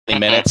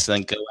minutes,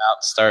 then go out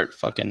and start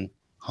fucking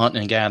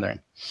hunting and gathering.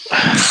 There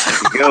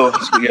you go.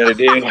 That's what we got to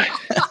do.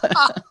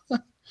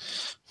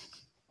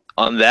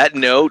 On that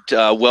note,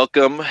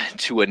 welcome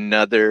to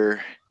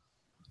another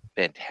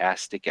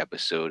fantastic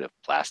episode of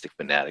Plastic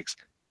Fanatics,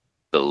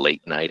 the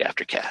late night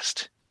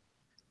aftercast.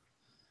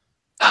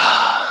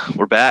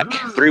 We're back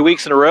 3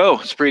 weeks in a row.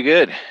 It's pretty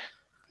good.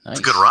 Nice. It's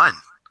a good run.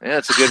 Yeah,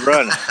 it's a good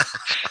run.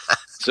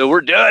 So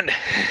we're done.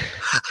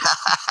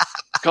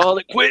 Call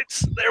it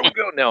quits. There we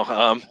go.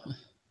 No,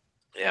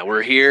 yeah,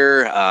 we're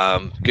here.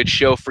 Good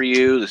show for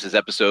you. This is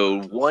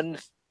episode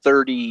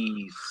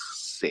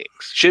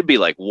 136. Should be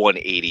like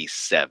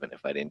 187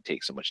 if I didn't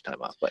take so much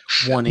time off. But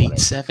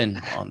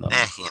 187 on the.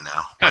 You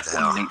know. What the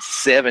hell?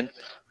 187.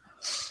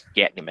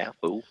 Get in your mouth,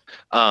 fool.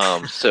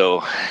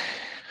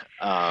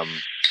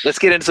 Let's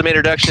get into some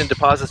introduction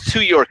deposits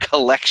to your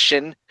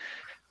collection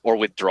or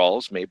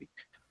withdrawals, maybe.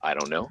 I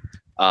don't know.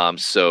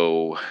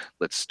 So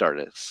let's start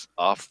us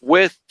off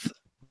with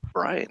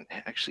Brian.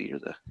 Actually, you're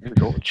the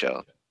golden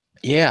child.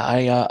 Yeah,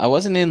 I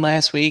wasn't in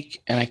last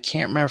week, and I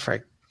can't remember if I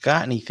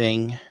got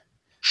anything.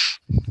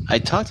 Did I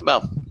talk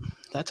about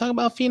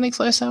Phoenix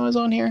last time I was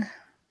on here?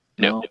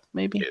 No.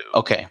 Maybe? No.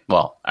 Okay,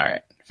 well, all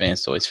right.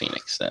 Fans Toys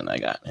Phoenix, then I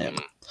got him.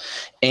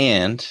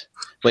 And,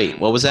 wait,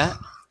 what was that?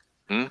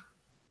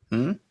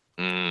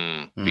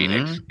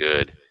 Phoenix,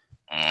 good.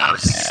 I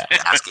was just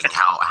asking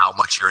how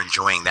much you're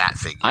enjoying that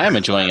figure. I am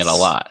enjoying it a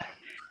lot.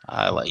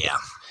 I like Yeah.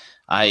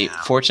 it.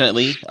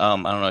 Fortunately, I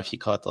don't know if you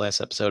caught the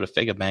last episode of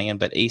Figure Banging,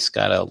 but Ace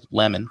got a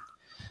lemon.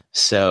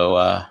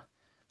 So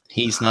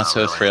he's not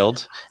so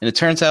thrilled. And it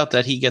turns out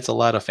that he gets a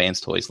lot of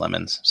Fans Toys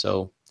lemons.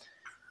 So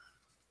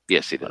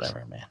yes, he does.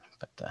 Whatever, man.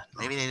 But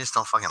maybe they just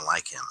don't fucking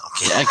like him.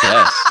 Okay. Yeah, I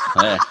guess.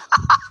 Yeah.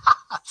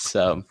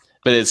 So,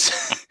 but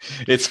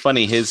it's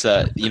funny. His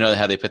you know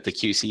how they put the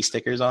QC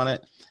stickers on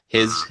it?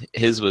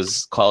 His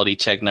was quality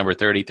check number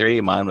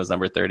 33. Mine was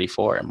number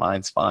 34, and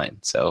mine's fine.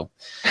 So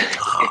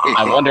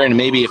I'm wondering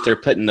maybe if they're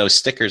putting those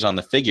stickers on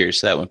the figures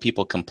so that when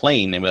people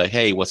complain, they be like,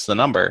 "Hey, what's the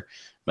number?"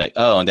 I'm like,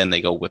 oh, and then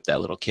they go whip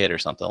that little kid or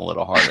something a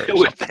little harder.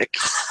 Take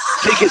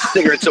his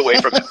cigarettes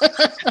away from him.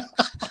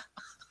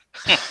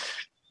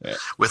 Yeah.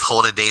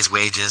 Withhold a day's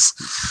wages.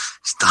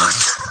 It's done.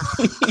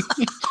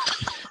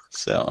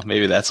 So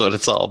maybe that's what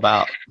it's all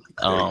about.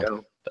 There you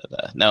go.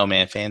 But no,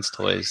 man, Fans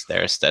Toys,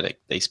 their aesthetic,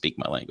 they speak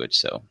my language.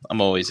 So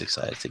I'm always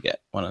excited to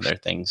get one of their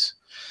things.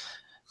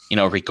 You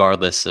know,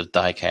 regardless of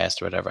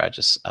die-cast or whatever, I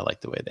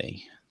like the way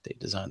they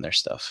design their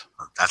stuff.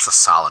 That's a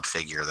solid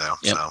figure, though.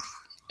 Yep. So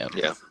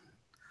Yeah.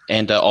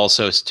 And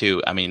also,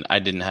 too, I mean, I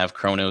didn't have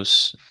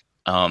Chronos.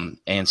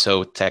 And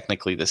so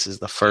technically this is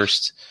the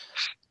first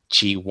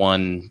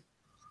G1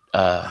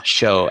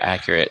 show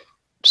accurate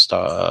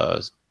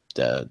Jetfire,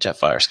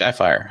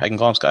 Skyfire. I can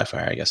call him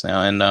Skyfire, I guess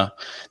now, and that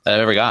I've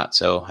ever got.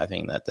 So I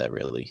think that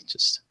really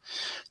just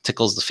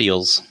tickles the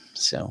feels.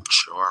 So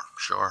sure.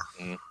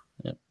 Mm.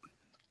 Yep.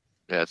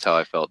 Yeah, that's how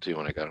I felt too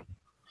when I got him.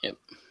 Yep.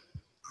 Yeah.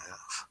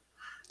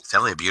 It's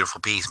definitely a beautiful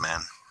piece,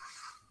 man.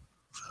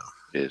 So.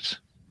 It is.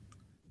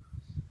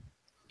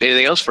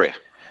 Anything else for you?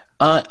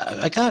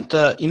 I got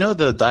the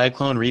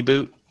Diaclone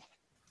reboot.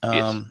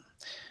 Yes.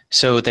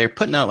 So they're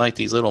putting out like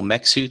these little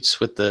mech suits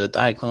with the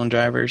Diaclone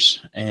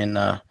drivers, and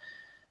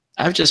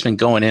I've just been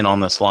going in on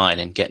this line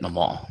and getting them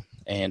all.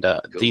 And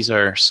these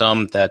are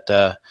some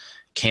that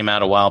came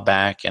out a while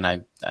back, and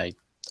I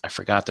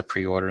forgot to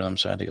pre-order them,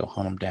 so I had to go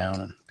hunt them down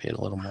and paid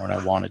a little more than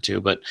I wanted to.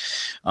 But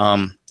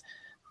the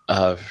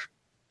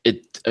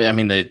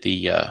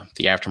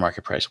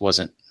aftermarket price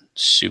wasn't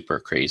super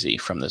crazy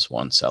from this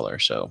one seller.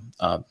 So,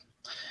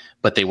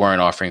 but they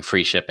weren't offering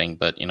free shipping.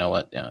 But you know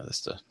what? Yeah,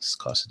 this the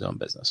cost of doing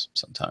business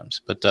sometimes.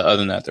 But other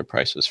than that, their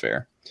price was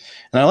fair,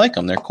 and I like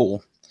them. They're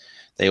cool.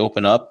 They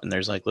open up and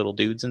there's like little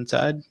dudes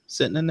inside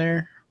sitting in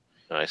there.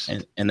 Nice.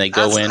 And they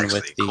go in actually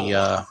with the cool.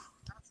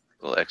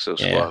 Little Exo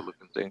Squad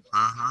looking thing.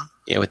 Mm-hmm.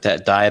 Yeah, with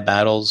that Dia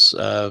Battles,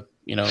 the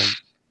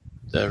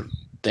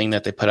thing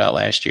that they put out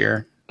last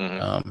year,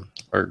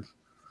 or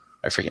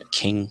I forget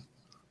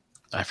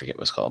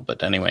what it's called,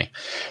 but anyway,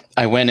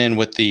 I went in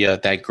with the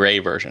that gray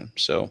version,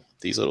 so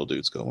these little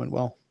dudes go in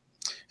well,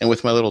 and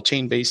with my little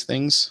chain base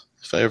things,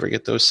 if I ever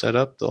get those set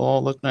up, they'll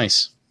all look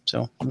nice.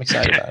 So I'm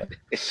excited about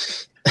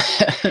it.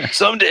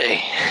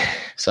 Someday,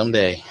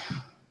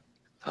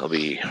 I'll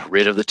be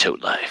rid of the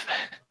tote life.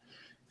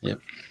 Yep.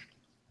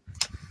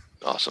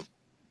 Awesome.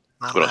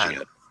 Not What bad. else you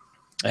got?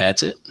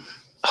 That's it.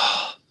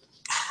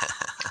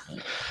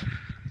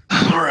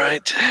 All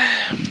right.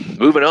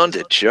 Moving on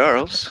to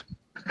Charles.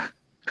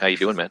 How you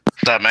doing, man?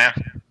 What's up, man?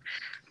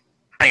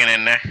 Hanging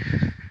in there.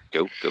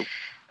 Go.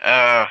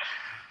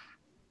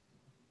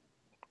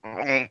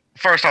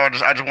 First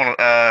off, I just want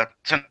to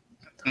send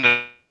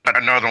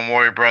our Northern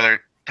Warrior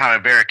brother,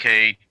 Tommy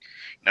Barricade.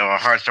 You know, our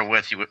hearts are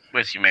with you,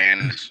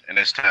 man, in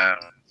this time.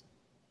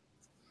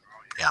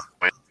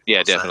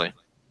 Yeah, definitely.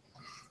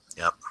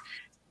 Yep.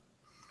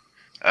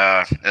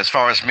 As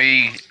far as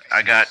me,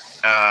 I got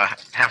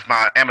half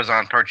my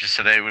Amazon purchase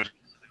today was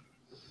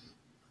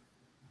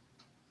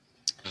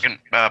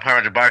Power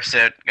Ranger box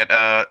set.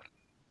 Got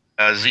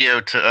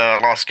Zeo to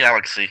Lost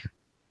Galaxy.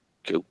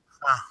 Oh,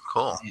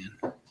 cool.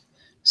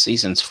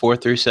 Seasons 4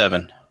 through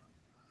 7.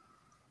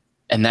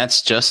 And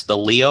that's just the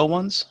Leo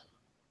ones?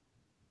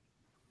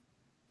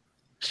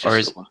 Or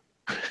is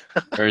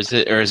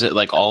it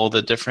like all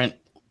the different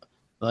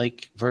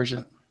like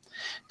version?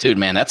 Dude,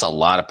 man, that's a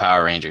lot of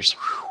Power Rangers.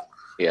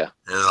 Yeah.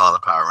 There's a lot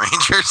of Power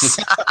Rangers.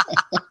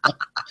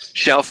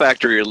 Shell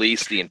Factory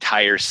released the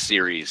entire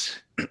series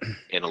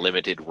in a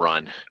limited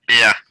run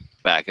Yeah.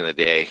 back in the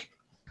day.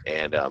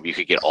 And you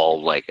could get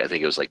all, like, I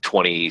think it was like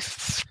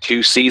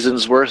 22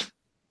 seasons worth.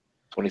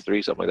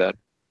 23, something like that.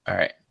 All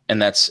right.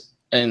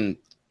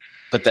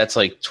 But that's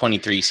like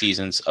 23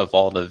 seasons of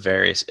all the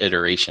various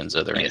iterations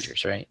of the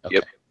Rangers, right? Okay.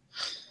 Yep.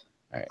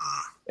 All right.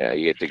 Yeah,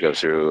 you get to go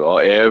through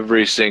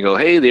every single,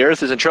 hey, the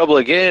Earth is in trouble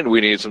again.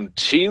 We need some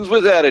teens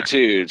with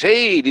attitudes.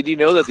 Hey, did you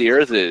know that the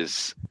Earth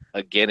is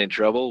again in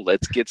trouble?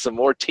 Let's get some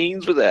more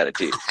teens with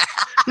attitudes.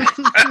 By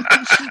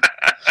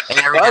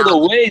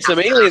the way, some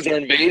aliens are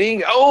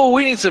invading. Oh,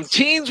 we need some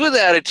teens with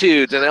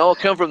attitudes, and they all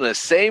come from the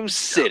same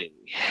city.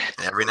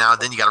 Every now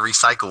and then you got to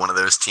recycle one of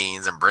those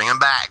teens and bring them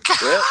back.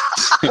 Yep.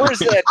 Where's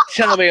that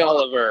Tommy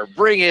Oliver?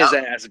 Bring his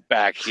ass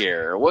back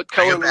here. What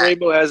Bring color him of the back.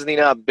 rainbow hasn't he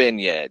not been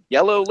yet?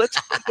 Yellow?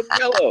 Let's put him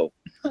yellow.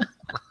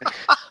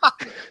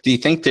 Do you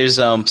think there's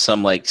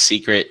some like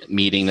secret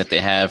meeting that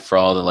they have for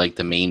all the like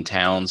the main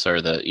towns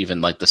or the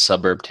even like the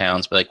suburb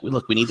towns? But like,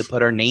 look, we need to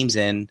put our names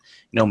in.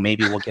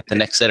 Maybe we'll get the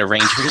next set of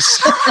Rangers.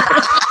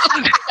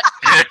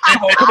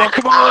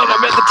 Come on.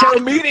 I'm at the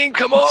town meeting.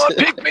 Come on.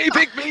 Pick me.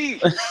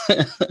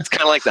 It's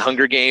kind of like the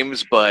Hunger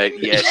Games, but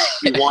yet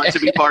you want to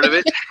be part of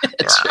it.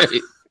 That's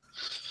right.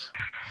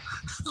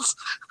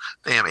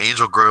 Damn,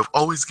 Angel Grove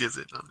always gets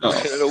it.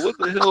 What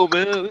the hell,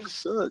 man? This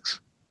sucks.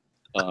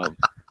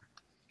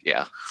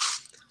 Yeah.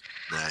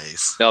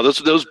 Nice. No,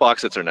 those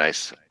box sets are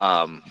nice.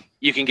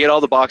 You can get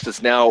all the box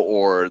sets now,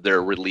 or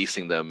they're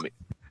releasing them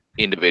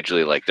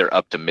individually, like they're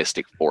up to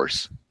Mystic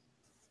Force.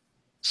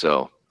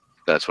 So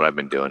that's what I've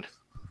been doing.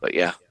 But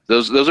yeah,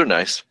 those are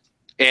nice.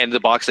 And the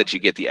box sets, you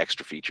get the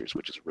extra features,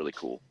 which is really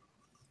cool.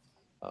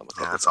 Yeah,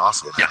 that's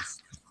awesome. Yeah.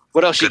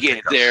 What else Good you get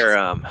pickup.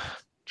 there,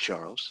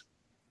 Charles?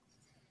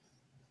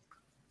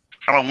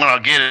 I don't know when I'll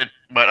get it,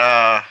 but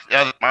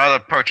my other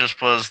purchase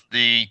was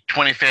the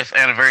 25th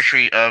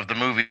anniversary of the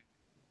movie.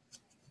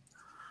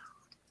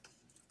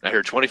 I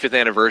heard 25th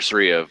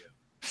anniversary of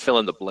fill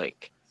in the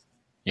blank.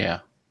 Yeah.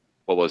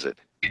 What was it?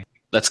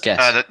 Let's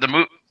guess.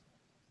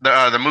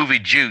 The movie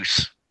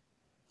Juice.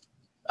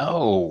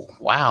 Oh,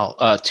 wow.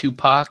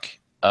 Tupac.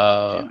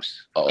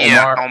 Juice.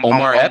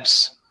 Omar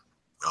Epps.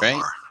 Right?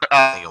 Omar.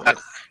 I think it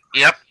was.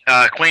 Yep.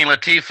 Queen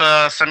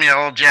Latifah,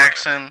 Samuel L.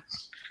 Jackson.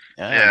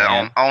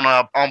 Yeah,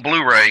 Yeah, on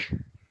Blu-ray.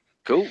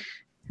 Cool.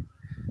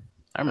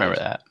 I remember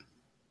that.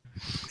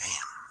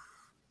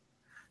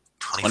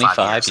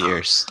 25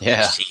 years.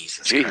 Yeah.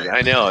 Jesus Gee, Christ.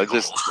 I know. It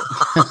just,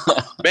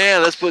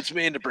 man, this puts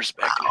me into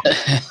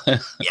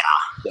perspective. Yeah,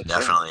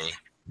 definitely.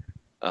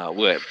 But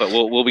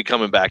we'll be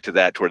coming back to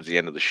that towards the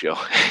end of the show,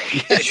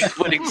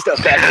 putting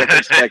stuff back into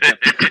perspective.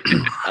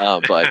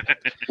 But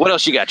what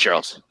else you got,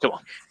 Charles? Come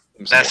on,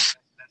 give me some That's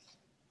more.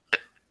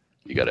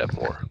 You gotta have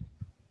more.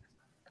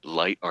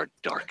 Light our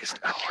darkest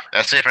hour.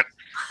 that's it.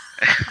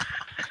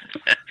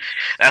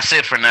 That's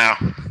it for now.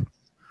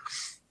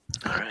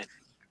 All right.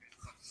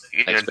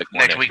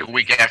 Next week, a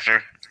week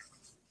after.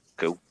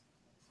 Cool.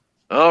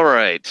 All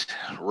right,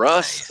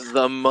 Russ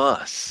the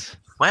Muss.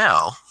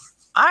 Well,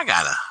 I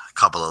got a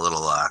couple of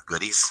little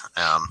goodies.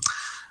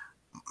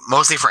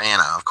 Mostly for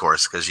Anna, of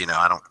course, because I'm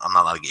not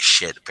allowed to get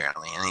shit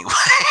apparently. Anyway,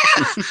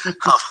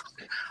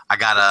 I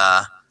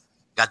got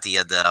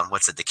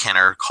the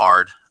Kenner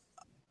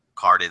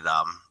carded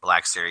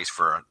Black Series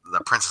for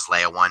the Princess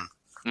Leia one.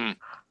 Got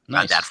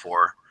Nice. that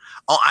for.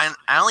 Oh, I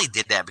only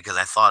did that because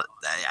I thought,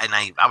 and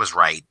I was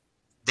right.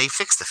 They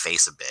fixed the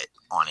face a bit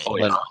on it. Oh,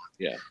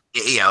 yeah.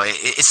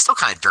 It's still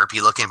kind of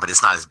derpy looking, but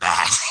it's not as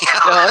bad.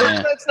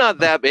 No, it's not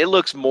that. It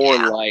looks more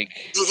like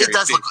It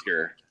does look.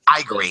 Fisher. I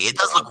agree. It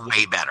does look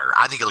way better.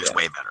 I think it looks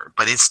way better,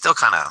 but it's still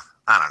kind of.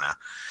 I don't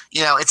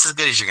know. It's as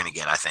good as you're gonna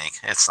get. I think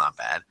it's not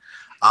bad.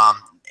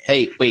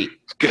 Hey, wait.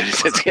 Good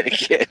as it's gonna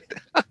get.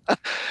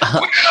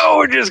 No,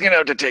 we're just gonna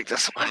have to take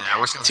this one. I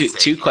was gonna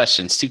Two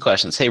questions.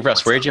 Hey,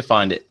 Russ, where'd you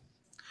find it?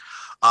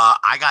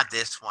 I got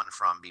this one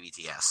from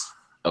BBTS.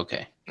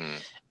 Okay.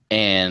 Mm.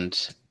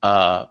 And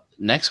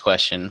next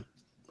question,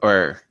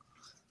 or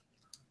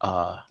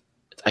I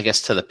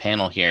guess to the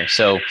panel here.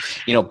 So,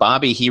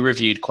 Bobby, he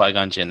reviewed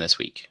Qui-Gon Jinn this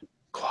week.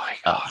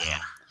 Yeah.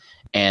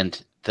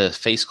 And the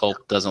face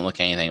sculpt doesn't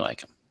look anything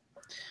like him.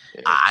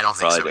 I don't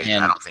think so. Probably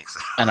I don't think so.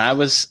 And I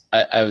was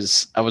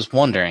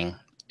wondering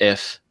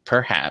if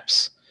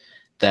perhaps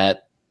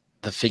that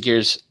the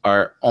figures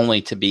are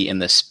only to be in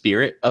the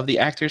spirit of the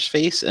actor's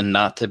face and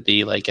not to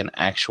be like an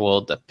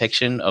actual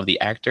depiction of the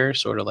actor,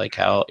 sort of like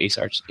how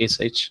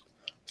ASH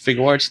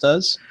Figure Arts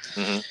does,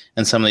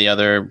 and some of the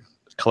other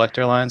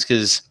collector lines.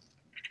 Because,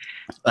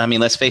 I mean,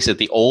 let's face it,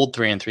 the old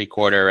 3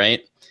 3/4, right?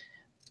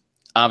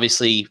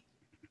 Obviously,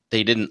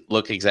 they didn't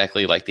look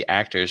exactly like the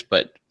actors,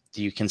 but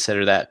do you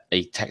consider that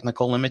a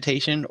technical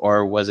limitation,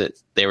 or was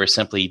it they were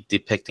simply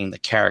depicting the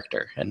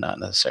character and not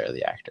necessarily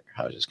the actor?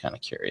 I was just kind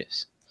of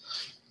curious.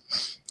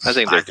 I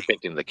think they're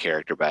depicting the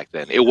character back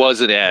then. It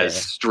wasn't as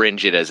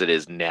stringent as it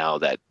is now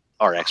that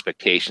our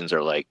expectations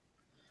are like,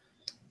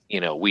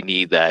 we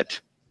need that.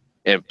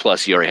 And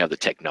plus, you already have the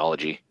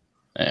technology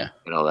and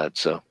all that.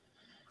 So,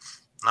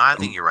 no, I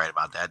think you're right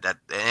about that. That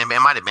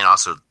it might have been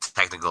also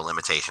technical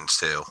limitations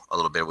too, a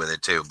little bit with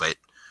it too. But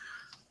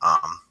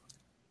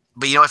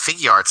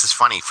figure arts is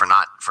funny for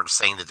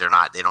saying that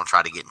they don't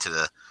try to get into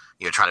the,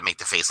 try to make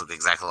the face look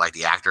exactly like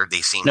the actor.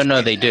 They seem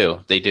they do.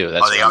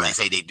 That's they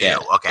say they do. Yeah,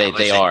 okay,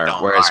 they are.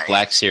 Whereas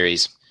Black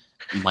Series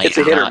might it's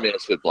a hit or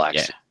miss with Black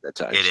Series at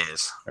times. It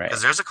is right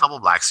because there's a couple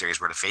Black Series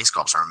where the face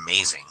sculpts are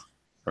amazing.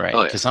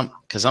 Right,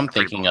 because I'm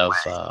thinking of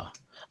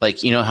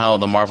like how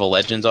the Marvel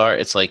Legends are.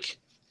 It's like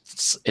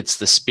it's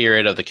the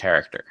spirit of the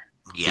character.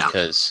 Yeah.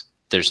 Because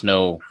there's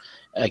no,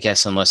 I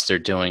guess unless they're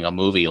doing a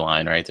movie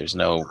line, right? There's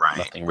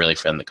nothing really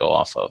for them to go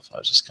off of. I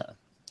was just kind of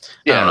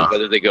I don't know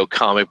whether they go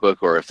comic book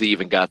or if they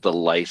even got the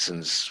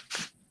license.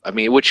 I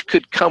mean, which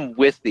could come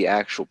with the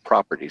actual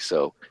property,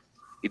 so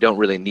you don't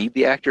really need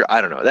the actor. I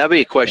don't know. That'd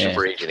be a question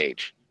for Agent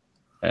H.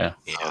 Yeah.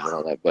 And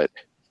all that, but.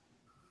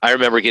 I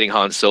remember getting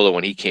Han Solo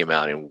when he came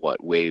out in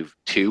Wave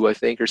 2, I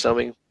think, or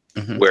something,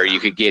 where you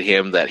could get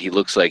him that he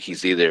looks like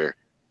he's either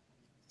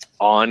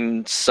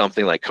on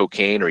something like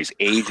cocaine or he's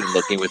aging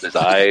looking with his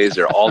eyes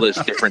or all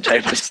this different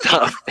type of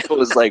stuff. It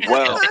was like,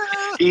 wow,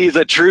 he's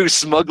a true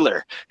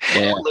smuggler.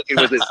 Looking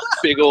with his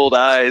big old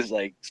eyes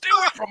like, stay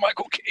away from my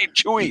cocaine,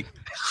 Chewie.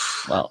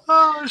 Well,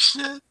 oh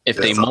shit! If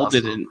they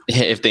molded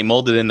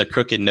in the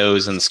crooked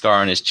nose and the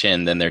scar on his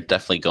chin, then they're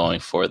definitely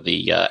going for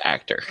the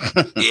actor.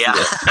 Yeah.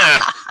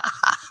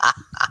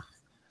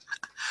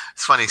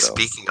 It's funny. So.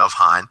 Speaking of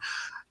Han,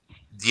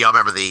 do y'all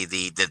remember the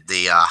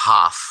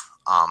Hoth,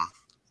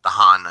 the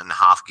Han and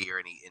Hoth gear,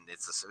 and it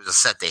was a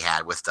set they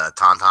had with the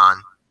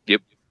Tauntaun.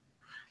 Yep.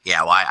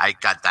 Yeah. Well, I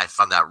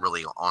found that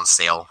really on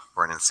sale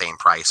for an insane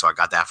price, so I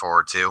got that for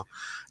her too.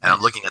 And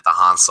I'm looking at the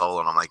Han Solo,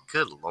 and I'm like,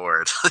 good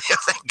Lord.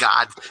 Thank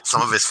God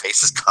some of his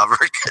face is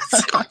covered.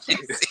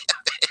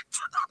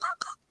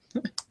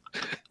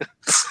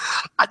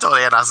 I told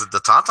Anna, I said, the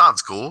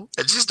Tauntaun's cool.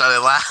 And she started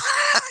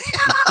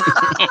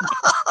laughing.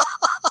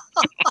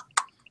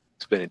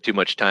 Spending too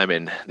much time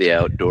in the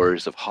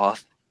outdoors of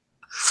Hoth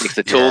takes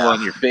a toll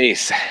on your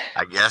face.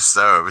 I guess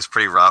so. It was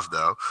pretty rough,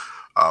 though.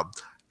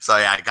 So,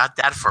 I got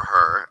that for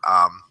her.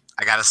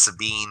 I got a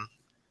Sabine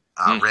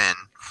Wren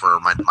for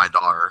my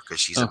daughter because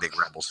she's a big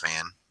Rebels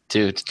fan.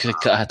 Dude,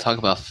 talk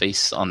about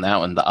face on that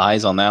one. The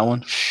eyes on that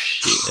one.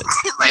 Shit.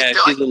 Yeah,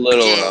 she's a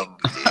little.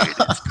 Dude,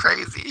 it's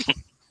crazy.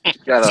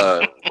 She's got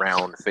a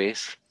round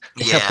face.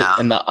 Yeah,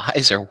 and the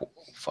eyes are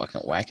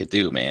fucking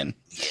wackadoo, man.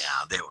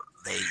 Yeah, they.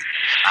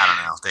 I don't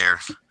know.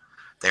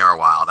 They are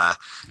wild. I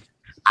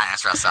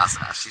asked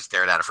her. She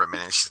stared at it for a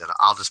minute. She said,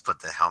 "I'll just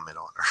put the helmet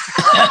on her."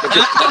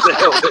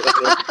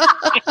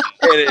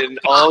 And then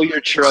all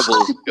your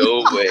troubles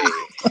go away.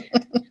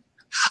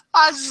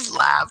 I just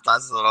laughed. I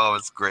said, "Oh,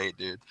 it's great,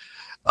 dude."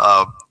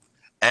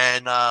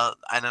 And then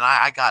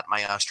I got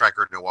my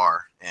Striker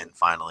Noir in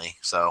finally.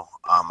 So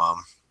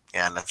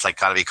and it's like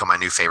gotta become my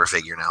new favorite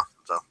figure now.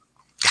 So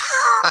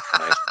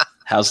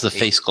how's the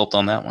face sculpt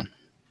on that one?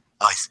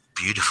 Oh, it's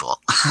beautiful.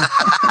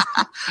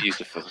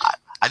 Beautiful.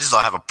 I just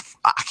don't have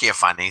I can't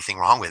find anything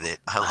wrong with it.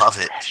 I love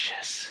it.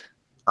 Precious.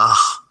 I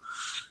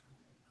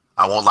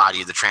won't lie to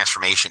you. The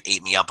transformation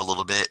ate me up a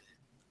little bit.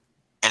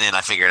 And then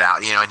I figured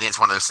out, and it's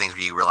one of those things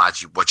where you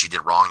realize what you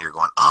did wrong. You're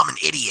going, oh, I'm an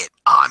idiot.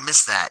 Oh, I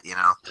missed that,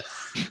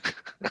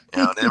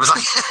 And it was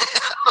like,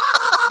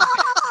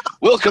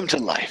 welcome to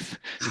life.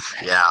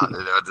 Yeah,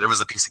 there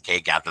was a piece of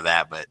cake after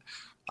that, but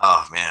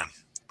oh man,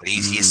 but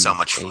he's so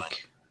much fun.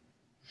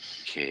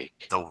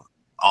 Cake.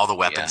 All the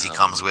weapons he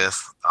comes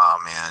with. Oh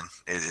man,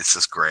 it's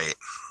just great.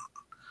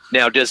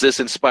 Now, does this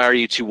inspire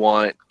you to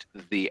want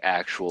the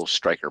actual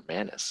Striker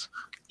Manus?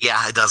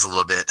 Yeah, it does a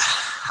little bit.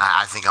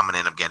 I think I'm gonna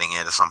end up getting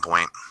it at some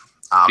point.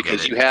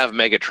 Because you have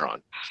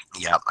Megatron.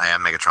 Yep, I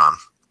have Megatron.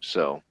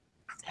 So,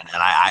 and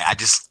I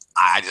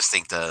just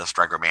think the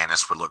Striker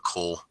Manus would look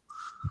cool.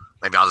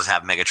 Maybe I'll just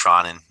have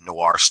Megatron and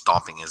Noir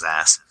stomping his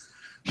ass.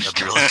 That'd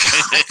be really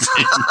good.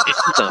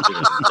 Stomping a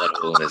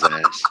butthole in his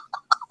ass.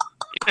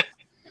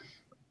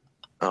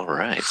 All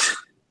right.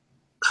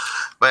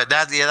 But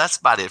that's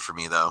about it for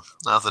me, though.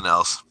 Nothing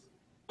else.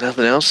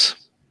 Nothing else?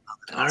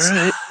 All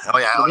right. Oh,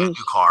 yeah, I own a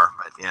new car,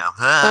 but,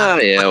 Oh,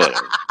 yeah,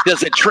 whatever.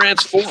 Does it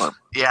transform?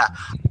 Yeah.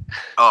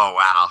 Oh,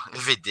 wow.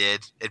 If it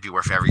did, it'd be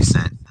worth every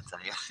cent. I tell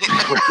you.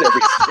 Worth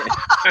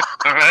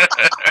every cent.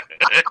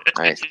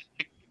 Nice.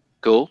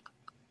 Cool.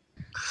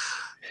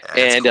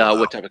 Yeah, and cool,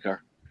 what type of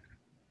car?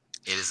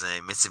 It is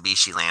a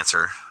Mitsubishi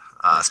Lancer,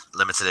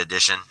 limited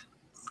edition.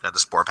 Got the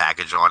sport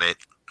package on it.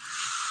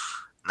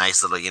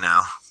 Nice little,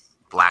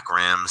 black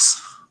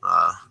rims,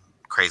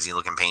 crazy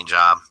looking paint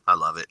job. I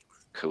love it.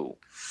 Cool.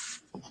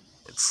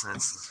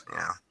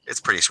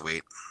 It's pretty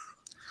sweet.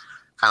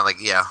 Kind of like,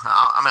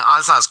 I mean,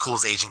 it's not as cool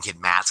as Asian Kid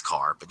Matt's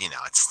car, but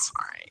it's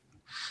all right.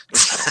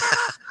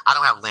 I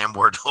don't have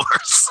landlord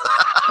doors.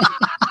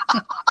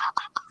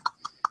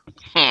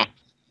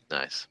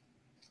 Nice.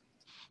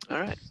 All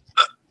right.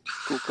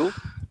 Cool.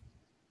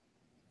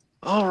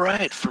 All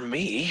right, for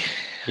me.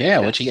 Yeah,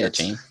 what you get,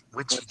 Gene?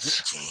 What'd you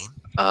get, Gene?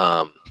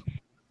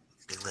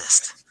 Big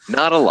list.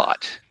 Not a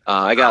lot.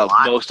 I got Not a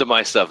lot? most of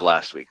my stuff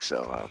last week,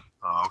 so.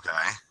 Oh,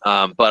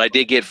 okay. But I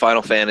did get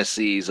Final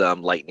Fantasy's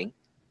Lightning.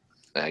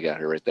 I got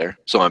her right there.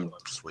 So I'm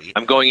Sweet.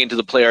 going into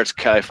the Play Arts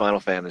Kai Final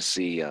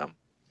Fantasy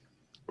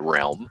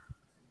realm.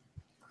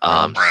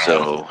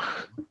 So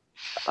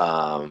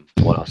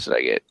what else did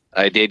I get?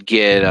 I did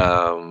get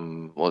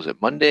what was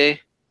it, Monday?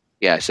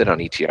 Yeah, I said on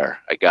ETR.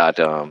 I got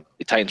the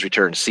Titans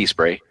Return Sea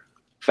Spray.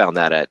 Found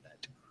that at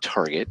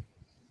Target.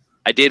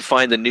 I did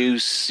find the new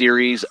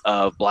series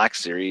of Black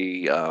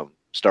Series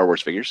Star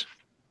Wars figures,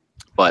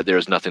 but there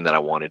was nothing that I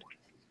wanted.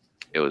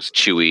 It was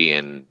Chewie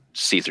and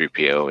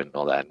C-3PO and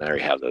all that, and I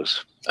already have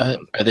those. Are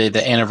they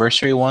the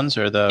anniversary ones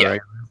or the Yeah.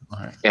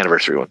 Right.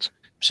 Anniversary ones?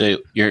 So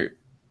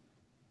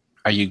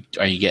are you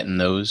getting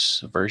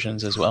those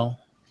versions as well?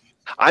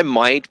 I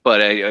might,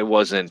 but I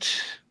wasn't.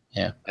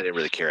 Yeah. I didn't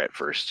really care at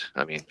first.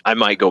 I mean, I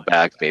might go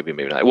back, maybe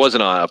not. It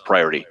wasn't a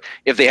priority.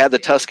 If they had the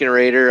Tusken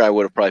Raider, I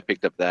would have probably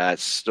picked up that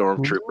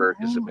Stormtrooper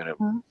because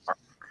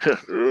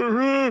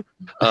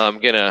I'm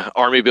gonna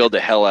army build the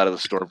hell out of the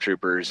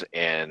Stormtroopers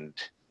and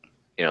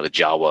the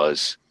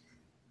Jawas,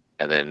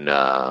 and then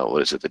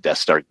what is it, the Death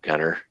Star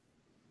Gunner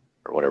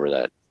or whatever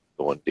the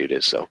one dude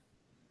is. So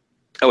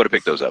I would have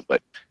picked those up,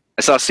 but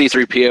I saw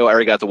C-3PO. I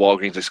already got the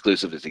Walgreens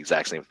exclusive. It's the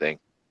exact same thing.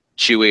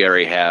 Chewie I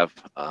already have,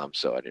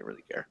 so I didn't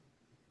really care.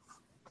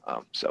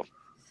 R2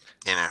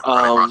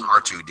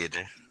 did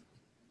it.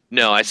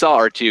 No, I saw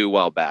R2 a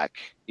while back.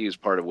 He was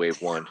part of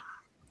Wave 1.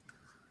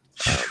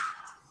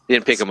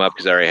 Didn't pick him up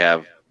because I already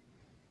have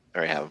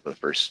him for the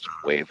first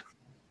wave.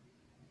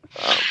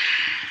 Let's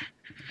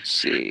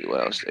see,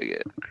 what else did I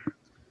get?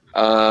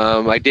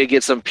 I did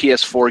get some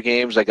PS4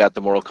 games. I got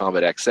the Mortal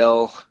Kombat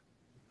XL. Nice.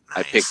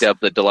 I picked up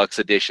the Deluxe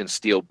Edition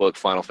Steelbook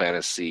Final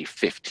Fantasy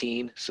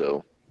 15.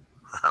 So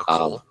Oh,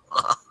 cool.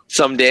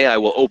 someday I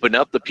will open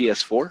up the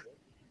PS4.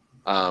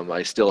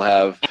 I still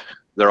have,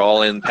 they're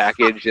all in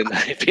package, and the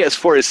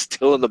PS4 is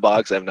still in the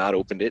box. I have not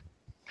opened it.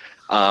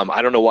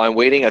 I don't know why I'm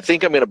waiting. I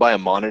think I'm going to buy a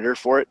monitor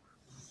for it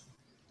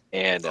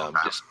and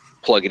just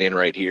plug it in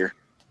right here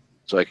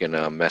so I can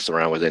mess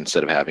around with it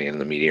instead of having it in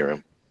the media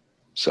room.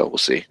 So we'll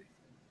see.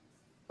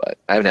 But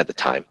I haven't had the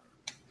time.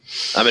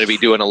 I'm going to be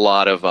doing a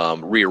lot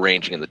of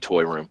rearranging in the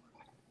toy room.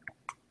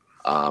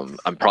 I'm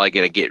probably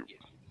going to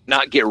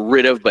not get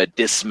rid of, but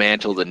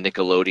dismantle the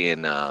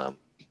Nickelodeon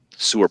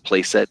sewer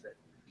playset,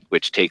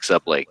 which takes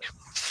up like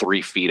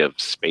 3 feet of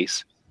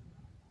space.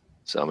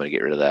 So I'm going to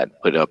get rid of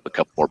that, put up a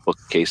couple more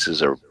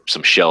bookcases or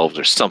some shelves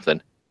or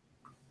something,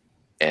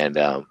 and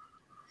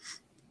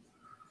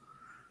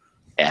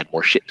add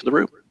more shit to the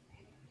room.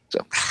 So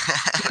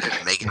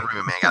Making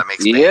room, man. Gotta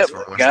make space. yep,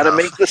 for more got to stuff.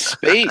 make the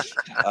space.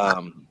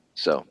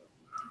 So,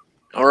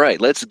 all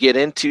right, let's get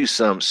into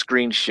some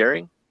screen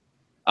sharing.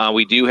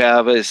 We do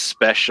have a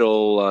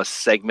special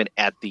segment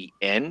at the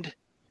end,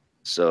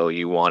 so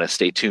you want to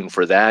stay tuned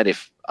for that.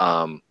 If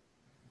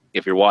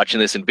you're watching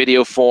this in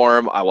video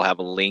form, I will have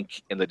a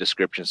link in the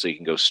description so you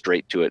can go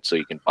straight to it so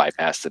you can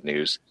bypass the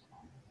news.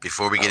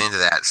 Before we get into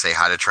that, say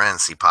hi to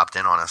Trends. He popped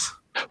in on us.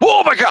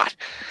 Oh my God!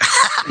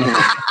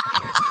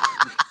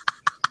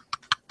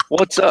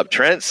 What's up,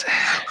 Trent?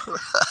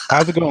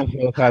 How's it going,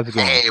 Phil? How's it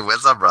going? Hey,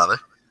 what's up, brother?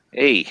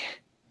 Hey,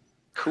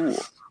 cool.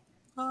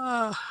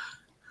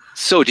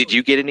 So, did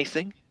you get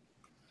anything?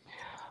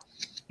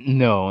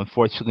 No,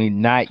 unfortunately,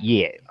 not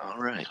yet. All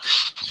right.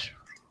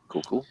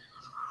 Cool.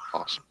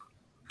 Awesome.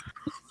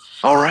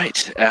 All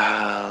right.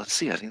 Let's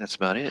see. I think that's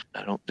about it.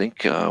 I don't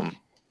think.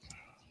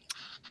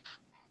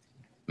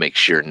 Make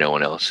sure no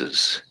one else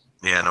is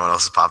Yeah, no one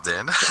else has popped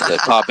in.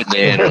 popping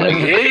in. Or like,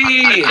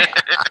 hey,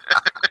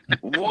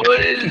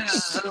 what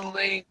is the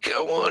link I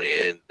want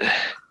in?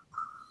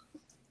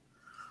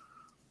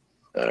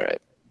 All right.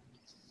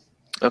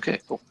 Okay.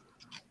 Cool.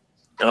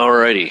 All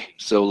righty.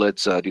 So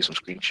let's do some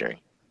screen sharing.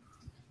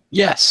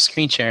 Yes,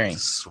 screen sharing.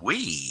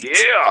 Sweet.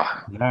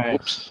 Yeah. Nice.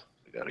 Oops.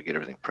 We got to get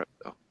everything prepped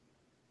though.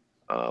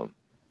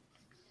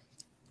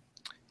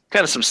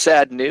 Kind of some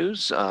sad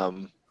news Yeah.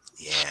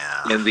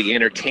 in the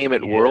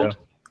entertainment world.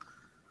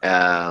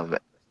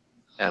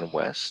 Adam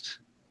West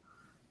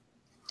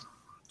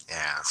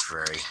Yeah, it's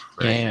very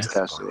Yeah.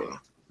 passed away. disappointing.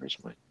 Where's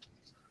my?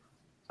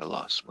 I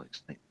lost my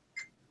thing.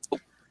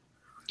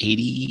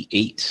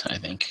 88, I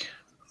think.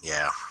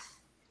 Yeah.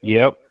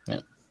 Yep.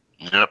 Yep.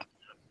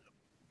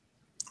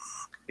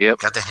 Yep. I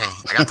got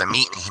to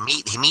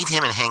meet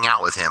him and hang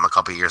out with him a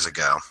couple years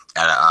ago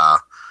at a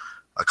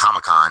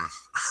Comic-Con.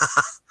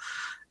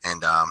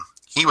 And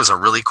he was a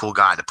really cool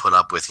guy to put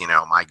up with,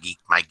 my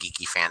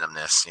geeky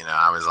fandomness.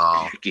 I was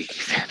all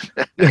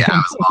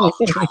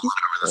trolling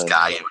over this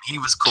guy. He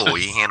was cool.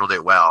 He handled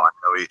it well.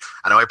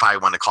 I know he probably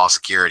wanted to call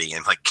security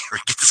and like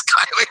get this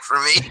guy away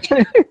from me.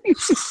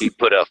 He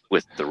put up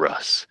with the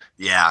Russ.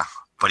 Yeah,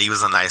 but he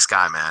was a nice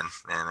guy, man.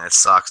 And it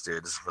sucks,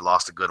 dude. We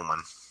lost a good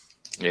one.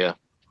 Yeah.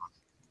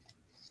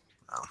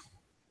 Oh.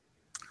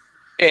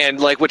 And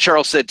like what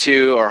Charles said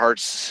too, our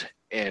hearts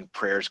and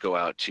prayers go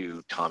out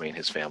to Tommy and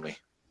his family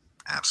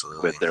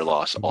Absolutely. with their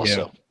loss,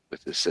 also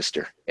with his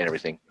sister and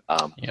everything.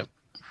 Yep.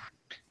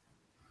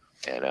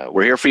 And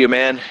we're here for you,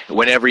 man.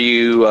 Whenever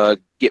you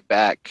get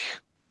back,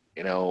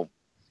 you know,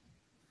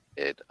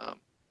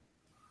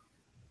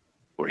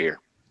 we're here.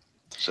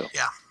 So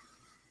Yeah.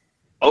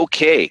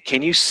 Okay,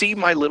 can you see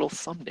my little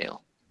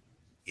thumbnail?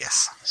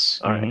 Yes.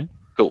 All right, Mhm.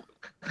 cool.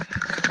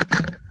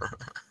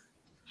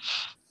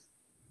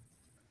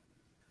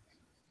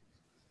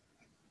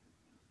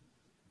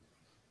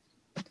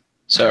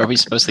 So are we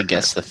supposed to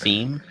guess the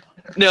theme?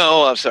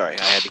 No, I'm sorry.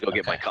 I had to go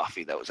get my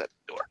coffee. That was at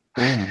the door.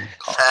 Boom.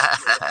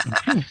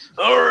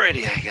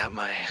 Alrighty,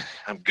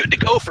 I'm good to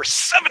go for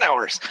 7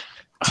 hours.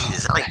 Dude,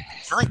 is that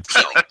like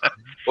peeling?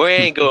 We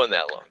ain't going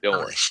that long. Don't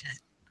Holy worry. shit.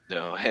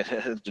 No,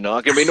 there's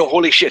not gonna be no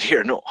holy shit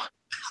here. No.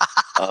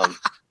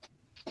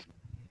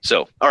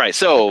 So, all right.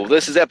 So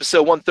this is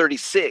episode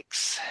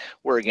 136.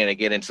 We're gonna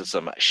get into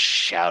some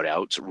shout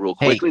outs real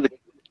Hey. quickly.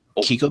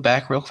 Can you go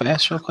back real quick?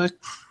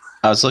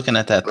 I was looking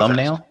at that Go fast.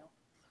 thumbnail.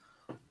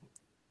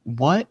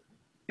 What?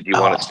 Do you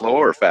want it Oh.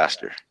 slower or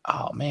faster?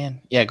 Oh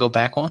man. Yeah, go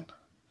back one.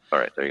 All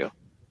right, there you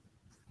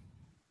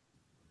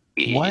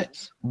go. What?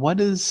 Yes. What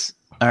is?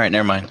 All right,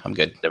 never mind. I'm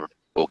good.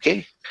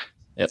 Okay.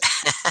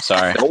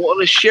 Sorry. Don't want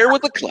to share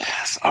with the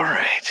class. All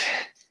right.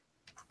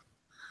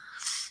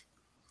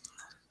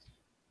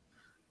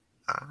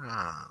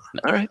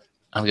 All right.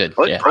 I'm good.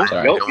 What? Yeah. Oh,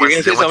 Sorry. nope. You're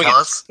gonna say something again.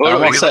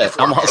 I'm all you set.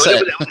 I'm all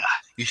set. You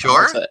I'm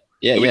sure? all set.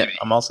 Yeah, Give me- yeah.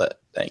 I'm all set.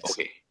 Thanks.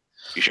 Okay.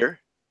 You sure?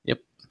 Yep.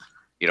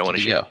 You don't want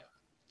to Good to share? go.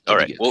 All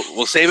Good right. to go.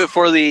 We'll save it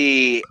for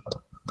the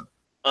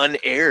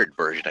unaired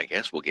version, I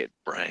guess. We'll get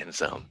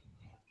Brian's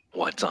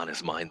what's on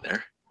his mind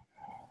there.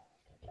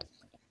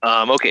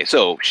 Okay,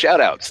 so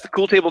shout outs. The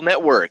Cool Table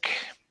Network.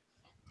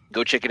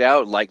 Go check it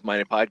out.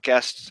 Like-minded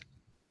podcasts.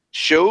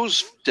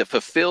 Shows to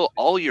fulfill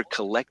all your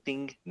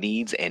collecting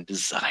needs and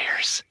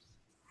desires.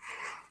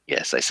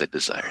 Yes, I said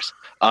desires.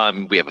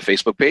 We have a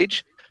Facebook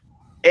page.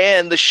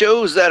 And the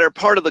shows that are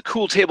part of the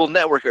Cool Table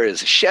Network are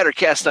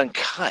Shattercast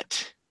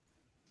Uncut.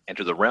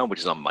 Enter the Realm, which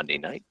is on Monday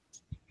night.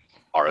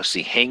 ROC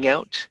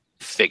Hangout.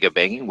 Figa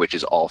Banging, which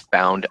is all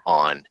found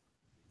on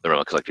the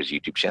Realm of Collectors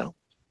YouTube channel.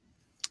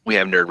 We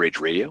have Nerd Rage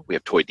Radio. We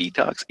have Toy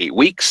Detox, 8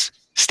 Weeks.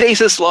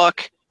 Stasis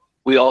Lock.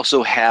 We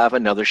also have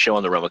another show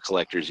on the Realm of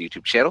Collectors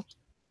YouTube channel,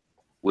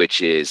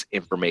 which is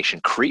Information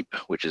Creep,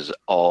 which is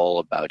all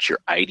about your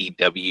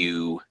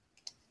IDW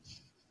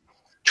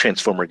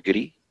Transformer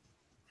goodie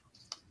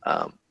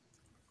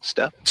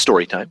stuff.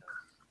 Story time.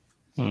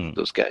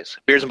 Those guys.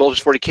 Beers and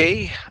Bulbs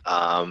 40K.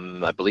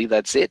 I believe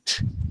that's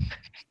it.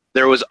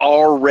 There was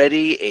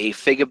already a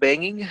Figa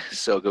Banging,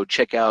 so go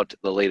check out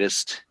the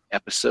latest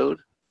episode.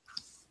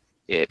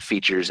 It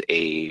features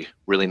a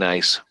really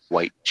nice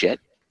white jet.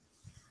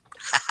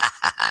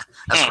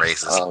 That's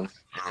racist.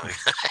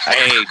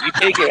 Hey, you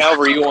take it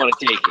however you want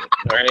to take it,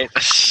 all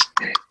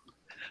right?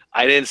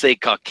 I didn't say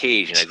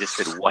Caucasian, I just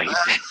said white.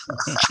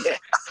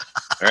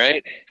 All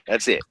right?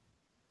 That's it.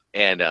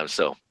 And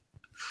so,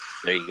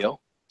 there you go.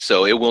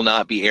 So it will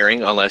not be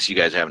airing unless you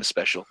guys are having a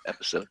special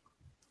episode.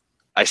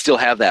 I still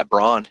have that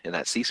brawn and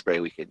that sea spray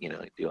we could,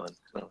 do on.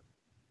 So.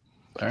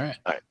 All right.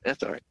 All right,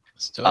 that's all right.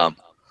 Let's do it.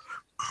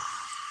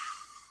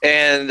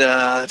 And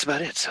that's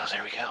about it. So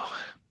there we go.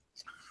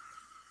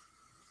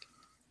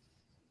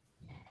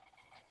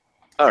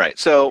 All right,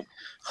 so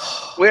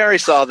we already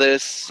saw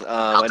this.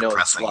 I know a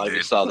depressing, lot of you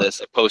dude. saw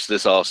this. I posted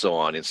this also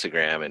on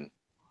Instagram and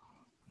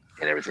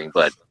everything.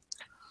 But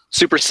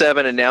Super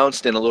 7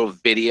 announced in a little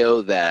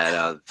video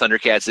that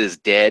Thundercats is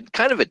dead.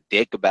 Kind of a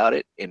dick about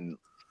it, in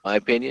my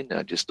opinion.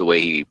 Just the way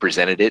he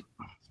presented it.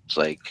 It's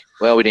like,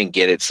 well, we didn't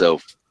get it, so,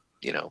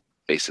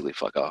 basically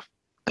fuck off.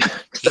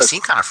 He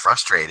seemed kind of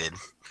frustrated.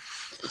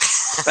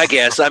 I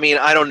guess. I mean,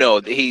 I don't know.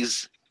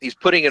 He's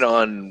putting it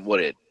on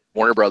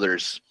Warner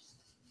Brothers'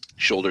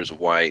 shoulders of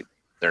why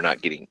they're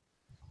not getting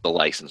the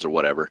license or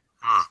whatever.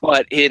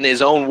 But in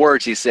his own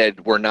words, he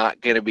said, "We're not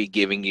going to be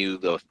giving you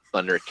the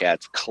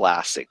Thundercats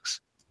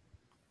Classics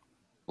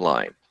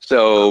line."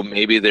 So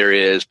maybe there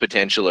is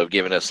potential of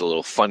giving us a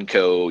little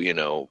Funko,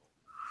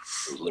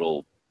 those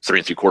little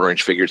 3 3/4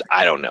 inch figures.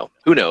 I don't know.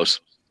 Who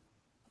knows?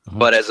 Mhm.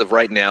 But as of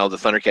right now, the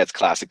Thundercats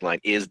Classic line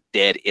is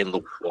dead in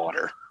the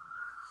water.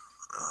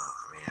 Oh,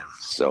 man.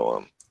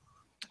 So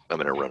I'm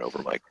gonna run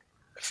over my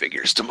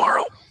figures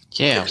tomorrow.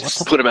 Yeah. Just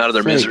What the put them out of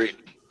their frig? misery.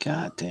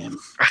 goddamn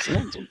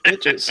sons of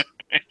bitches.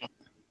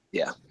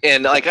 Yeah,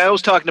 and like I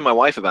was talking to my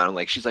wife about it.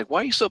 Like she's like,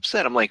 "Why are you so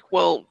upset?" I'm like,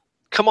 "Well,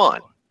 come on.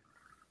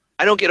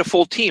 I don't get a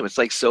full team." It's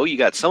like, so you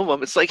got some of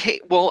them. It's like, hey,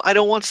 well, I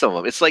don't want some of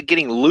them. It's like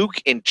getting Luke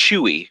and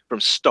Chewie from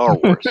Star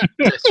Wars,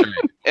 That's right.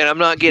 and I'm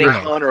not getting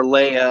Right. Han or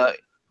Leia.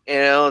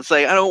 It's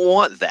like I don't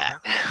want that.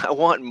 I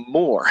want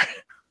more.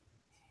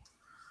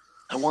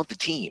 I want the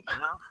team.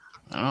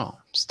 Oh,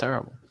 it's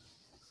terrible.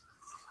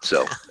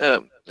 So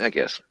I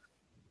guess.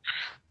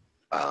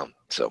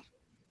 So,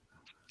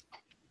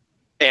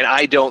 and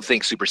I don't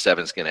think Super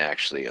 7 is going to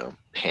actually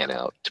pan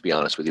out. To be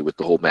honest with you, with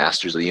the whole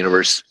Masters of the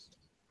Universe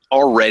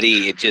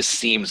already it just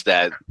seems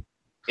that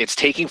it's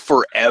taking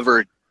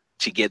forever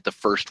to get the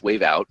first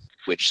wave out,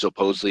 which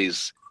supposedly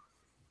is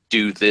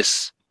due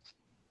this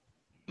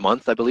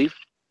month, I believe,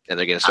 and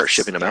they're going to start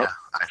shipping them out.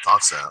 I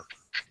thought so.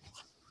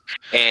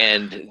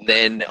 And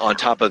then on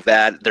top of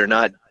that, they're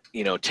not,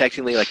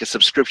 technically like a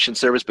subscription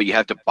service, but you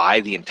have to buy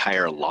the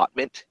entire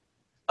allotment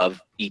of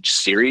each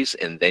series,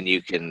 and then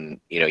you can,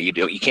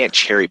 you can't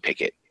cherry pick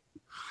it,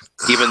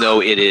 even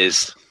though it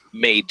is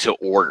made to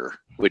order,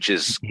 which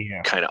is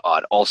kind of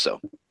odd also.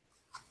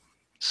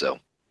 So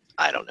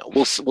I don't know.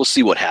 We'll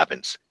see what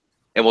happens,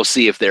 and we'll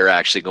see if they're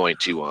actually going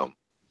to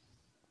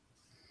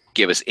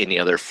give us any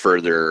other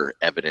further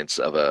evidence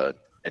of a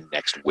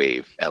next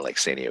wave at like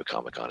San Diego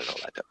Comic-Con and all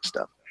that type of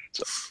stuff.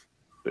 So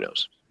who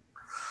knows?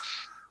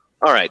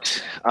 All right.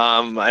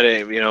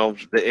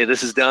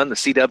 This is done. The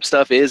C-Dub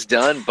stuff is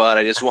done, but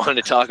I just wanted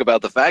to talk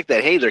about the fact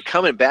that, hey, they're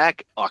coming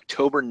back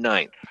October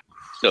 9th.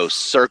 So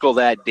circle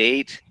that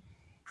date.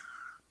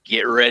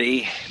 Get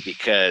ready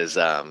because,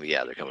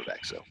 they're coming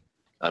back. So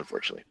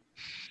unfortunately.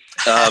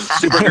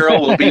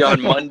 Supergirl will be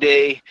on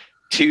Monday.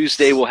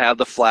 Tuesday, we'll have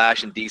The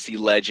Flash and DC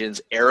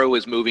Legends. Arrow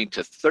is moving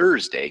to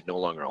Thursday, no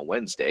longer on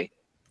Wednesday.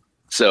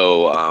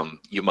 So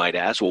you might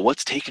ask, well,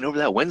 what's taking over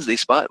that Wednesday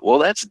spot? Well,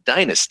 that's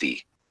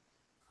Dynasty.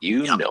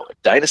 You know it.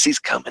 Dynasty's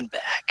coming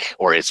back.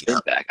 Or it's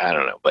been back. I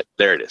don't know. But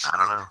there it is. I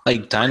don't know.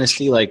 Like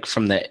Dynasty, like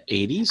from the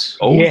 80s?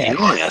 Oh, Yeah.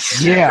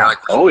 yes. Yeah. Like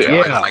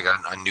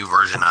a new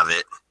version of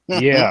it.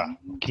 Yeah.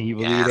 Can you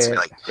believe It's that?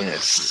 like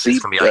Yes. it's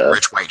gonna be like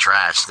rich white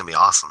trash. It's gonna be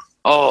awesome.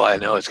 Oh, I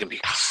know. It's going to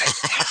be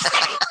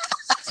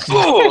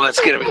oh,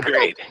 that's going to be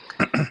great.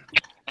 I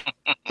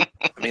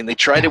mean, they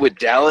tried it with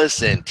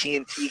Dallas, and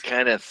TNT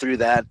kind of threw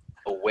that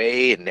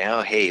away, and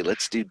now, hey,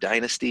 let's do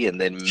Dynasty,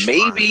 and then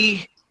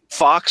maybe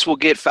Fox will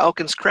get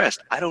Falcon's Crest.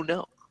 I don't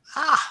know.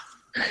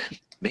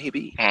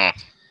 Maybe.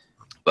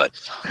 But,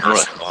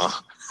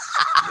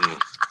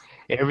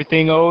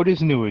 Everything old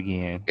is new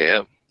again.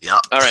 yeah. Yep.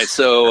 All right,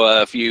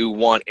 so if you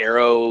want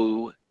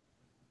Arrow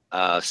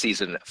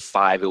season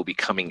 5, it will be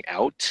coming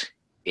out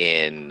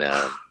in,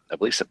 I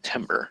believe,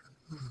 September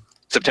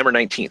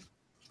 19th.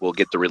 We'll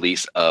get the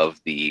release of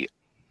the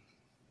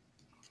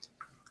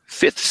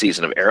 5th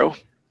season of Arrow,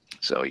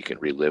 so you can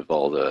relive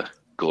all the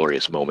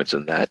glorious moments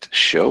in that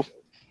show.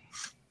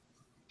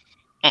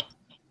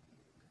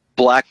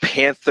 Black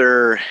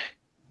Panther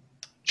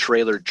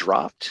trailer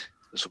dropped.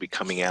 This will be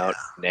coming out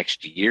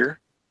next year.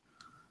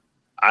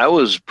 I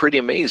was pretty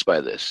amazed by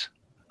this.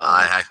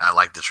 I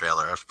like the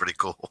trailer. That's pretty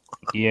cool.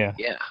 Yeah.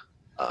 Yeah.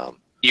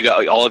 You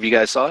got all of you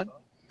guys saw it?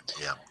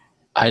 Yeah.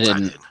 I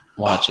didn't did.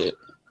 watch it.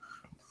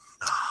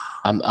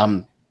 I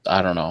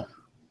don't know.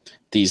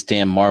 These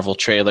damn Marvel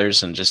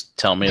trailers and just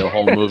tell me the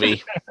whole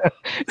movie.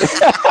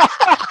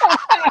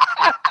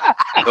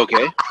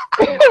 Okay.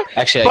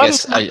 Actually, I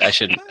guess I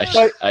should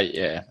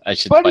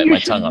bite my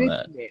tongue on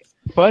that.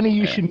 Funny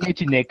you should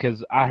mention that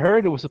because I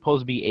heard it was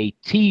supposed to be a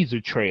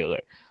teaser trailer.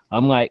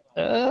 I'm like,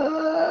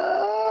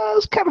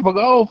 it's kind of a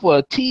goal for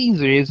a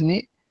teaser, isn't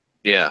it?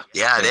 Yeah.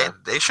 Yeah,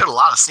 they showed a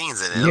lot of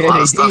scenes in it. Yeah, a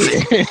lot of stuff.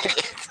 did.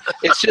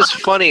 It's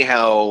just funny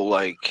how,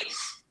 like,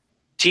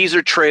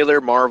 teaser trailer,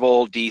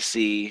 Marvel,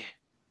 DC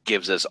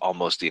gives us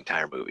almost the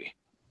entire movie.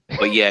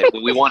 But yet,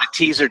 when we want a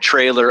teaser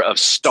trailer of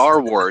Star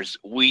Wars,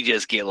 we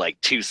just get, like,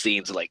 2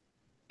 scenes like,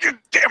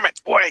 damn it,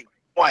 why?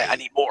 I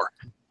need more.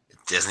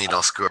 Disney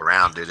don't screw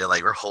around, dude. They're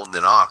like, we're holding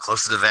it on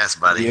close to the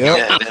vest, buddy. Yep.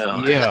 Yeah, I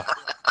know. Yeah.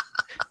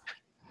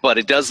 But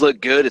it does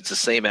look good. It's the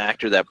same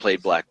actor that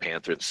played Black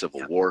Panther in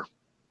Civil War.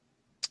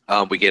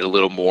 We get a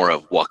little more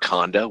of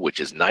Wakanda, which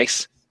is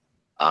nice.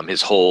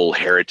 His whole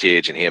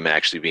heritage and him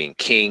actually being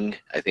king.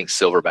 I think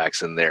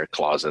Silverback's in there,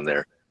 Claw's in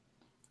there.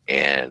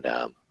 And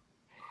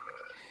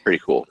pretty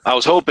cool. I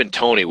was hoping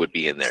Tony would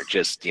be in there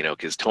just,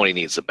 because Tony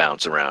needs to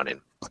bounce around in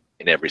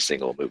every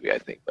single movie, I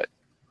think. But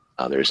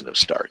there is no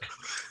Stark,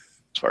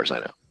 as far as I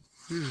know.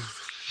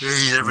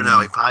 Yeah, you never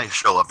know. He probably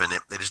show up in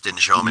it. They just didn't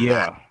show him in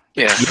that. Yeah.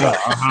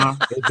 Yeah.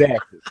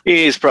 Exactly.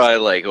 He's probably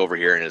like over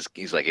here and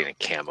he's like in a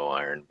camo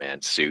Iron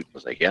Man suit. I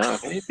was like, yeah,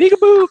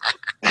 peekaboo.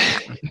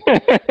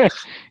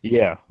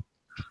 Yeah.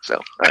 So,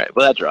 all right,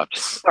 well, that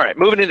dropped. All right,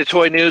 moving into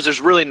toy news. There's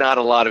really not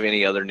a lot of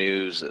any other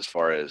news as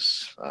far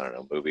as, I don't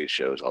know, movies,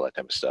 shows, all that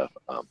type of stuff.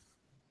 So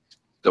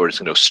we're just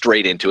going to go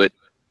straight into it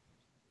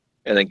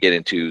and then get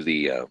into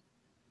the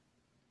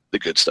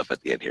good stuff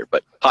at the end here.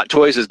 But Hot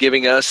Toys is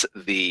giving us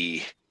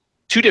the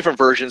 2 different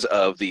versions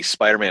of the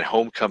Spider-Man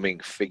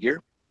Homecoming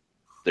figure.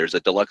 There's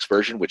a deluxe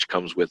version, which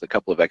comes with a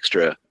couple of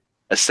extra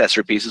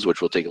accessory pieces,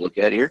 which we'll take a look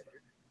at here.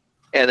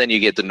 And then you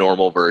get the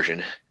normal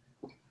version.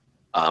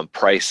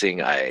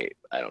 Pricing, I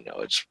don't know.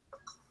 It's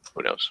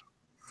who knows.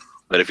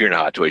 But if you're in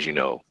Hot Toys, you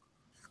know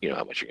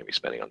how much you're gonna be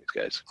spending on these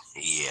guys.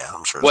 Yeah,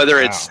 I'm sure.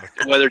 Whether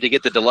to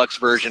get the deluxe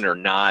version or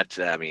not,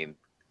 I mean,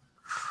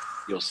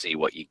 you'll see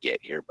what you get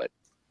here. But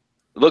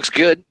it looks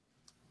good.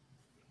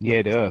 Yeah,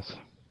 it does.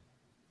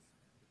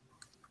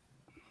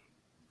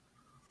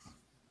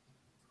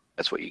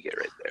 That's what you get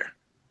right there.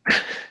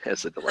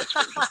 That's the deluxe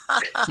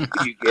version.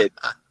 You get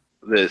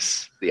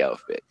the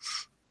outfit.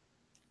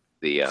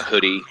 the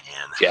hoodie,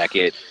 Man.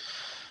 jacket,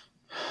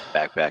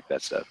 backpack,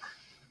 that stuff.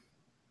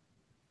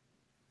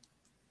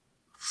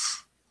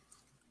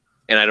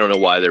 And I don't know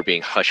why they're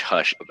being hush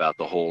hush about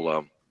the whole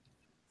what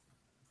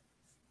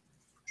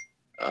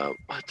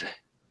the.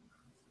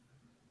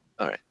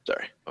 All right,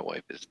 sorry, my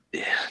wife is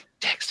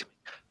texting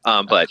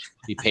me. But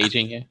Be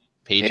paging you.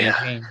 Paging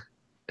Yeah. game.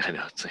 I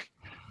know it's like,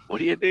 what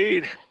do you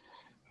need?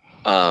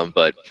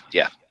 But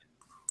yeah,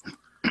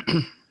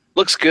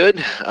 looks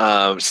good.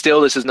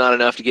 Still, this is not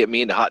enough to get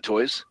me into Hot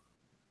Toys.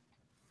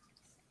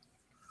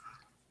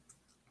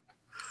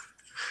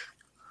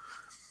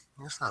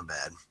 It's not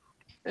bad.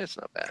 It's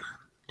not bad.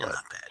 You're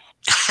not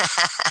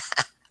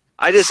bad.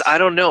 I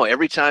don't know.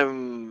 Every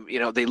time,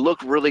 they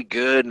look really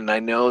good, and I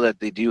know that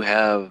they do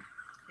have,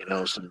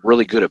 some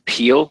really good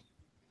appeal,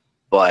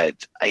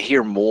 but I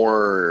hear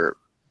more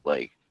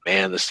like,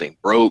 man, this thing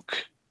broke,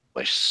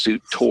 my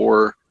suit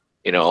tore,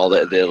 all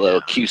the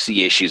little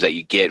QC issues that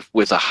you get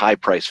with a high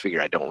price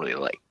figure I don't really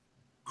like.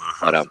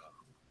 Mhm.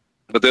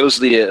 But those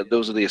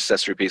are the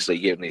accessory pieces that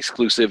you get in the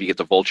exclusive. You get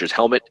the Vulture's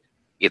helmet,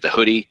 you get the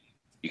hoodie,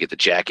 you get the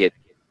jacket.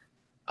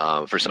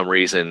 For some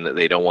reason,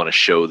 they don't want to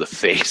show the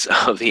face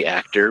of the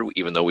actor,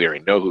 even though we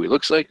already know who he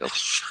looks like.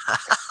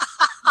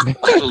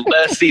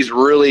 Unless he's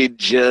really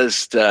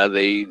just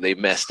they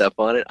messed up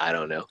on it. I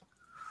don't know.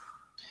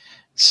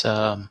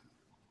 So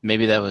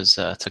maybe that was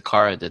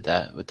Takara did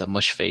that with the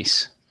mush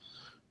face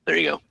There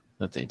you go.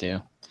 that they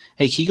do.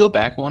 Hey, can you go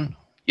back one?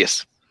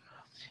 Yes.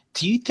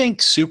 Do you think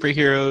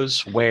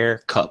superheroes wear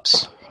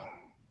cups?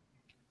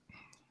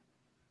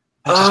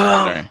 I'm just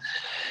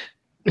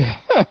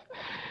wondering.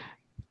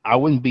 I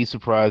wouldn't be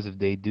surprised if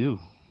they do.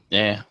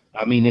 Yeah.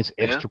 I mean, it's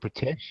Yeah. extra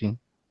protection.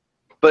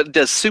 But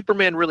does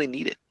Superman really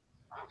need it?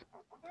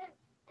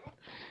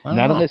 I don't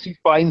Not know. unless you're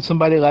fighting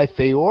somebody like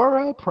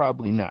Theora,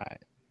 probably not.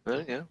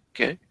 Yeah.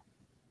 Okay.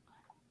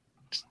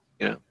 Just,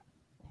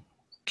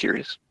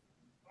 curious.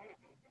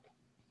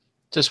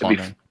 Just It'd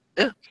be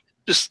wondering.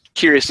 Just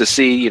curious to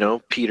see,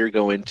 Peter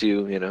go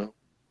into,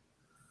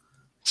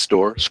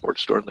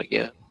 sports store. Like,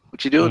 yeah,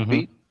 what you doing, Mhm.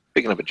 Pete?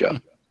 Picking up a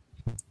job.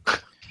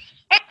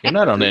 You're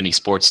not on any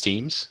sports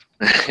teams.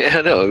 Yeah,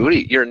 I know.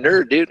 You're a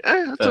nerd, dude.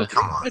 That's Uh, okay.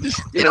 Come on, I just,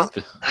 man. They don't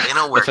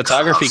The wear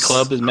photography cuffs.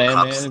 club is No man.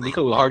 cuffs. We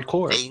go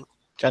hardcore. They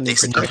Got any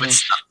stuff protection? with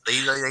stuff.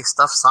 They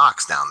stuff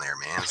socks down there,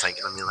 man. It's like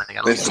I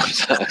don't.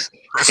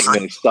 There's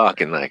some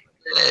stock in like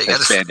Yeah, you that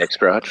gotta, spandex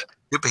crotch.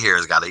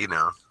 superheroes got to, you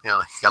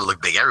gotta look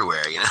big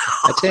everywhere,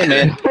 That's it,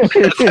 man.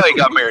 That's how he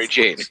got Mary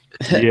Jane.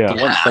 Yeah.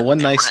 The one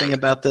nice thing Right.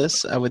 about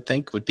this, I would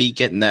think, would be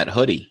getting that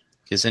hoodie,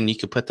 because then you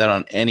could put that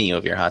on any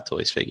of your Hot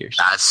Toys figures.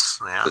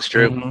 That's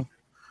true. Mhm.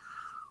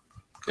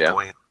 Yeah.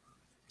 Boy,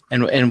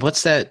 And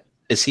what's that?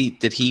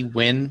 Did he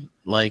win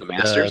like The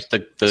Masters? the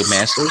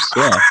Masters?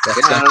 Yeah, that's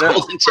Yeah, I that don't know.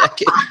 golden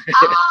jacket.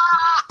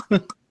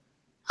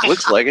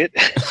 Looks like it.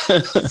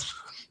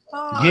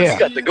 Yeah. He's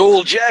got the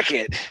gold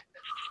jacket.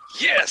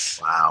 Yes.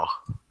 Wow.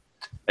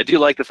 I do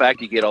like the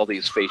fact you get all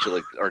these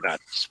not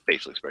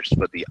facial expressions,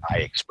 but the eye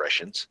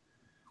expressions.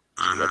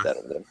 You got Mhm. that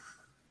in there.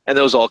 And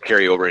those all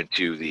carry over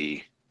into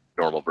the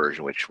normal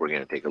version, which we're going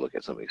to take a look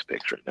at some of these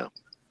pics right now.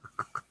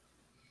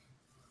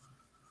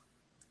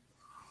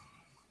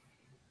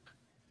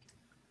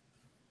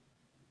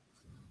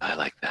 I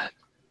like that.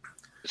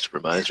 This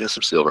reminds me of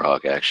some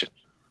Silverhawk action.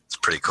 It's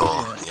pretty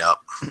cool. Yep,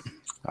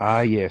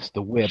 Ah, yes,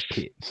 the web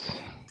pits.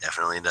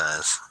 definitely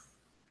does.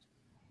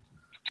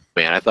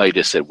 Man, I thought you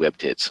just said web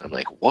tits. I'm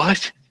like,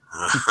 what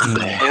the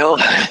no, hell?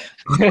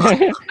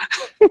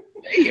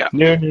 Yeah.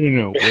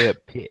 no, web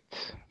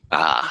pits.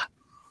 Ah.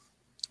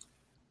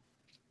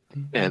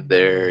 And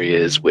there he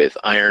is with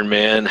Iron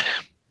Man.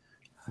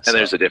 And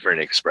there's the different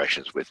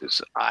expressions with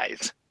his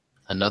eyes.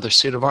 another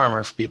suit of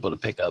armor for people to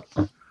pick up.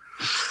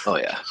 Oh,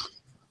 yeah.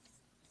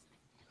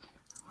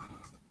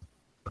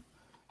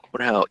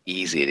 Wonder how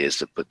easy it is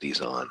to put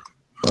these on.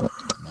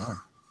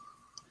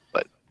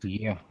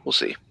 Yeah. We'll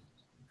see.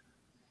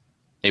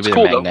 Maybe It's they're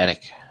cool, though.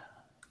 magnetic.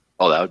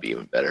 Oh, that would be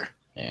even better.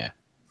 Yeah.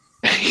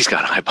 He's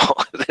got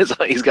eyeballs.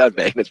 He's got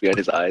magnets behind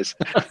his eyes.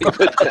 He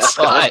put That's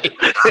that why.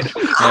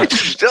 on.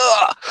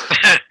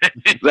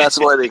 That's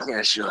why they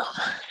can't show him.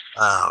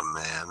 Oh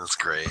man, that's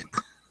great.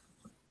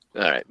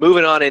 All right,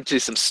 moving on into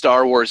some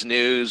Star Wars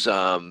news.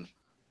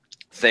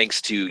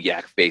 Thanks to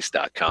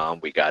yakface.com,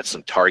 we got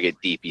some Target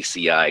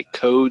DPCI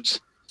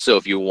codes. So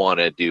if you want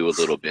to do a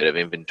little bit of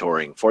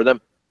inventorying for them,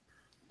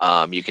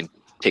 you can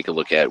take a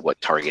look at what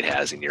Target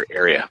has in your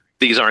area.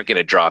 These aren't going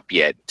to drop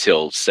yet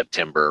till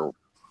September,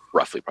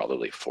 roughly,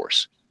 probably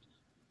Force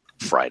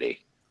Friday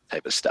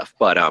type of stuff.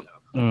 But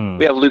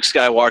we have Luke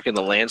Skywalker in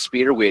the Land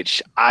Speeder,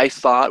 which I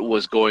thought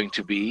was going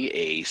to be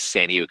a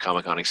San Diego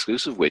Comic-Con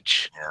exclusive,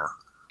 which Yeah.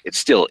 it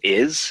still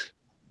is,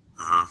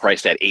 Mhm.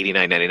 priced at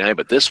 $89.99.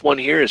 But this one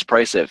here is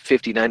priced at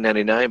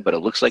 $59.99, but it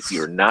looks like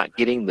you're not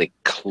getting the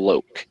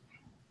cloak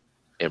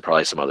and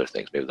probably some other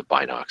things, maybe the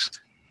binocs.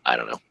 I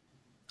don't know.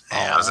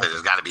 Yeah, I was like,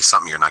 there's got to be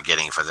something you're not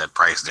getting for that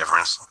price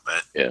difference.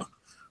 But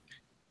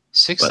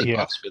 $60 Yeah.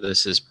 bucks for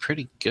this is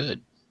pretty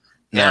good.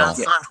 yeah, No, it's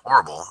not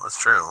horrible. That's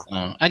true.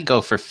 I'd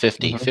go for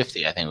 50. Mhm.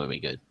 50, I think, would be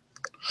good.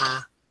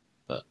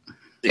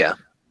 Yeah.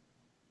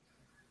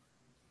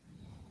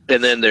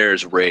 And then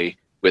there's Ray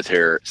with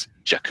her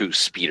Jakku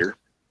Speeder.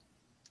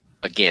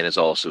 Again, is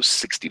also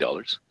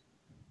 $60.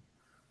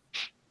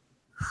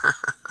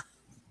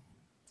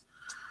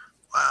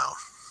 Wow.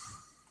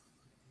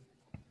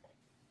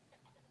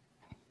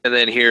 And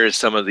then here's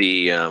some of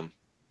the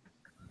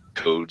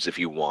codes if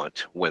you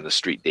want when the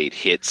street date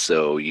hits.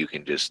 So you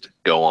can just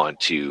go on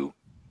to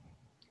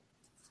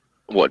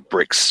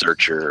Brick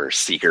Searcher or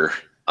Seeker,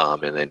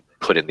 and then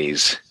put in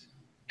these,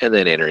 and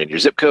then enter in your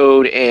zip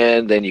code,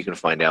 and then you can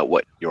find out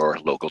what your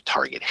local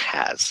Target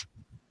has.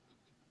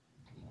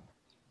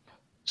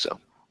 So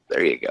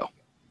there you go.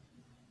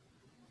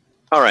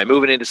 All right,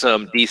 moving into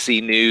some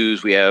DC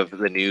news. We have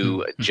the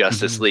new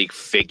Justice League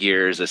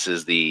figures. This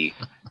is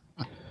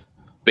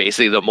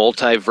basically the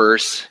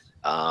multiverse.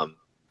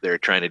 They're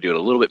trying to do it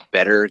a little bit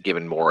better,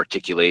 giving more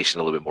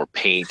articulation, a little bit more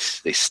paint.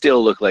 They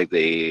still look like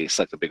they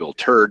sucked a big old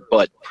turd,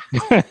 but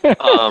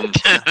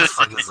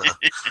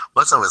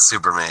what's up with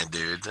Superman,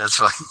 dude? That's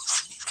fucking.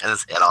 He's got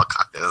his head all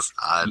cocked to the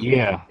side.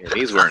 Yeah. and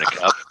he's wearing a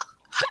cup.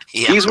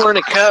 Yeah. He's wearing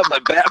a cup,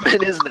 but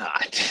Batman is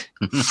not.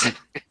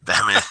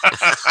 Batman.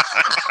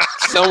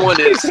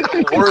 Someone is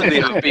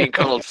worthy of being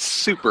called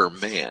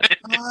Superman.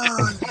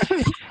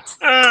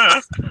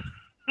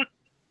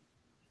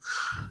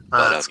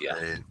 That's yeah.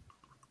 great.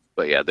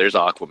 But yeah, there's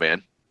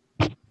Aquaman,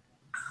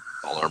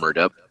 all armored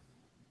up.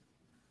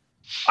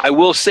 I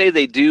will say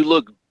they do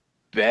look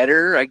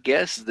better, I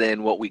guess,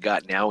 than what we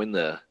got now in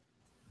the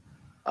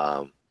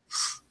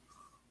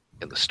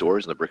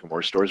stores, in the brick and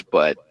mortar stores.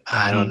 But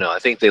I don't know. I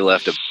think they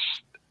left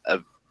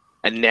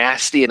a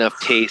nasty enough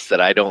taste that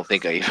I don't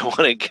think I even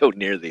want to go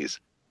near these.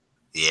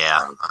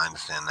 Yeah, I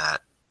understand that.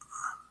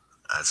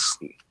 That's.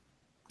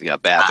 You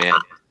got Batman.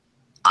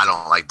 I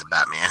don't like the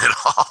Batman at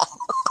all.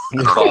 I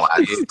don't know why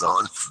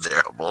it's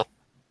terrible.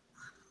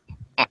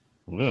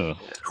 Yeah.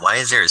 Why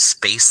is there a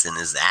space in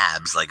his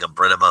abs, like a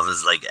bread above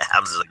his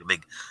abs is like a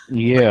big?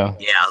 Yeah.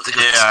 Yeah, I was like,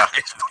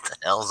 what the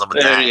hell's up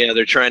with that? Yeah,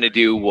 they're trying to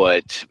do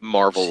what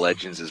Marvel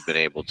Legends has been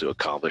able to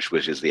accomplish,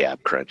 which is the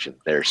ab crunch, and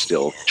they're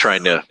still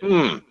trying to.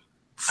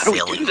 I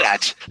don't do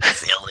that.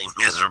 Failing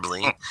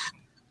miserably.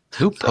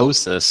 Who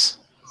posts this?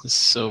 This is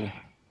so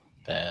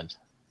bad.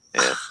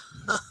 Yeah.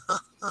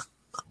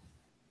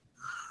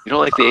 You don't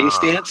like the A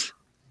stance?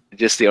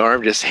 Just the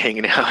arm just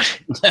hanging out?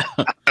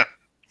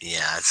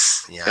 Yeah,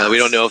 We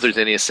don't know if there's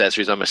any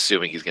accessories. I'm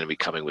assuming he's going to be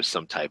coming with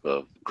some type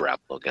of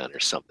grapple gun or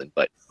something.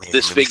 But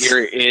these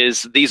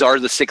are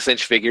the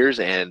 6-inch figures,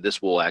 and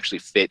this will actually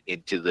fit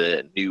into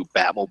the new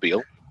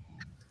Batmobile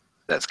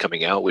that's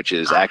coming out, which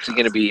is actually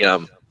going to be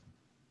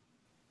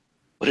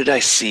what did I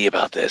see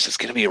about this? It's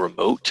going to be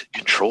remote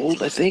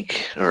controlled, I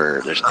think,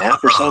 or there's an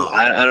app or something.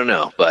 I don't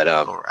know, but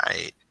all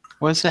right.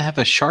 Why does it have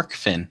a shark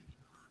fin?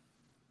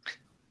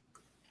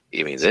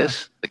 You mean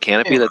this? The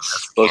canopy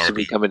that's supposed to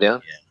be coming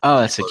down?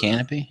 Oh, that's a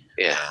canopy?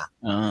 Yeah.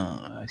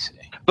 Oh, I see.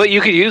 But you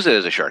could use it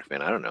as a shark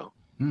fin. I don't know.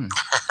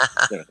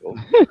 Kinda cool.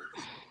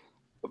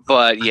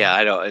 But yeah,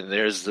 I don't. And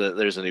there's a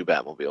new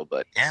Batmobile,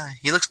 but Yeah,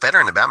 he looks better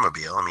in the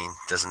Batmobile. I mean,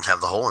 doesn't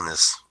have the hole in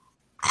this.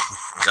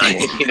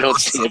 you don't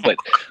see it. But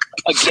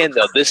again,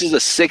 though, this is a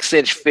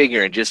 6-inch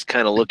figure, and just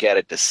kind of look at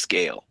it to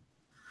scale.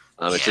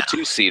 It's a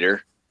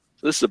 2-seater.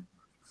 So this is a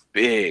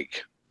big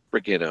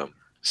freaking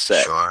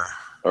set Sure.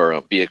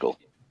 or vehicle.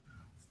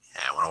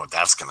 Yeah, I wonder what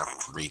that's gonna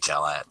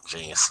retail at.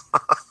 Jeez.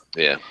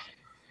 Yeah.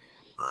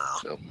 Well,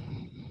 So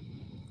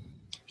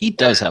He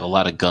does have a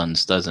lot of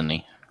guns, doesn't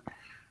he?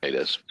 he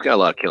does. He's got a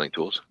lot of killing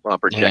tools. A lot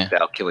of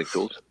projectile killing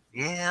tools.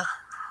 yeah.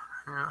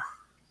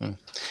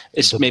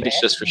 It's maybe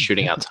it's just for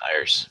shooting out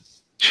tires.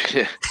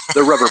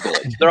 They're rubber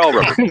bullets. They're all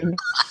rubber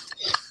bullets.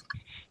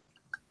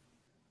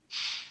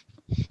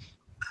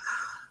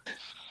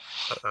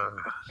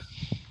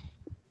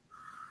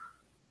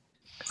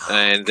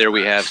 And there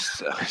we have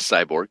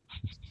Cyborg.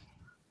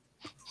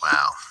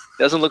 Wow.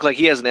 Doesn't look like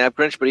he has an ab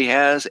crunch, but he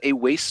has a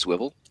waist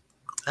swivel.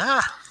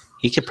 Ah.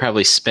 He could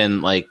probably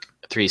spin like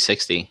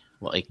 360,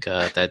 like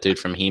that dude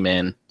from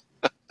He-Man,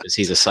 because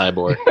he's a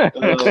cyborg.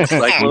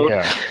 Cyclone.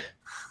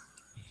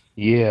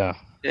 Yeah.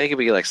 Yeah, he could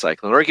be like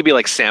Cyclone, or he could be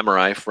like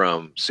Samurai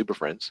from Super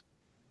Friends.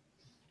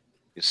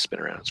 Just spin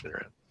around.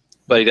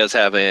 But he does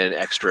have an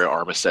extra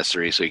arm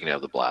accessory, so he can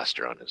have the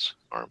blaster on his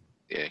arm.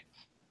 Yay.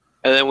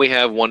 And then we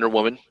have Wonder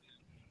Woman.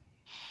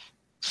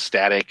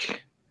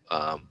 Static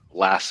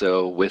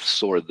lasso with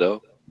sword,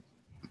 though.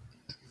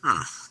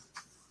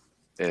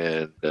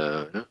 And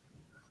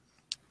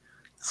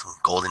Some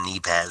golden knee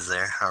pads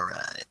there. All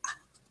right.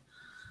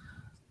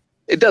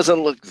 it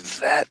doesn't look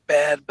that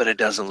bad, but it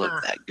doesn't look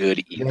that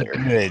good either.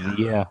 Good.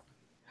 Yeah.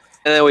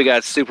 And then we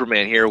got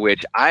Superman here,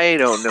 which I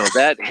don't know.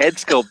 That head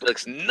sculpt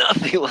looks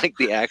nothing like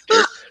the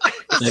actor.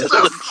 It's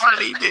so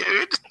funny,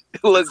 dude.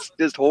 It looks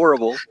just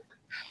horrible.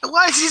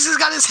 Why has he just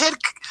got his head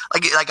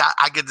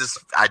I get this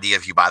idea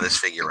if you buy this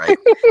figure, right?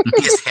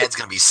 His head's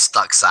gonna be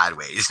stuck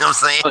sideways. You know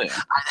what I'm saying? Oh, yeah.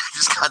 I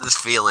just got this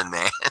feeling,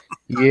 man.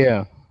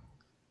 Yeah.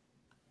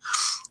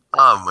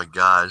 Oh my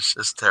gosh,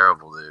 it's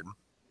terrible, dude.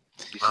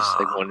 He's just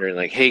like wondering,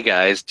 like, hey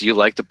guys, do you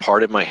like the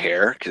part of my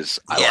hair? Because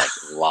I like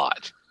it a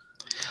lot.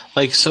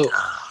 Like, so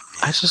Oh,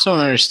 I just don't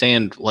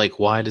understand. Like,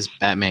 why does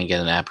Batman get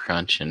an ab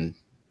crunch and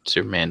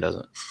Superman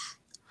doesn't?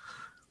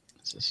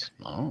 It's just,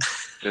 oh.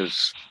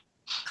 Because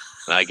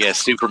I guess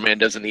Superman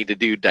doesn't need to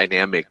do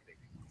dynamic.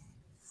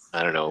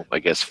 I don't know. I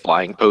guess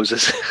flying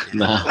poses.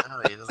 No.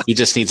 no, he doesn't. He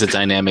just needs a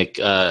dynamic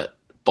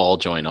ball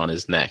joint on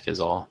his neck, is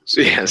all.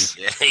 So Yes.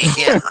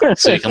 Yeah.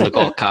 so he can look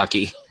all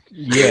cocky.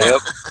 Yeah.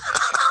 Yep.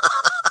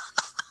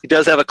 He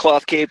does have a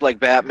cloth cape like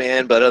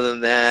Batman, but other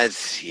than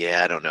that,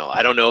 yeah, I don't know.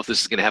 I don't know if this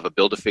is going to have a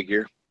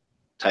Build-A-Figure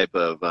type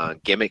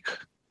of gimmick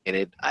in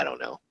it. I don't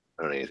know.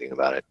 I don't know anything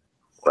about it.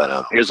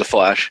 But here's a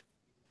Flash.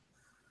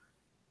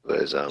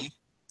 It was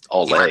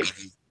all leg.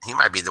 He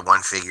might be the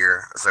one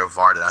figure so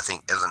far that I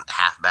think isn't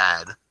half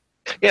bad.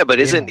 Yeah, but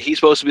isn't he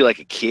supposed to be like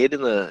a kid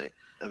in the?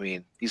 I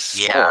mean, he's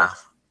small, Yeah,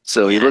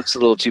 so he Yeah. looks a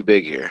little too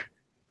big here.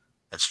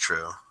 that's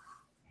true.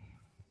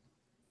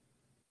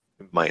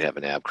 He might have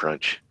an ab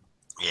crunch.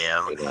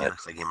 Yeah, Maybe yeah, not.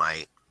 looks like he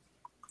might.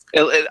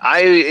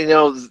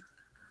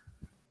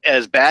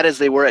 As bad as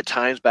they were at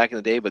times back in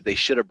the day, but they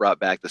should have brought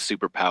back the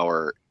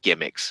superpower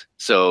gimmicks.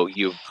 So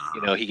he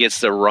gets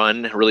to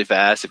run really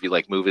fast if you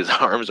like move his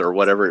arms or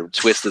whatever,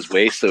 twist his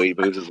waist so he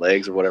moves his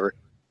legs or whatever.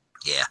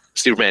 Yeah.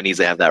 Superman needs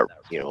to have that,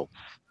 Yeah.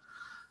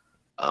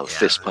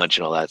 fist punch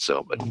and all that.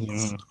 So, but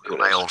Mhm. who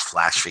My knows? old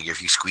Flash figure,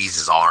 if you squeeze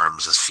his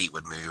arms, his feet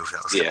would move.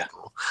 That was Yeah.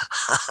 cool.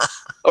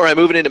 All right,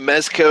 moving into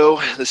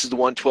Mezco. This is the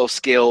 1/12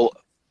 scale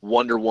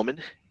Wonder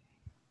Woman.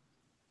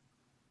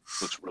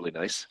 Looks really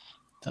nice.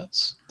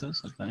 Those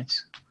look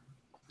nice.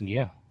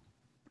 Yeah.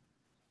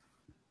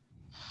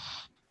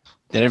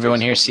 Did everyone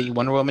here see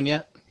Wonder Woman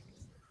yet?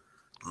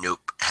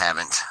 Nope,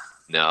 haven't.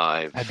 No,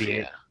 I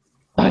did.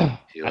 I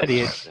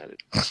did.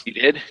 You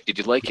did? Did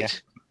you like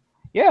it?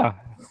 Yeah.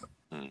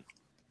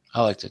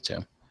 I liked it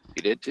too.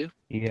 You did too?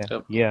 Yeah.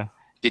 Yep. Yeah.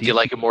 Did you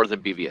like it more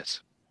than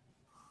BVS?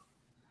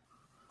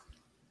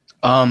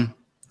 I'm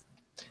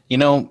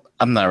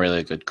not really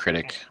a good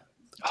critic.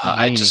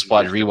 I just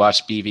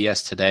rewatched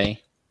BVS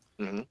today.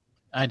 Mhm.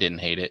 I didn't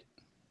hate it.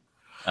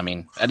 I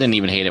mean, I didn't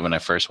even hate it when I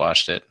first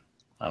watched it.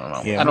 I don't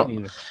know. Yeah.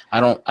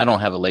 I don't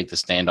have a leg to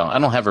stand on. I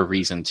don't have a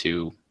reason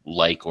to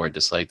like or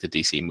dislike the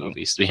DC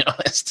movies, to be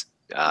honest.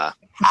 All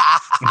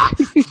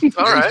You're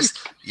right.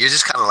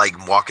 just kind of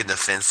like walking the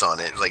fence on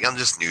it. Like, I'm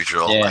just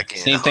neutral. Yeah, Like,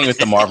 same thing with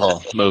the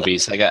Marvel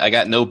movies. I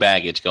got no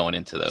baggage going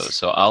into those,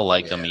 so I'll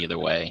like them either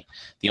way.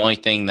 The only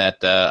thing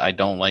that I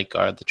don't like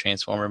are the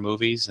Transformer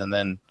movies, and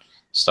then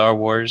Star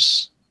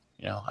Wars.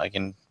 I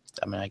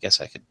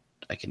guess I could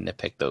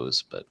nitpick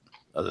those, but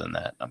other than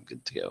that, I'm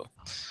good to go.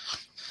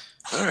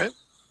 All right.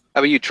 How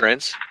about you,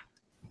 Trents?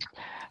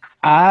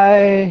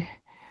 I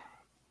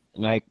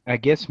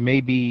guess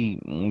maybe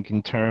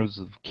in terms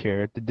of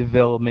character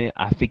development,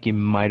 I think it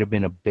might have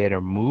been a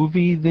better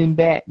movie than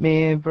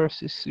Batman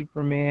versus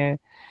Superman.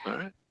 All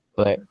right.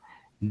 But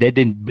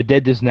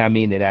that does not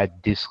mean that I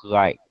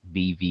dislike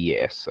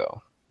BVS.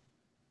 So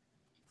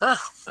All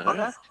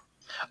right.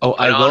 Oh,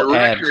 I And on will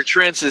add. record,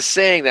 Trents is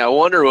saying that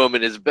Wonder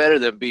Woman is better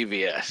than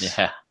BVS.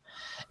 Yeah.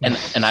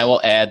 And I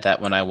will add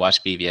that when I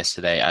watched BVS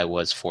today, I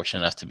was fortunate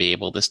enough to be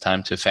able this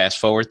time to fast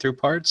forward through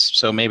parts.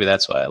 So maybe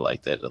that's why I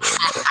liked it a little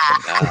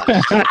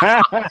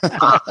better.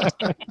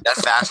 that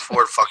fast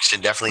forward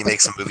function definitely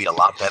makes the movie a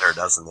lot better,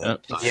 doesn't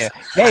it? yeah.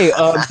 Hey,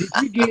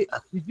 did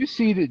you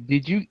see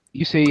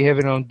you say you have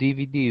it on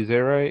DVD? Is that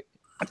right?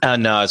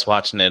 No, I was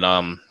watching it.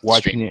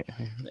 Watching stream.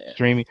 it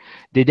streaming.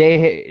 Did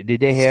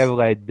they have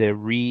like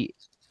the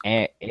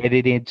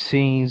edited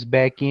scenes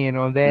back in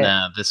on that?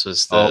 Nah, this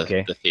was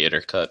the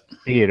theater cut.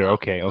 Theater.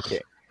 Okay.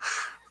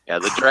 Yeah,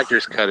 the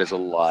director's cut is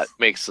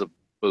makes the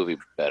movie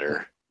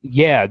better.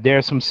 Yeah, there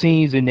are some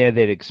scenes in there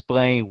that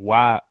explain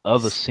why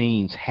other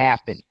scenes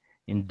happen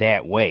in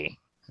that way.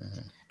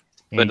 Mhm.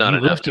 But not you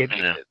enough look to at- make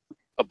it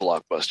a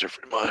blockbuster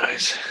for my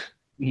eyes.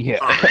 Yeah.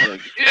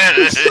 Like,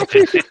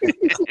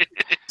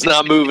 it's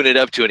not moving it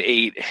up to an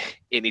 8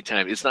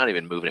 anytime. It's not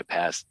even moving it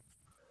past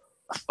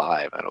a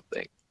 5, I don't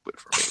think. But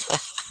for me.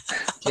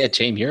 Yeah,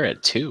 James, you're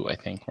at 2, I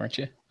think, weren't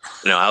you?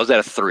 No, I was at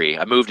a 3.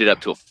 I moved it up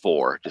to a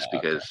 4 just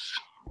because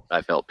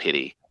I felt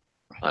pity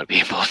on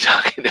people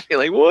talking to me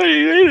like, "Why do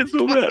you hate it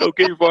so bad?"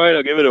 Okay, fine,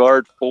 I'll give it a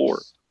hard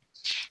 4.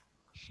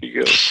 Here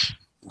you go.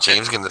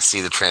 James gonna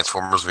see the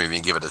Transformers movie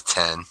and give it a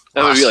 10.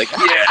 I'm gonna be like,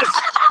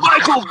 "Yes,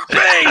 Michael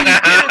Bay, you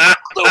did it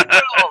so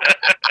well.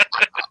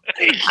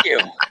 Thank you."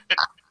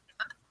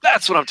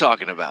 That's what I'm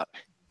talking about.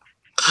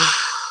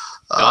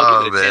 No,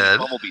 I'll oh give it a 10 if man,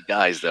 Bumblebee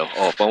dies, though.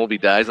 Oh, if Bumblebee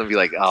dies, I'll be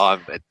like, "Oh,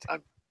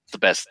 I'm the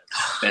best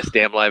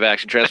damn live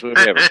action Transformer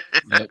ever.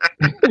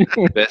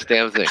 Best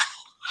damn thing."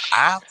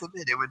 I have to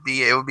admit, it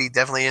would be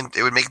definitely,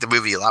 it would make the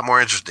movie a lot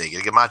more interesting.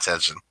 It'd get my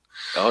attention.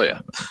 Oh yeah.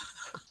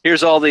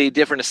 Here's all the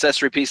different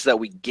accessory pieces that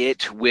we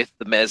get with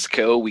the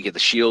Mezco. We get the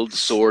shield,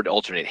 sword,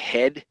 alternate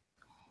head.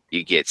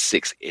 You get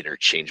 6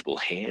 interchangeable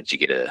hands. You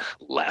get a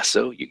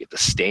lasso. You get the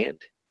stand.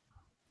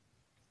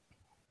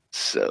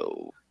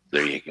 So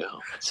there you go.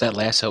 Is that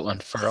lasso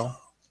unfurl?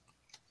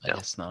 I No.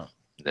 guess not.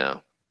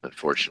 No,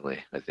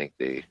 unfortunately, I think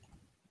they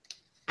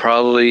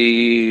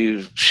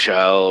Probably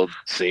child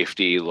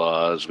safety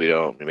laws.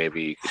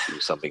 Maybe you could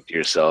do something to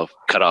yourself.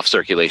 Cut off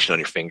circulation on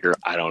your finger.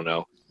 I don't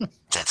know.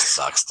 That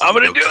sucks. Dude. I'm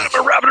going to do it. I'm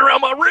going to wrap it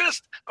around my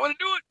wrist. I'm going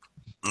to do it.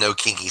 No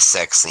kinky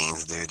sex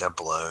scenes, dude. That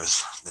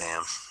blows.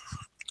 Damn.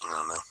 I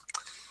don't know.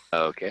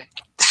 Okay.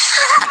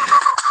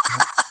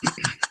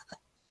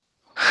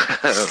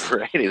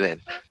 Alrighty then.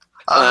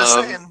 I was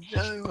saying,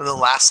 with a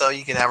lasso,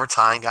 you can have her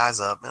tying guys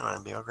up. Man,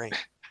 it'd be all great.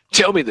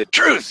 Tell me the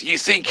truth. You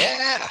think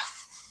Yeah.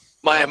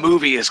 my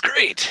movie is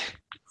great?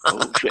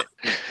 Oh shit.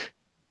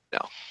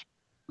 No.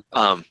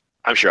 I'm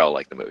sure I'll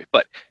like the movie.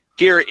 But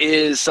here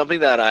is something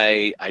that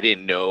I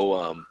didn't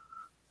know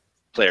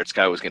Player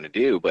Sky was going to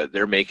do, but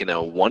they're making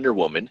a Wonder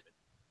Woman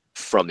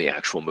from the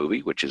actual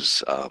movie, which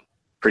is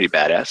pretty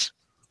badass.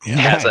 Yeah. It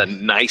has a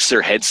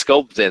nicer head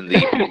sculpt than the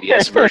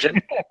PBS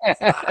version,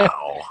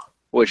 Wow.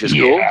 which is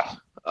cool.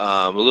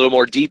 A little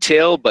more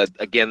detail, but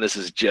again, this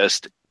is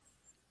just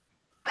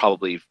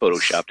probably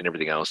photoshopped and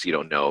everything else. You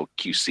don't know.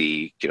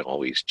 QC can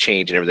always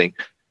change and everything.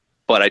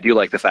 But I do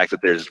like the fact that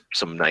there's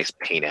some nice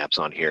paint apps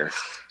on here,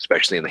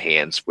 especially in the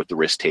hands with the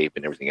wrist tape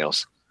and everything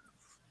else.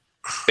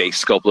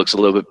 Face sculpt looks a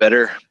little bit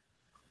better.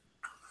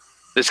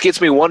 This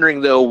gets me wondering,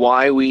 though,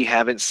 why we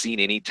haven't seen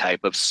any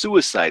type of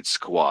Suicide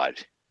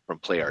Squad from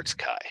PlayArts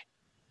Kai.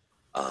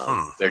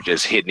 They're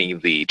just hitting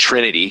the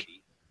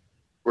Trinity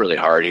really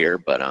hard here,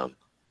 but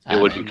it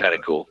would be kind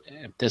of cool.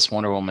 This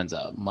Wonder Woman's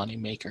a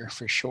moneymaker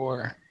for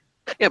sure.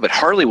 Yeah, but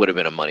Harley would have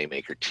been a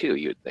moneymaker too,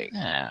 you would think.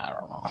 I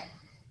don't know.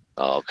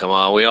 Oh, come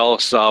on. We all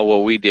saw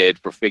what we did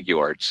for Figure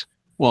Arts.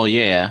 Well,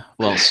 yeah.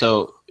 Well,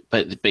 so,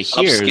 but here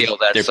Upscale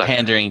that they're sucker.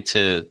 pandering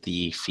to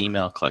the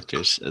female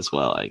collectors as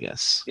well, I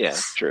guess. Yeah,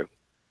 true.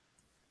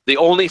 The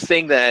only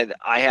thing that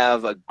I'll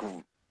have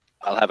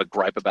a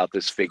gripe about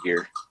this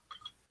figure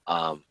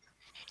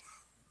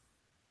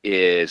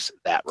is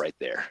that right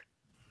there.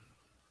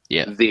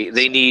 Yeah.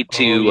 They need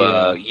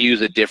to use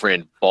a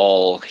different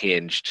ball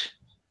hinged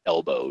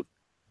elbow.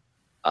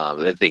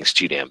 That thing's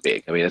too damn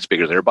big. I mean, it's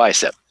bigger than her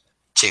bicep.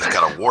 Chick's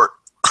got a wart.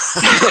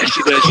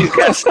 She does. She's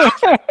got stuff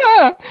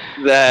that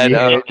it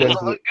doesn't does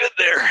look good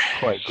there.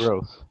 Quite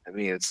gross. I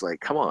mean, it's like,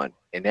 come on,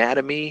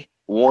 anatomy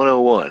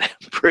 101,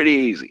 pretty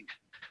easy.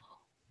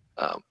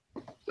 So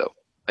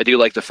I do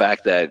like the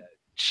fact that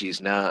she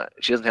doesn't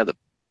have the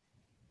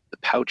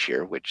pouch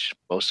here, which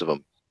most of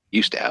them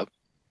used to have,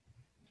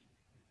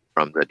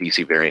 from the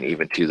DC variant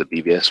even to the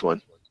BVS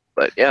one.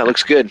 But yeah, it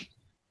looks good.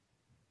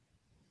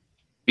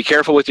 Be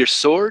careful with your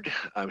sword.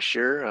 I'm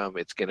sure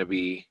it's going to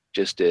be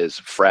just as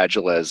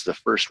fragile as the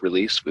first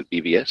release with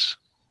BVS.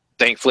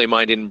 Thankfully,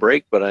 mine didn't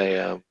break, but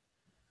I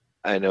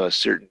know a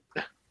certain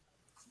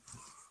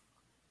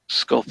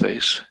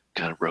Skullface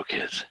kind of broke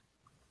his.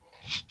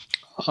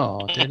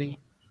 Oh, did he?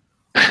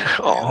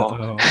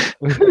 Oh,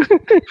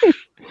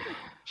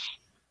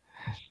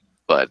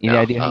 but Any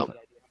idea?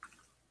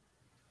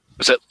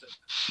 what's that?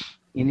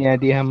 Any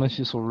idea how much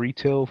this will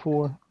retail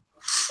for?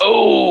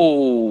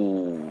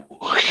 Oh,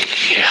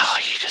 yeah,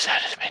 you just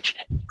had to mention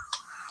it.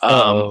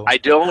 Uh-oh. I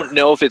don't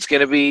know if it's going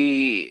to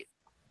be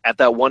at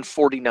that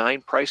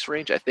 149 price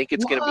range. I think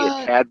it's going to be a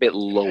What? tad bit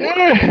lower.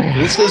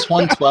 This is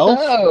 112?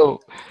 Oh,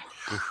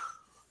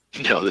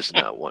 No, this is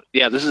not one.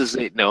 Yeah, this is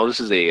a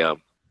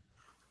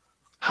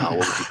what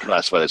would you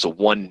classify that as a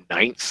 1/9,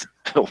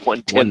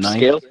 1/10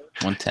 scale?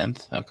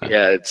 1/10? Okay.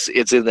 Yeah, it's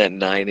in that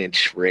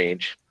 9-inch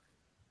range.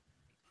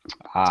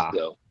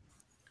 So,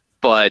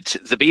 but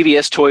the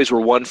BVS toys were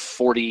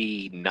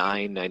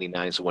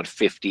 $149.99, so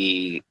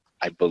 $150,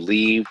 I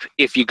believe.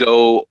 If you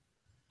go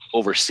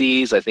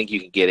overseas, I think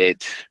you can get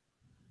it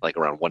like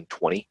around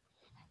 $120.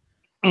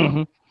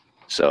 Mhm.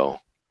 So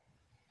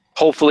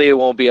hopefully it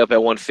won't be up at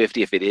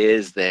 $150. If it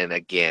is, then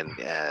again,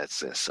 yeah,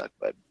 it's gonna suck.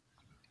 But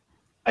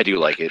I do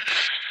like it.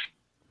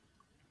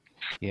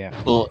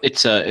 Yeah. Well,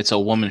 it's a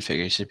woman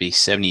figure. It should be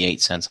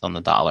 78 cents on the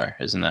dollar.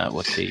 Isn't that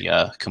what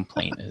the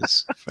complaint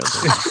is? For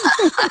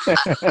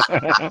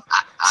the...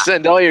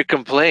 Send all your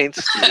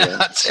complaints. Yeah.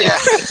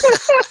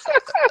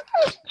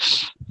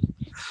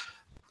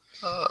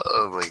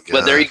 Oh my god.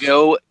 But there you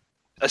go.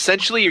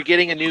 Essentially, you're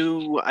getting a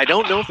new. I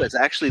don't know if that's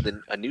actually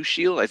a new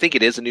shield. I think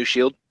it is a new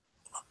shield,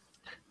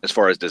 as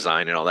far as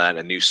design and all that.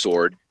 A new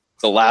sword.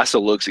 The lasso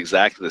looks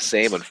exactly the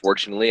same.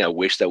 Unfortunately, I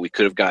wish that we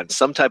could have gotten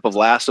some type of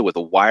lasso with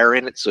a wire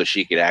in it so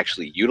she could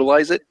actually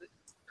utilize it.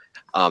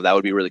 That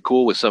would be really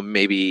cool with some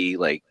maybe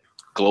like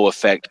glow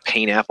effect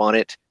paint app on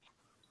it.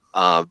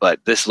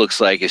 But this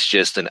looks like it's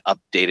just an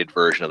updated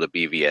version of the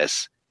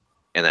BVS,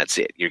 and that's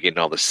it. You're getting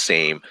all the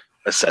same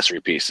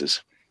accessory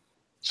pieces.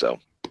 So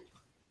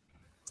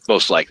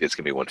most likely it's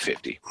gonna be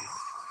 $150.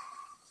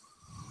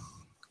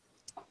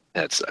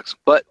 That sucks.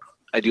 But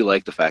I do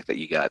like the fact that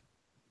you got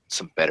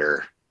some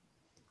better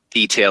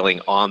detailing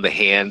on the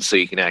hand so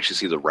you can actually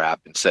see the wrap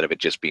instead of it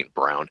just being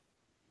brown.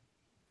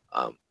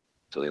 So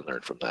they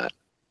learned from that,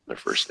 their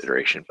first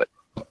iteration. But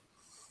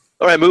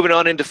all right, moving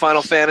on into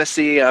Final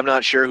Fantasy. I'm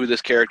not sure who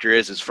this character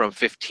is. It's from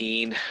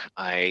 15.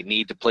 I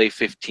need to play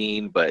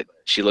 15, but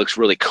she looks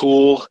really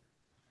cool.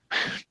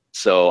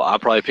 So I'll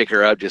probably pick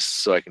her up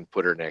just so I can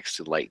put her next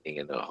to Lightning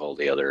and all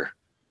the other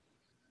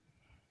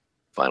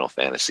Final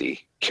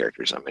Fantasy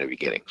characters I'm going to be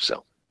getting.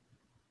 So,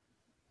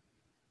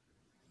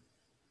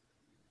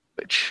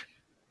 which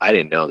I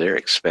didn't know they're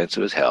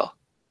expensive as hell.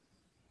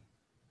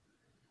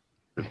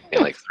 Yeah,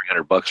 like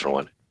 $300 for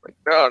one. Like,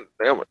 God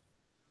damn it!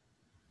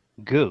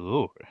 Good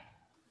lord.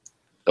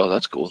 Oh,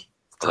 that's cool.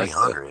 I like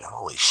that. 300.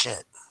 Holy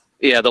shit.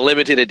 Yeah, the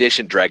limited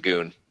edition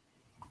Dragoon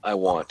I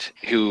want,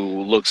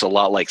 who looks a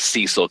lot like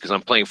Cecil, because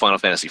I'm playing Final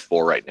Fantasy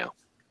IV right now.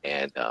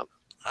 And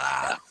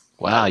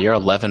Wow, you're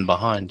 11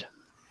 behind.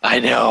 I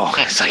know.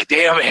 It's like,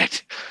 damn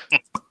it.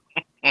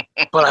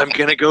 But I'm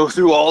going to go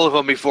through all of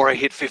them before I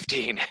hit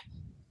 15.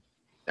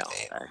 No,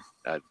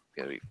 that's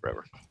going to be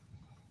forever.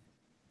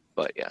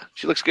 But yeah,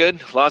 she looks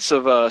good. Lots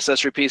of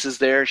accessory pieces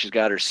there. She's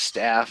got her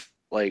staff,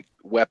 like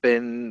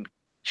weapon.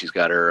 She's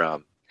got her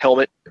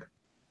helmet.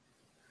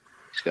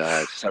 She's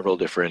got several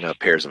different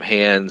pairs of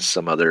hands.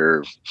 Some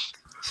other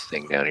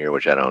thing down here,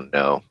 which I don't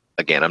know.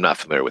 Again, I'm not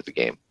familiar with the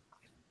game.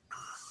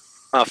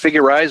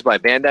 Figure Rise by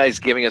Bandai is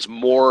giving us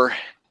more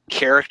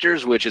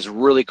characters, which is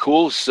really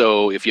cool.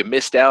 So if you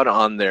missed out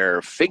on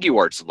their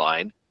Figuarts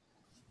line,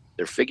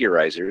 their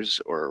Figurizers,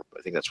 or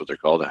I think that's what they're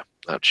called. I'm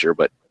not sure,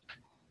 but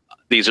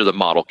these are the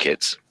model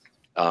kits.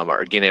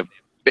 Are going to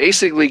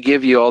basically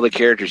give you all the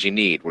characters you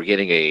need. We're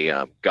getting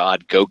a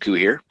God Goku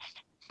here.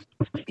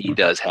 He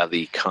does have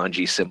the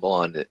kanji symbol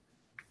on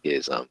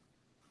his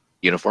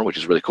uniform, which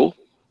is really cool.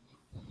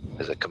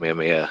 There's a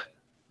Kamehameha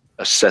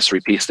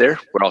accessory piece there.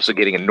 We're also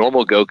getting a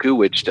normal Goku,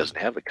 which doesn't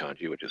have the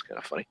kanji, which is kind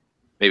of funny.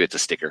 Maybe it's a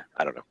sticker.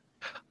 I don't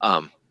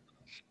know.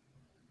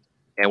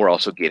 And we're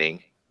also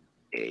getting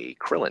a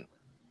Krillin.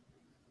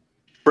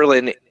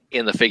 Krillin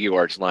in the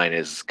Figuarts line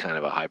is kind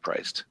of a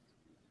high-priced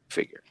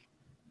figure.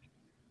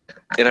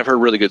 And I've heard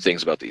really good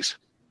things about these.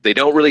 They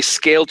don't really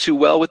scale too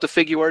well with the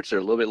Figuarts. They're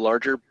a little bit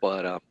larger,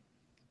 but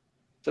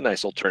it's a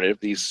nice alternative.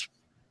 These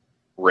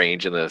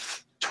range in the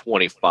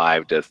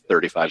 $25 to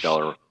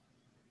 $35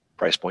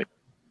 price point.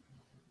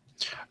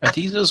 Are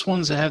these those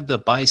ones that have the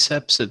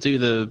biceps that do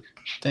the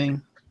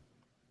thing?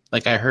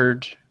 Like I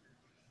heard,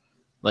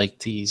 like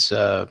these,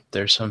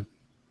 there's some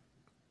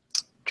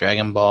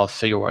Dragon Ball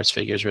Figuarts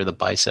figures where the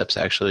biceps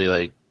actually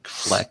like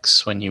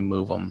flex when you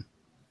move them.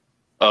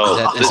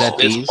 Oh, is that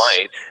this these?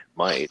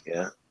 might,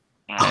 yeah.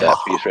 That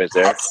piece right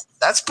there.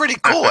 That's pretty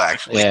cool,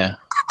 actually. Yeah.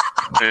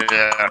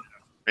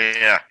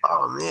 Yeah.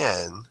 Oh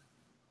man.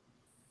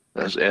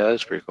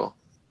 That's pretty cool.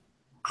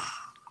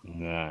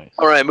 Nice.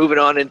 All right, moving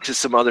on into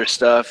some other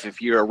stuff.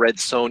 If you're a Red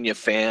Sonja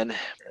fan,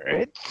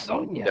 Red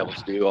Sonja.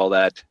 Devils do all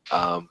that.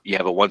 You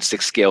have a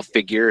 1/6 scale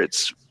figure.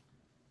 It's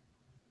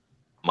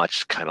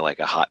much kind of like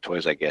a Hot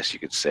Toys, I guess you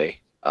could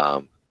say.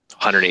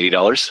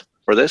 $180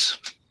 for this,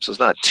 so it's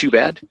not too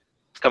bad.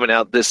 It's coming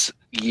out this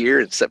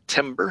year in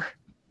September.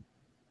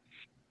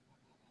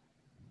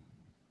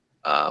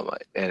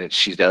 And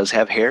she does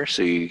have hair,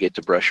 so you get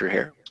to brush her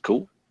hair. It's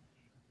cool.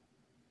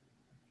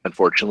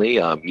 Unfortunately,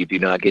 you do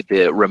not get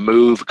to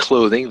remove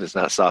clothing that's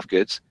not soft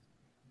goods.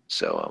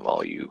 So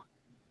all you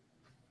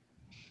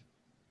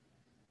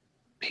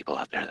people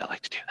out there that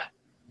like to do that.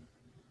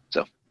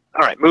 So,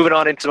 all right, moving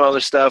on into some other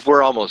stuff.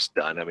 We're almost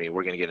done. I mean,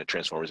 we're going to get into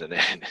Transformers and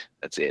then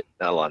that's it.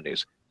 Not a lot of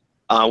news.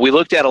 We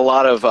looked at a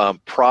lot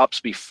of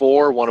props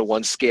before,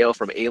 1/1 scale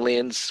from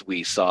Aliens.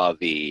 We saw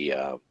the,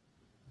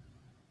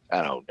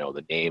 I don't know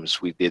the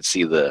names. We did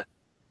see the,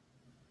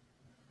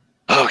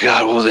 oh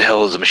God, what the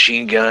hell is a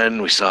machine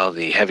gun? We saw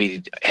the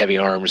heavy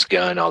arms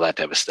gun, all that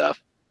type of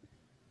stuff.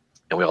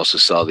 And we also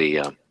saw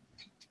the,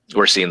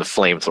 we're seeing the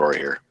flamethrower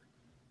here.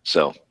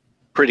 So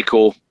pretty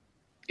cool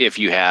if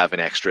you have an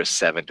extra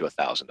 $700 to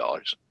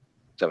 $1,000.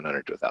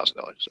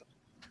 So.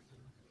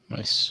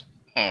 Nice.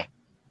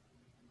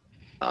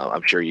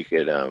 I'm sure you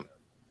could,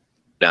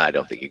 I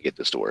don't think you get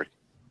this to work.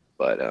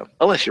 But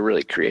unless you're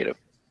really creative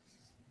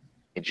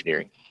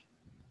engineering.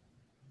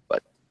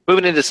 But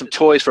moving into some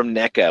toys from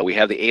NECA, we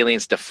have the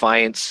Aliens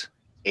Defiance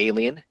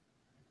Alien,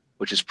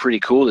 which is pretty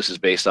cool. This is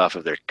based off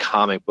of their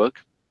comic book.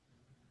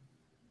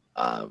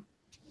 The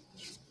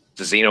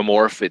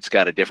Xenomorph, it's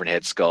got a different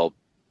head sculpt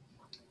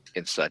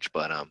and such,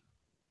 but not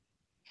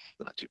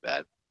too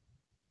bad.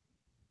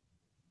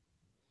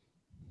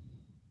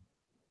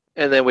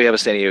 And then we have a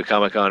San Diego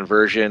Comic-Con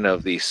version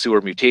of the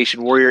Sewer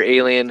Mutation Warrior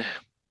Alien. It'd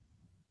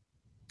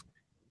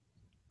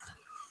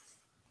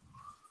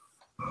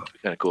be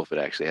kind of cool if it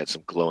actually had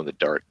some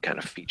glow-in-the-dark kind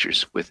of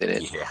features within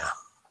it. Yeah.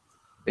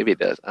 Maybe it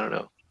does. I don't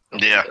know.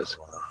 Yeah.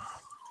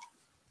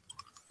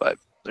 But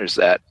there's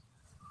that.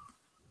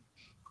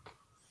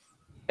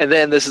 And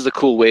then this is a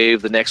cool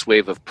wave. The next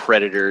wave of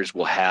Predators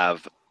will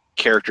have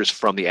characters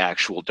from the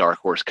actual Dark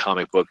Horse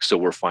comic book. So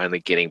we're finally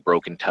getting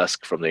Broken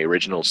Tusk from the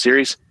original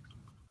series.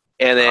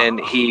 And then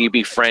he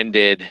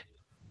befriended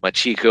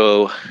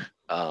Machiko.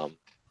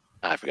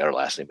 I forgot her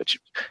last name, but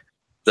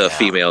the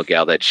female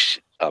gal that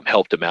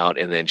helped him out.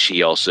 And then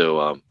she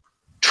also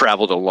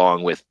traveled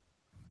along with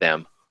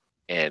them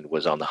and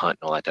was on the hunt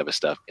and all that type of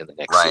stuff in the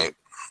next season.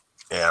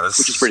 Yeah,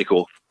 which is pretty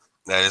cool.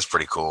 That is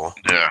pretty cool.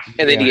 Yeah.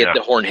 And then you get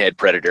the Hornhead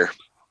Predator.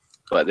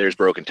 But there's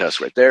Broken Tusk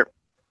right there.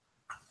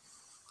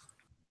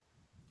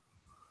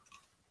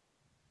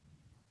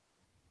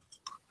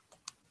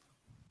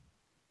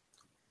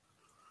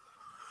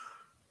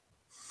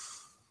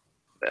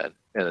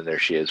 And then there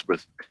she is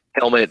with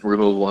helmet,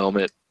 removable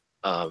helmet.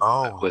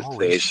 Oh, with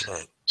holy phase.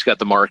 shit. She's got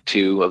the Mark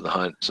II of the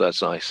Hunt, so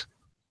that's nice.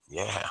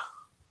 Yeah.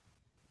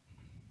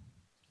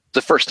 It's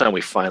the first time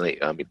we finally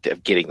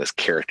getting this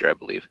character, I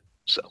believe.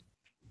 So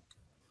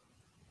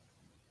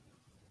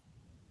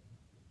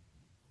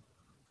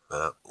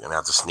You're going to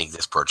have to sneak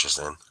this purchase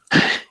in.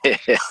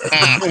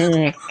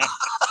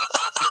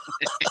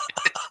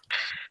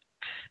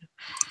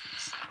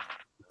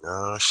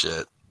 Oh,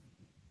 shit.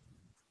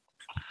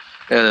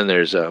 And then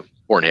there's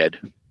Hornhead.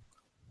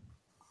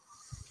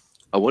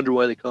 I wonder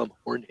why they call him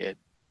Hornhead.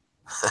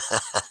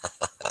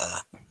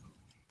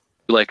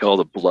 You like all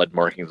the blood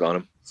markings on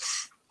him.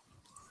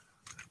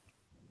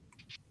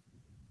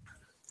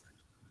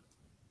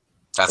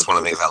 That's one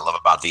of the things I love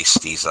about these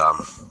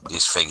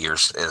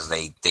figures is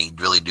they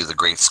really do the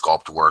great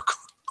sculpt work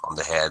on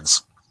the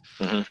heads,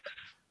 Mhm.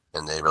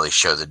 and they really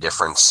show the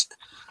difference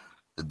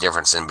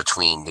in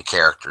between the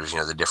characters. You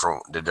know, the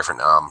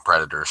different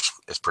predators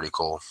is pretty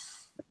cool.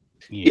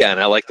 Yeah, and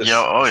I like the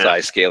Yeah.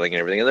 size scaling and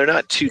everything, and they're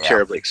not too Yeah.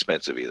 terribly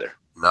expensive either.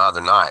 No,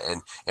 they're not,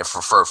 and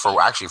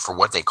for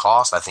what they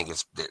cost, I think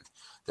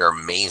they're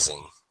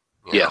amazing.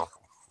 You Yeah. know,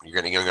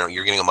 you're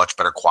getting a much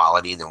better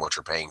quality than what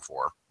you're paying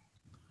for.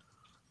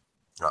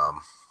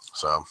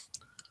 So.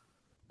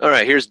 All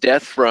right, here's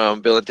Death from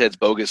Bill and Ted's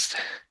Bogus.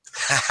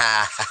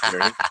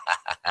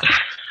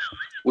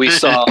 We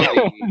saw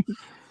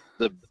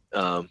the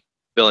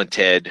Bill and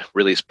Ted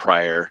released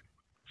prior,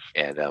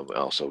 and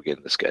also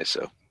getting this guy,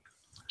 so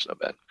it's not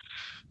bad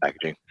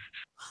packaging.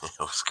 It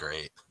was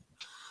great.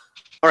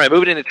 All right,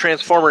 moving into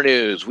Transformer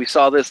news. We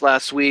saw this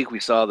last week. We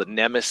saw the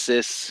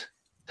Nemesis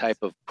type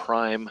of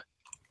Prime,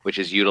 which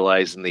is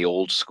utilized in the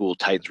old school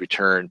Titans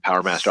Return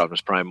Power Master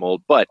Optimus Prime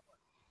mold. But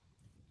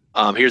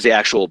here's the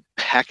actual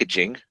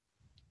packaging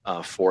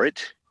for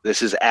it.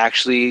 This is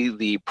actually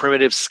the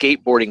Primitive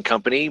Skateboarding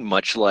Company,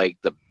 much like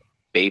the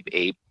Bape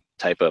Ape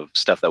type of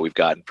stuff that we've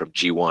gotten from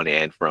G1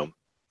 and from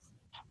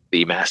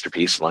the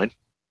Masterpiece line.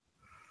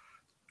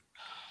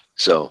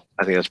 So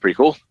I think that's pretty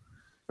cool.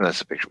 And that's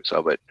the picture we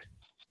saw. But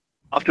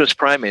Optimus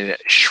Prime and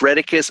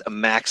Shredicus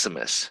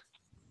Maximus.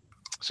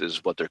 This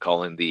is what they're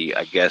calling the,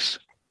 I guess,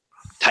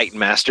 Titan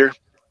Master.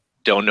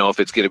 Don't know if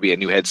it's going to be a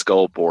new head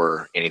sculpt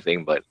or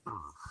anything, but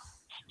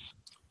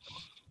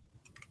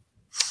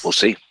we'll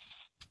see.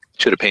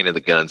 Should have painted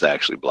the guns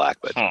actually black,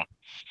 but oh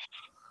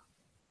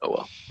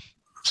well.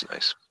 It's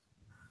nice.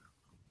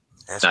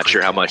 That's Not pretty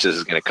sure how cool. much this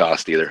is going to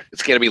cost either.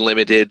 It's going to be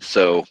limited,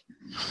 so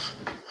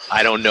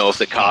I don't know if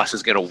the cost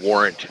is going to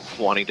warrant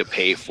wanting to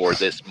pay for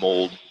this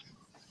mold.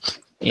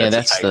 Yeah,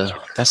 That's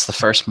that's the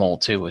first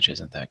mold too, which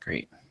isn't that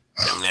great.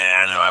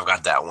 Yeah, I know. I've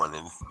got that one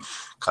and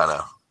kind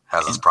of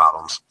has its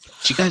problems.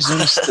 Did you guys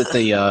notice that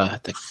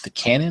the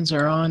cannons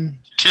are on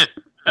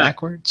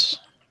backwards,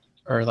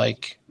 or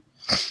like,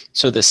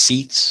 so the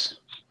seats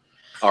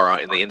All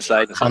right, in the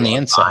inside. on the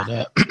inside?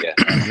 Yeah. Yeah.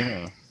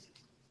 Yeah.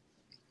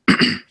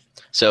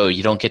 So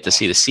you don't get to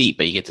see the seat,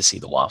 but you get to see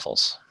the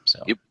waffles.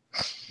 So Yep.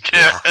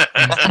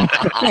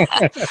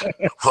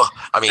 Well,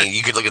 I mean,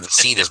 you could look at the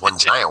seat as one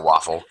giant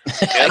waffle.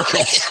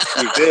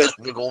 You good.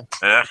 Big old-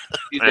 Yeah.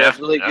 You Yeah,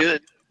 definitely yeah.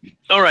 good.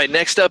 All right,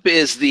 next up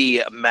is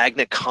the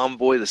Magna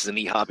Convoy. This is an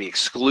eHobby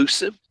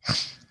exclusive.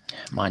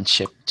 mine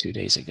shipped 2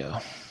 days ago.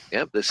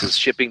 Yep, this is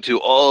shipping to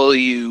all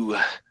you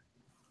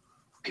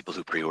people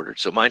who pre-ordered.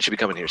 So mine should be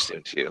coming here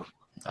soon too.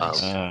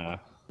 Nice.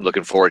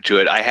 Looking forward to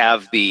it. I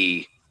have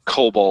the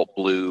cobalt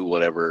blue,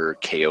 whatever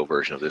KO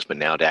version of this, but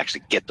now to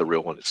actually get the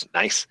real one, it's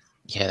nice.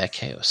 Yeah, that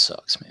KO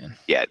sucks, man.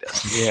 Yeah, it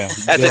does. Yeah.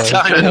 At the yeah.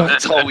 time,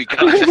 that's all we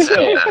got.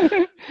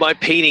 So my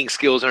painting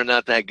skills are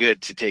not that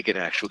good to take an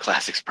actual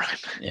Classics Prime.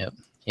 Yep.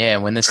 Yeah,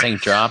 when this thing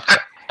dropped,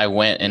 I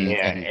went and,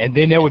 Yeah, and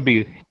then that would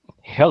be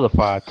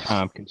hellified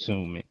time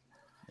consuming.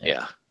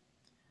 Yeah.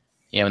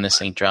 yeah, when this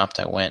thing dropped,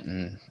 I went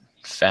and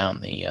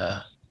found the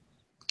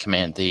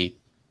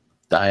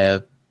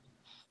Dia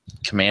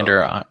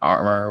Commander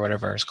armor or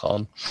whatever it's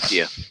called.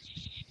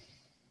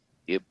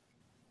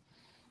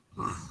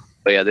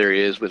 But yeah, there he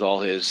is with all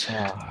his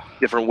Ah,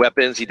 different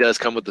weapons. He does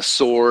come with the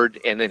sword,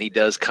 and then he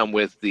does come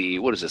with the,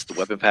 what is this, the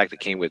weapon pack that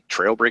came with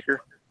Trailbreaker?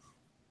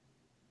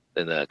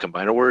 And the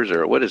Combiner Wars,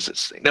 or what is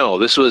this thing? No,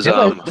 this was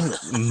Mind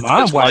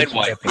that's Wife's Mind Wipe.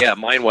 weapon. Yeah,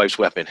 Mind Wife's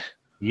weapon.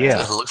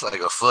 Yeah, It looks like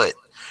a foot.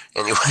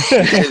 Anyway,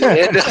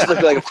 It does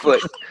look like a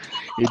foot.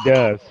 it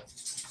does.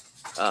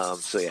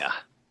 So yeah,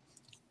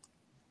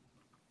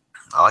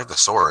 I like the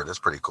sword. That's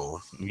pretty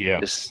cool. Yeah.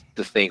 just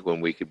to think when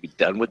we could be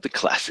done with the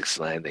Classics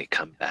line, they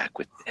come back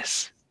with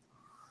this.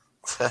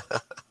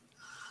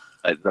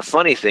 The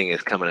funny thing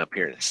is coming up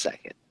here in a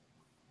second.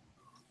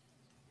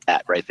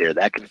 That right there,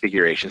 that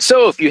configuration.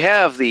 So if you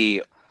have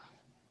the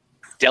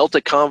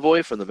Delta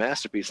Convoy from the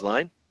Masterpiece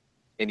line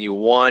and you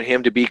want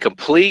him to be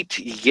complete,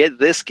 you get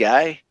this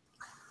guy,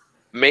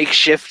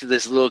 makeshift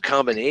this little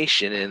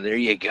combination, and there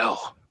you go.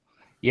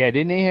 Yeah,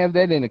 didn't they have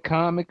that in a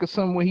comic or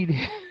somewhere he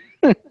did?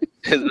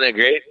 Isn't that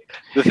great?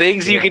 The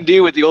things you can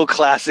do with the old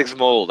Classics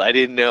mold, I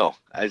didn't know.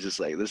 I was just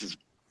like, this is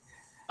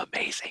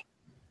amazing.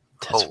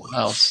 That's Holy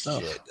wild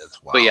stuff. shit,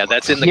 that's wild. But yeah,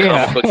 that's in the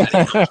Yeah. comic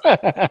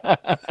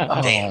book.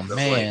 Oh Damn, that's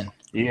man.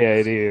 Yeah,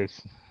 it is.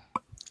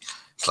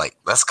 It's like,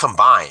 let's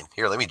combine.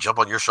 Here, let me jump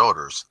on your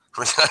shoulders.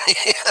 All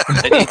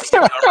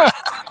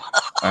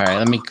right,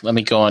 let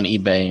me go on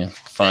eBay and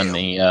find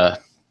the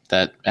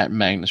that at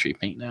Magnus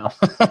repaint now.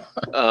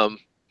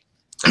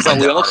 But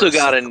we also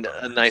got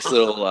a nice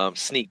little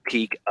sneak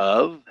peek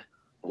of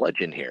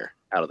Bludgeon here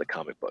out of the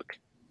comic book.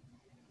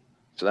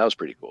 So that was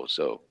pretty cool.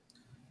 So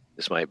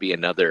this might be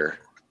another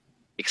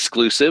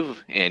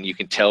exclusive, and you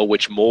can tell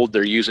which mold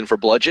they're using for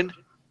Bludgeon.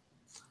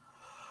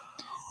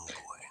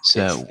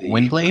 So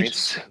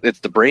Windblade? It's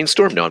the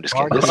Brainstorm. No, I'm just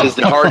kidding. Hardhead. This is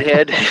the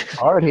Hardhead.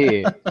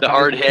 Hardhead. The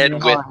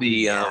Hardhead with the,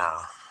 Yeah.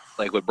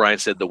 like what Brian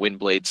said, the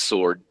Windblade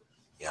sword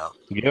Yeah.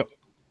 Yep.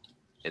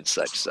 and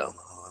such. So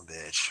Oh,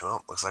 bitch.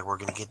 Well, looks like we're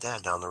gonna get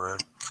that down the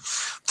road.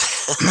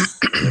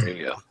 there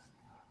you go.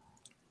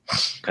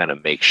 Kind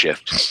of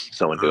makeshift.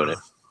 Someone doing it.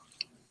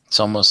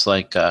 It's almost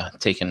like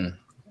taking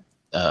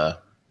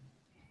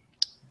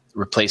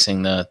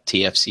replacing the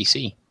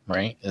TFCC,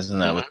 right? Isn't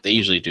that what they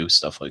usually do?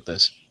 Stuff like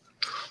this.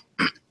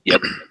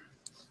 Yep.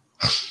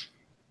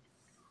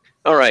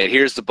 All right,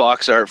 here's the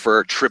box art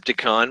for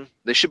Triptychon.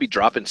 They should be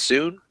dropping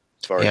soon,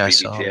 as far Yeah, I as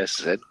saw. BBTS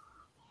said.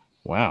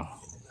 Wow.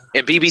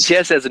 And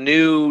BBTS has a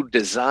new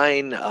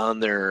design on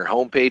their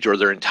homepage or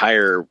their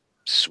entire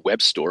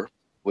web store,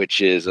 which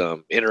is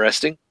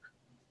interesting.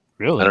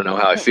 Really? I don't know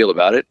how I feel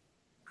about it.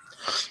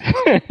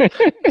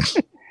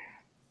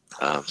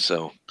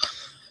 So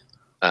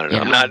I don't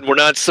know. Yeah. We're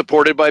not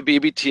supported by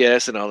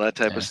BBTS and all that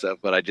type Yeah. of stuff,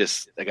 but I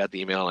got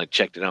the email and I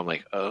checked it out. I'm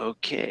like,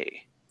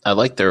 okay. I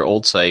like their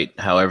old site,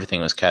 how everything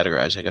was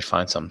categorized. I could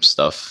find some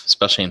stuff,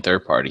 especially in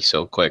third party,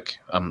 so quick.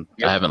 Yep.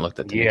 I haven't looked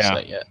at the new Yeah.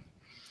 site yet.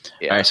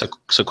 Yeah. All right,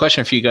 so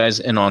question for you guys,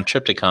 and on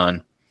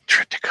Triptychon,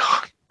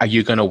 Triptychon. are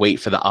you going to wait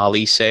for the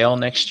Ali sale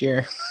next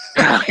year?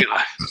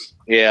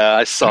 Yeah,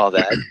 I saw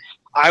that.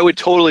 I would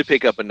totally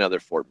pick up another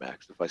Fort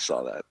Max if I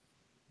saw that.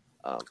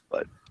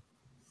 But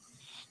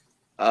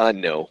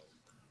no.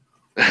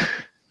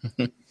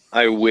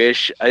 I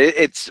wish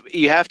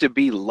you have to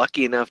be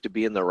lucky enough to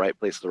be in the right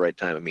place at the right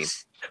time. I mean,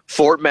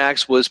 Fort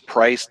Max was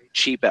priced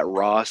cheap at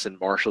Ross and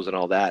Marshalls and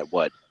all that.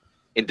 What,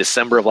 in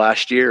December of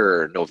last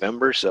year or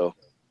November? So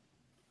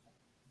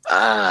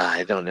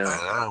I don't I know.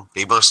 don't know.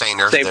 People are saying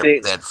Same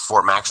thing. that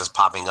Fort Max is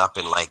popping up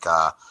in like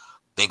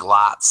Big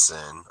Lots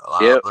and a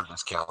lot Yep. of other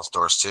discount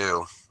stores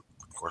too.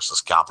 Of course, the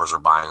scalpers are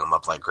buying them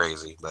up like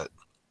crazy, but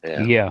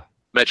Yeah. Yeah.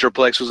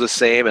 Metroplex was the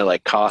same, and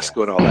like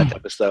Costco and all that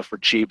type of stuff for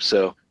cheap.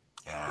 So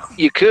yeah,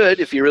 you could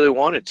if you really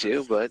wanted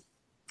to, but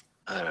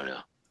I don't know.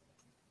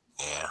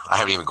 yeah. I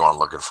haven't even gone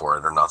looking for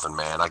it or nothing,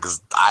 man.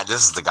 Because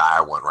this is the guy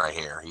I want right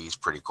here. He's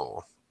pretty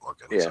cool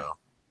looking. Yeah.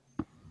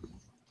 So.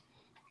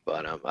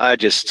 But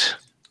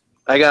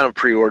I got them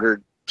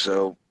pre-ordered,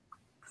 so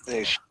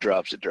it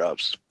drops. It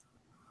drops.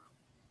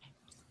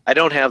 I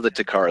don't have the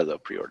Takara though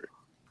pre-ordered.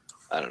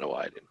 I don't know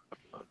why I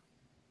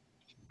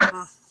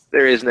didn't.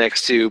 There is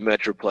next to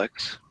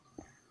Metroplex.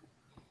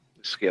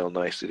 Scale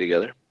nicely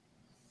together.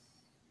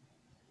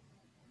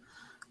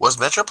 Was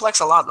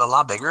Metroplex a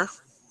lot bigger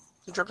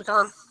than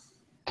Triptychon?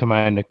 To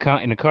my in the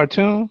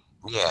cartoon,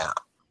 Yeah,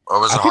 or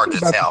was it I think hard it's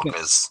to about tell? the same.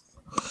 Because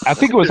I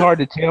think it was hard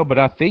to tell, but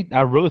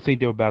I really think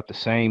they're about the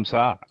same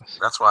size.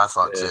 that's what I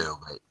thought Yeah. too.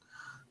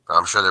 But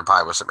I'm sure there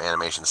probably was some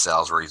animation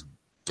cells where he's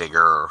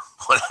bigger or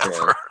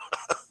whatever.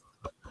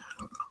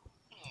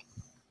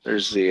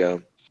 There's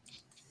the,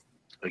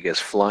 I guess,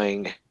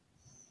 flying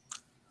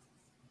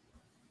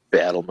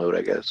battle mode,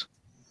 I guess.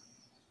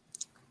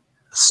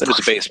 But it's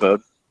a base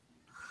mode.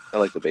 I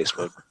like the base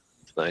mode.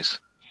 It's nice.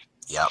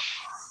 Yep.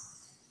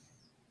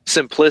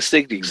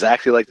 Simplistic,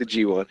 exactly like the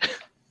G1.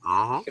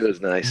 hmm It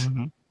was nice.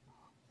 Mhm.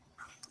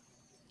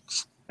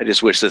 I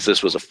just wish that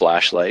this was a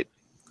flashlight.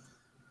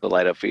 The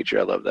light up feature.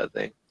 I love that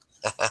thing.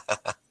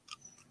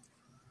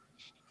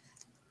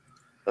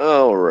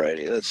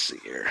 Alrighty, let's see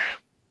here.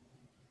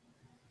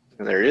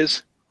 And there it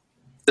is.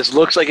 This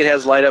looks like it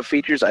has light up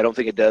features. I don't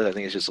think it does. I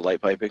think it's just a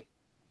light piping.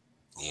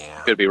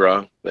 Yeah. Could be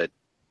wrong, but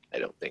I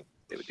don't think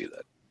they would do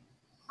that.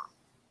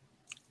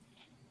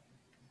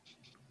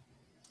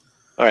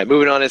 All right,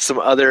 moving on to some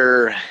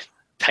other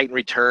Titan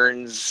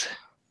Returns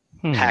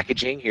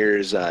packaging.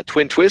 Here's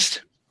Twin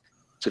Twist.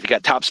 So if you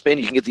got Top Spin,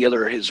 you can get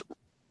his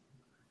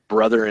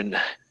brother in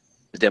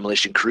the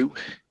Demolition Crew.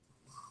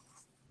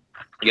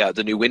 You got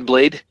the new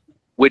Windblade,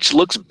 which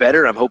looks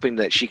better. I'm hoping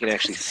that she can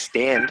actually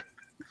stand.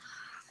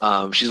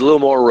 She's a little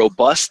more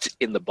robust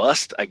in the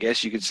bust, I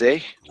guess you could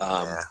say.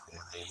 Yeah.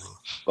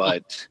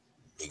 But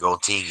Big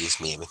old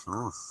Tiggies, maybe.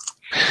 Mm.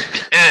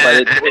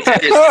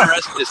 it's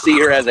interesting to see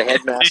her as a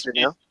headmaster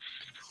now.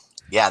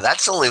 Yeah,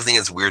 that's the only thing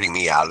that's weirding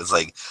me out. It's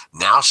like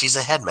now she's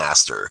a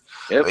headmaster.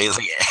 Yep. I mean, it's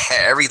like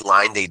every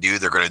line they do,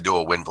 they're going to do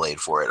a Windblade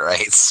for it,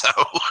 right? So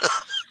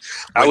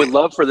I would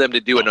love for them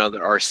to do another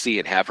RC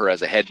and have her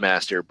as a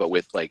headmaster, but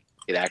with like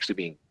it actually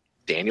being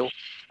Daniel.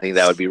 I think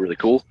that would be really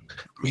cool.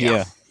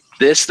 Yeah.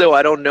 This though,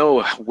 I don't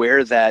know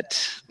where that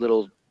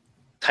little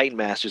Titan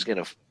Master is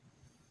going to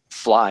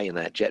fly in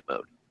that jet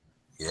mode.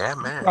 Yeah,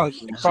 man.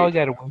 Probably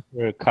got to wait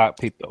for a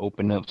cockpit to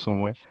open up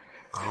somewhere.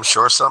 I'm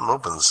sure something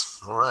opens.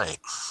 All right.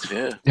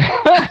 Yeah.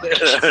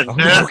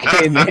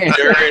 Okay, man.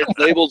 Sure, it's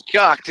labeled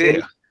cock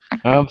too.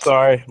 I'm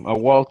sorry, I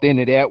walked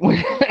into that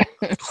one.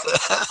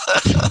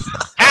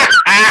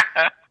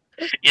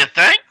 You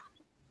think?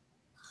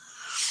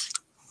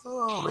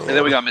 Oh man. And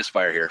then we got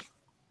Misfire here.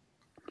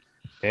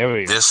 There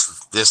we go.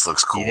 This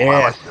looks cool. I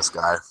Yes. like this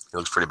guy. He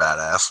looks pretty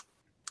badass.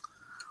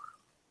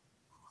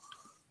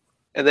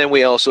 And then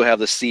we also have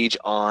the Siege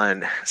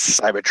on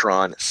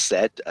Cybertron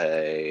set.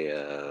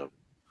 I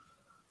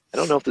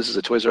don't know if this is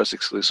a Toys R Us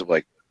exclusive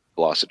like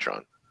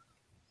Velocitron.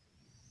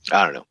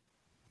 I don't know.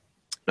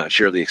 Not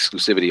sure of the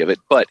exclusivity of it,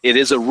 but it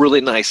is a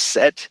really nice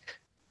set.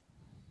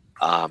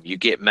 You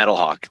get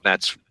Metalhawk.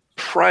 That's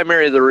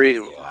primarily the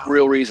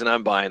real reason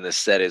I'm buying this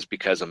set is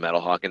because of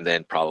Metalhawk, and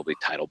then probably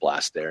Tidal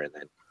Blast there, and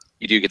then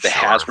you do get the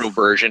Sure. Hasbro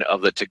version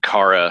of the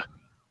Takara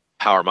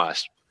Power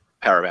Master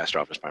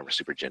Optimus Primer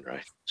Super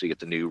Genrai. So you get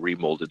the new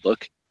remolded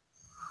look.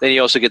 Then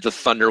you also get the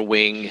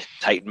Thunderwing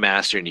Titan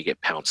Master, and you get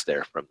Pounce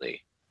there from the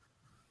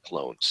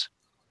clones.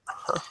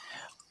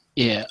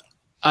 Yeah,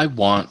 I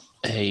want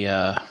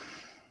a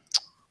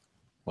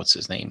what's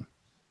his name?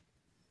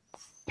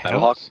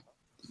 Metalhawk?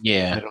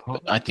 Yeah,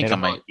 Metalhawk? but I think I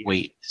might Metalhawk, yeah.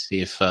 wait to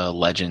see if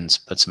Legends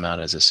puts him out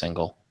as a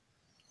single.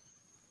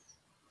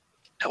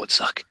 That would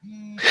suck.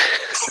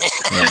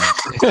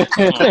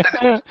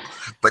 Yeah.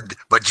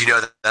 But you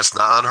know that's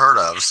not unheard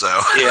of. So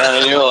Yeah,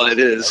 I know it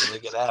is. They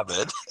can have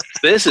it.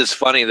 This is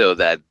funny though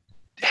that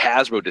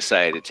Hasbro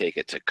decided to take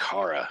a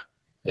Takara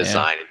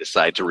design and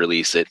decide to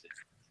release it,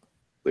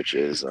 which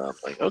is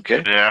like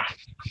okay. Yeah.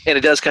 And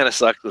it does kind of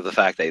suck with the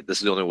fact that this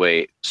is the only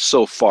way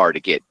so far to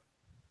get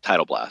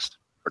Tidal Blast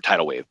or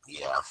Tidal Wave,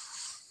 Yeah.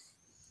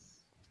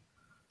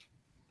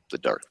 the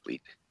Dark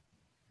Fleet.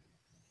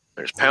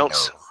 There's We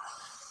Pounce. know.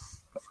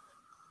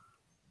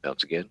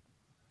 Pounce again.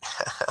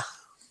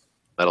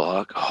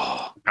 Metalhawk.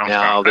 Oh, Pounce,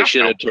 now pounce, they pounce,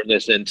 should have pounce. turned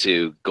this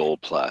into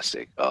gold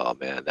plastic. Oh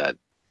man, that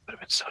would have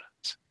been so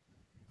nice.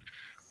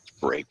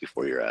 Break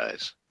before your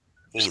eyes.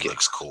 He Just kidding.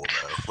 looks cool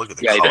though. Look at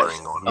the Yeah, he does.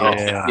 coloring on Oh,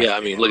 him. yeah, I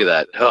mean, look at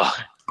that. Oh,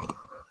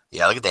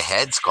 Yeah, look at the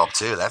head sculpt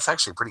too. That's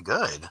actually pretty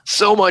good.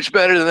 so much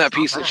better than that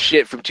piece of Okay.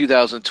 shit from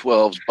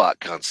 2012's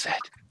BotCon set.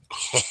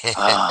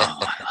 Oh,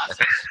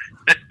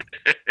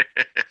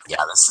 Yeah,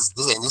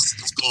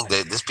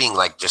 this being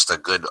like just a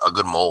good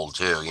mold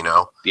too. You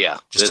know, yeah.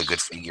 just this- a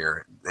good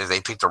figure. They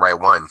picked the right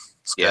one.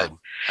 It's Yeah. good.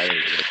 I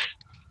think it's good.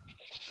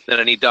 Then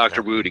I need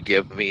Dr. Wu to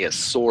give me a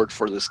sword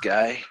for this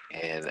guy,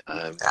 and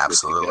I'm good to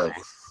Absolutely.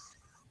 go.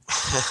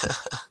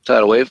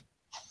 Tidal Wave,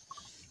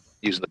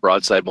 using the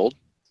broadside mold.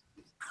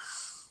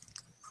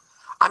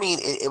 I mean,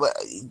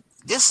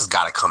 this has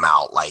got to come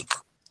out like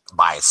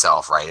by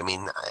itself, right? I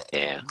mean,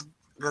 Yeah,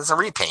 it's a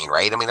repaint,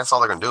 right? I mean, that's all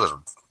they're gonna do is,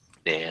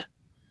 yeah.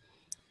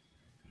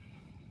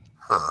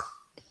 huh?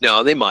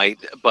 No, they might,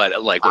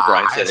 but like what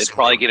Brian I said, it's assume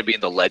probably they- going to be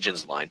in the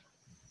Legends line,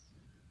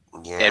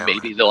 Yeah, and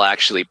maybe they'll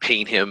actually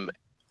paint him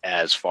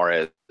as far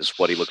as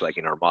what he looked like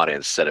in Armada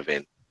instead of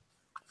in.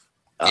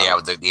 yeah,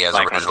 with the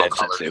Black original Dead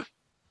color. Sensu.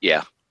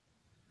 Yeah,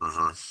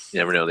 Hmm. you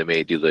never know. They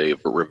may do the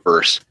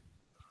reverse.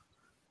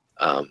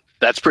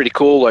 That's pretty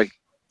cool. Like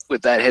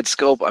with that head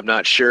sculpt, I'm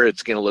not sure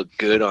it's going to look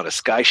good on a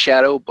Sky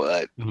Shadow,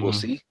 but we'll Mhm.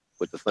 see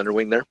with the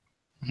Thunderwing there.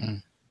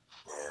 Mm.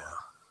 Yeah.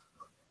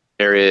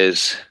 There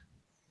is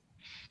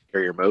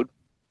carrier mode,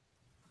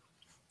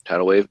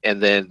 tidal wave,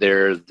 and then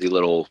there are the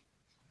little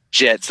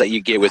jets that you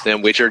get with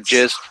them, which are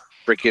just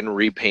freaking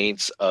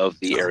repaints of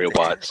the aerial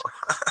bots.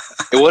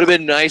 It would have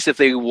been nice if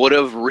they would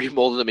have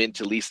remolded them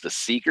into at least the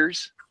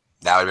Seekers.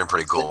 That would have been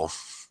pretty cool.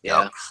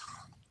 Yeah. Yep.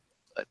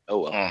 But oh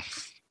well. Mm.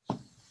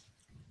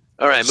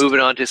 All right, moving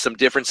on to some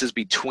differences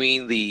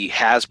between the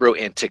Hasbro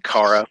and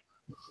Takara.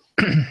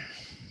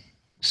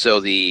 So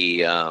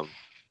the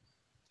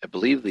I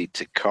believe the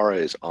Takara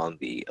is on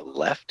the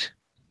left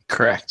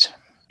Correct.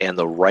 and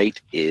the right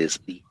is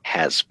the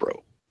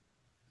Hasbro.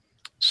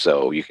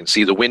 So you can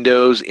see the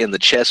windows in the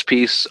chest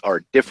piece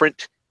are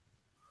different.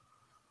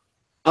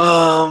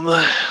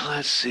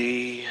 Let's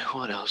see,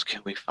 what else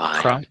can we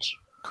find? Crotch.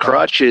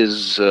 Crotch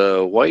is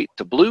white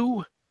to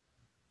blue.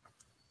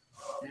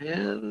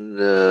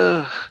 And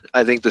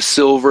I think the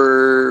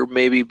silver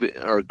maybe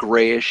or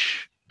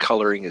grayish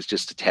coloring is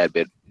just a tad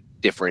bit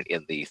different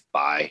in the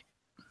thigh.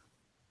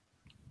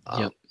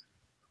 Yep.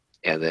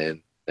 And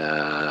then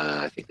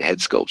I think the head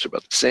sculpts are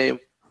about the same.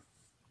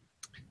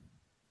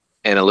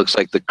 And it looks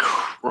like the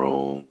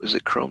chrome, is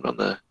it chromed on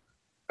the,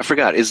 I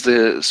forgot, is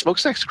the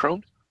smokestacks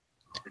chromed?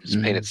 Or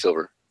just painted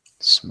silver?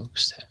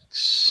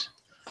 Smokestacks.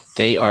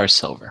 They are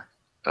silver.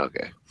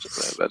 Okay,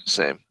 so about the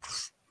same.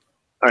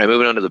 All right,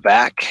 moving on to the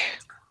back.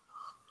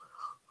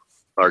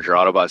 Larger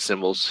Autobot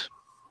symbols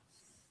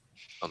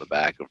on the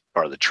back of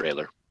part of the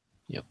trailer.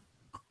 Yep.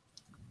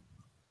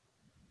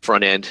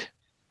 Front end.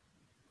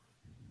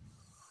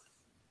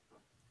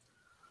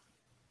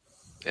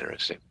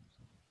 Interesting.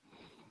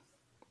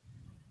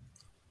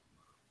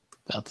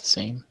 About the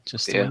same.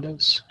 Just the Yeah.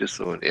 windows. Just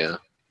the one, yeah.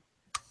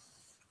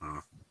 Hmm.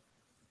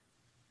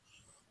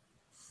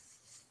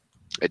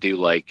 I do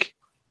like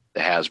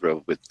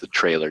Hasbro with the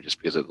trailer, just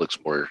because it looks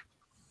more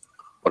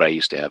what I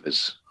used to have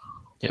is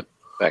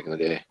back in the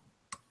day.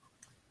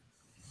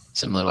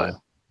 Some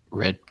little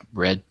red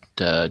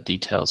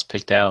details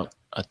picked out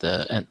at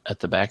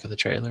the back of the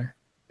trailer.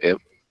 Yep.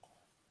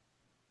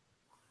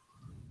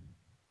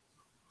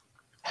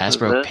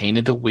 Hasbro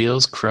painted the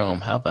wheels chrome.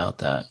 How about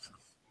that?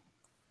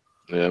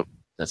 Yep.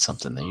 That's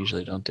something they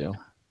usually don't do.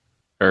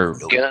 Or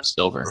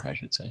silver, I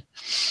should say.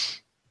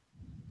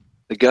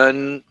 The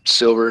gun,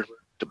 silver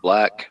to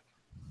black.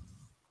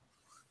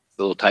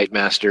 The little Tight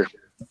Master.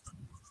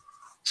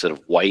 Instead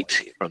of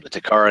white from the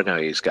Takara, now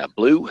he's got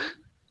blue.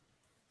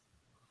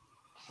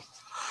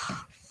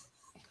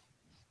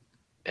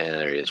 And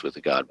there he is with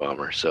the God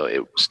Bomber. So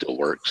it still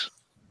works.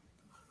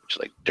 Which is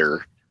like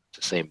dirt. It's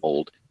the same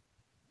mold.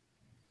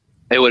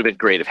 It would have been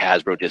great if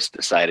Hasbro just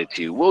decided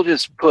to,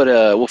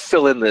 we'll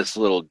fill in this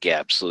little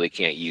gap so they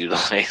can't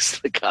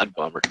utilize the God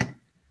Bomber.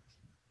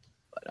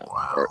 But,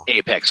 or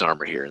Apex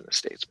Armor here in the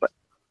States. But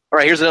all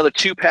right, here's another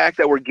 2-pack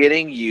that we're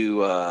getting.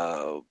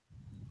 You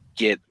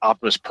get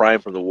Optimus Prime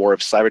from the War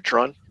of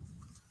Cybertron,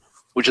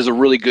 which is a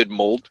really good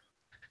mold.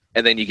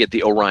 And then you get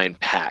the Orion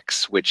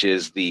Pax, which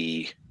is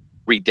the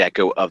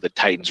redeco of the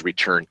Titans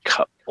Return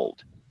Cup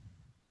mold.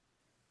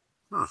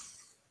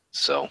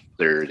 So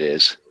there it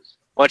is.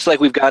 Much like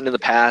we've gotten in the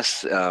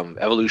past,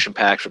 Evolution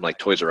packs from like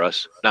Toys R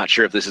Us. Not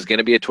sure if this is going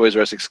to be a Toys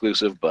R Us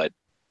exclusive, but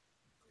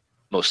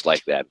most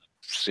like that,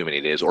 assuming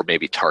it is, or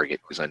maybe Target,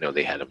 because I know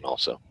they had them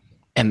also.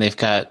 And they've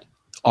got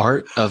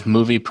art of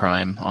Movie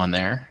Prime on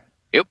there.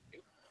 Yep.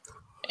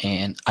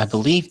 And I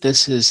believe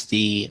this is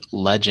the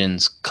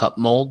Legends cup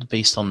mold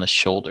based on the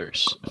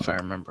shoulders, if I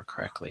remember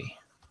correctly.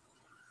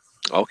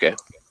 Okay.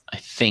 I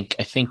think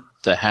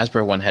the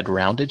Hasbro one had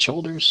rounded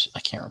shoulders. I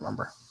can't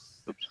remember.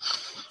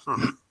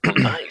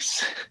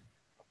 Nice.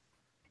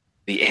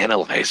 The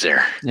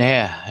analyzer.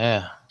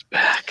 Yeah.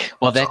 Back.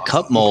 Well, that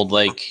cup mold,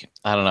 like,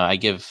 I don't know. I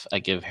give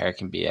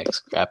Hurricane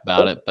BX crap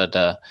about it, but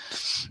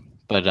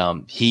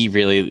he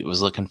really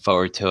was looking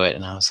forward to it,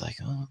 and I was like,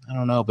 oh, I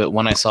don't know. But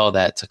when I saw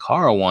that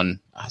Takara one,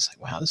 I was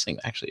like, wow, this thing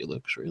actually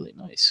looks really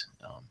nice.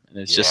 And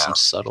it's just some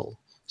subtle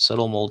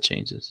mold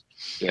changes.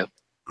 Yep.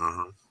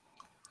 Mm-hmm.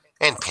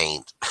 And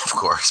paint, of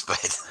course,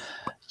 but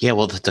yeah,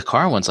 well, the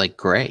Takara one's like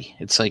gray.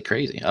 It's like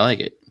crazy. I like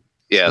it.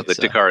 Yeah, the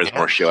Takara is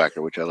more show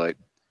actor, which I like.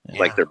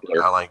 Like their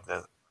blur. I like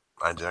that.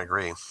 I do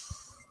agree.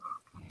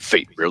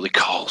 Fate really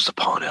calls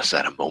upon us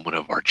at a moment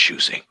of our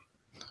choosing.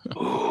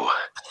 Ooh.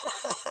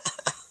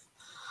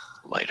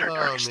 Light our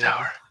darkest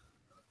hour.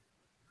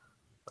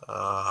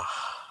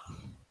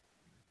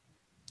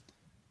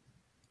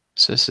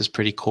 So this is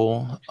pretty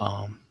cool.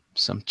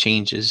 Some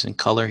changes in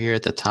color here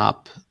at the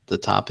top. The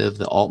top of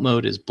the alt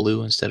mode is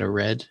blue instead of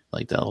red,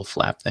 like that little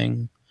flap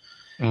thing.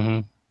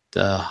 Mm-hmm.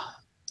 The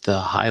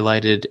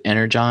highlighted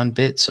Energon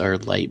bits are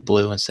light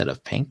blue instead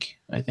of pink,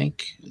 I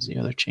think, is the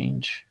other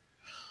change.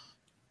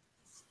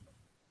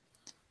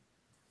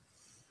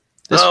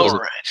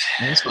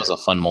 This was a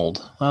fun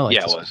mold. I like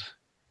this. It was.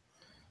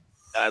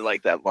 I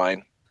like that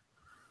line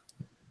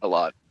a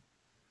lot.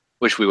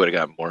 Wish we would have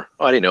gotten more.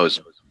 Oh, I didn't know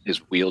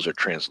his wheels are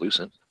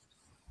translucent.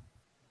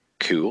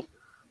 Cool.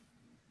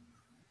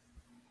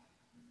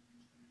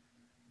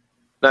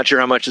 Not sure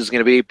how much it's going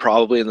to be.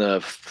 Probably in the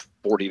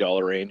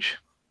 $40 range.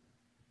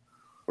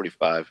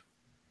 45.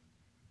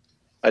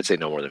 I'd say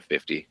no more than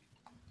 50.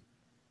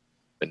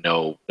 But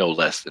no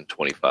less than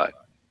 25.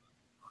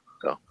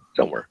 So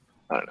somewhere.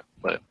 I don't know.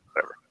 Whatever.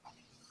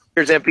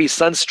 Here's MP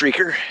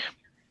Sunstreaker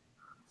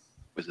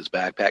with his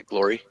backpack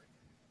glory.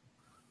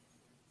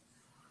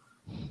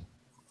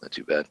 Not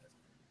too bad.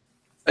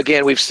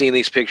 Again, we've seen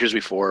these pictures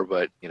before,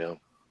 but now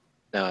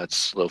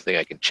it's a little thing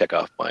I can check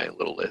off my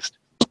little list.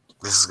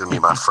 This is gonna be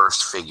my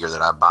first figure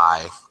that I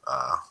buy.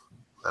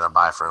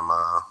 From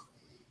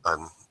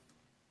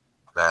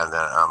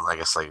I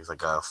guess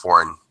like a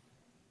foreign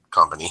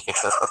company.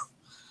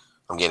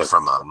 I'm getting it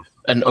from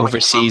an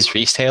overseas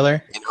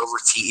retailer.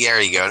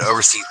 There you go, an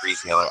overseas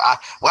retailer.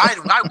 Why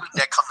wouldn't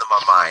that come to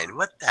my mind?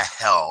 What the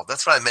hell?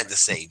 That's what I meant to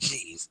say.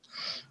 Jeez.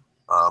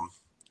 I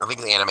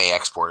think the Anime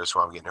Export is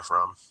where I'm getting it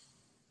from.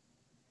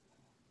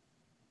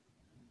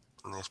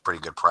 And it's a pretty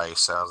good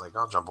price, so I was like,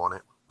 I'll jump on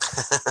it.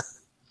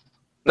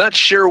 Not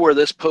sure where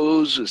this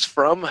pose is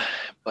from,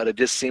 but it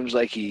just seems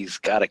like he's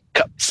got to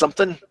cut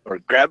something or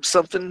grab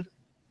something.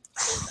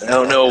 I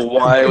don't know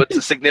why. What's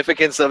the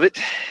significance of it?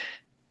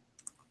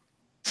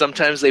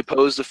 Sometimes they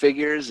pose the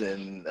figures,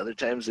 and other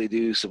times they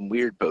do some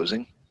weird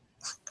posing.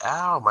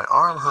 Ow, my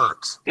arm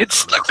hurts.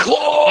 It's the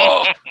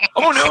claw!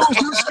 Oh no,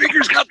 whose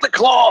figure's got the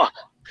claw?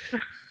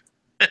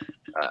 I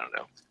don't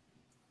know.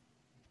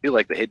 I feel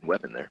like the hidden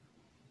weapon there.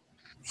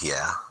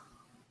 Yeah.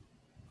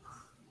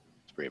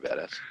 It's pretty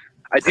badass.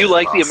 I do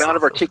like the amount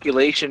of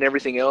articulation and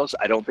everything else.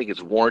 I don't think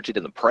it's warranted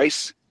in the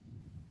price.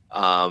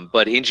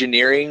 But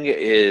engineering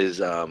is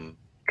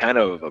kind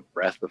of a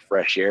breath of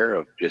fresh air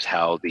of just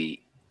how the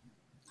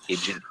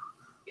engine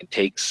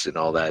intakes and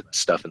all that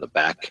stuff in the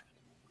back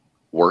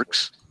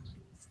works.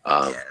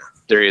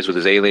 There he is with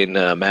his alien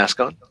mask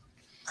on.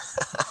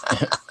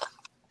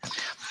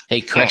 Hey,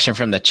 correction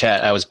from the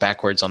chat. I was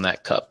backwards on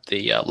that cup.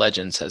 The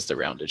Legends has the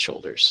rounded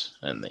shoulders,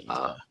 and the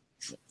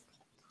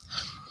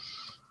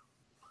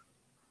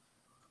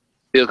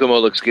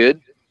Ilkamo looks good.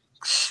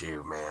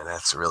 Shoot, man,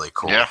 that's really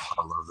cool. Yeah.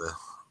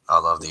 I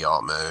love the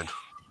alt mode.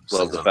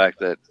 Love the fact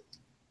that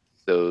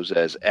those,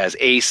 as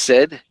Ace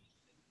said,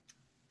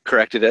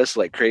 corrected us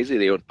like crazy.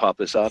 They don't pop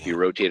this off. You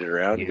rotate it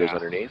around. It goes Yeah.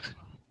 underneath.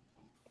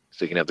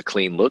 So you can have the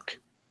clean look.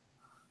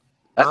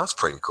 Oh, that's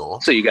pretty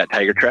cool. So you got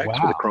Tiger Tracks with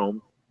a Wow.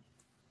 chrome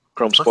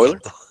Look spoiler.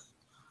 at that.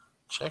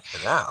 Check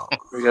it out.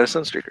 We got a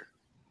Sunstreaker.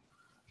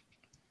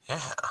 Yeah.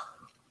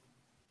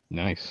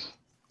 Nice.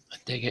 I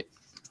dig it.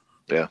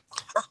 Open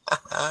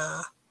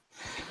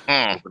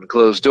and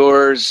close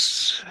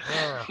doors.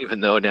 Yeah.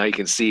 Even though now you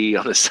can see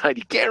on the side,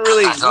 you can't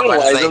really I was about to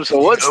utilize say, them. So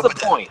you what's the open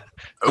it. point?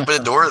 Open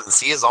the door and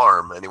see his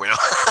arm. Anyway,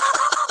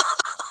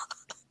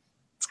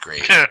 it's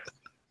great.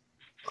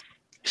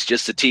 It's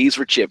just a tease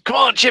for Chip. Come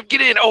on, Chip,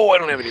 get in. Oh, I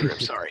don't have any room.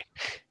 Sorry.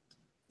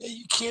 Yeah,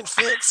 you can't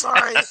fit.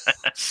 Sorry,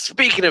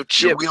 Speaking of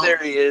Chip, wheel- there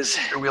he is.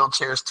 your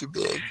wheelchair's too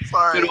big.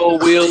 Sorry. Good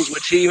old wheels,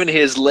 which even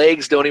his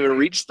legs don't even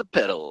reach the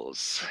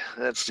pedals.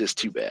 That's just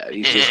too bad.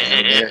 He's just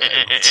hanging there.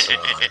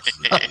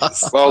 Oh,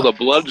 jeez. Well, the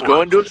blood's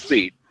going to his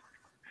feet.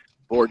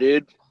 Poor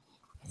dude.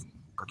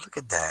 But look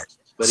at that.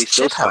 But Does he's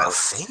still Chip have a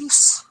smiling.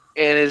 face?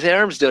 And his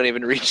arms don't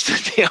even reach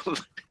the damn.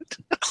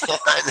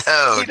 I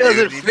know. He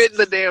doesn't dude. fit in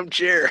the damn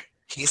chair.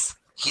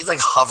 He's like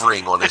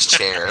hovering on his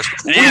chair.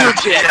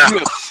 Wheeljack, you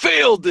have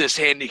failed this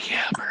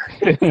handicapper.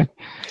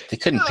 They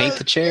couldn't paint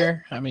the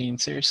chair. I mean,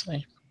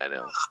 seriously. I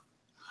know.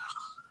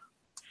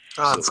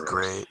 Oh, that's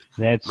great.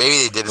 That's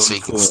Maybe they did it so really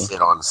you can cool.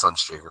 sit on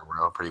Sunstreaker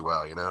pretty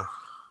well, you know?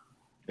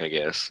 I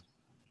guess.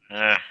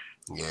 Yeah,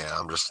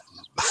 I'm just.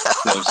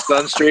 So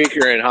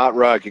Sunstreaker and Hot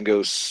Rod can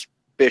go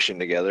fishing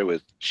together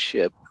with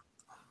Chip.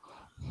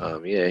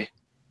 Yay.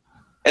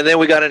 And then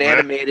we got an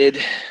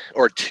animated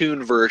or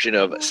toon version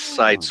of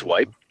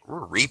Sideswipe.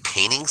 We're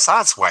repainting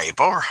Sideswipe.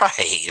 All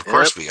right. Of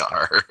course we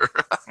are.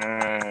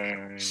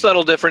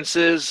 Subtle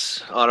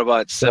differences.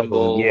 Autobot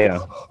symbol.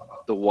 Yeah.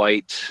 The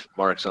white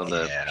marks on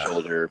the Yeah.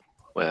 shoulder.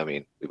 Well, I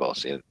mean, we've all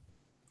seen it.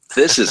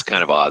 This is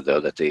kind of odd, though,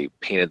 that they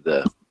painted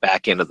the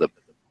back end of the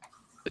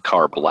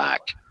car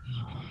black.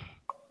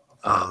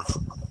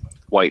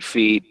 White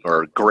feet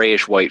or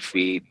grayish white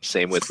feet.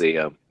 Same with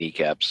the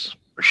kneecaps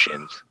or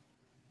shins.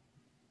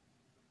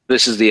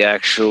 This is the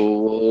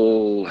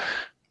actual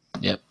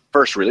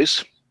first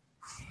release.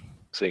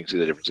 So you can see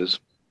the differences.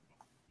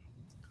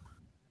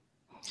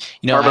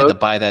 You know, I Car had to mode?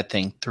 buy that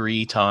thing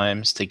 3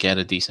 times to get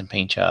a decent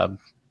paint job.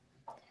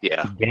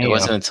 Yeah. It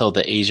wasn't until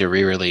the Asia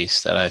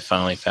re-release that I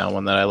finally found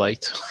one that I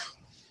liked.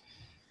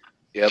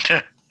 Yep.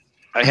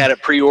 I had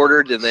it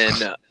pre-ordered, and then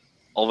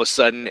all of a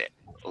sudden,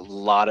 a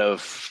lot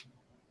of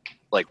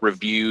like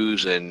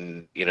reviews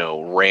and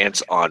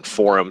rants on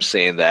forums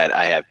saying that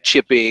I have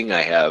chipping,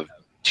 I have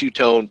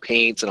two-tone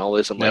paints, and all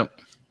this. I'm like,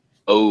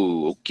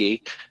 oh,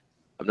 okay.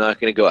 I'm not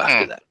going to go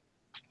after that.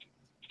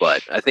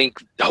 But I think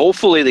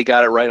hopefully they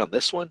got it right on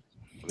this one.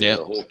 Yeah.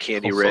 The whole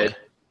candy Hopefully. red.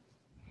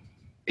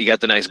 You got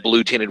the nice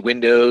blue tinted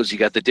windows. You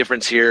got the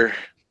difference here,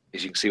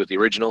 as you can see with the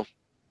original.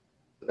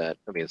 That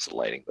I mean, it's the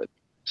lighting, but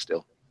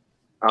still.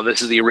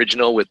 This is the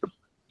original with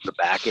the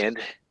back end,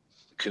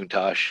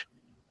 Countach.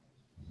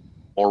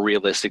 More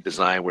realistic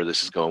design, where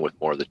this is going with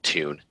more of the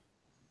tune.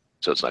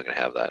 So it's not going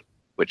to have that,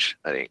 which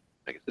I guess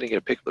I didn't get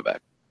a pick of the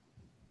back.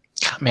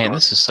 God, man,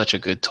 this is such a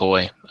good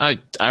toy. I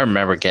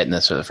remember getting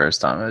this for the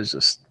first time. I was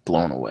just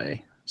blown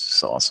away. It's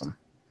just awesome.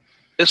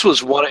 This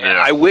was one.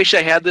 Yeah. I wish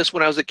I had this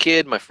when I was a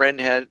kid. My friend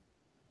had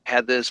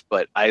this,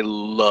 but I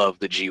love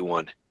the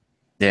G1.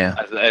 Yeah.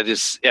 I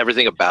just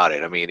everything about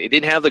it. I mean, it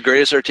didn't have the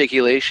greatest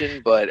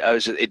articulation, but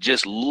it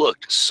just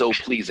looked so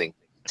pleasing.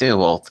 Dude,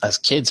 well, as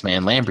kids,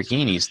 man,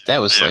 Lamborghinis, that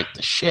was like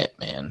the shit,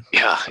 man.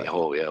 Yeah.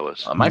 Oh, yeah. It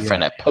was. My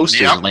friend had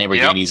posters Yep, of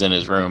Lamborghinis in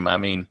his room. I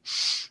mean,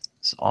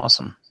 it's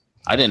awesome.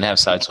 I didn't have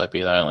Sideswipe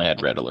either. I only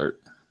had Red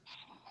Alert.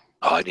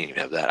 Oh, I didn't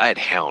even have that. I had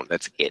Hound.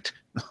 That's it.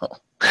 Oh.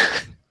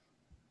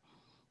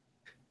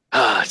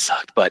 It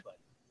sucked, but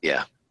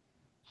yeah.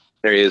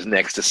 There he is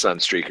next to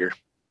Sunstreaker.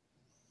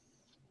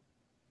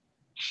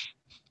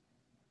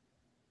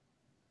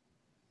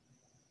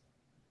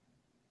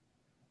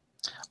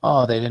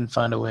 Oh, they didn't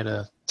find a way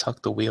to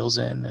tuck the wheels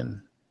in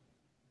and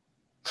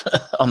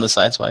on the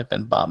Sideswipe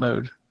and bot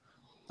mode.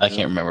 I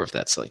can't remember if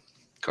that's like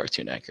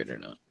cartoon accurate or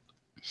not.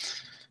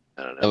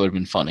 I don't That know. would have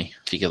been funny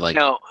if you could like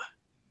Now,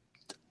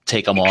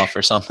 take them off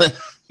or something.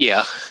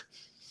 yeah.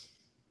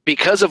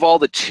 Because of all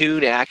the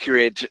tune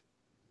accurate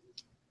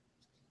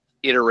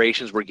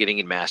iterations we're getting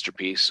in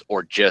Masterpiece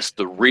or just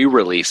the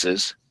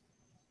re-releases,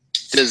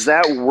 does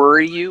that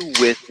worry you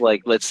with,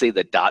 like, let's say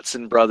the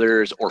Dotson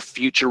brothers or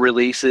future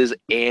releases,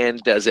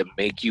 and does it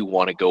make you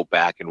want to go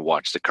back and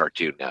watch the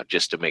cartoon now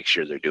just to make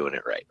sure they're doing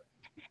it right?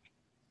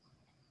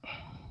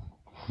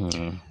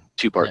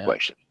 Two-part Yeah.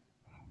 question.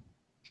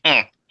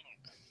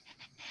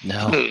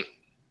 No,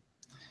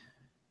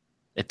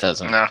 it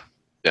doesn't. No.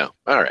 No.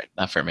 All right.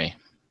 Not for me.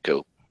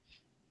 Cool.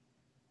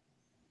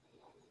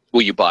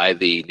 Will you buy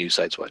the new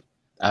Sideswipe?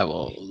 I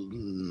will.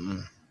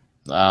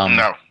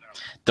 No.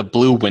 The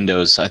blue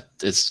windows,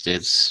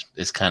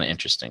 it's kind of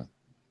interesting.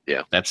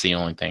 Yeah. That's the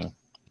only thing.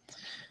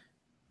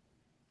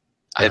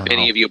 Have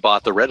any of you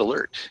bought the Red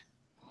Alert?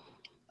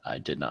 I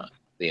did not.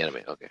 The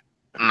anime, okay.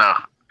 No.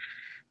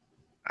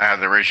 I have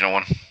the original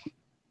one.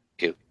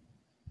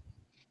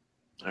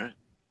 All right.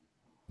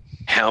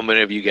 How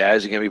many of you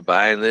guys are going to be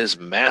buying this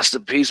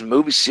masterpiece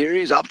movie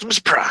series, Optimus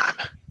Prime?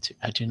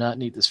 I do not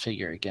need this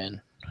figure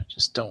again. I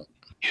just don't.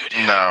 You do.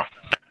 No.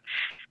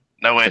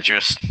 No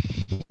interest.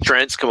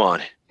 Trents, come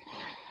on.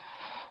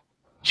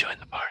 Join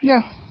the party.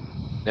 Yeah.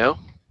 No?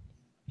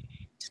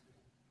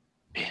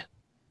 Man,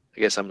 I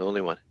guess I'm the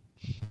only one.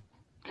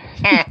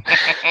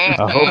 I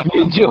hope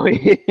you enjoy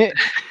it.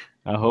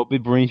 I hope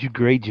it brings you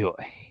great joy.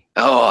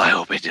 Oh, I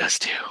hope it does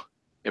too.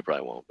 It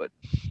probably won't, but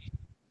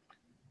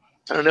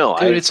I don't know.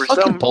 Dude, it's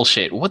fucking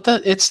bullshit. What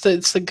the? It's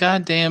the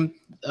goddamn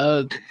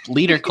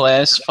leader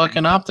class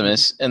fucking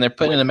Optimus, and they're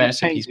putting in a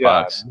masterpiece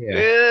box.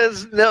 Yeah.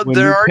 No, When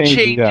there you are change it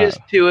changes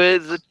up. to it.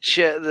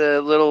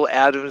 The little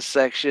Adams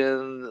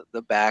section,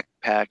 the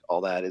backpack,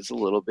 all that is a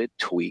little bit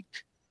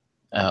tweaked,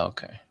 Oh,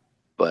 okay.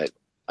 but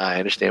I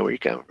understand where you're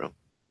coming from.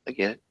 I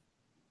get it.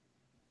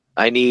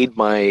 I need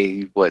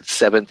my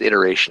 7th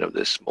iteration of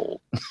this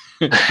mold.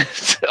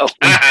 So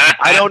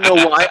I don't know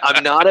why.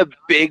 I'm not a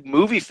big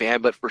movie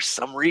fan, but for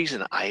some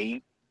reason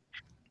I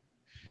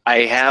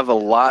have a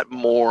lot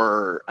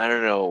more, I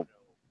don't know,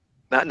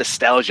 not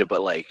nostalgia,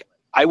 but like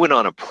I went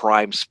on a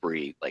Prime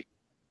spree like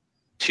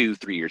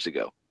 2-3 years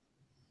ago.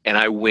 And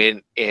I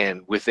went,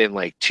 and within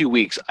like 2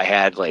 weeks I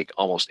had like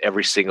almost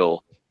every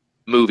single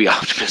movie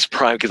Optimus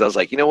Prime, because I was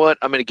like, you know what?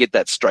 I'm going to get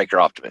that Stryker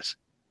Optimus.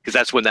 Because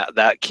that's when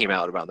that came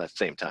out around that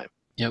same time.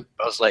 Yep.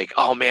 I was like,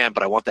 oh man,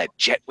 but I want that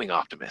Jetwing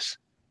Optimus.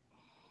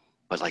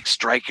 But like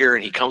Stryker,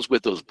 and he comes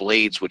with those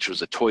blades, which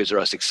was a Toys R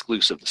Us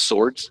exclusive, the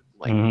swords.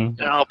 Like,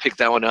 Mhm. I'll pick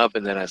that one up.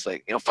 And then I was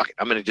like, fuck it,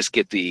 I'm going to just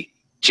get the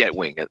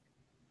Jetwing. And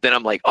then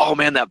I'm like, oh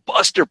man, that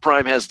Buster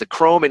Prime has the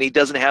chrome and he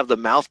doesn't have the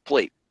mouth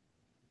plate.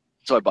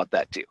 So I bought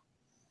that too.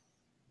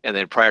 And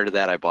then prior to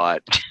that, I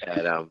bought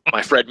at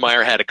my Fred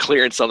Meyer had a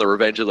clearance on the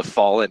Revenge of the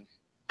Fallen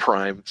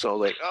Prime. So I was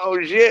like, oh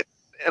shit.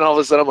 And all of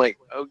a sudden I'm like,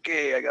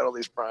 okay, I got all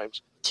these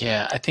primes.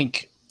 Yeah,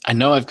 I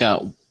know I've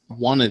got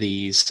one of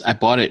these. I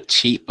bought it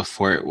cheap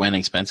before it went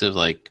expensive.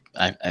 Like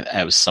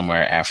I was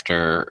somewhere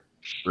after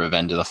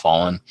Revenge of the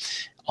Fallen.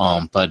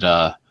 I've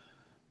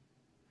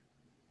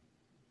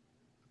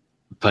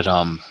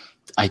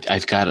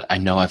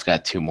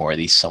got 2 more of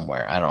these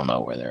somewhere. I don't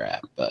know where they're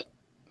at, but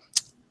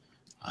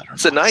I don't know.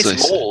 It's a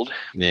nice mold,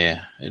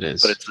 Yeah, it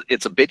is. but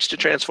it's a bitch to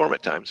transform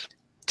at times.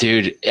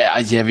 Dude,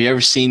 have you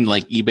ever seen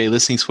like eBay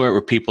listings for it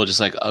where people just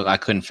like, oh, I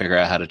couldn't figure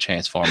out how to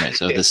transform it,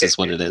 so this is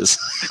what it is.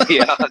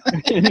 Yeah.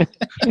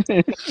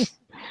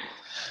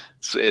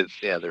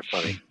 Yeah, they're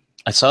funny.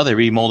 I saw they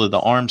remolded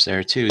the arms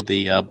there too.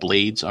 The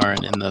blades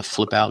aren't in the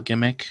flip out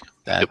gimmick.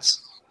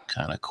 That's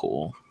kind of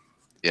cool.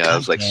 Yeah, it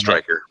was like God damn it.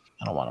 Stryker.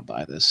 I don't want to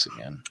buy this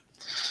again.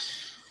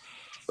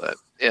 But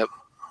yep.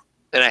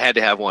 And I had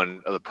to have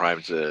one of the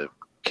primes to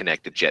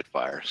connect to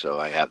Jetfire, so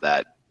I have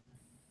that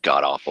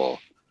god awful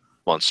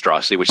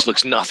monstrosity, which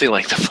looks nothing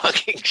like the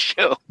fucking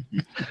show,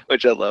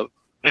 which I love.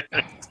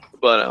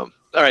 But all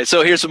right,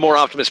 so here's some more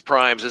Optimus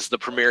Primes. This is the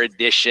Premier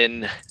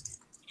Edition,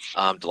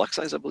 deluxe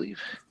size, I believe.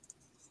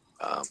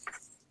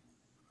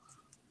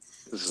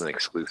 This is an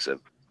exclusive.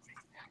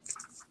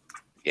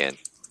 Again,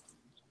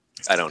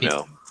 I don't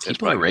know. It's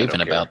People are probably 'cause I raving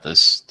don't care. about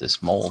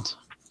this mold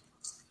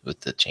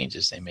with the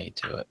changes they made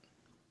to it.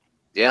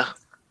 Yeah.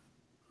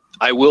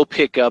 I will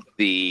pick up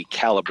the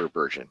Caliber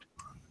version,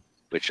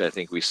 which I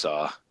think we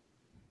saw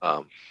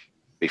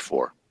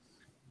before,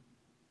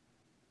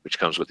 which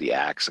comes with the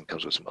axe and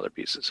comes with some other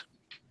pieces.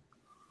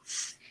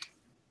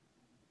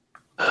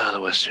 The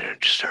Western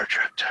Star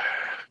Trek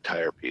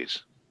tire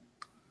piece.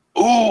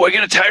 Ooh, I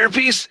get a tire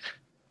piece?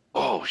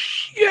 Oh,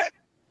 shit.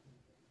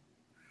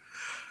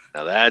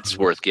 Now that's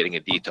worth getting a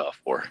DTOF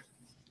for.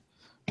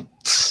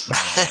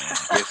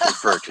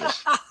 Gift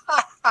purchase.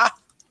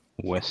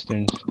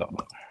 Western Star.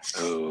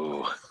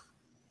 Oh.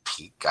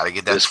 Gotta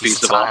get that This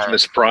piece of tire.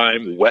 Optimus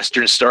Prime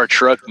Western Star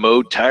Trek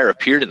mode tire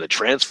appeared in the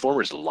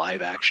Transformers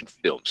live-action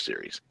film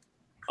series.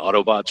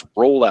 Autobots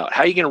roll out.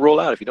 How are you going to roll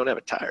out if you don't have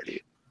a tire, dude?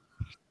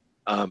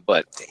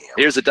 But Damn.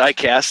 here's a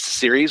die-cast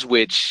series,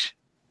 which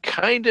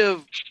kind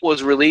of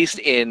was released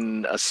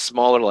in a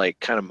smaller, like,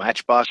 kind of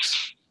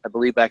Matchbox, I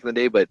believe, back in the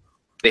day. But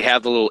they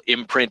have the little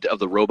imprint of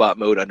the robot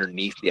mode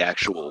underneath the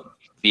actual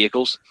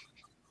vehicles.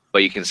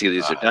 But you can see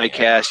these are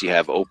die-cast. You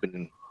have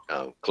open,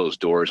 closed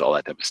doors, all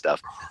that type of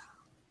stuff.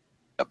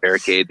 A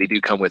barricade. They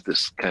do come with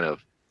this kind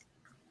of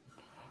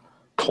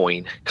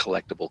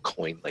collectible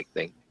coin-like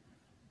thing.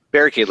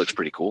 Barricade looks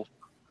pretty cool.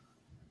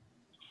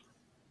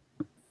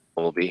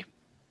 Bumblebee.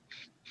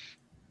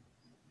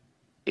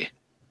 Yeah.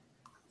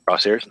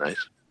 Crosshairs,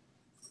 nice.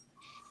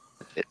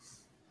 That's it.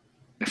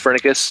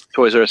 Infernicus,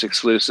 Toys R Us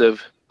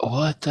exclusive.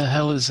 What the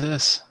hell is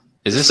this?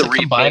 Is It's this a the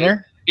repaint.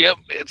 combiner? Yep,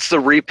 it's the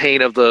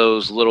repaint of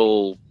those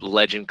little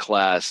Legend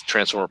class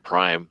Transformer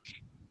Prime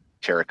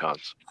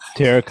Terracons.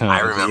 Terracon. I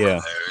remember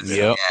Yeah. those.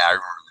 Yep. Yeah, I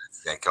remember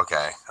Dick.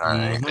 Okay, all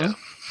right. Mhm.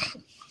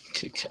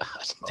 Good God.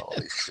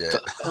 Holy shit.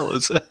 What the hell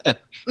is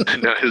that?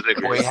 No, his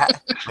name Boy, is- man,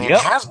 Yep,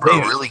 Hasbro they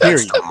are really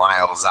gets serious. the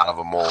miles out of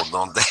a mold,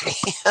 don't they?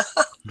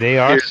 They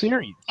are Here's-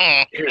 serious.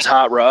 Here's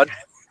Hot Rod,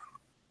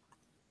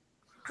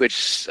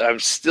 which I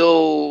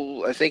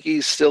think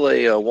he's still a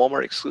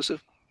Walmart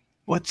exclusive.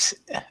 What's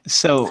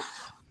so?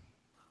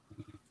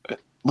 Don't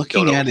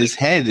Looking know. at his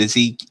head, is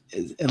he?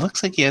 It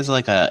looks like he has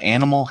like a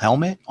animal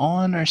helmet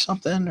on or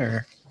something.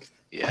 Or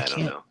Yeah, I I don't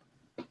can't- know.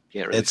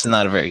 Can't really. it's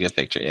not a very good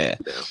picture. Yeah.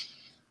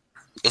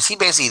 Is he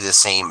basically the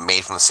same,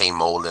 made from the same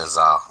mold as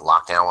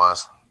Lockdown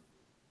was?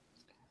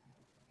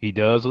 He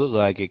does look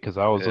like it because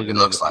I was It looking at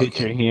looks a like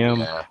picture it. of him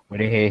Yeah, where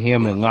they had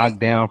him in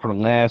lockdown from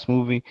the last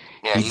movie.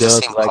 yeah, He he's the does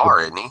same like a-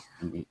 car, isn't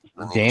he?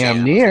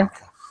 Damn near.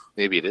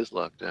 Maybe it is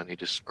lockdown. He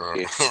just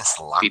yeah. It's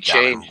locked He down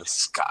in changed.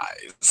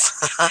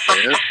 disguise.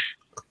 Yeah.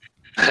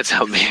 That's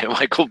how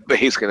Michael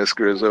Bay's gonna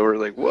screw us over.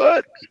 Like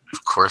what?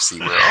 Of course he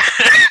will.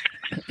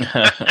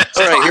 All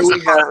right,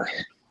 here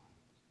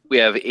we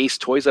have Ace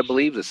Toys, I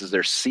believe. This is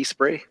their Sea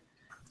Spray.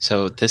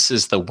 So this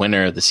is the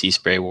winner of the Sea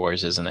Spray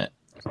Wars, isn't it?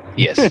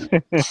 Yes,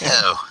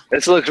 Oh,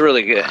 this looks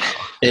really good.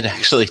 It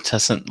actually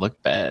doesn't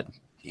look bad.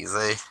 he's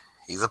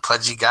a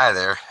pudgy guy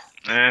there.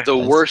 Eh, The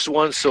worst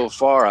one so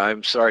far,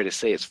 I'm sorry to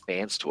say, is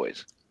Fans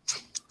Toys.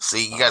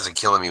 See, you guys are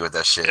killing me with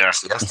that shit. Yeah.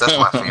 See, that's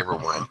my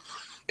favorite one.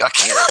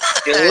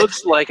 It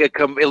looks like it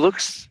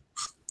looks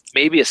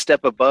maybe a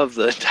step above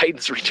the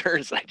Titans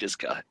Returns I just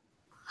got.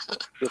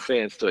 The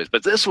Fans Toys,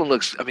 but this one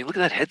looks. I mean, look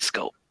at that head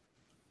sculpt,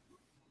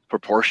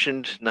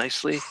 proportioned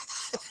nicely.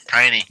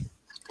 tiny.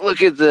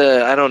 Look at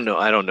the. I don't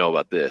know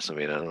about this. I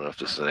mean, I don't know if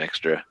this is an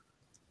extra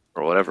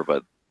or whatever,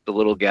 but the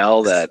little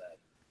gal that.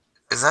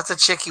 Is that the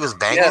chick he was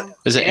banging?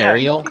 Is it Yeah.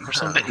 Ariel or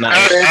something? Not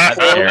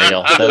Ariel.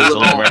 Ariel. That was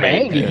Little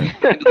Mermaid.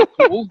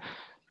 Banging.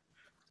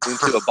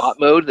 Into a bot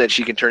mode that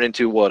she can turn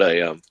into what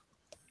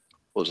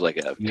was like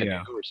a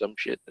Yeah. or some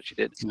shit that she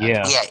did.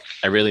 Yeah. Yeah,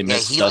 I really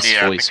miss he- Dust's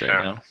yeah, I voice think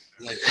right so. now.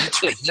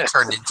 he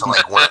turned into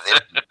like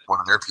one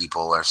of their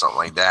people or something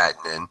like that,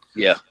 and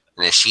Yeah,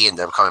 then she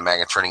ended up coming back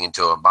and turning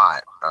into a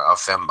bot, a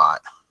fembot.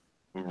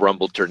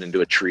 Rumble turned into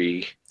a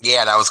tree.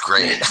 Yeah, that was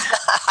great.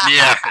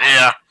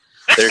 Yeah.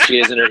 There she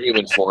is in her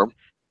human form.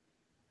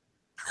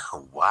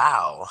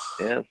 Wow.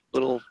 Yeah,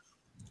 little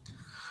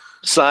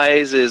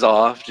size is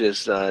off.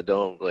 Just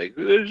don't like.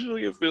 There's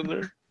like a fin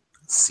there.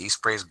 Sea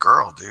Spray's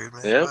girl, dude.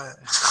 Man. Yeah. What?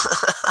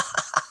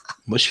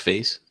 Mush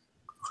face.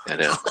 I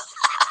know.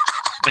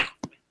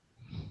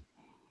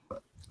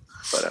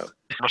 But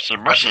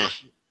Mushy.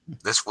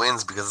 This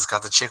wins because it's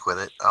got the chick with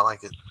it. I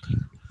like it.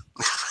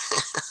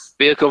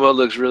 vehicle mode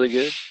looks really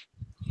good.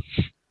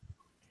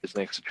 This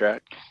next to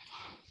track.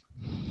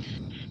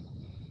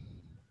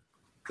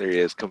 There he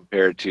is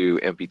compared to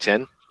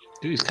MP10.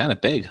 Dude, he's kind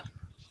of big.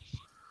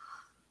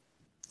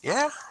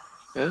 Yeah.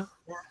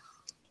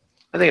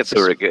 I think it's a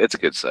really good. It's a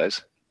good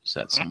size. Is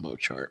that Sumbo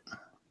chart?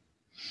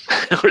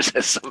 Where's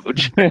that so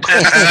much? Dude,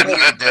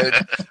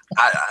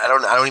 I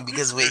don't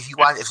because if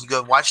you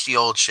go watch the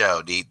old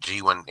show, the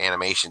G1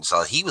 animation,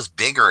 so he was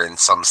bigger in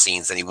some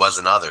scenes than he was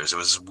in others. It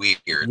was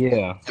weird.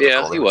 Yeah.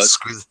 Yeah, he was.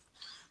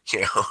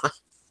 You know,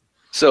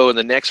 So in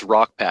the next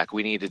rock pack,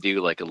 we need to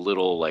do like a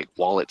little like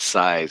wallet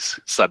size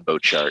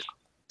sunboat chart,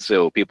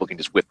 so people can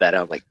just whip that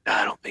out. Like,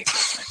 I don't think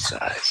that's my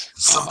size.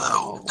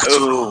 somehow.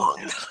 Oh,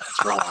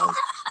 that's wrong.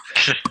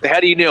 How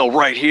do you know?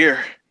 Right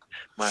here,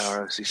 my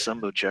ROC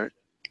sunboat chart.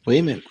 Wait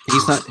a minute.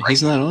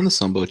 He's not on the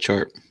Sumbo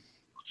chart.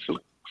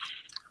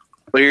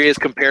 But here he is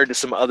compared to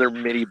some other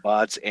MIDI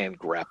bots and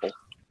Grapple.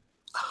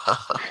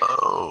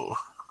 Oh.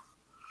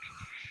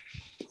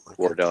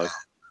 War dog.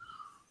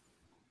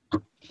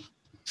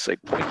 It's like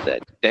point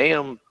that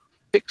damn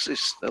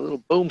Pixis, that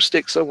little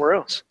boomstick somewhere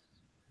else.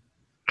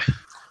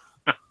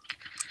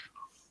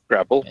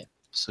 Grapple,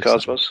 So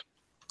Cosmos.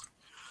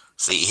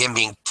 See, him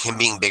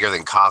being bigger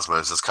than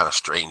Cosmos is kind of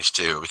strange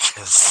too,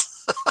 because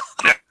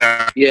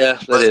Yeah,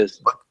 that But-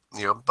 is.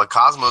 but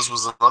Cosmos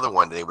was another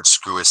one that would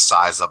screw his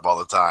size up all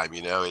the time.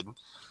 You know, he'd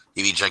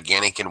be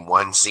gigantic in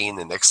one scene,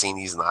 the next scene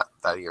he's not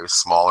that he's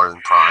smaller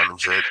than Prime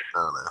and shit. I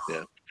don't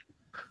know.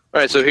 All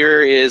right, so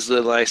here is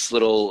the nice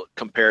little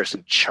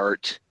comparison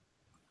chart.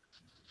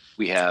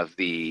 We have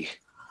the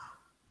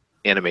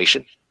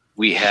animation.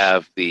 We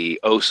have the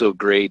oh so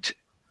great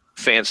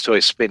Fans Toy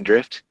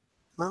Spindrift.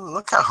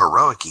 Look how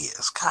heroic he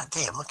is. God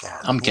damn, look at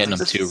him. I'm getting him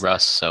This too, is-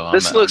 Russ. So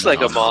This I'm looks like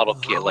a on- model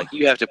kit. Like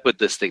you have to put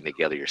this thing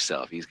together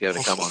yourself. He's going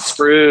to come on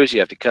sprues. You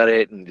have to cut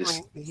it and I just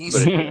mean, put he's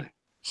it together.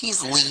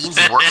 he's lean.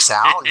 He works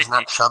out. He's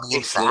not chubby and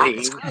He's fat.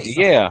 It's lean. great.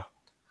 Yeah.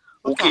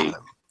 Look Okay. at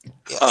him.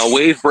 Yeah.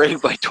 Wave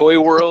Break by Toy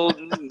World.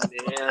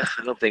 Yeah,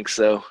 I don't think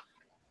so.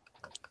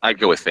 I'd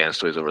go with Fans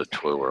Toys over the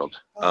Toy World.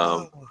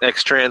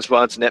 X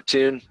Transbots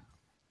Neptune.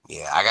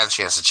 Yeah, I got a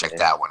chance to check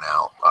that one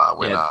out.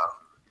 When Yeah,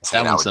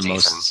 seeing That out one's the with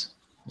Jason. most.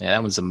 Yeah,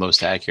 that one's the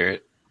most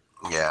accurate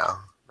Yeah,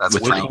 that's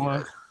Which pretty one?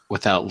 good.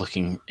 without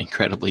looking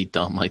incredibly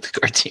dumb like the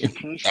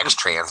cartoon. X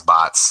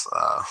Transbots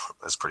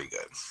is pretty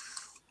good.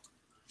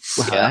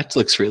 Wow, Yeah. that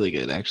looks really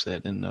good. Actually, I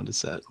didn't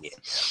notice that.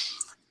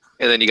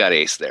 And then you got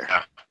Ace there.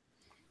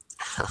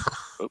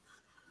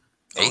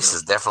 Ace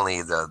is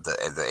definitely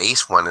the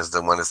Ace one is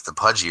the one that's the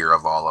pudgier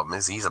of all of them.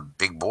 He's a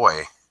big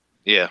boy.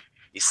 Yeah.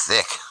 He's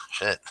thick.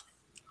 Shit.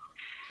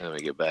 Let me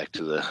get back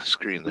to the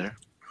screen there.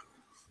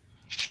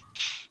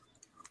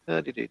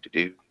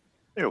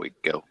 There we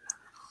go.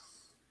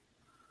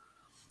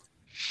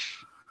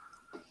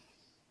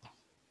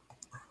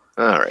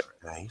 All right.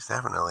 Yeah, he's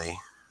definitely.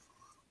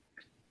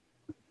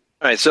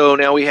 All right, so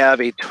now we have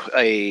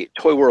a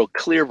Toy World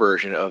clear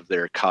version of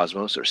their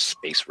Cosmos or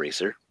Space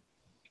Racer.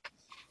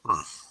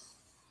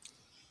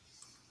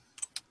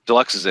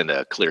 Deluxe is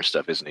into clear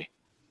stuff, isn't he?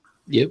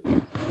 Yep.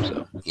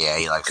 So Yeah,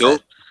 he likes Cool.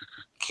 that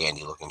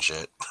candy looking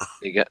shit.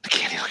 they got the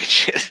candy looking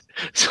shit.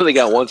 So they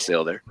got one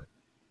sale there.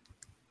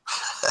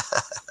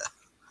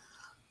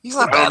 He's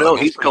not I bad. don't know.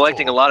 looking. He's pretty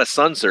collecting cool. a lot of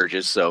sun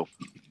surges, so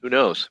who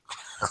knows?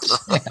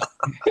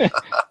 If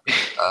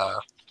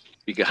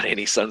you got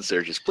any sun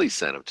surges, please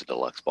send them to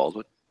Deluxe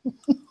Baldwin.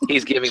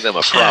 He's giving them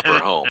a proper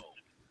home.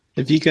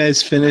 Have you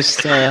guys finished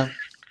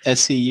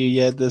SCU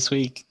yet this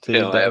week?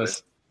 No, I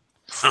haven't.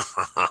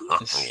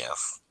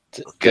 Yes.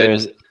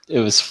 It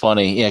was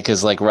funny, yeah,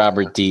 because like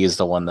Robert D is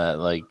the one that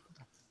like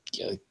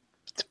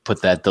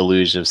put that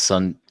deluge of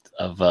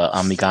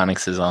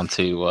Omnigonixes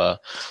onto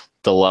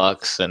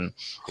Deluxe, and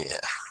Yeah.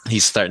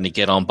 he's starting to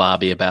get on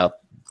Bobby about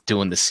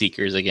doing the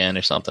Seekers again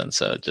or something.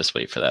 So just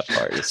wait for that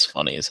part. It's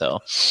funny as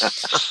hell.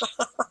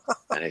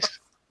 Nice.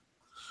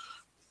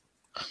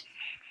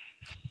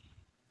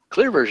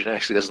 Clear version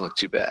actually doesn't look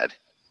too bad.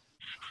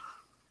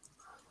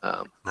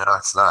 No,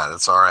 it's not.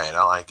 It's all right.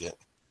 I like it.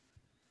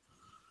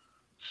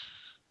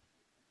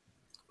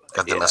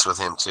 Got to Yeah. mess with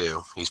him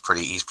too. He's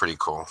pretty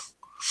cool.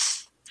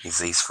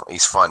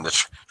 He's fun.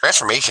 The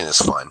transformation is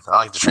fun. I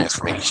like the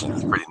transformation.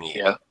 It's pretty neat.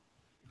 Yeah.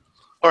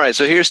 All right,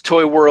 so here's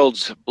Toy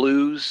World's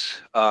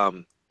Blues.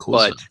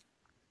 Coolsville.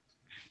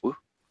 Woo?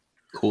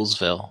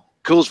 Coolsville.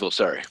 Coolsville,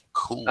 sorry.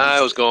 Cool.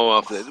 I was going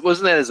off the.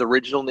 Wasn't that his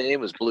original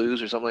name? Was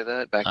Blues or something like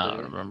that back I then?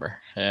 don't remember.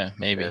 Yeah,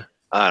 maybe. Yeah.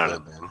 I don't know.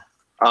 Good,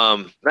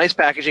 man. Nice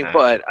packaging,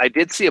 but I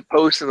did see a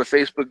post in the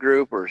Facebook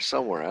group or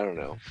somewhere. I don't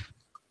know.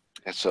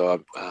 And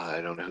so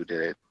I don't know who did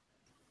it.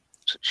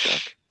 Was it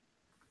Chuck?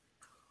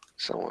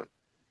 Someone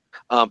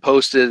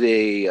posted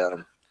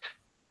a.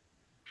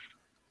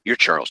 You're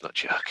Charles, not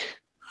Chuck.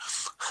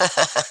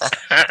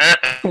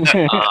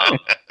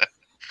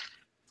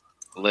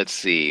 Let's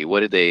see.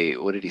 What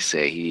did he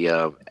say? He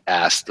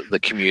asked the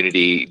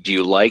community, "Do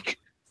you like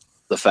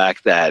the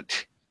fact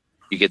that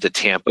you get the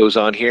tampos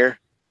on here,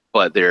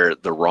 but they're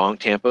the wrong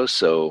tampos?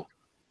 So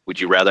would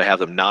you rather have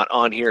them not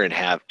on here and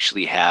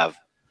actually have,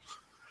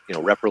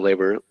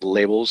 repro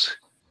labels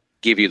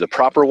give you the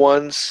proper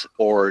ones,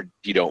 or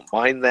you don't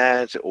mind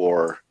that,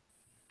 or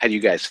how do you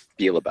guys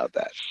feel about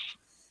that?"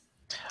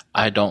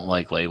 I don't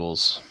like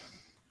labels.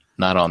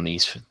 Not on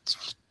these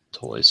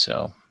toys,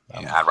 so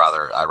Yeah, I'd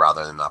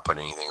rather than not put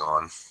anything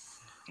on.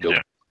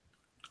 Yeah.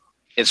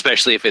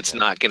 Especially if it's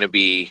not going to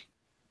be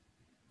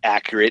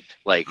accurate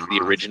like the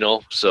Mhm.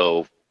 original.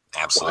 So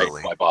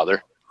Absolutely. why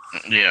bother?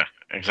 Yeah,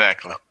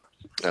 exactly.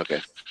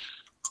 Okay,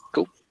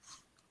 cool.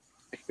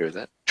 I can hear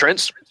that.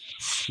 Trent,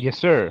 Yes,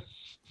 sir.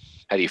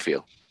 how do you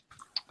feel?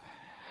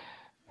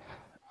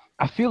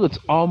 I feel it's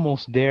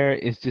almost there.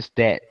 It's just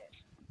that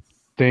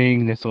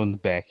thing that's on the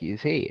back of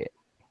his head.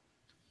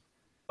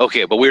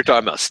 Okay, but we were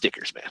talking about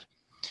stickers, man.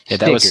 yeah,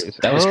 that was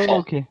Stickers. Paul.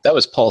 Okay. That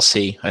was Paul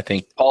C. I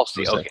think.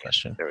 Policy. Was that Okay,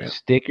 question? there we go.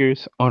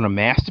 Stickers on a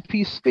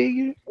masterpiece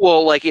figure?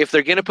 Well, like if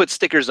they're gonna put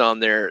stickers on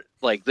there,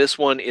 like this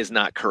one is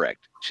not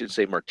correct. It should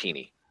say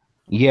Martini.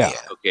 Yeah.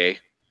 Okay.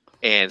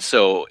 And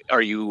so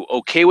are you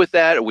okay with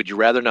that, or would you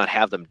rather not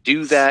have them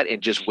do that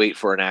and just wait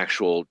for an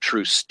actual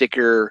true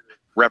sticker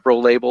repro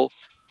label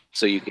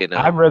so you can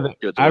I'd rather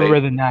do it the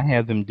way- not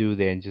have them do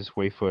that and just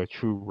wait for a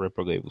true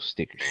Ripper label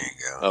sticker. There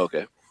you go. Oh,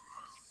 okay.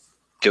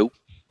 Cool.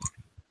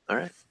 All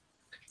right.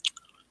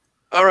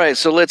 All right,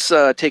 so let's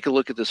take a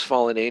look at this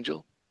fallen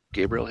angel,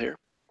 Gabriel here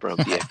from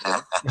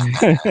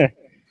DXM.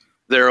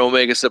 Their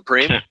Omega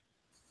Supreme.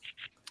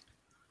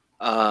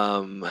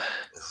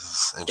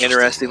 This is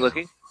Interesting man.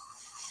 looking.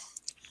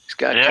 He's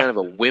got Yeah. kind of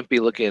a wimpy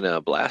looking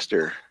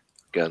blaster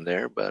gun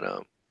there, but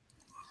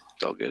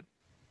it's all good.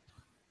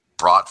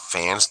 Brought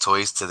fans'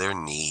 toys to their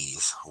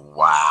knees.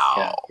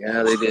 Wow.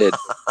 Yeah, they did.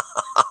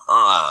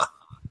 Uh,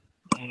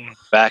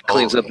 Back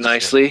cleans up Holy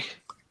nicely.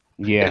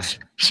 Yeah.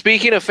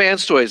 Speaking of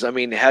fans toys, I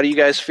mean, how do you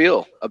guys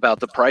feel about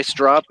the price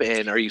drop?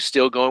 And are you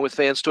still going with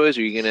fans toys?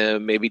 Or are you gonna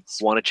maybe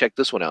want to check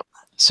this one out?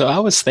 So I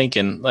was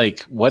thinking,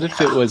 like, what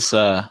if it was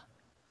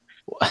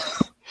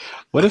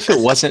what if it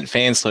wasn't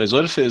fans toys?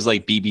 What if it was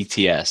like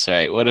BBTS,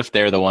 right? What if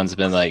they're the ones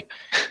been like,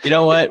 you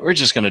know what, we're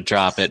just gonna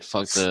drop it,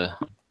 fuck the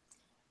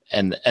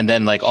and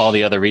then like all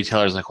the other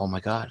retailers like, oh my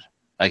god,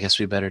 I guess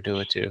we better do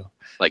it too.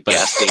 Like But-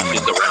 gas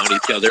stations around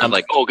each other. I'm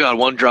like, oh god,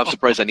 one drops the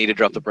price. I need to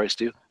drop the price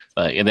too.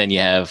 Like, and then you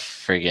have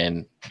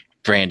friggin'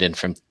 Brandon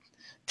from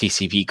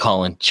TCP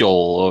calling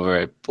Joel over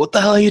it. What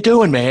the hell are you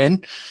doing,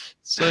 man?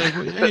 So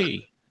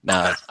hey.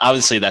 No,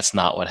 obviously that's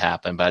not what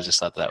happened, but I just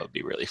thought that would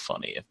be really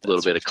funny if A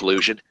little bit of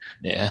collusion.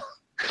 Yeah.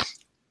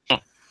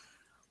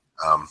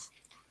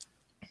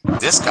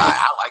 this guy,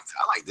 I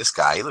like this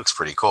guy, he looks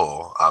pretty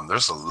cool.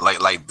 There's a,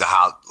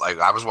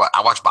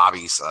 I watched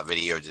Bobby's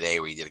video today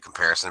where he did a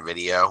comparison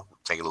video,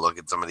 taking a look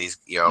at some of these,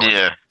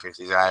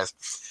 these guys.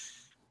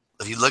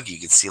 If you look, you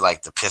can see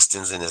like the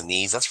pistons in his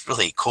knees. That's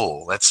really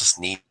cool. That's just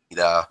neat.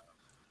 That's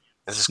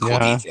just cool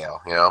detail,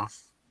 you know.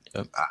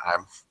 Yep.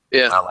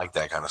 I like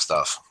that kind of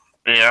stuff.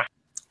 Yeah.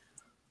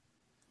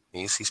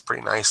 He's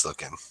pretty nice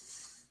looking.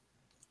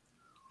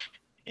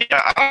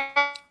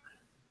 Yeah.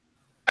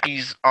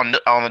 He's on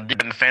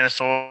the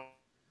Fantasy.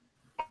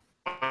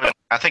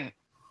 I think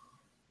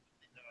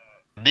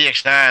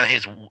DX9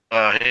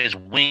 his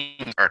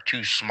wings are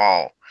too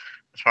small.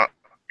 That's why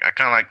I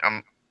kind of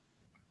like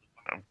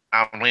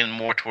I'm leaning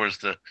more towards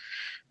the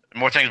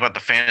more things about the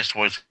Fantasy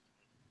Toys.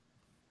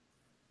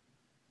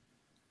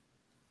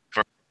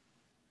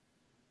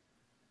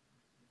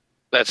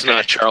 That's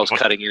not Charles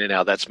cutting in and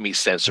out. That's me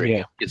censoring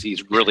him because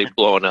he's really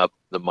blowing up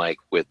the mic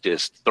with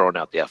just throwing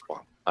out the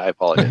F-bomb. I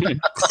apologize.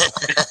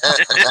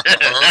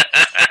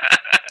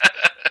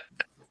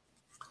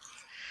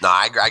 No,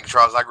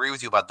 Charles, I agree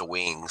with you about the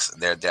wings.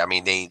 They're a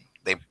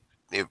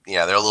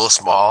little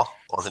small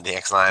on the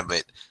DX9,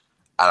 but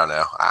I don't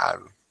know.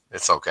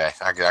 It's okay.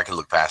 I can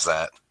look past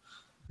that.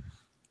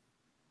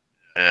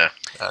 Yeah,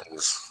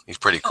 he's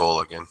pretty cool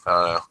looking. I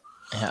don't know.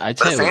 Yeah, I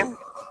tell you.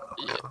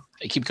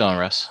 Keep going,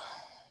 Russ.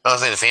 I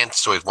was saying the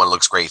Fantasy Toys one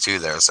looks great too,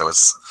 though. So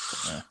it's,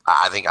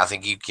 I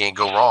think you can't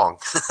go wrong.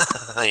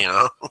 You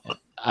know.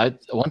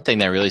 One thing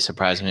that really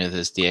surprised me with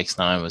this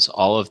DX9 was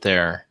all of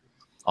their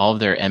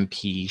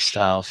MP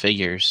style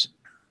figures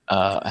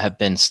have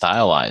been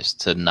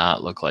stylized to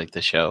not look like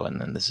the show, and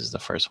then this is the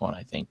first one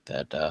I think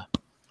that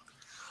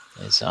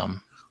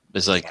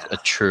is like a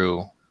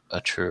true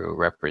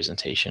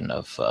representation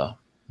of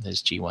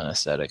his G1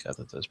 aesthetic. I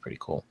thought that was pretty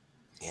cool.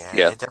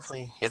 Yeah, it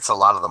definitely hits a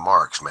lot of the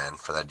marks, man,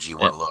 for that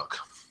G1 look.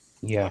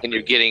 Yeah. And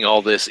you're getting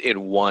all this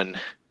in one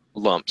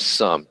lump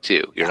sum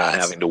too. You're not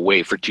having to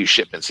wait for 2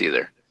 shipments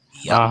either.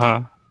 Yep.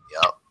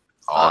 Yep.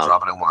 All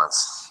dropping at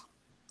once.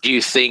 Do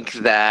you think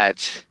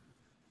that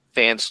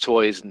Fans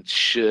Toys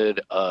should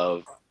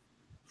have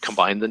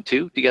combined the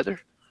two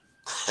together?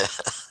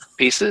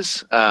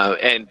 Pieces?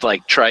 And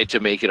like tried to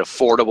make it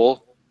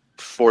affordable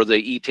for the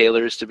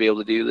e-tailers to be able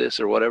to do this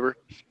or whatever?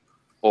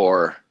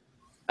 Or,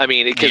 I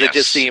mean, because it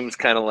just seems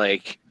kind of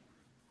like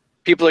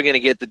people are going to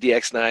get the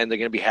DX9, they're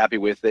going to be happy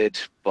with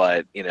it,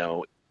 but, you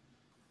know,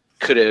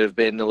 could it have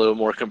been a little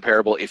more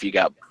comparable if you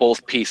got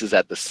both pieces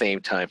at the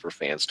same time for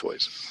Fans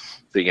Toys?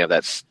 So you have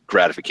that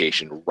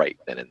gratification right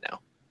then and now.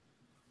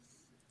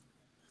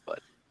 But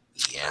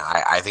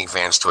yeah, I think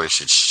Fans Toys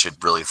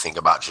should really think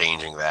about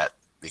changing that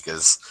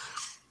because,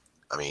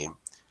 I mean,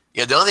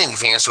 the only thing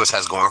Fans Toys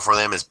has going for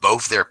them is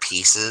both their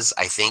pieces,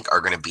 I think,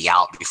 are going to be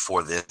out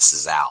before this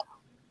is out.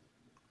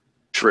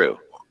 True.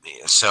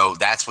 So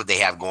that's what they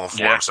have going for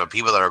them. So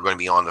people that are going to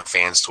be on the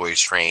Fans Toys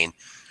train,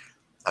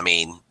 I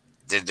mean,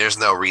 there's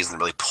no reason to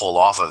really pull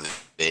off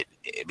of it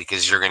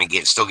because you're going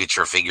to still get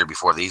your figure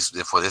before this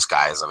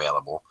guy is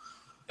available.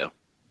 Yeah.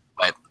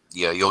 But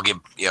you'll get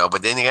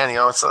But then again,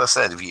 as I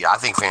said, I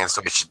think Fans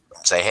Toys should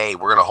say, hey,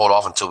 we're going to hold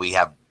off until we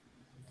have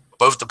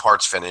both the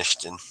parts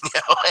finished, and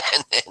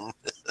and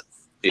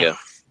yeah.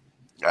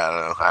 I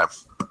don't know.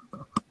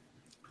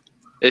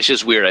 It's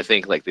just weird. I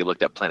think like they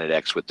looked at Planet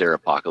X with their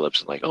Apocalypse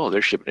and like, oh,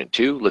 they're shipping in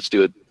 2. Let's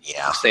do it.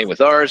 Yeah. Same with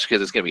ours because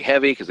it's going to be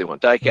heavy because they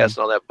want diecast and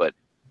all that. But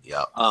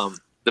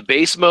the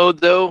base mode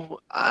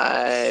though,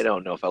 I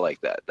don't know if I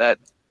like that. That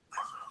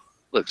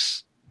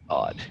looks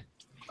odd.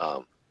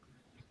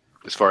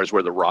 As far as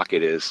where the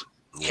rocket is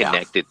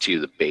connected to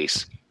the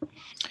base.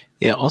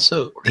 Yeah.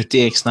 Also, the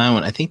DX9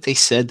 one, I think they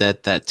said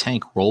that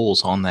tank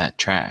rolls on that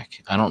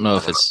track. I don't know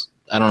if it's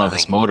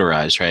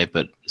motorized, right?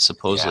 But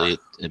supposedly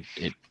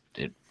it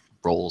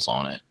rolls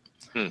on it.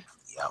 Yep.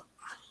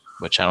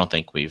 Which I don't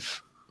think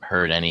we've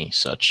heard any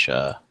such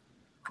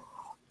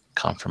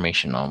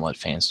confirmation on what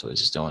Fans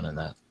Toys is doing in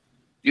that.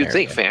 You'd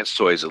think Fans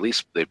Toys, at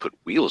least they put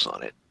wheels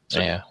on it.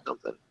 Something.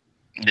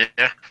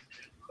 Yeah.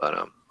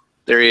 But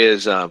there he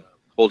is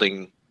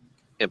holding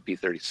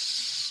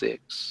MP36.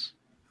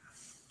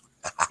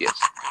 Yes.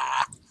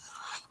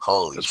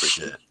 Holy That's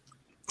shit.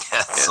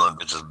 That son of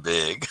a bitch is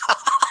big.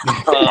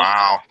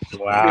 Wow.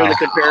 Here are the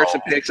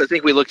comparison pics. I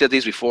think we looked at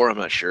these before. I'm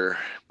not sure.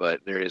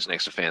 But there he is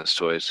next to Fans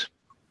Toys.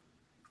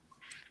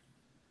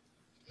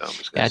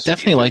 I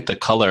definitely like the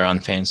color on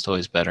Fans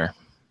Toys better.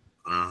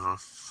 Mm-hmm.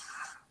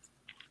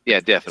 Yeah,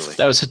 definitely.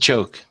 That was a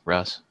joke,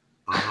 Russ.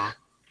 Mm-hmm.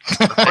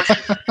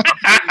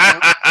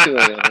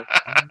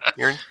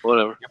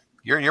 Whatever.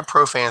 You're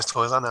pro Fans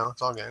Toys. I know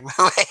it's all good.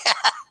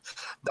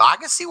 No, I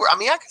can see where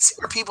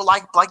people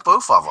like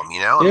both of them.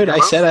 Dude, I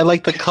said I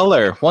like the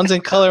color. One's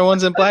in color,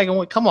 one's in black and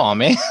white. Come on,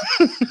 man.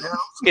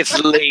 It's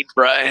late,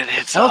 Brian.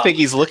 I don't think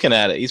he's looking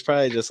at it. He's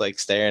probably just like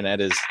staring at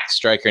his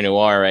Striker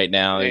Noir right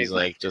now. He's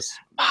like just.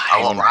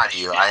 I won't lie to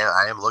you.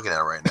 I am looking at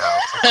it right now.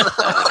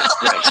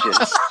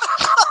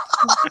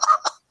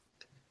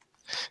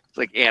 It's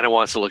like Anna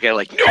wants to look at it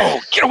like,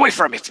 no, get away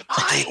from it.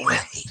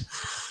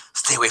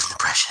 Stay away from the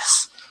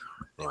precious.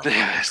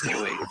 Anyway. Stay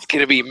away. It's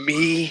gonna be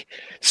me,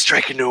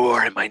 Striker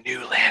Noir, and my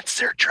new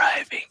Lancer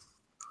driving.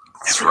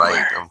 That's everywhere.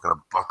 right. I'm gonna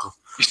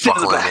You sit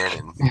in the buckle back. it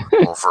in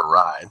and go for a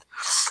ride.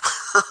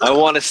 I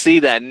want to see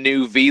that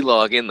new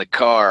vlog in the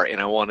car, and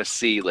I want to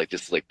see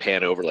just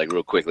pan over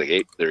real quick,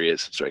 hey, there he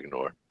is, Striker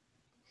Noir.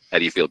 How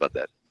do you feel about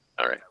that?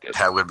 All right, good.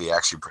 That would be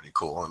actually pretty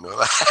cool. I know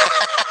that.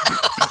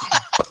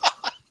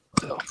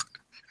 So,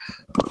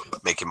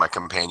 Making my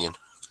companion.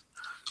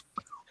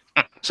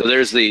 so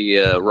there's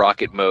the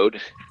rocket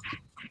mode.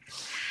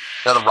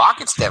 Now the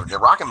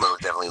rocket mode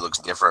definitely looks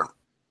different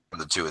from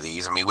the two of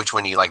these. I mean, which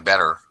one do you like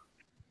better?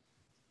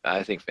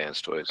 I think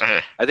Fans Toys.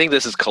 I think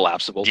this is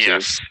collapsible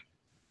Yes. too,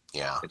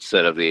 Yeah,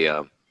 instead of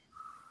the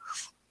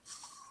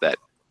that.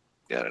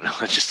 I don't know.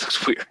 It just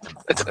looks weird.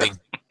 the big.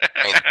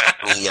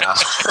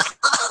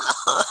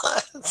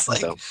 It's like,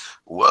 So,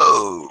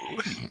 whoa,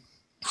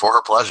 for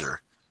her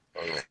pleasure.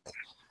 Anyway.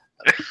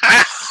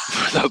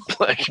 for the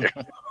pleasure.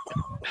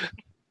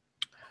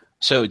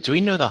 So, do we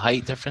know the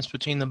height difference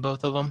between the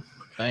both of them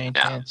by any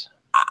No. chance?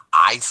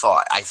 I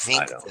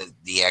think I don't. that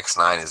the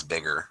X9 is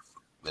bigger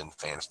than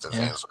Fans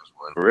Yeah. Toys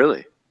one.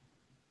 Really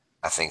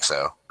I think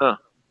so.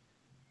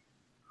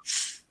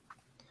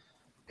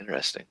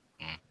 interesting.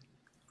 Mm.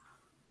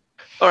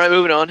 All right,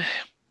 moving on.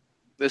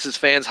 This is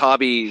Fans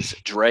Hobbies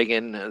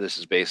Dragon. This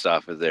is based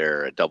off of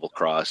their Double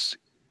Cross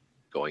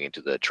going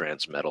into the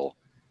Transmetal.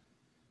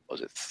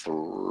 Was it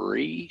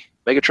 3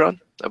 Megatron?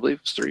 I believe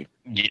it's 3.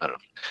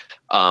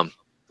 Yeah.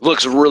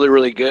 Looks really,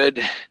 really good.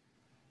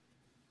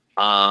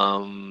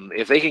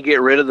 If they can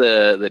get rid of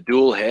the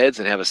dual heads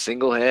and have a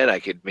single head, I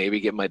could maybe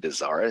get my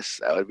Desaurus.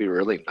 That would be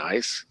really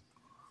nice.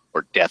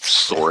 Or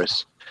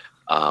Deathsaurus.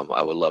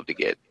 I would love to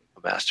get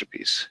a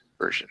Masterpiece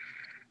version.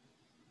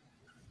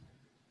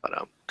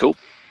 But cool.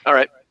 All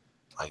right,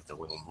 Like the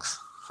wings.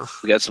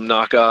 we got some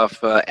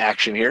knockoff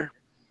action here.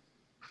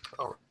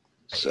 Oh.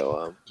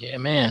 So Yeah,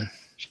 man.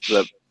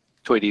 the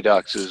Toy D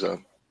Docs'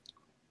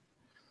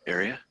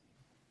 area.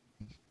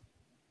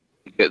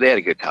 They had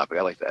a good topic.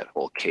 I like that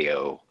whole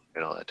KO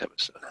and all that type of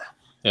stuff.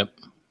 Yep.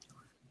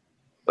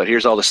 But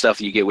here's all the stuff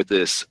that you get with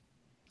this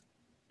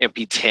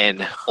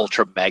MP10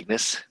 Ultra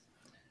Magnus.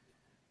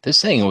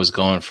 This thing was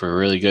going for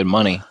really good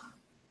money.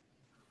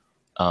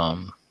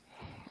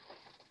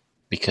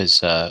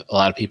 Because a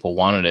lot of people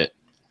wanted it,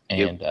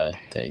 and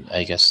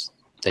I guess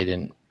they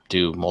didn't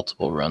do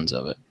multiple runs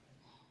of it.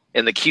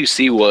 And the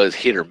QC was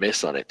hit or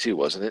miss on it too,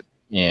 wasn't it?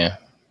 Yeah.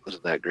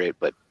 Wasn't that great?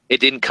 But it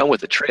didn't come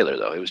with the trailer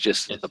though. It was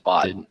just the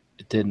bot.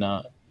 It did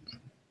not.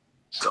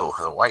 So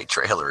the white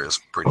trailer is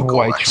pretty Oh, cool.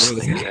 white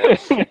Actually.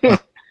 trailer.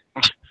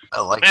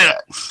 I like Yeah.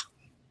 that.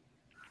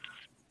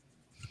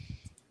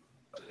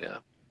 Yeah.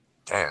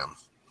 Damn.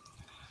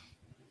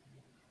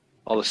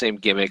 All the same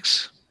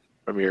gimmicks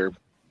from your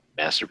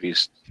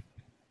Masterpiece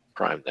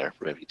Prime there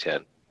from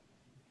MP10.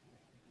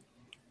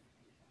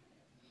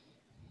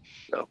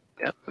 So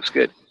yeah, looks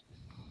good.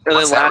 And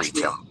What's then that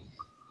lastly, retail?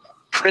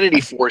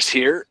 Trinity Force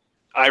here.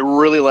 I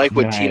really like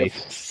what Nice.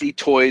 TFC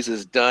Toys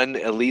has done,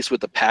 at least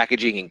with the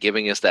packaging and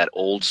giving us that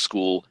old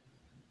school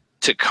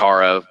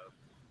Takara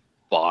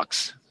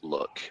box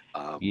look.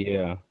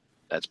 Yeah.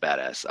 That's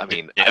badass. I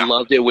mean, Yeah. I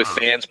loved it with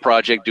Fans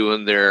Project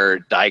doing their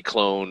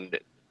Diclone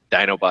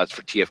Dinobots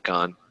for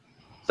TFCon.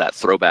 That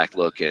throwback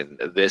look, and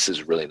this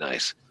is really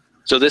nice.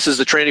 So this is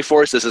the Trinity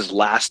Force. This is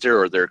Laster,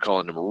 or they're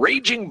calling them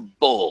Raging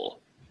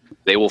Bull.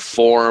 They will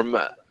form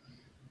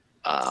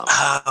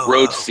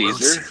Road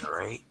Caesar.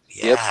 right?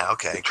 Yep. Yeah,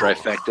 okay. the Cool.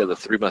 trifecta, the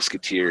Three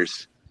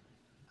Musketeers.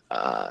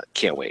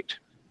 Can't wait,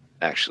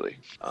 actually.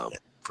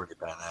 Pretty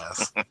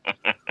badass.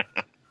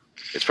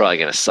 It's probably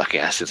going to suck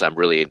ass since I'm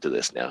really into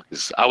this now.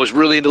 Because I was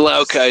really into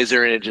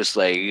Laukaiser, and it just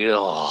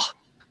oh.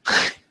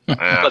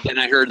 Yeah. But then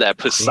I heard that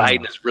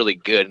Poseidon is really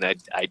good,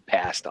 and I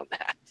passed on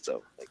that.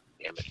 So,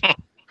 damn it.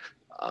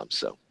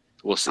 So,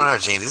 we'll see. I don't know,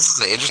 Jay. This is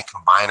an interesting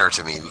combiner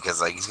to me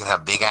because he's gonna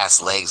have big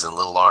ass legs and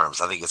little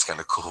arms. I think it's kind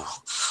of cool.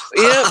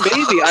 Yeah,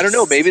 maybe. I don't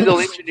know. Maybe they'll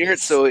engineer it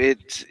so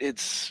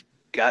it's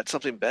got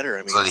something better.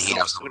 I mean, So that he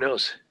has who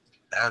knows?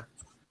 That'd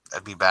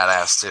be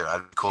badass too.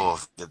 I'd be cool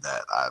if he did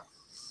that.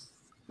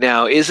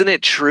 Now, isn't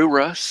it true,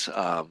 Russ?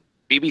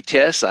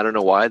 BBTS, I don't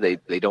know why they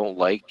don't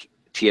like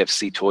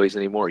TFC toys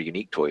anymore,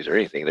 Unique Toys or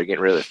anything. They're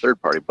getting rid of their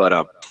third party.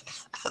 But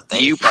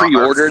you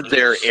pre-ordered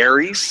their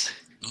Aries?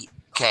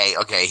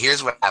 Okay.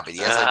 Here's what happened.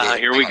 Yes, I did.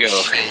 Here we I got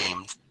go.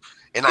 Shamed,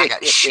 and I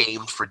got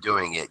shamed for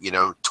doing it.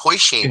 Toy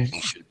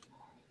shaming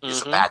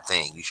is a Mhm. bad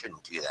thing. You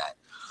shouldn't do that.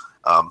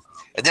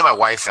 And then my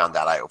wife found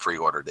out I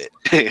pre-ordered it.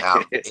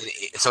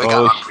 So it got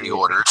Oh, shit.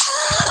 pre-ordered.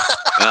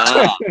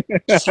 Ah,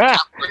 She got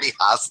pretty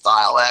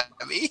hostile at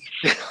me.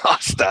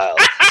 hostile.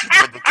 She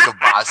put the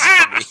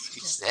kibosh on me.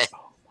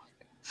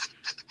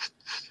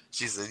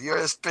 She said, "You're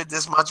gonna spend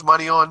this much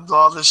money on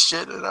all this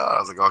shit?" And I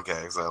was like,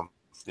 "Okay." So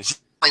she's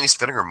not even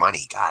spending her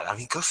money. God, I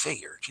mean, go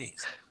figure. Jeez.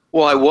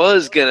 Well, I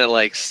was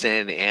gonna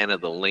send Anna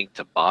the link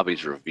to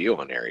Bobby's review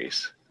on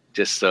Aries,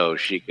 just so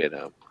she could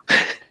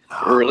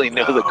really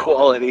know the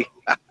quality.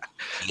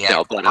 Yeah,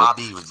 No, but,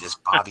 Bobby was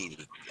just Bobby.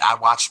 I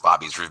watched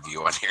Bobby's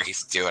review on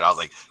Aries too, and I was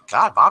like,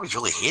 God, Bobby's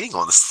really hating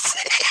on this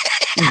thing.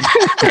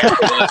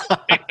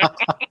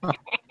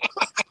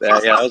 Yeah,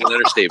 that was an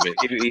understatement.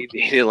 He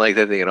didn't like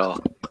that thing at all.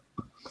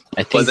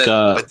 I think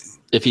but-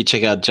 if you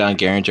check out John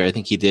Garinger, I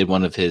think he did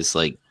one of his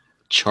like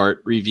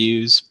chart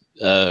reviews,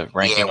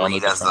 ranking where on he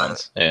the does different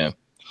ones. Yeah.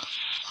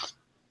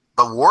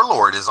 But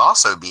Warlord is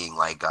also being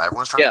like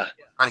everyone's trying Yeah.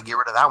 to get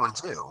rid of that one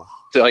too.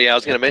 So yeah, I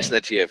was going to mention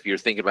that to you if you're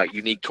thinking about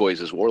unique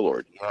toys as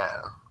Warlord.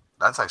 Yeah,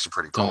 that's actually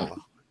pretty cool.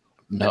 Don't-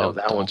 I know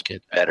that don't one's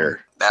get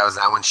better. That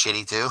one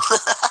shitty too.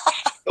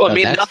 Well, I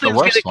mean, that's the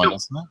nothing's worst gonna one,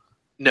 isn't it?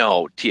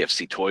 No,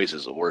 TFC Toys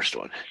is the worst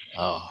one.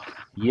 Oh,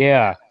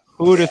 Yeah.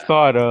 Who would have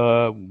thought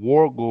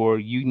Wargore,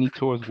 Unique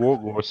Toys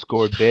Wargore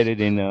scored better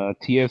than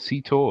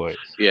TFC Toys?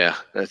 Yeah,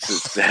 that's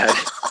sad.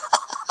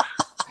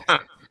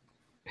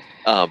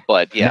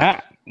 But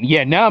yeah,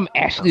 Now I'm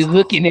actually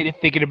looking at it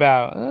thinking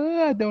about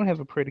I don't have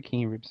a Predator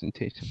King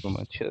representation for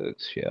my chug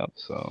shelf,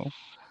 so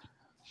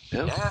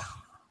Yeah.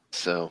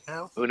 so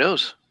Yeah. who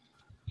knows?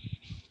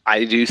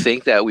 I do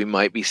think that we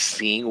might be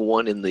seeing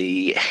one in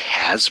the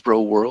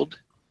Hasbro world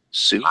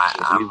soon.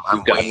 I'm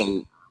We've gotten,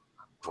 waiting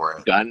for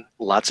it. gotten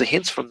lots of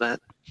hints from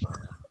that.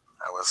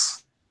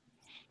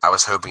 I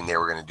was hoping they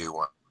were going to do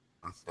one,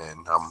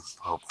 and I'm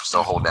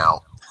still holding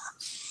out.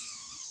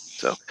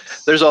 So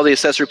there's all the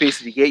accessory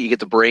pieces you get. You get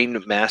the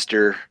Brain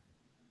Master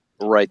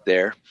right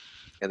there,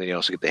 and then you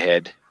also get the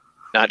head.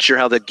 Not sure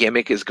how the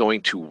gimmick is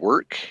going to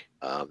work.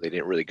 They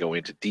didn't really go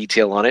into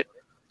detail on it,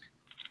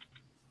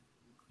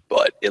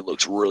 but it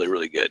looks really,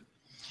 really good.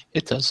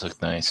 it does look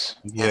nice.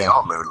 Yeah, the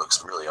alt mode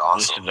looks really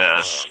awesome.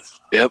 Yes, it does.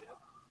 man. Yep,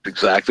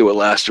 exactly what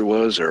Laster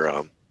was, or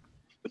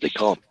what they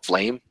call him,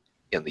 Flame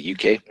in the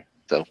UK.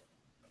 So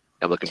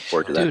I'm looking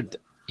forward to that. Dude,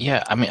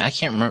 yeah, I mean, I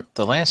can't remember.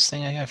 The last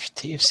thing I got for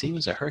TFC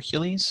was a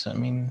Hercules. I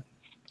mean,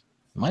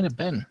 might have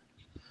been.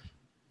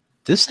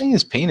 This thing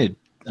is painted.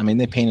 I mean,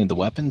 they painted the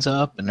weapons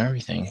up and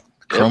everything.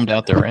 Chromed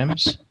out the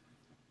rims.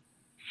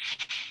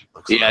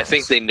 Looks Yeah, I nice.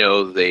 think they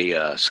know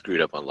they screwed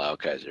up on Lau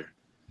Kaiser,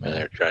 and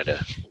they're trying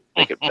to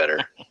make it better.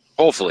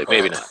 Hopefully,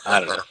 maybe not. I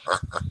don't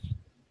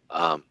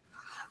know.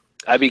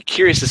 I'd be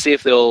curious to see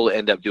if they'll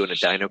end up doing a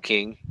Dino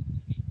King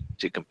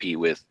to compete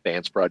with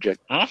Vance Project.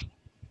 Huh?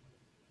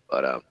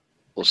 But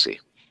we'll see.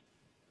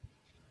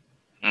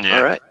 Yeah.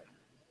 All right.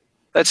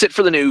 That's it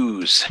for the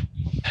news.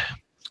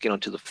 Let's get on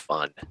to the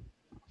fun.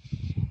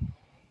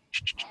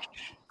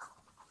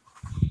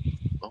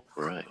 All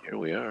right, here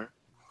we are.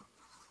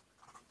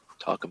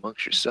 Talk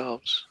amongst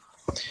yourselves.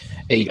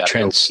 Hey, You gotta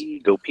Trent's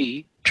go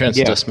pee. Trent's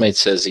Yeah. Dustmate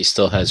says he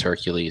still has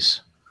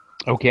Hercules.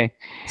 okay.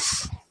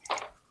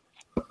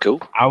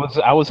 Cool.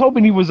 I was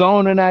hoping he was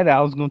on tonight.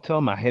 I was gonna tell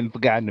him I hadn't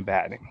forgotten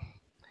about him.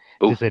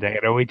 Ooh. Just said I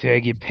gotta wait till I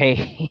get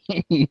paid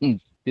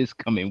this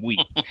coming week.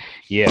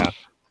 Yeah.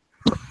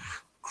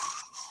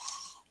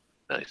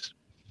 Nice.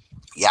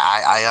 Yeah,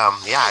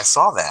 I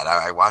saw that.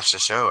 I watched the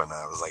show and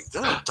I was like,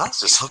 dude,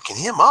 Dust is hooking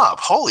him up.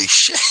 Holy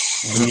shit.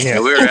 Yeah,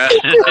 we were at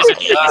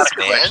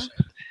man.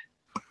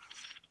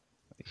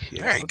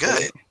 Very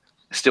good.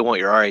 I still want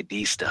your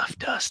RID stuff,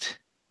 Dust.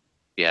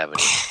 You have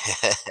any?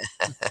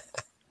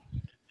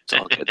 It's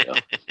all good though.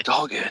 It's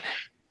all good.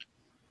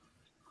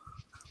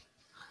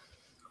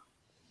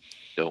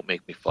 Don't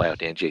make me fly out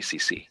to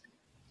NJCC.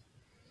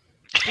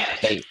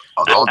 Hey,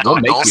 Oh, They'll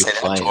don't make you say that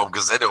fly to out. him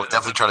because they'll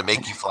definitely try to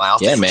make you fly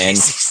out. Yeah, to man.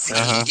 KCC.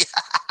 Uh-huh.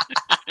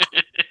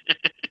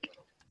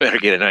 Better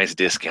get a nice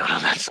discount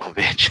on that son of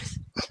a bitch.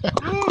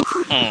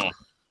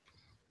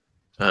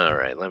 Hmm. All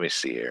right, let me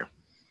see here.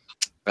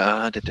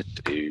 I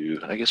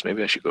guess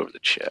maybe I should go over the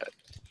chat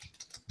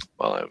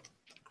while I'm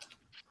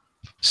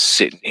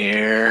sitting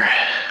here.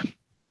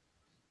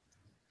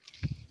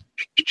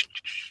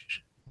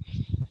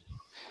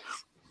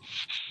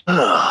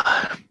 All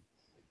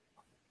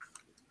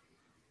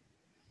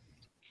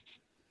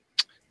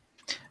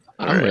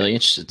I'm right. really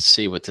interested to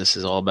see what this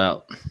is all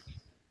about.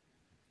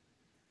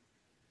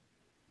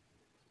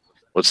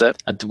 What's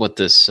that? What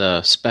this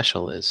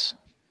special is.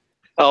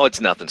 Oh, it's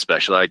nothing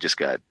special. I just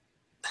got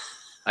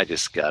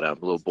a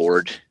little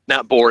bored.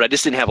 Not bored. I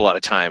just didn't have a lot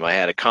of time. I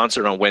had a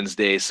concert on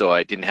Wednesday, so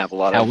I didn't have a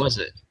lot How of. was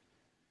it?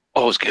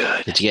 Oh, it was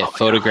good. Did you get Oh a my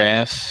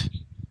photograph?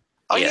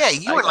 Oh Yes, yeah,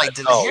 you I went got like it.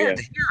 to Oh,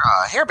 the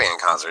yeah. hairband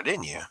concert,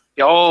 didn't you?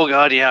 God. Oh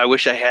God, yeah. I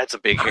wish I had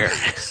some big hair.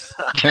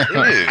 Dude,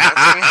 that's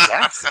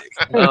fantastic.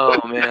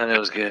 Oh man, that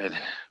was good.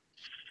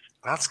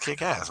 That's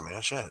kick ass,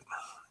 man. Shit.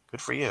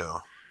 Good for you.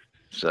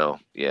 So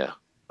yeah.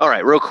 All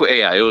right, real quick.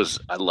 Yeah, it was.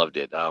 I loved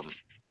it.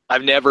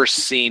 I've never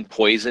seen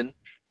Poison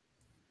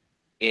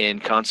in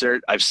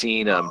concert. I've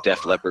seen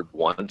Def Leppard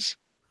once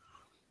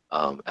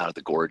out at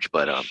the Gorge,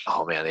 but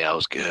oh man, yeah, it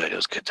was good. It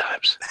was good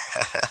times.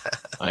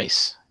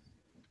 Nice.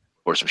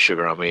 Pour some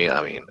sugar on me.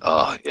 I mean,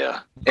 oh yeah.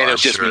 And Oh, it I'm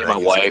was just sure me and that my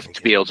he's wife gonna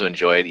to be able to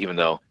enjoy it, even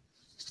though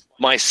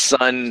my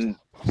son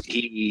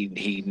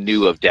he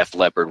knew of Def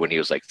Leppard when he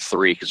was like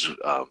 3 because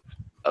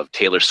of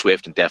Taylor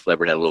Swift, and Def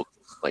Leppard had a little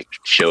like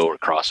show or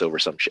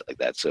crossover, some shit like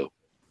that. So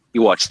he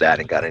watched that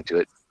and got into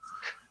it.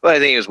 But I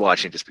think he was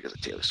watching just because of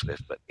Taylor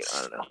Swift. But you know,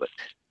 I don't know. But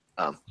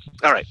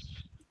all right,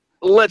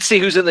 let's see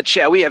who's in the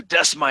chat. We have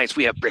Dust Mites.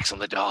 We have Bricks on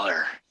the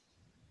Dollar.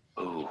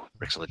 Ooh,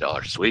 Bricks on the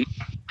Dollar, sweet.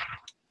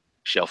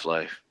 Shelf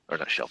Life. Or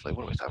not Shelf Life.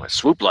 What am I talking about?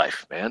 Swoop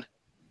Life, man.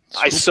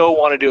 I so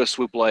want to do a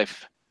Swoop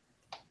Life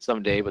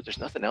someday, but there's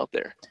nothing out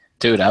there.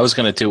 Dude, I was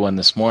gonna do one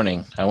this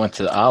morning. I went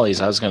to the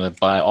Ollie's. I was gonna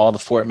buy all the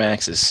Fort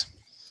Maxes.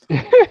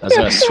 I was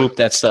gonna swoop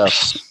that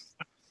stuff.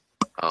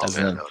 Oh,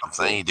 man. I'm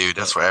saying you, dude.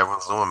 That's what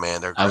everyone's doing,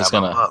 man. They're I was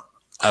grabbing them up.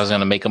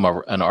 gonna make them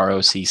an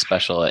ROC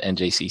special at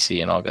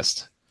NJCC in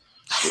August.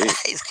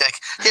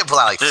 He'll pull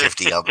out like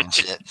 50 of them and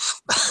shit.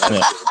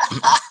 Yeah.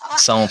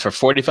 Sell them for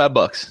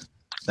 $45.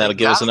 That'll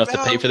give us enough to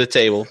pay for the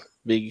table.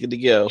 Be good to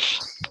go.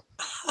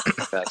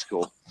 That's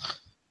cool.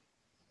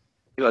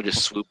 Maybe I'll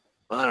just swoop.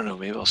 I don't know.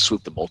 Maybe I'll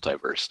swoop the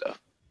multiverse stuff,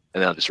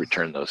 and then I'll just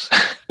return those.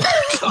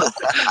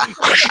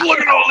 Look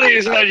at all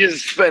these, and I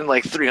just spend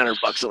like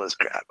 $300 on this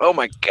crap. Oh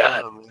my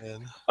god! Oh,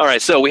 man. All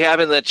right, so we have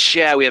in the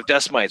chat, we have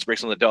Dust Mites,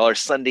 Bricks on the Dollar,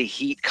 Sunday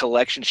Heat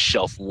Collection,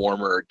 Shelf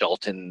Warmer,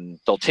 Daltonians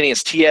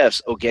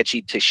TFs,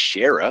 Ogechi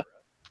Teixeira,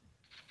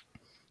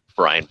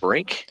 Brian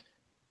Brink,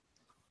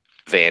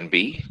 Van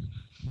B.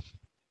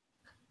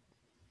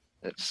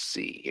 Let's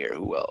see here,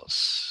 who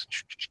else?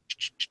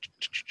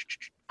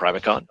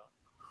 Primacon,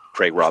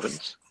 Craig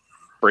Robbins,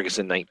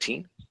 Ferguson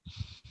 19,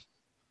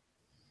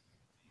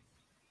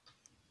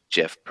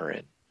 Jeff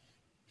Perrin,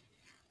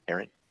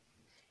 Aaron.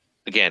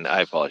 Again,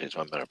 I apologize.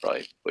 I'm going to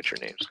probably butcher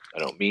names. I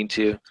don't mean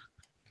to.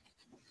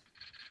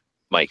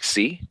 Mike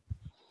C.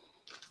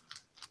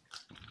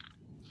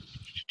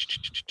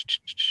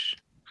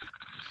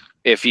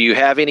 If you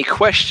have any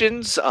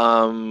questions, put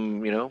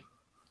them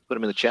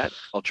in the chat.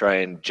 I'll try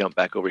and jump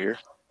back over here,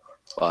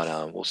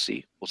 but we'll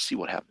see. We'll see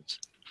what happens.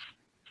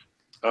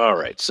 All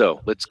right, so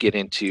let's get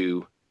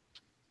into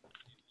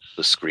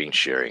the screen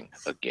sharing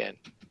again.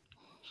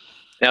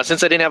 Now,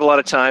 since I didn't have a lot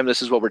of time,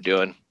 this is what we're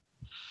doing.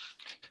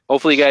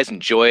 Hopefully you guys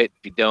enjoy it.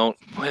 If you don't,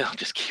 well,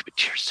 just keep it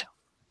to yourself.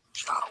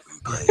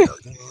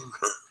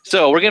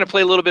 So we're going to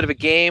play a little bit of a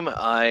game.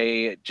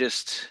 I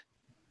just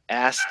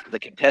asked the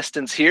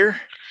contestants here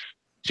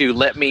to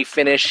let me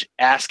finish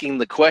asking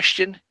the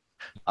question,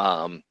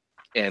 and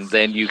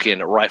then you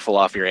can rifle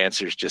off your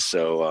answers just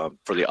so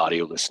for the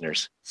audio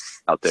listeners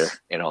out there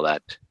and all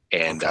that.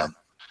 And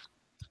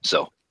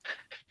so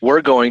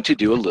we're going to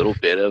do a little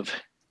bit of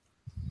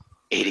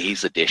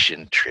 80s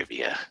edition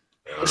trivia.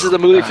 This is the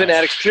Movie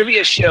Fanatics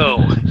Trivia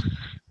Show.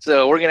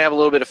 So we're going to have a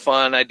little bit of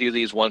fun. I do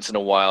these once in a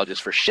while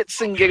just for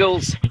shits and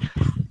giggles.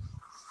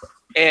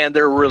 And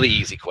they're really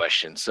easy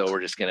questions. So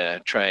we're just going to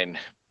try and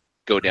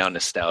go down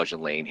nostalgia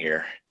lane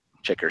here.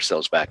 Check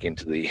ourselves back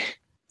into the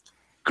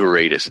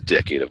greatest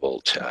decade of all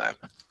time.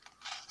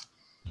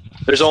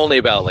 There's only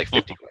about like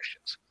 50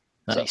 questions.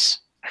 Nice.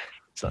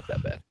 So it's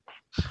not that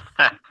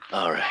bad.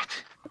 All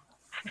right.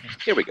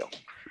 Here we go.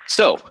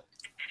 So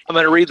I'm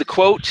going to read the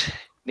quote,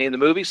 name the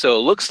movie. So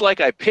it looks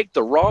like I picked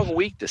the wrong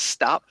week to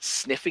stop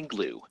sniffing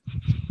glue.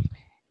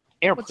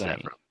 What's that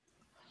Airplane. from?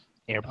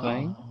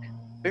 Airplane.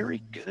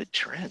 Very good,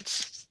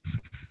 Trent.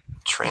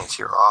 Trent,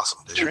 you're awesome,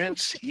 dude.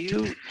 Trent,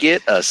 you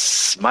get a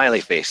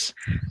smiley face.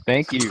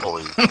 Thank you.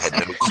 Holy, had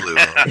no clue,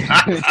 man.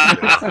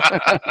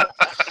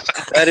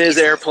 That is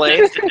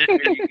Airplane.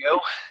 There you go.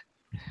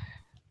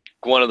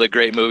 One of the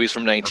great movies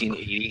from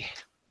 1980.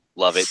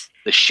 Love it.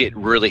 The shit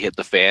really hit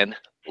the fan.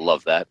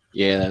 Love that.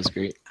 Yeah, that's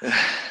great.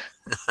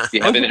 If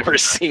you haven't ever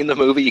seen the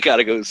movie, you got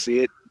to go see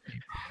it.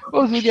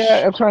 What was the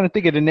guy? I'm trying to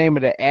think of the name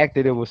of the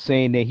actor that was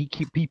saying that he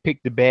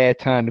picked the bad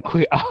time to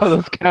quit all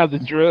those kinds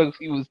of drugs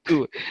he was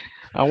doing.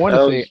 I want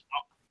to say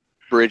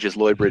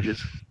Lloyd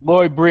Bridges.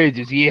 Lloyd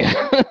Bridges, yeah.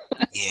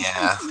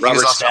 Yeah. He Robert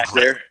was also Stack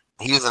there.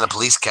 He was in the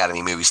Police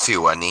Academy movies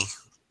too, wasn't he?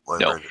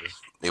 No.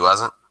 He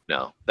wasn't?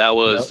 No, that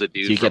was the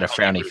dude. You get a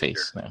from frowny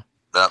face now.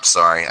 Nope,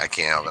 sorry. I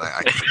can't.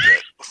 I can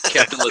forget.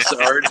 Captain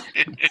Lassard.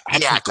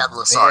 Yeah, Captain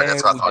Lassard.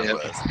 That's what I thought he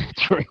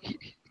was.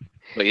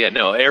 But yeah,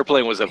 no,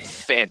 Airplane was a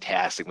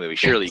fantastic movie.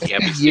 Shirley, you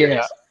can't be serious.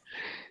 Yeah.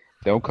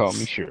 Don't call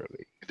me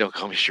Shirley. Don't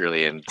call me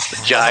Shirley. And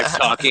Jive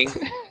talking.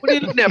 What are you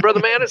looking at, Brother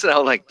Madison? I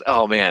was like,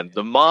 oh man,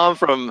 the mom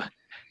from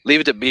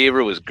Leave It to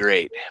Beaver was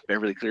great.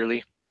 Beverly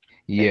Clearly.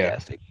 Yeah.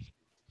 Fantastic.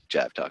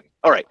 Jive talking.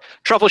 All right.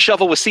 Truffle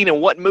Shuffle was seen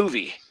in what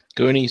movie?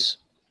 Goonies.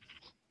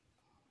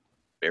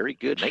 Very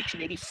good.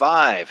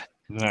 1985.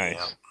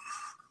 Nice.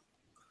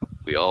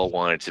 We all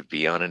wanted to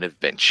be on an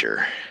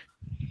adventure.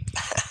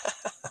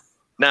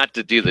 Not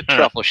to do the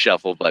truffle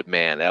shuffle, but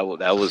man, that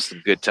was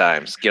some good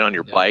times. Get on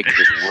your bike,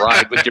 just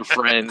ride with your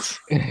friends,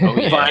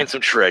 find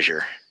some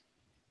treasure.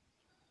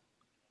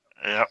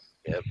 Yep.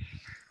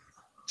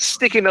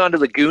 Sticking on to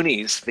the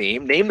Goonies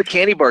theme, name the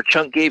candy bar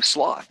Chunk gave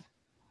Sloth.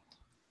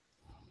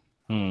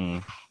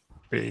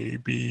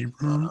 Baby.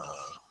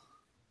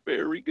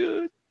 Very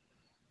good.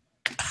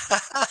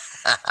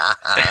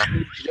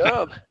 Good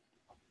job.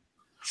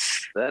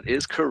 That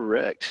is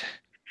correct.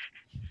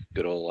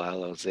 Good old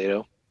Lalo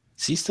Zato.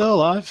 Is he still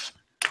alive?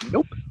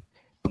 Nope.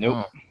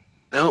 Nope.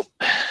 Nope.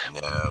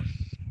 No.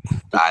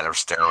 Died of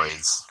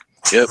steroids.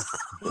 Yep.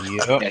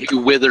 Yep. Yeah, he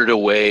withered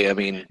away. I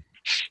mean,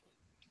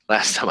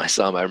 last time I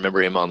saw him, I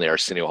remember him on the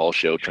Arsenio Hall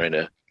show trying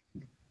to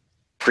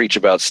preach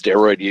about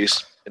steroid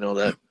use and all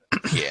that.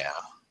 Yeah.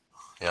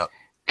 Yep.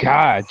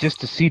 God, just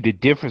to see the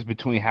difference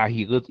between how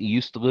he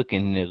used to look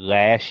in the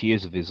last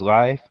years of his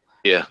life.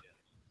 Yeah,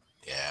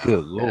 Yeah. Good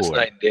that's lord.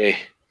 night and day.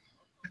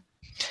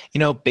 You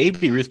know,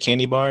 Baby Ruth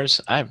candy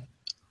bars. I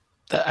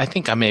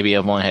think I maybe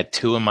have only had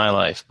 2 in my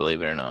life.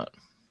 Believe it or not,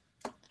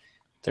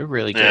 they're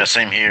really good. Yeah,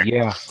 same here.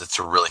 Yeah. That's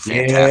a really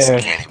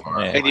fantastic Yeah. candy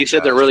bar. Yeah. Oh And my you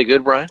said they're gosh. really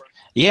good, Brian?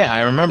 Yeah,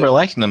 I remember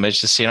liking them. It's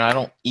just I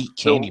don't eat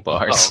candy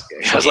bars. Oh,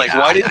 okay. I was like, Yeah,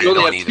 why did I you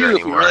only don't have either 2 if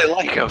you anymore. really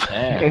like them?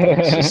 Yeah,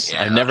 it's just,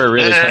 Yeah. I've never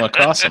really come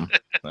across them.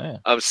 Yeah.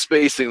 I'm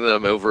spacing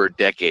them over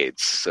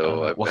decades.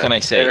 So What can I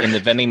say? In the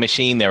vending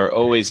machine, they were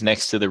always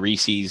next to the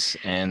Reese's,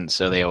 and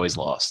so they always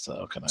lost.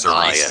 So can I? So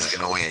Oh, Reese yeah. is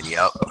gonna win.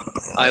 Yep.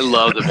 I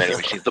love the vending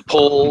machines. The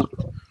pull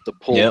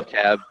Yep.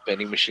 tab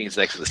vending machines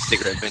next to the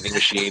cigarette vending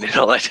machine and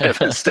all that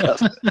type of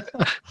stuff.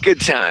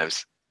 Good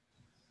times.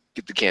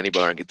 Get the candy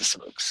bar and get the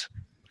smokes.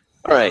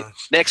 All right.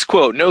 Next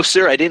quote. No,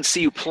 sir, I didn't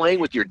see you playing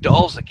with your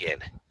dolls again.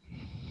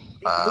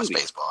 Movie.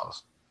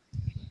 Spaceballs.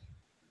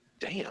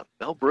 Damn.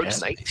 Mel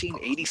Brooks, Yeah.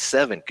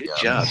 1987. Good Yeah.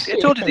 job. See, I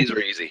told you these were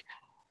easy.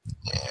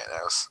 Yeah,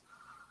 that was.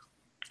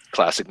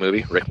 Classic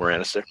movie. Rick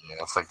Moranis there.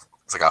 Yeah, it's like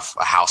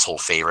a household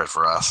favorite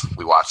for us.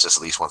 We watch this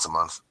at least once a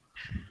month.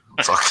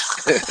 So,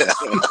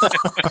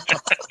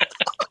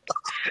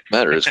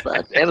 Matter of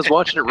fact. Anna's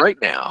watching it right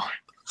now.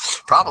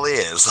 probably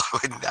is. I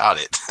wouldn't doubt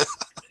it.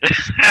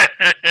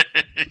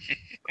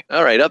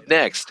 All right, up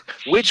next.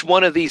 Which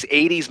one of these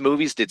 80s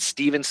movies did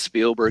Steven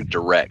Spielberg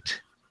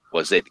direct?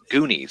 Was it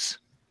Goonies,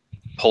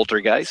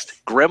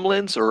 Poltergeist,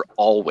 Gremlins, or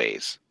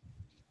Always?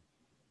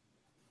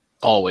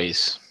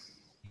 Always.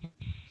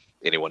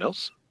 Anyone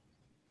else?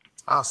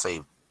 I'll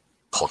say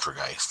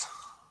Poltergeist.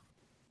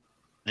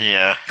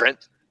 Yeah.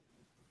 Trent?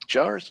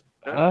 Jars?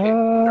 Okay.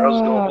 Charles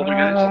is going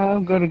Poltergeist.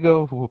 I'm gonna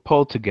go with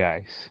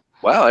Poltergeist.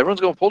 Wow, everyone's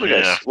going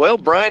Poltergeist. Yeah. Well,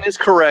 Brian is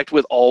correct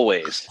with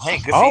Always. Hey,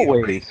 good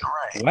Always.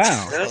 For you. All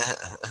Wow. right.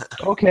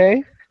 Okay.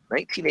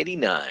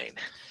 1989.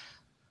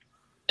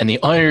 And the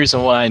only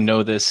reason why I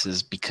know this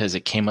is because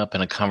it came up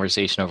in a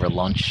conversation over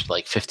lunch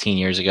like 15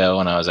 years ago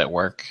when I was at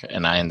work,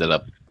 and I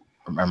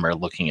remember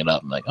looking it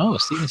up. I'm like, oh,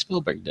 Steven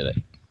Spielberg did it.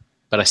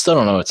 But I still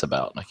don't know what it's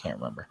about, and I can't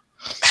remember.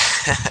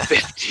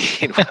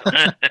 15.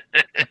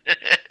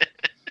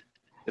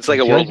 It's like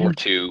a World War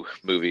II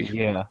movie.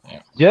 Yeah.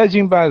 Yeah.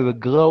 Judging by the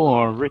glow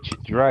on Richard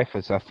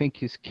Dreyfuss, I think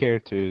his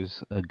character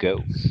is a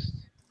ghost.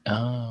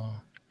 Oh.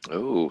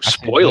 Oh, I said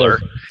spoiler.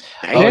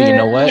 Oh, you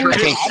know what? I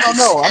think I don't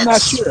know. I'm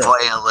not sure.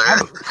 Spoiler.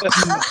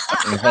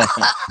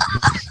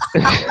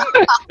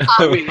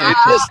 I mean,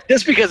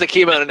 just because it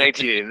came out in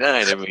 1989,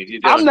 I mean, you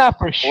don't I'm not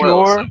for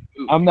spoil sure. some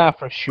movie. I'm not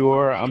for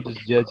sure. I'm just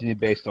judging it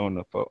based on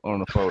the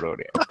photo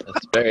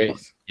there.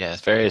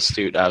 it's very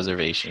astute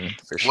observation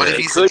for sure. What if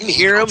They he's couldn't an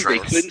hear him, evil they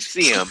Trent? couldn't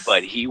see him,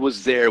 but he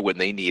was there when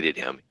they needed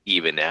him,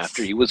 even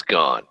after he was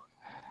gone.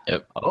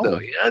 Oh, So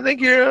yeah, I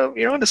think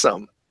you're onto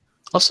something.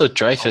 Also,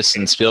 Dreyfuss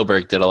and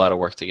Spielberg did a lot of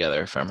work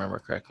together, if I remember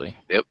correctly.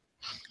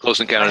 Close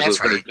Encounters of That's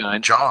the Third right.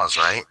 Kind. Jaws,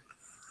 right?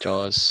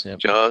 Jaws. Yep.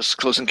 Jaws,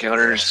 Close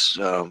Encounters.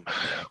 I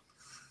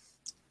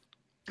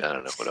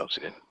don't know what else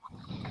he did.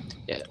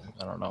 Yeah,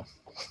 I don't know.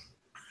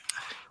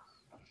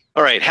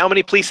 All right, how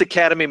many Police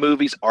Academy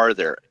movies are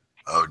there?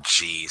 Oh,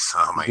 jeez.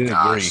 Oh, my Good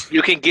gosh. grief.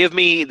 You can give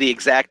me the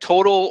exact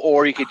total,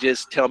 or you could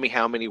just tell me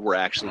how many were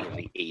actually in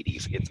the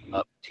 80s. It's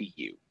up to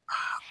you.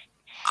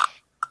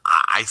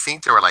 I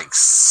think there were like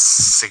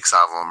 6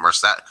 of them,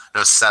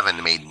 or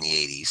 7 made in the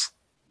 80s.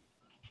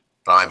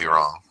 But I might be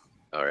wrong.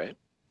 All right.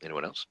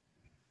 Anyone else?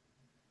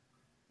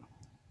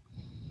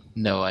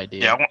 No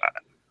idea.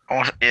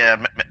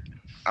 Yeah.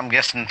 I'm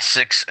guessing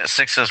six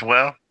as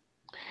well.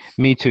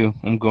 me too.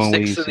 I'm going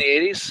 6 in with the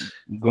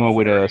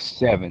 80s? a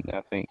 7.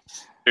 I think.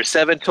 There's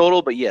 7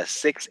 total, but yes,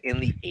 6 in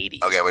the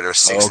 80s. Okay, well, there were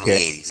 6 in the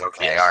Okay. 80s.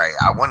 Okay, Yes. all right.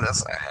 I wonder.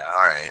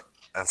 All right.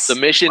 That's, The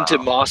mission to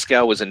wow.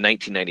 Moscow was in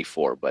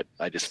 1994, but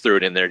I just threw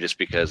it in there just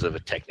because of a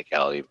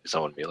technicality.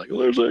 Someone be like, well,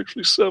 there's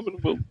actually 7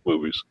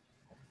 movies.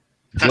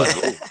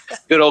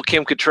 Good old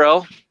Kim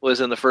Cattrall was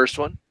in the first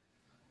one.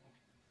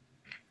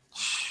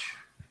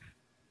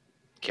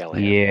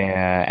 Callahan.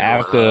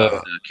 Yeah.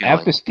 Callahan.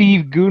 After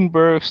Steve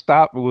Gutenberg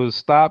was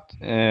stopped,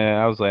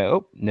 I was like,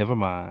 oh, never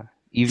mind.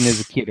 Even as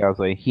a kid, I was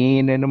like, he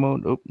ain't in the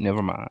mood. Oh,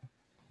 never mind.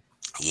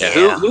 Yeah,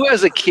 Yeah. who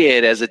as a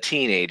kid, as a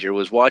teenager,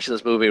 was watching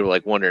this movie and were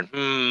like wondering,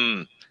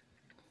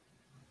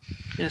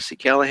 gonna see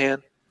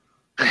Callahan?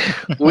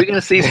 We're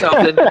gonna see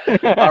something.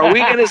 Are we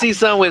gonna see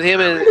something with him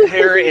and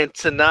Harry and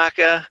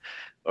Tanaka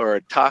or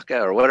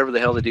Taka or whatever the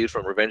hell the dude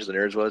from Revenge of the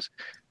Nerds was?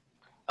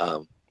 But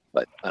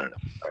I don't know.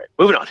 All right,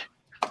 moving on.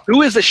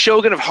 Who is the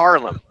Shogun of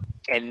Harlem?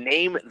 And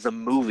name the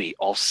movie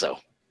also.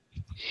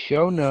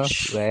 Sure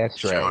enough, Last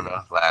Dragon.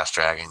 Jonah, Last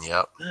Dragon,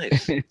 yep.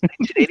 Nice. Good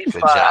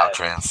 1985. job,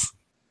 Trent.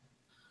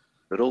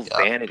 Good old Yep.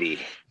 Vanity.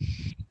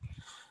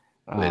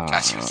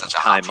 Gosh, she was such a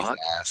Hi, hot Mock.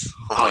 ass.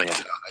 Oh, Oh, my yeah.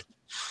 God.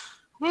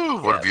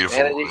 Woo, what a beautiful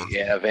Vanity. woman.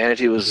 Yeah,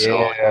 Vanity was.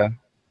 Yeah.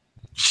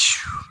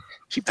 Phew,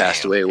 She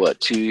passed Damn. away. What,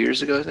 2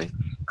 years ago? I think.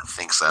 I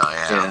think so,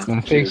 yeah.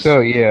 I think so.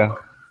 Yeah.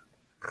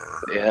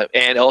 Yeah,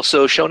 and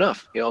also Show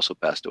Enough. He also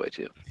passed away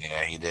too.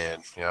 Yeah, he did.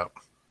 Yep.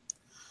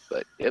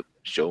 But yep,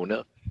 Show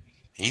Enough.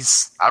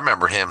 I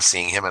remember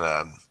seeing him in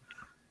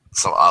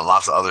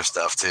lots of other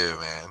stuff too,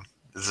 man.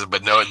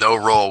 But no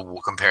role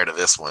will compare to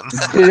this one.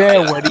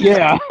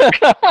 Yeah.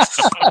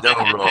 No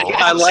role.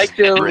 I liked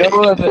him. Great.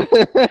 No other.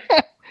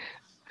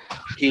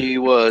 He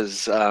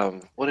was,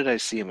 what did I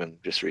see him in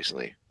just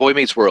recently? Boy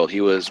Meets World.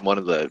 He was one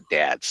of the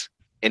dads.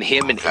 And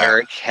him and Okay.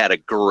 Eric had a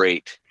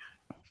great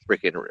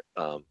freaking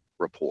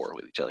rapport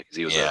with each other because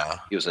he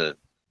was a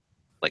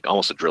like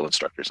almost a drill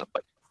instructor or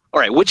something. All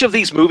right, which of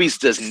these movies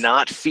does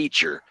not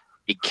feature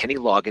a Kenny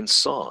Loggins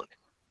song?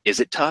 Is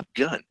it Top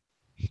Gun,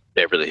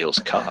 Beverly Hills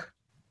Cop,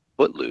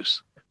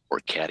 Footloose, or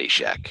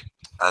Caddyshack?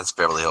 That's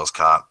Beverly Hills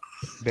Cop.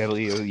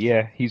 Beverly Hills,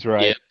 yeah, he's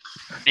right.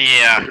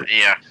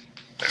 Yeah.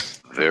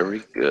 Very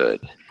good.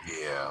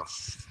 Yeah.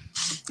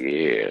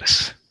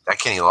 Yes. That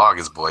Kenny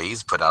Loggins boy,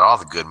 he's put out all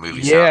the good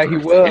movies. Yeah, out he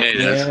there. was.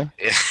 Yeah,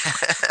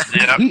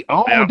 Yeah. Yep. He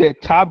owned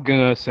that Top Gun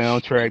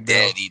soundtrack,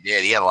 though. He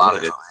did. He had a lot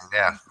of it.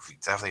 Yeah,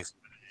 definitely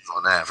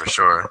on that for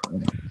sure.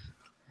 Damn.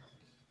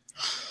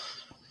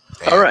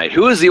 All right,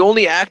 who is the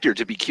only actor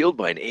to be killed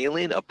by an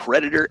alien, a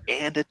predator,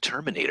 and a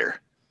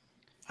Terminator?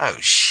 Oh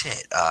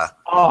shit.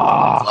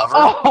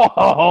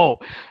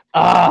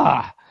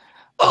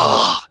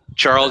 Oh,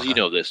 Charles, you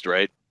know this,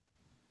 right?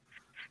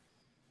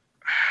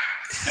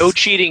 No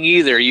cheating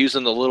either,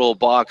 using the little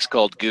box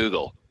called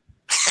Google.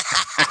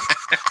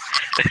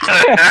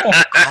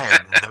 I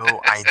have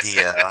no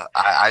idea.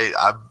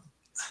 I'm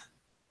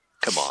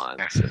Come on.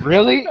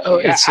 really? Oh,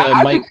 it's,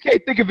 I Mike- just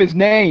can't think of his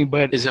name,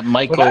 but Is it but I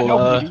Michael?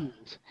 know who he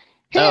is.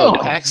 Oh, Him,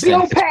 Paxton.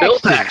 Bill It's Bill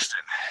Paxton. Paxton.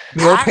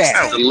 Bill Paxton.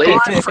 Paxton. The late,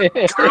 I forgot.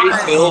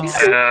 great Bill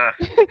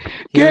Paxton.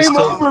 He was Game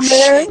still- over,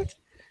 man.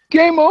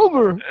 Game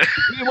over.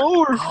 Game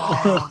over.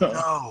 Oh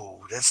no,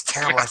 that's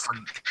terrible. I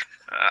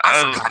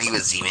forgot he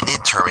was even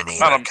in Terminator.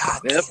 God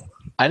Yep. damn.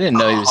 I didn't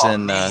know he was Oh,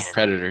 in man.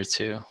 Predator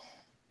too.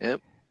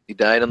 He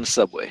died on the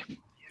subway.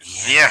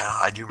 Yeah.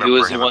 I do remember. He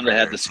was the him one that had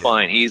there, the too.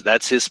 spine.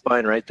 That's his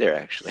spine right there,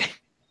 actually.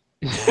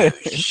 Oh,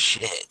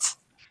 shit.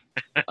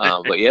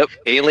 But yep,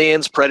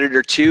 Aliens,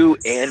 Predator 2,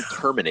 and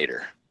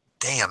Terminator.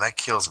 Damn, that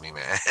kills me,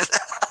 man.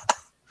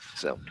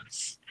 So,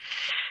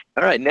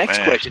 all right, next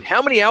Man. question.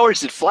 How many hours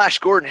did Flash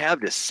Gordon have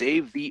to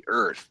save the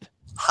Earth?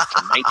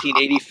 A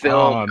 1980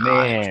 film. Oh,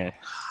 man.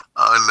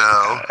 Oh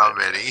no, how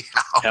many?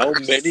 How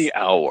hours? many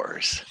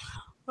hours?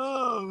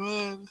 Oh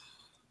man.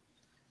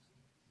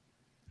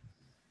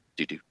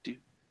 Do.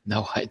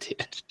 No idea.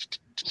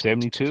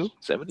 72?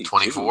 72.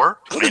 24?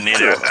 Me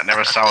neither. I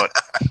never saw it.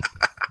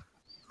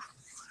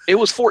 It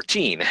was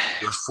 14. It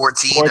was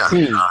 14.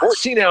 14.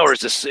 14 hours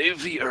to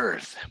save the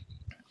Earth.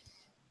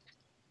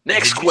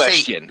 Next Did you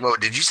question. Say,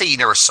 did you say you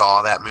never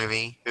saw that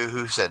movie?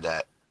 Who said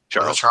that? Was it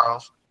Charles.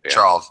 Charles? Yeah.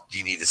 Charles,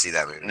 you need to see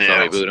that movie. Yeah.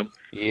 Sorry, boot him.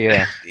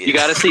 Yeah. You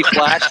got to see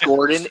Flash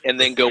Gordon and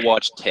then go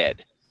watch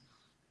Ted.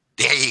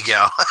 There you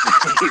go.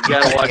 You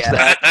got to watch Yeah,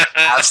 that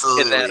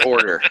Absolutely. in that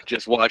order.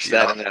 Just watch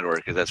that Yeah. in that order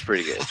because that's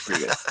pretty good. It's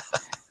pretty good.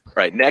 All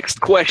right,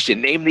 next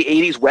question. Name the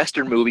 80s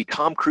Western movie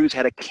Tom Cruise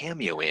had a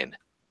cameo in.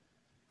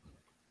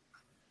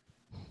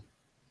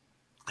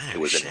 It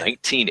was in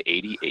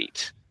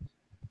 1988.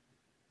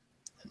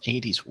 An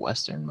 80s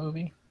Western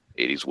movie?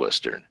 80s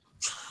Western.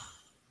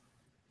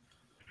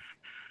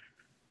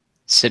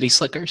 City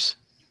Slickers?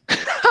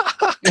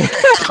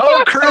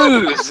 Tom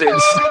Cruise in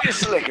City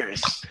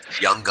Slickers.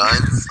 Young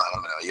Guns? I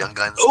don't know. Young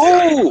Guns?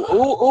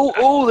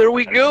 Oh, there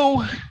we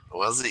go.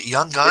 Was it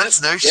Young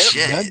Guns? No Yep.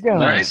 shit. Young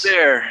Guns. Right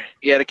there.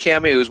 He had a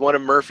cameo. He was one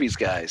of Murphy's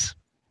guys.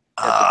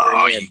 at the Oh, very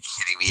are you end.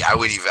 kidding me? I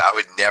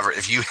would never,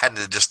 if you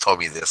hadn't just told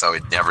me this, I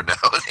would never know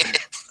it.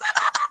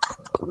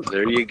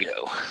 There you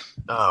go.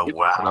 Oh,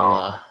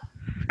 wow.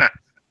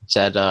 Is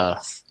that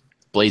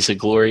Blaze of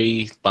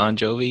Glory, Bon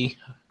Jovi?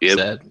 Yep. Is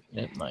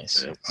that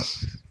nice?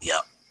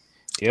 Yep.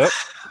 Yep.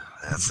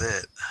 That's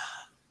it.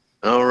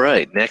 All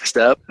right. Next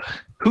up,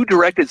 who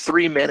directed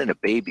Three Men and a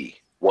Baby?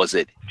 Was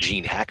it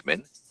Gene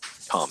Hackman,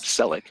 Tom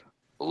Selleck,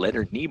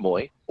 Leonard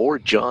Nimoy, or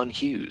John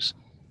Hughes?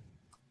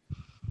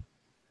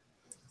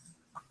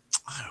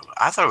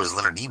 I thought it was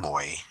Leonard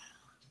Nimoy.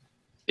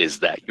 Is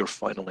that your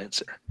final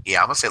answer? Yeah,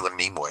 I'm going to say Leonard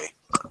Nimoy.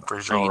 I'm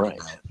pretty sure All he right.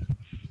 did that.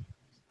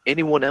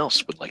 Anyone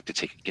else would like to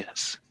take a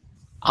guess?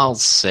 I'll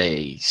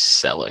say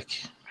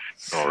Selleck.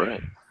 All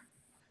right.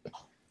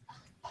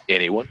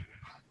 Anyone?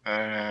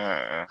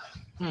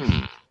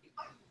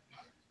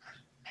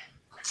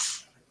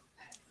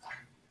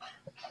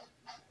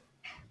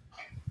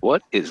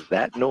 What is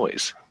that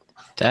noise?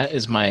 That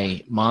is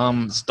my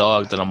mom's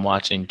dog that I'm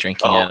watching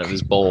drinking Oh. out of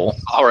his bowl.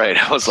 All right.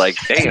 I was like,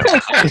 damn.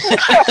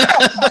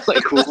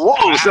 Like,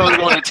 whoa, someone's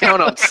going to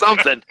town on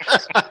something.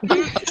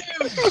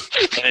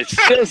 And it's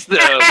just the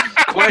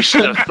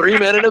question of 3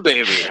 Men and a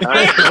Baby.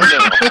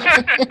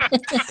 I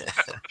don't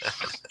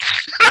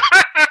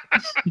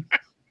know.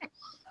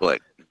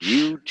 But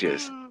you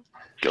just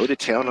go to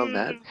town on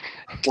that.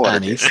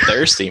 God, he's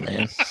thirsty,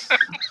 man.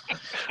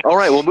 All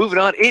right, well, moving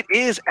on. It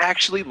is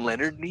actually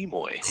Leonard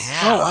Nimoy. Yeah.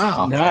 Oh,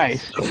 wow.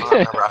 Nice.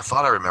 I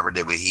thought I remembered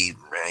it, but he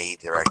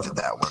directed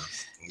that one.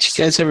 movies.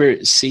 you guys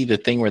ever see the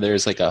thing where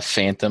there's like a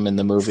phantom in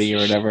the movie or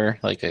whatever,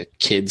 like a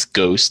kid's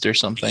ghost or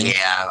something?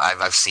 Yeah,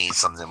 I've seen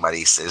something.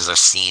 Somebody says there's a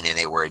scene in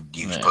it where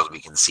you Yeah. supposedly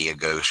can see a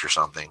ghost or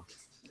something.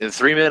 In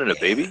 3 Men and a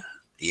Baby?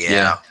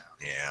 Yeah.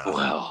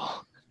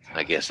 Well,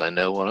 I guess I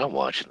know what I'm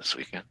watching this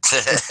weekend.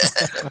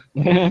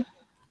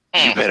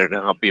 You better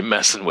not be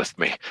messing with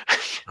me.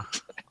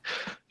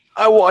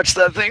 I watched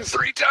that thing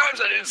 3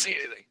 times. I didn't see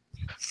anything.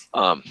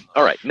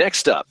 All right,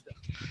 next up.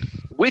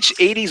 Which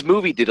 80s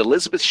movie did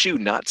Elizabeth Shue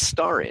not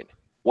star in?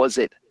 Was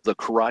it The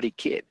Karate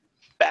Kid,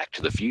 Back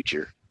to the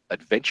Future,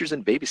 Adventures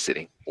in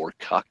Babysitting, or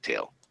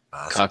Cocktail?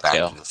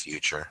 Cocktail. Back to the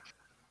Future.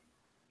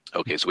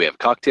 Okay, so we have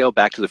Cocktail,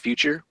 Back to the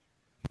Future.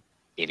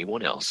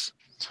 Anyone else?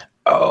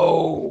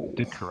 Oh,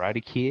 The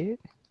Karate Kid?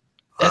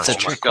 that's a Oh my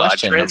trick God,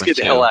 question. Trent's number get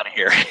the 2. hell out of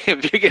here.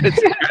 If you're going to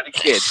say Karate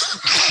Kid,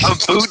 I'm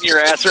booting your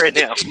ass right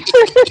now.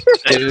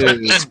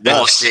 Dude, Russ.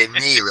 Bullshit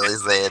me really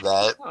saying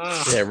that.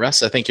 Yeah,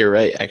 Russ, I think you're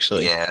right,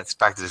 actually. Yeah, it's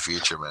Back to the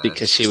Future, man.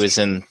 Because she was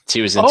in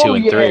 2 Oh,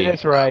 and yeah, 3.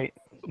 that's right.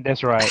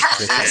 That's right.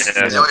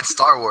 You know, it's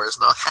Star Wars,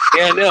 no?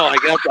 Yeah, no, I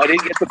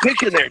didn't get the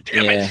pick in there,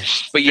 damn Yeah,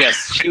 it. But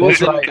yes, she was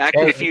That's in right. Back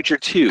to the Future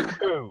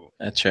 2.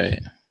 that's right.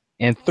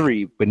 And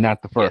 3, but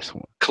not the first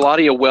one.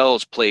 Claudia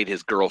Wells played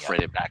his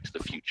girlfriend in Back to the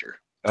Future.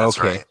 That's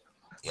Okay. right.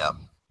 Yep.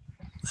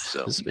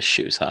 So Elizabeth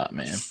Shue's hot,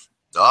 man.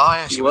 Oh,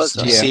 yeah, She was.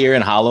 Did you Yeah. see her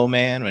in Hollow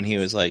Man when he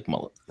was like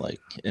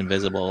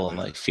invisible and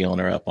like feeling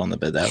her up on the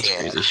bed? That was Yeah.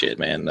 crazy shit,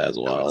 man. That was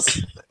wild.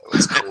 It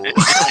was cool.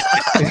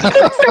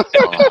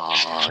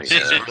 oh, She's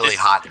yeah. really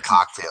hot in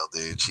Cocktail,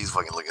 dude. She's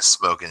fucking looking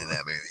smoking in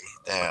that movie.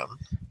 Damn.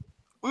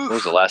 What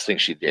was the last thing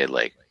she did?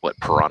 Like what,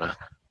 Piranha?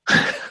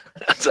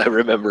 That's I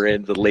remember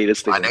in the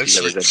latest thing I know that she's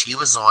ever done. she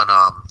was on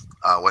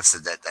what's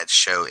that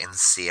show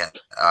NCIS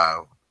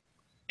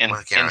And Well,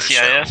 I can't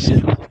NCIS.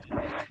 not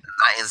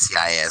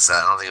NCIS.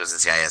 I don't think it was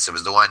NCIS. It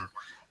was the one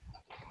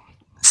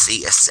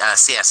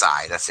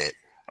CSI. That's it.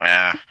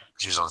 Yeah.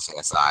 She was on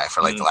CSI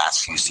for like the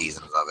last few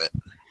seasons of it.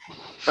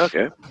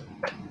 Okay.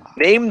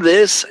 Name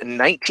this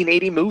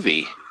 1980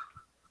 movie.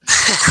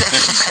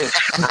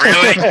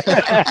 Really?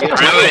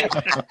 Really?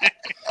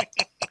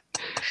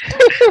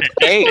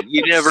 Hey,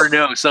 you never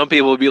know. Some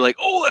people will be like,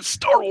 "Oh, that's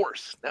Star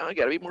Wars." Now I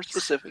got to be more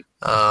specific.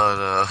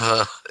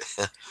 Oh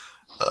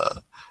no.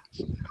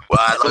 Well,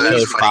 I love that.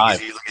 It's funny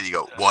 'cause you look at it, you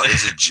go, "What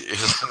is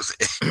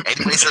it?"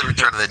 Anybody says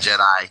Return of the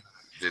Jedi,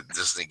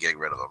 just getting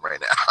rid of them right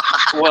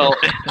now. Well,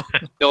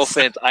 no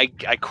offense. I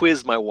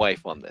quizzed my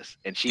wife on this,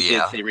 and she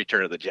Yeah. did say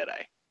Return of the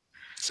Jedi.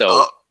 So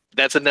Oh,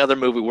 that's another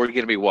movie we're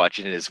going to be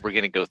watching. Is we're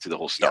going to go through the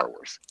whole Star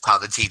Wars.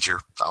 I'm the teacher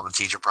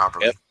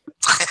properly. Yep.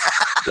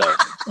 So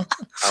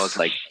I was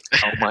like,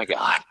 "Oh my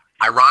god!"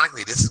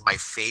 Ironically, this is my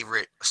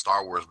favorite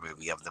Star Wars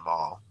movie of them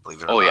all.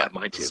 Believe it or Oh, not. yeah,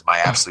 mine This too. is my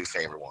absolute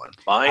favorite one.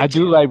 Mine I do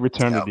too. like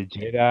Return Yeah. of the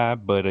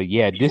Jedi, but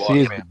yeah, this Well,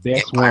 is man, the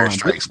best Empire one.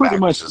 Strikes This pretty Back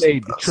much was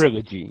saved the just-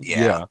 trilogy.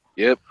 yeah.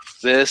 Yeah.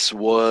 This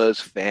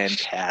was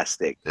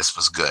fantastic. This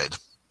was good.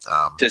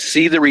 To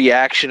see the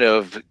reaction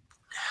of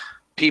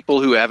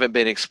people who haven't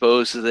been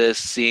exposed to this,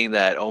 seeing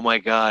that, oh my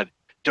god,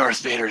 Darth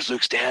Vader's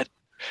Luke's dad.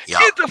 Yeah.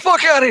 Get the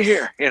fuck out of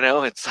here! You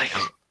know, it's like,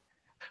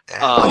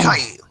 Yeah,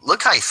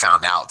 look how he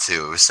found out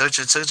too. It was such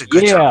a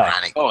good Yeah.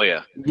 dramatic. oh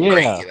yeah,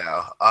 Great, Yeah. you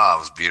know. Oh, it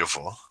was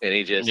beautiful. and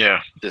he just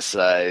Yeah.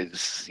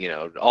 decides,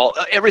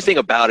 everything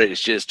about it is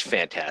just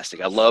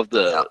fantastic. I love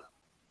the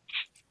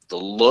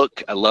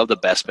look. I love the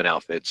Bespin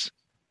outfits.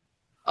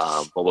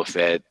 Boba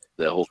Fett,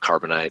 the whole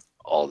carbonite,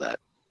 all that.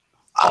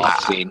 I,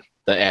 Scene.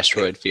 The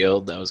asteroid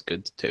field, that was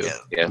good too. yeah,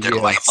 Yeah. their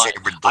Yeah.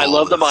 lightsaber I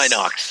love the duels.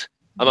 Minox.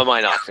 I'm a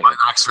Minox fan.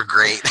 Minox were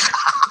great.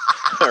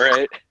 All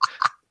right.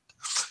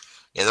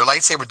 Yeah, their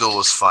lightsaber duel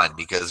was fun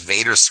because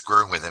Vader's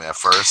screwing with him at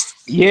first.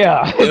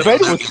 Yeah. Yeah,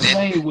 Vader Luke was and then-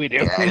 playing with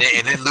him. Yeah,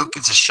 and then Luke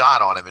gets a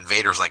shot on him, and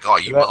Vader's like, "Oh,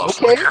 you Like,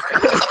 motherfucker!"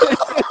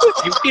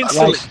 You Like,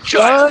 insolent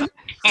child.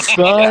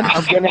 son,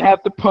 I'm gonna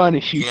have to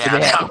punish you for Yeah,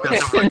 that. I'm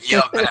gonna fuck you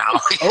up now.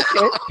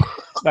 Okay.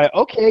 Like,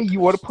 okay, you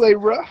want to play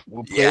rough?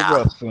 We'll play Yeah.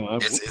 rough, son. We'll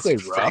It's play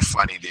pretty rough.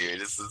 funny,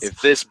 dude. This is,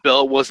 If this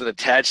belt wasn't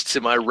attached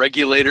to my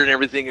regulator and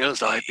everything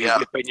else, I'd be Yeah.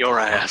 whipping your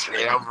ass.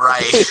 yeah,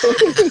 right.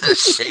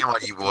 Shame on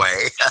you, boy.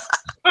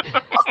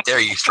 How dare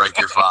you strike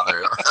your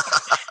father?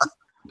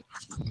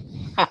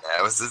 Yeah,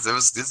 this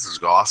was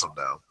awesome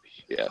though.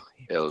 Yeah,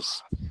 it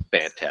was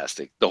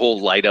fantastic. The whole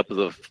light up of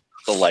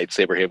the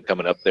lightsaber, him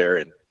coming up there,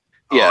 and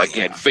Oh,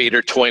 again, yeah.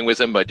 Vader toying with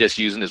him by just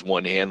using his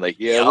one hand, like,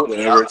 yeah, Yup,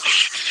 whatever. yup.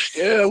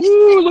 Yeah,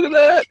 woo, look at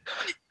that.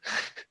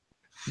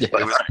 It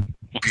was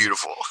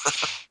beautiful.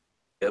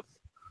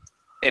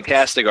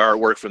 Fantastic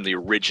artwork from the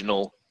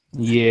original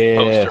Yeah.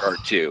 poster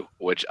art too,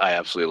 which I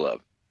absolutely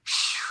love.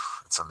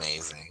 It's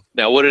amazing.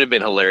 Now, wouldn't it have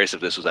been hilarious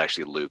if this was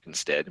actually Luke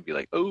instead, and be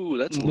like, "Oh,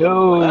 that's a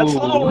No.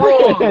 little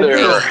wrong there."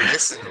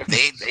 Listen,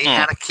 they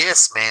had a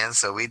kiss, man.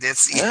 So we did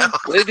see. Yeah,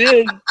 they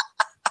did.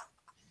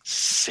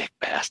 Sick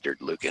bastard,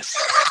 Lucas.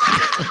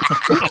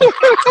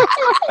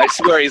 I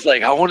swear, he's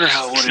like, I wonder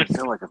how it would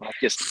feel like if I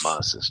kissed my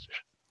sister.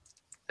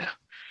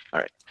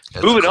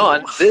 That's Moving cool.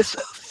 on, this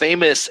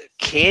famous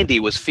candy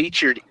was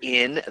featured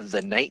in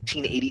the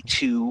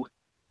 1982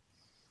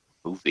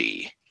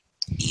 movie.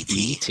 E.T.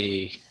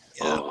 E.T.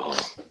 Oh,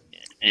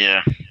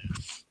 Yeah.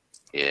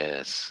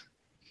 yes.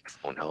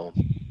 Oh no.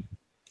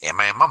 Yeah,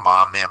 man, my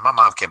mom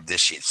kept this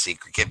shit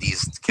secret, kept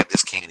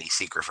this candy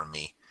secret from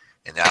me.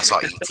 And then I saw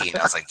ET, and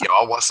I was like, yo,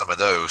 I want some of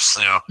those.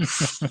 You know?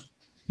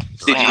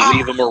 Did you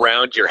leave them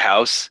around your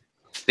house,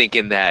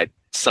 thinking that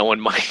someone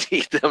might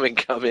eat them and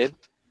come in?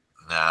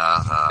 No.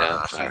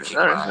 No. She kicked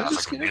All my right, ass.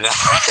 just I can do kidding.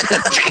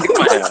 that. Kick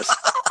my ass.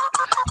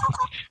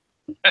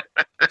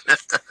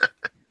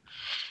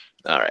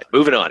 All right,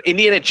 moving on.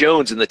 Indiana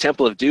Jones in the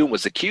Temple of Doom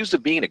was accused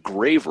of being a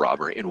grave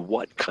robber in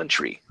what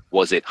country?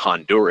 Was it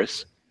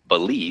Honduras,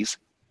 Belize,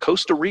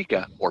 Costa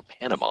Rica, or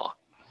Panama?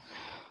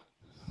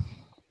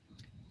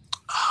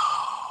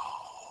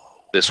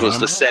 This was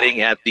the setting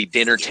at the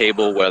dinner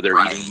table where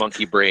they're eating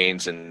monkey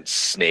brains and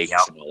snakes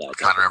and all that. I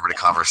kind of remember the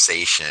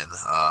conversation.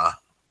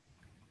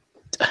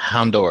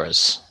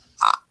 Honduras.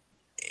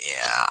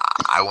 Yeah,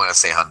 I want to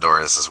say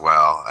Honduras as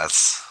well.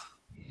 That's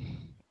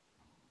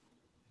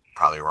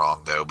probably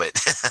wrong though, but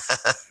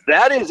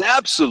That is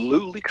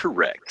absolutely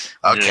correct.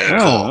 okay, Yeah.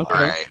 cool. Oh, okay.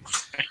 All right.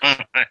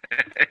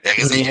 Yeah,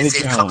 because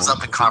it comes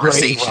up in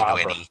conversation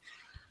when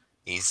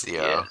he's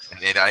Yes.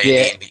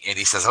 and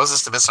he says, "Oh, is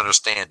this a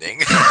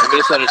misunderstanding?" I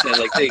misunderstand.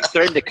 Like they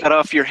threatened to cut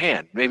off your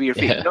hand, maybe your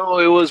feet. Yeah. No,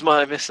 it was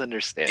my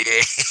misunderstanding.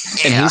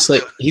 And Yeah.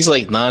 he's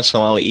like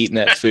nonchalantly eating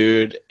that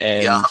food,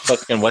 and Yeah.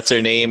 fucking what's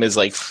her name is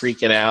like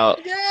freaking out.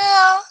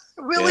 Yeah,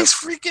 Willie's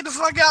freaking the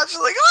fuck out. She's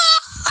like,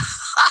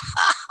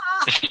 ah!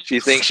 She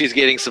thinks she's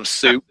getting some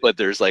soup, but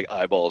there's like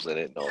eyeballs in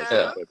it and all that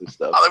Yeah. type of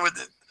stuff. Oh,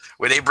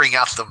 when they bring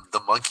out the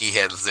monkey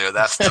heads there,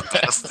 that's the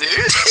best,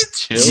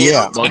 dude. Chill,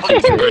 Yeah. monkey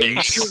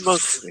brains. You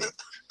monkey.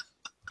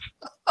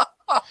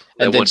 And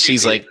That then one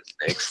she's dude like, eating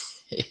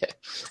snakes. yeah.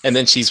 And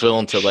then she's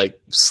willing to like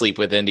sleep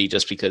with Indy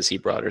just because he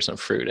brought her some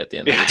fruit at the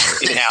end of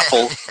the day. An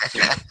apple.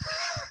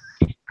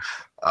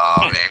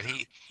 Oh man,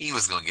 he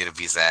was gonna get a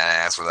piece of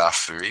that ass without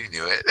food. He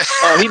knew it.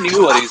 Oh, he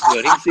knew what he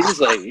was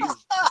doing.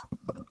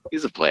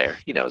 He's a player.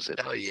 He knows it.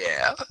 Oh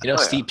yeah. You know,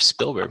 Oh, yeah. Steve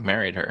Spielberg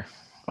married her.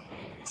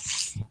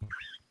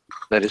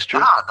 That is true.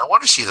 Ah, no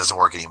wonder she doesn't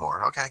work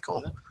anymore. Okay,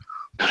 cool.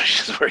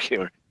 She's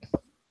working.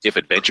 If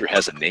adventure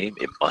has a name,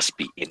 it must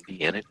be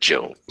Indiana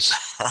Jones.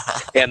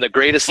 And the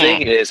greatest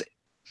thing is,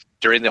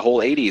 during the whole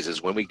 80s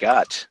is when we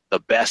got the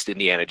best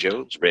Indiana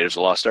Jones, Raiders of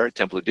the Lost Ark,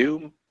 Temple of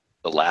Doom,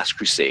 The Last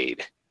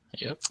Crusade.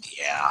 Yep.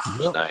 Yeah.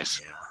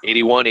 Nice. Yeah.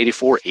 81,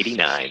 84,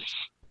 89.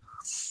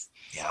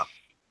 Yeah.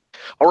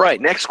 All right,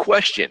 next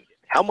question.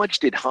 How much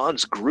did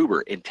Hans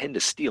Gruber intend to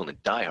steal in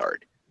Die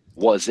Hard?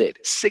 Was it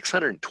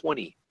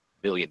 $620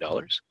 million?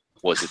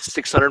 Was it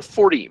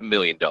 $640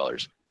 million?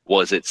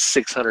 Was it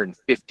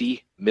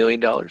 $650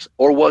 million?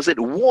 Or was it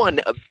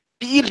 $1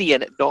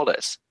 billion?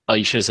 Oh,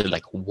 you should have said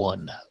like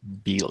 1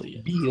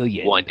 billion.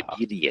 Billion. 1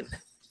 billion.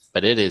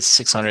 But it is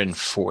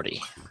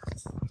 640.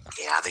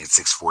 Yeah, I think it's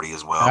 640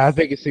 as well. I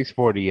think it's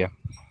 640. Yeah.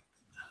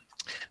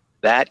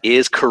 That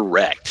is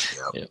correct.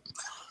 Yep. Yep.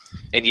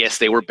 And yes,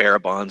 they were bearer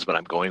bonds, but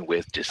I'm going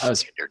with just I was-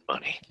 standard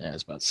money. Yeah, I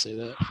was about to say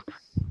that.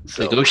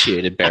 So,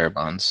 Negotiated bearer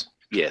bonds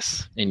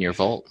yes, in your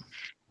vault.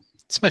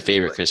 It's my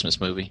favorite Christmas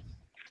movie.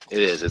 it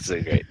is. It's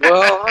a great.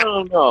 Well, I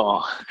don't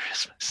know.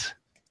 Christmas.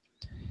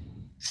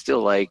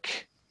 Still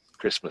like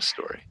Christmas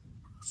Story.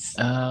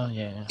 Oh,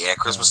 yeah. Yeah,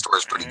 Christmas Story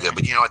is pretty good,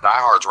 but you know what? Die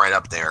Hard's right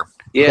up there.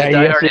 Yeah, Yeah,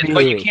 Die yes, Hard it is,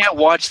 but you is. can't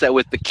watch that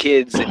with the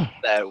kids in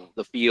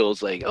the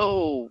fields. Like,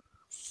 oh,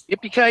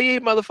 yippee-ki-yay,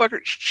 motherfucker!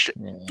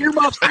 Yeah.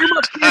 Earmuffs,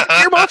 earmuffs, kids,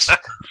 earmuffs.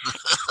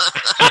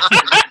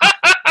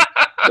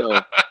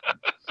 So,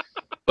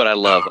 but I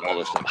love all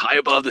this stuff. High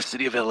above the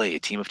city of LA, a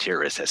team of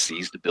terrorists has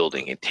seized the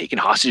building and taken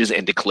hostages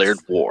and declared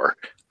war.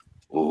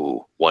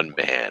 Ooh, one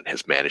man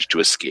has managed to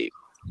escape.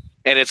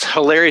 And it's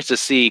hilarious to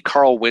see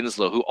Carl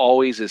Winslow, who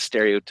always is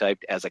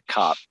stereotyped as a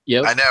cop,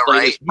 Yep. I know, play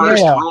right? his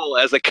first Yeah. role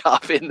as a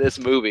cop in this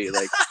movie.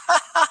 Like,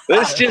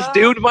 this just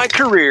doomed my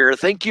career.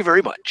 Thank you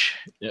very much.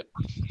 Yep.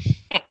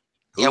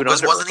 Yeah, Moving on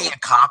to wasn't he a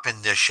cop in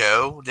the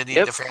show? Did he?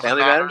 Yep, The Family,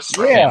 Family Matters?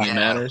 Matters. Yeah. Family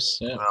Matters.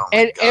 Yeah. Oh, my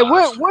And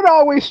gosh. what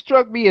always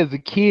struck me as a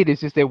kid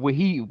is just that when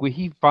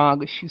he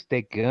finally shoots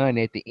that gun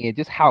at the end,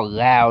 just how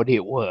loud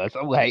it was.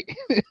 I'm like,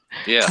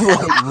 Yeah.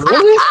 like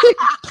really?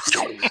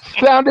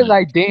 Sounded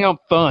like damn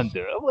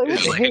thunder. I'm like, what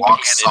It's the like heck?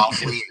 walks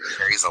softly and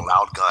carries a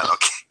loud gun.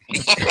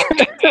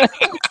 Okay.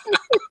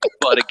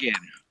 But again,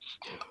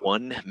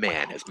 one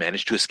man has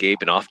managed to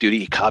escape an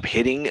off-duty cop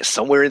hitting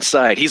somewhere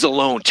inside. He's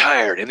alone,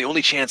 tired, and the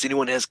only chance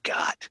anyone has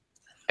got.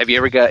 Have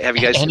you guys And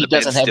seen he the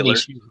Ben doesn't have any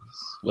Stiller? shoes.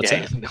 What's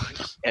Yeah.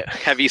 that?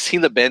 Have you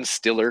seen the Ben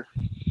Stiller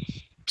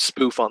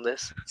spoof on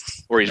this?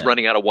 Where he's Yeah.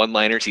 running out of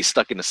one-liners, he's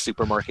stuck in a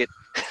supermarket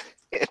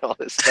and all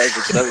this type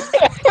of stuff.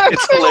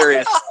 It's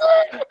hilarious.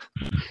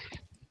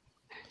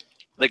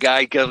 The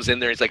guy comes in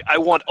there, he's like, I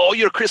want all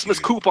your Christmas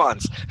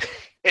coupons.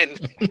 And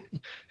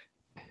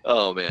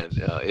oh man,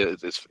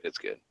 it's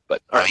good.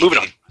 But all right, moving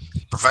on.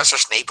 Professor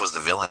Snape was the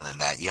villain in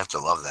that. You have to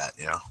love that,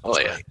 you know. Oh,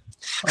 yeah.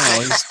 Oh,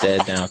 he's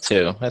dead now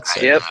too. That's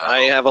it. Yep, I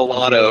have a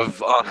lot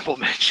of honorable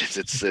mentions.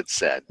 It's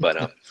sad,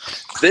 but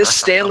this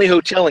Stanley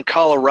Hotel in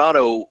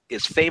Colorado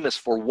is famous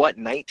for what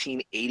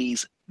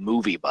 1980s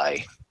movie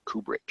by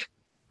Kubrick?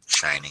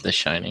 Shining. The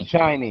Shining.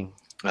 Shining.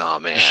 Oh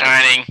man,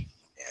 Shining.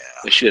 Yeah,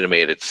 we should have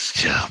made it.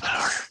 yeah,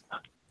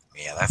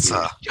 that's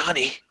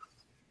Johnny.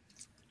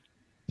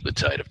 The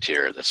tide of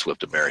terror that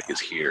swept America is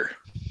here.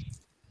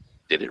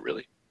 Did it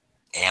really?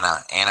 Anna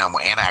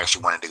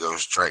actually wanted to go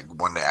straight,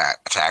 wanted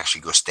to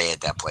actually go stay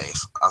at that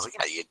place. I was like,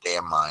 yeah, you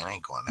damn mind, I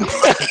ain't going there.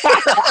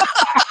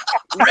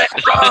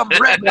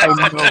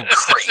 No.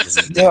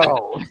 Crazy, dude.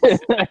 No.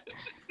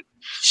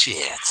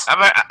 Shit.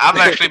 I've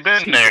actually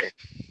been there.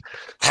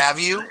 Have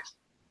you?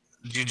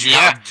 Did you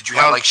Yeah.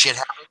 have like shit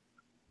happen?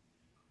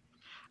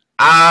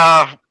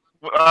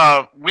 We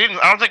didn't.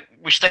 I don't think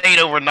we stayed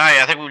overnight.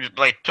 I think we just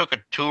like took a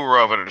tour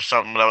of it or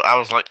something. But I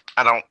was like,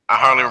 I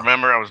hardly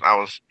remember. I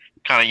was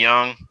kind of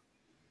young,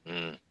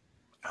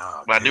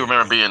 Oh, but I do dude,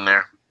 remember being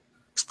there.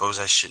 exposed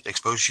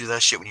you to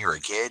that shit when you were a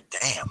kid.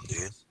 Damn,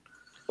 dude.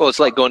 Well, it's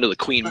like going to the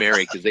Queen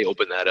Mary because they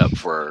open that up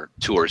for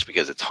tours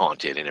because it's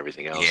haunted and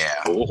everything else. Yeah.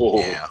 Oh.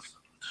 Yeah.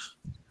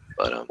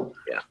 But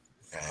yeah.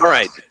 Yeah, All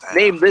right. damn.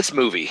 Name this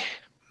movie.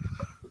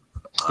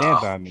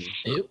 Stand by me.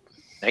 Yep.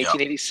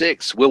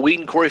 1986. Will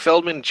Wheaton, Corey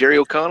Feldman, Jerry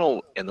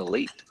O'Connell, and the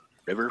late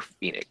River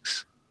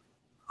Phoenix.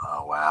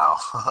 Oh wow.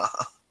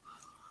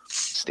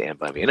 Stand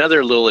by me.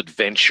 Another little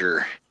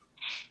adventure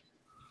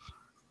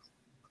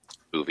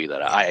movie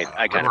that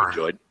I kind of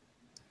enjoyed.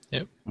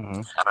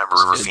 Mhm. I remember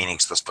River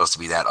Phoenix was supposed to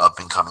be that up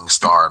and coming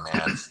star,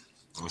 man.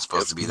 He was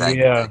supposed to be that,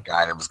 Yeah. that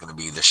guy that was going to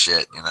be the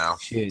shit, you know?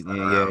 Shit,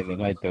 yeah,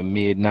 like the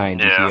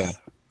mid-90s, Yeah. yeah.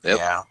 Yep.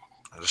 Yeah.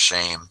 It's a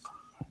shame.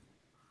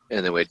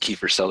 And then we had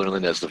Kiefer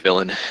Sutherland as the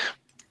villain.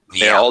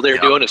 Yeah. All they're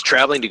yeah, doing is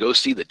traveling to go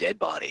see the dead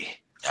body.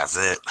 That's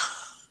it.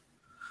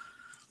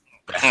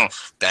 Hmm.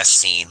 Best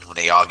scene when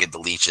they all get the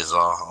leeches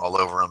all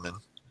over them. And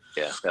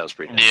Yeah, that was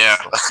pretty Yeah.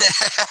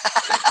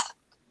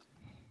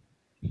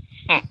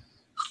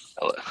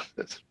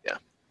 Yeah.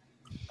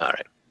 All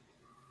right.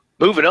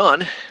 Moving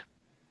on.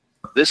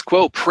 This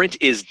quote, "Print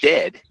is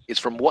dead," is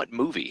from what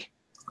movie?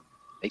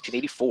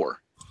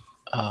 1984.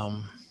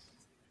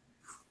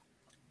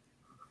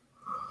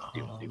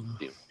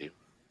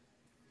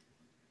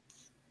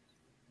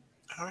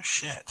 Oh,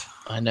 shit.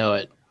 I know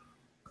it.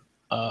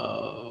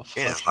 Oh,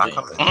 It is fuck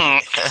not me.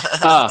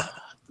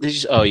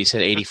 coming. You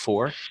said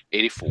 84?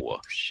 84.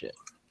 Shit.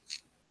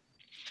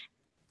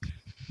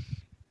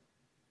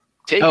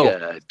 Take Oh,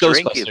 a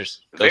drink. Ghostbusters.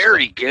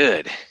 Very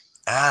good.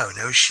 Oh,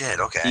 no shit.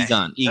 Okay.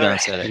 Egon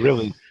Alright. said it.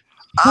 Really?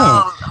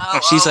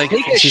 She's like-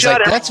 Take a She's shot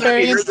like, every "That's time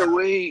very you heard the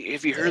way.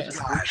 If you heard Yeah.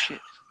 the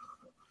bullshit.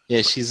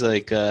 Yeah, she's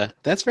like,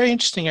 that's very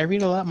interesting. I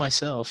read a lot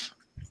myself.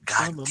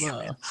 God Blah, blah, damn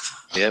blah. it.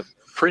 Yep.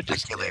 Print I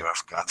is can't dead. believe I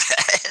forgot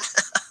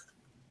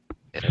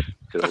that.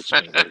 Good old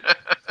Spaniard.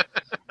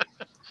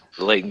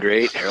 The late and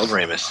great Harold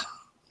Ramis.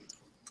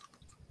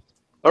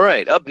 All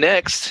right, up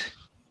next,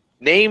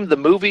 name the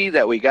movie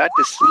that we got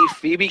to see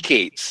Phoebe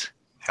Cates.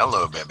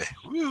 Hello, baby.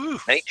 Woo.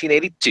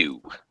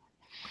 1982.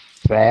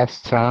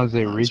 Fast Times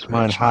at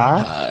Ridgemont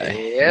High?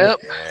 Yep.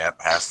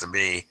 Yep, has to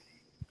be.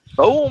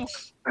 Boom.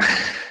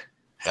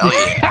 Hell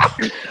yeah.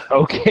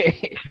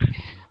 Okay.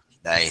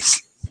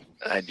 Nice.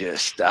 I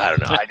don't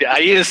know. I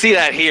didn't see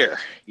that here.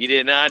 You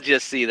did not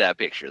just see that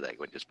picture that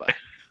went just by.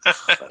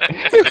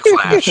 Quick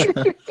flash. Yeah,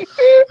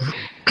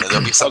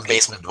 there'll be some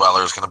basement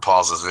dwellers going to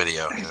pause this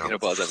video. You He's know? gonna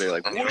pause up there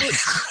like, what?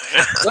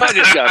 Well, I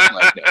just got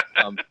flagged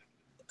up.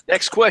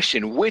 Next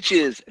question: which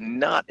is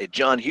not a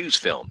John Hughes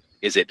film?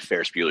 Is it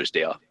Ferris Bueller's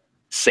Day Off,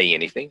 Say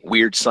Anything,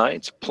 Weird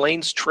Science,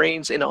 Planes,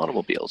 Trains, and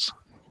Automobiles?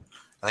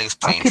 I think it's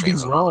I Plane could be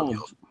Trains and wrong.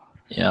 Automobiles.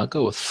 Yeah, I'll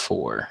go with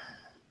 4.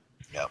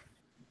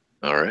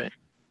 All right.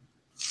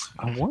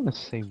 I want to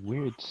say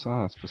Weird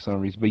Science for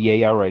some reason, but yeah,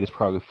 y'all right. It's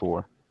probably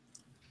 4.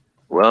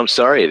 Well, I'm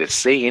sorry. It's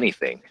Say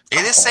Anything. It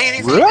is Say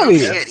Anything.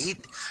 Really? Oh, shit.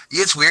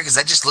 It's weird because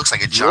that just looks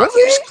like a John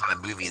Really? Hughes kind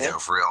of movie, though,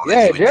 for real. that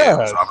Yeah, he would do,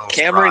 yeah. so I'm a little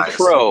Cameron surprised.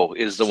 Crowe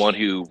is the one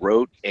who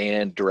wrote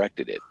and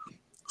directed it.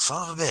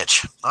 Son of a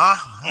bitch.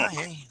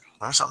 Hey,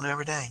 learn something new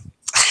every day.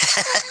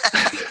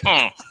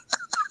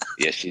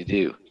 Yes, you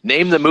do.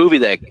 Name the movie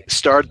that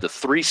starred the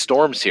 3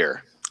 storms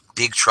here.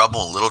 Big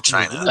Trouble in Little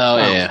China. Oh,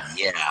 yeah.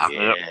 Yeah,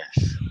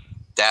 Yes.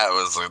 that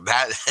is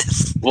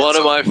One that's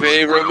of a my really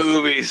favorite wonderful-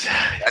 movies.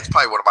 That's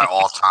probably one of my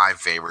all-time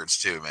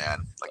favorites too,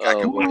 man. Like I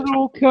Oh, could wow.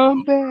 Don't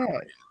come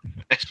back.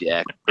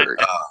 Jack Bird,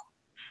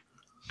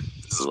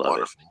 This is Love it.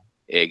 wonderful.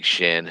 Egg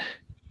Shen,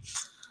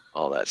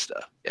 all that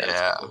stuff. Yeah. it's a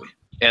Yeah. good movie.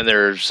 And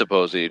they're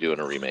supposedly doing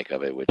a remake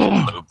of it, which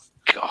Lo-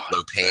 God,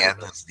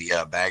 Lopan is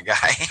the bad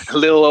guy.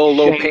 little old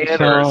Shane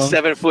Lopan or Song.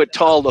 7 foot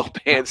tall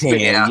Lopan, Yeah.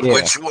 yeah,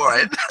 which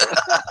one?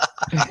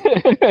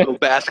 little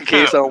basket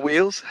case on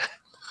wheels.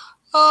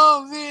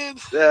 Oh man,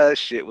 That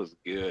shit was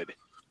good.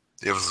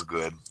 it was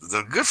good.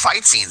 The good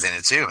fight scenes in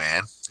it too,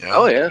 man. You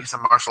know, Oh, yeah.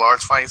 some martial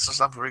arts fights or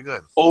something pretty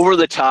good. Over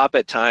the top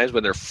at times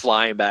when they're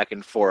flying back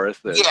and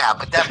forth. Yeah,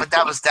 but that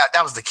was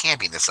the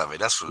campiness of it.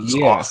 That's what was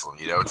Yeah. awesome.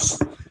 You know, it's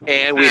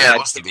And we Yeah, had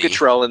supposed to Kim be.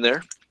 Cattrall in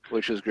there,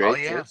 which was great. oh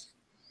yeah, too.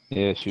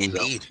 Yeah, she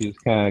Indeed. was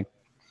kind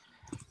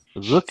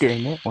of looker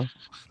in that one.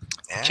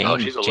 yeah. James, Oh,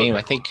 she's a James, looker.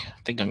 I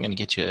think I'm gonna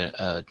get you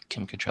a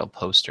Kim Cattrall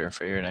poster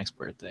for your next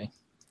birthday.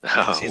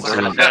 Oh, She's we're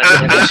a-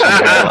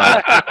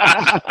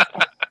 not-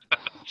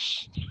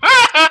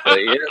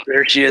 Yeah,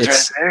 there she is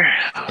It's-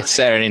 right there. It's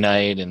Saturday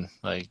night, and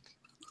like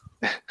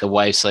the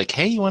wife's like,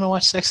 "Hey, you want to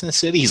watch Sex in the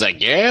City?" He's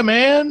like, "Yeah,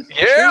 man.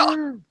 Yeah.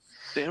 Sure.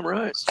 Damn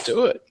right. Let's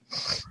do it."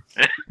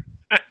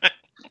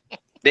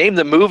 Name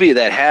the movie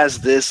that has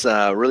this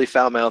really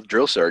foul-mouthed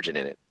drill sergeant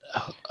in it.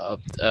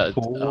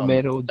 Full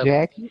Metal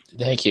Jacket.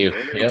 Thank you.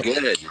 Very Yep.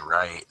 good. You're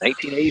right.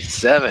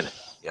 1987.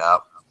 Yep.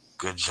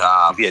 Good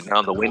job.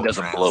 Vietnam, the wind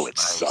doesn't blow. It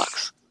Nice.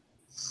 sucks.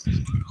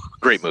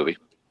 Great movie.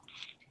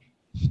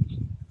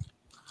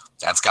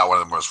 That's got one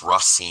of the most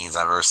rough scenes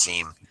I've ever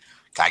seen.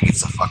 Guy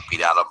gets the fuck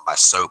beat out of him by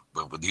soap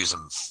with using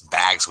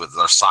bags with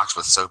or socks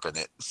with soap in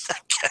it.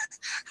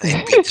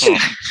 they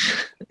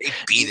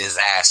beat his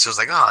ass. She was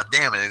like, "Oh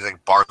damn it!" He's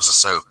like bars of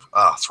soap.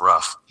 Oh, it's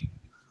rough.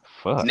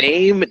 Fuck.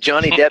 Name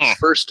Johnny Depp's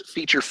first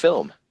feature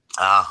film.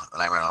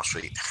 Nightmare on Elm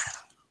Street.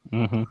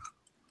 Mm-hmm.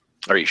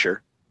 Are you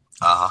sure?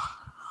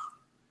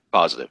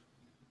 Positive.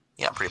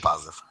 Yeah, I'm pretty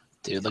positive.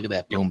 Dude, look at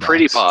that You're boom.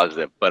 pretty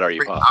positive, but are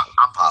you positive?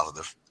 I'm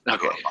positive.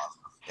 Okay. I'm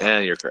positive.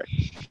 And you're correct.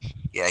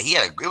 Yeah,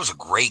 it was a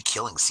great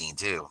killing scene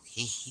too.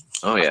 He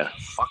Oh, yeah.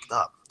 fucked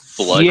up.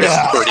 Blood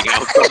Yeah. spurting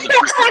out from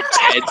the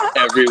freaking head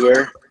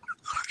everywhere.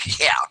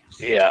 Yeah,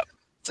 Yeah.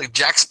 it's like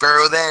Jack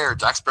Sparrow there,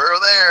 Jack Sparrow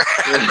there.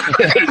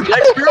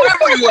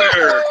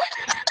 everywhere.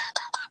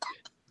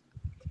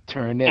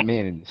 Turn that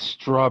man into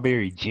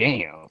strawberry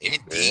jam. Indeed,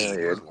 Yeah,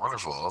 it was dude.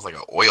 wonderful. It was like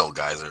an oil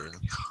geyser.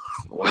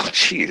 Well,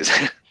 jeez.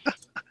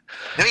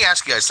 Let me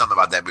ask you guys something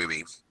about that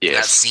movie. That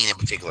Yes. scene in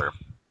particular.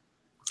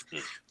 Do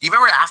you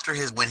remember after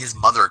when his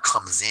mother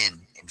comes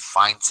in and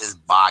finds his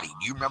body?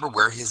 Do you remember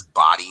where his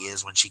body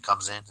is when she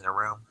comes into the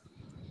room?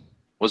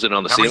 Was it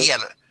on the Remember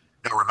ceiling?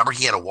 remember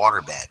he had a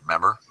waterbed,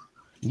 remember?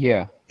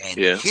 Yeah. And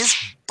Yeah. his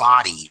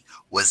body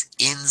was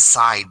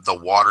inside the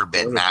waterbed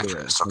Waterbed,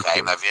 mattress. Okay,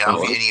 okay. Now, if you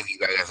know if any of you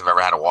guys have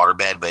ever had a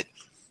waterbed, but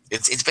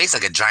it's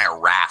basically like a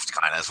giant raft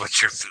kind of is what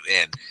you're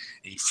in.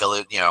 You fill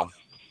it, you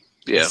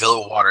Yeah. fill it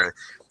with water.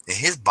 And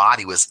his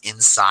body was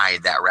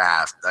inside that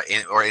raft,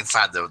 or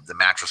inside the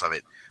mattress of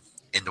it,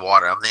 in the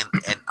water. And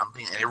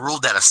it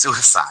ruled that a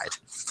suicide.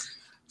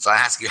 So I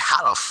ask you,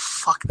 how the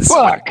fuck did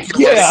someone Fuck,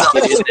 kill yeah.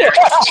 themselves in there?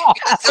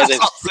 And then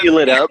seal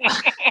it up.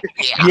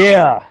 Yeah.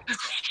 Yeah.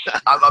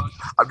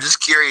 I'm just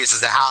curious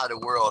as to how in the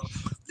world,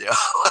 you know,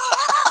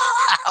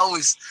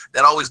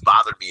 that always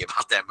bothered me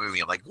about that movie.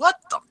 I'm like, what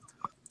the?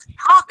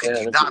 How could Yeah,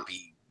 you that's not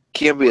be?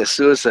 Can't be a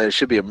suicide. It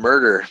should be a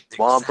murder.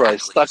 Mom probably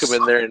Exactly. stuck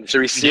him in there and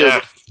resealed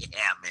Yeah. Yeah,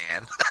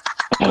 man,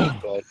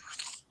 it.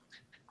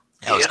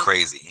 that was Yeah.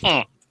 crazy.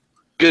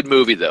 Good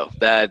movie though.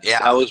 That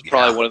was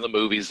probably yeah. one of the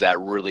movies that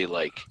really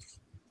like.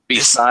 This-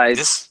 Besides,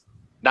 this,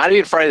 not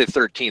even Friday the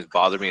 13th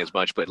bothered me as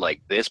much, but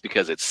like this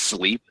because it's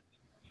sleep,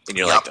 and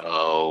you're Yep. like,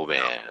 oh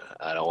man,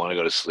 I don't want to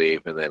go to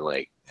sleep, and then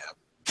like,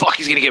 fuck,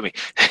 he's gonna get me,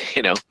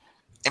 you know?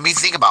 I mean,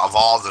 think about of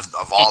all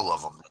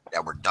of them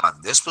that were done.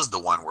 This was the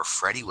one where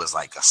Freddy was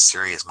like a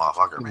serious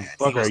motherfucker, man. He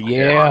was Fucker, like,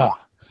 yeah.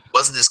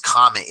 wasn't as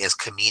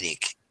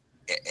comedic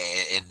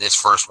in this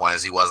first one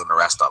as he was in the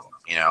rest of them.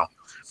 You know,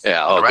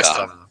 Yeah. the Oh rest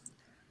god. of them.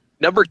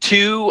 Number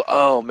 2,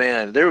 oh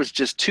man, there was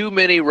just too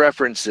many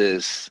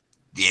references.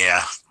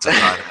 Yeah,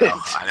 I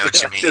know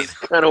what you mean. It's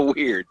kind of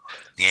weird.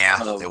 Yeah,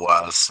 Um, it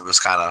was. It was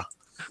kind of.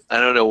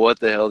 I don't know what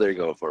the hell they're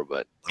going for,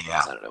 but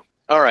Yeah. I don't know.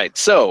 All right,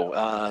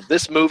 so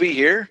this movie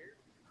here.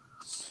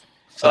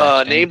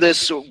 Name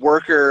this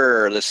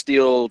worker, the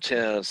steel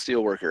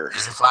worker.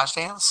 Is it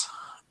Flashdance?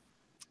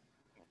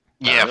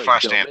 Yeah, you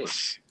Flashdance. tell me.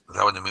 Is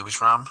that what the movie's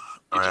from?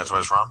 Or that's what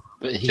it's from?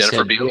 But he Jennifer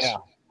said, Beals. Yeah.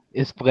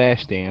 It's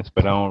Flashdance,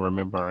 but I don't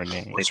remember her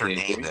name. What's her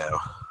name though?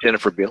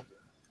 Jennifer Beals.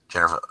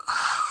 Jennifer.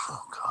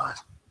 Oh God.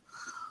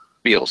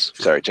 Beals.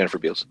 Sorry, Jennifer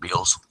Beals.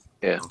 Beals.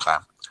 Yeah. Okay.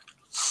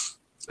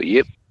 But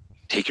yep,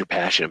 take your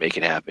passion and make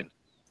it happen.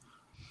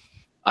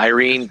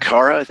 Irene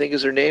Cara, I think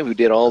is her name, who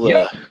did all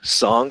the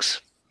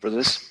songs for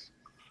this.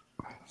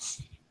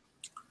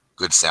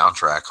 Good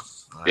soundtrack.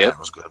 Yep. It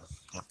was good.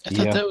 Yep. I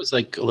thought Yeah. that was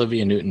like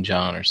Olivia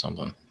Newton-John or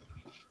something.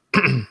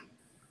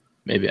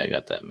 Maybe I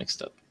got that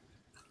mixed up.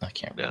 I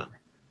can't Yeah. remember.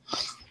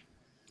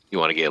 You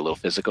want to get a little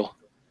physical?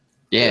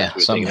 Yeah,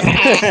 Good something.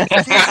 thing.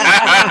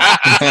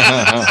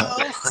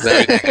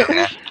 Very good.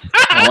 Okay.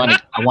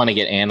 I want to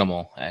get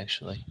Animal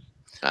actually.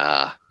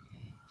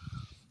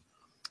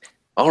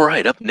 All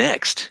right, up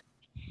next.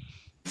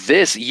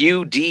 This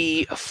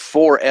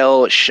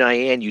UD-4L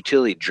Cheyenne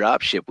utility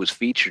dropship was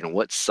featured in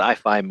what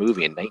sci-fi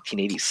movie in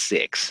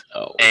 1986?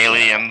 Oh,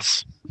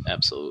 Aliens.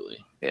 absolutely.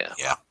 Yeah.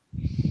 Yeah.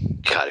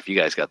 God, if you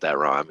guys got that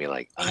wrong, I mean,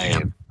 like,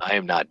 I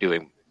am not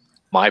doing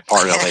my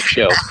part on that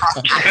show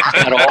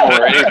at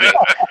all or anything.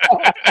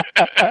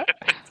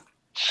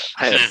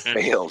 I have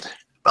failed.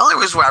 The only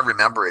reason why I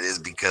remember it is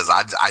because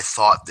I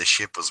thought the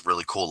ship was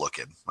really cool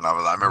looking when I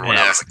remember when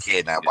I was a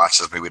kid and I watched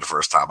this movie the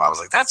first time. I was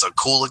like, that's a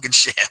cool looking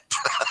ship.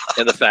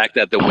 And the fact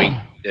that the wing,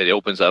 it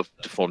opens up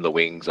to form the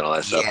wings and all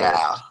that stuff.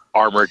 Yeah.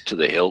 Armored to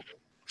the hilt.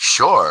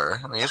 Sure.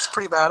 I mean, it's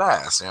pretty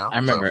badass. You know. I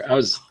remember I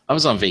was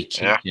on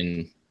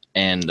vacation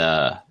and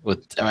I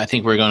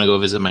think we are going to go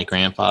visit my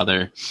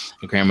grandfather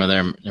and grandmother,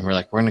 and we're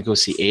like, we're going to go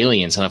see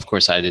Aliens, and of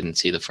course I didn't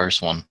see the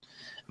first one. And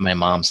my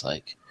mom's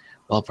like,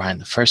 well, Brian,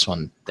 the first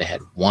one, they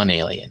had one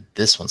alien.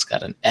 This one's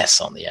got an S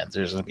on the end.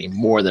 There's going to be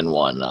more than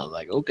one. And I was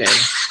like, okay.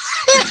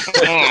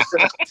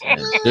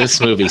 And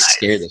this movie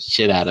scared the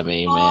shit out of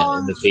me, man,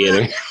 in the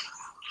theater.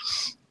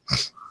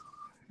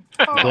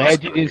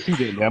 Glad you didn't see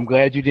that. I'm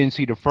glad you didn't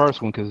see the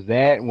first one because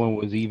that one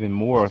was even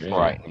more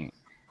frightening.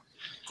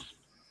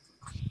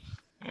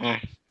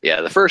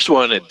 Yeah, the first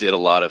one, it did a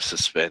lot of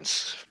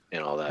suspense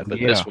and all that, but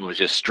this one was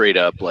just straight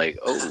up like,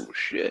 oh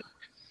shit,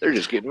 they're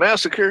just getting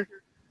massacred.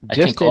 I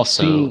think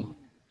also, scene,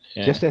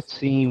 just that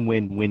scene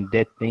when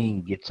that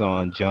thing gets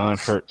on John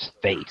Hurt's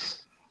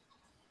face.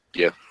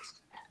 Yeah.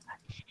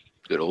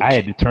 Good old. I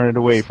had to turn it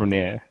away from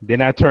there.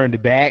 Then I turned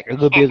it back a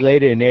little bit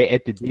later, and they're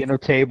at the dinner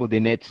table.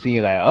 Then that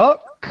scene, like, oh,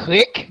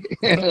 click.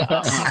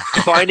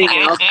 Finding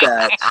out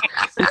that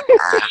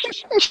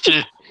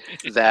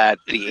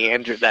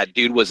that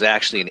dude was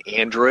actually an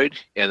android,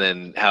 and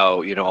then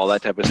how all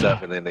that type of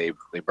stuff, and then they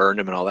burned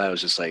him and all that. It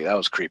was just like that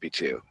was creepy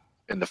too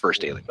in the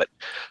first Alien. But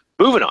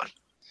moving on.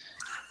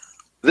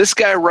 This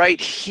guy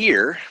right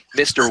here,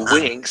 Mr.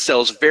 Wing,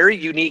 sells very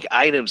unique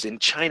items in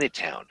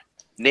Chinatown.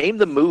 Name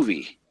the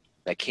movie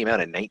that came out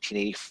in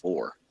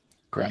 1984.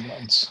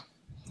 Gremlins.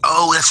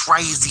 Oh, that's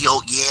right. He's the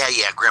old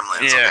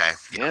Gremlins. Yeah.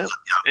 Okay.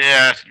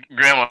 Yeah,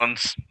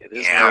 Gremlins. It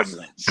is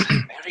Gremlins.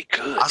 Very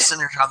good. I was sitting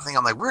there trying to think.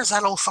 I'm like, where's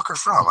that old fucker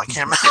from? I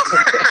can't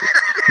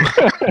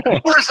remember.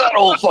 Where's that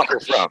old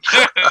fucker from?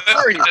 Where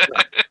are you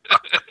from?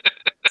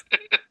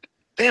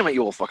 Damn it,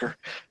 you old fucker.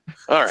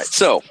 All right,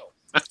 so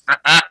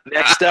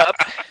next up,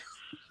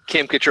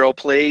 Kim Cattrall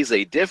plays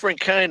a different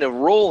kind of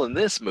role in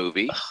this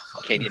movie.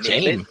 Can you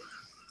name it?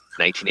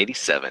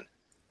 1987.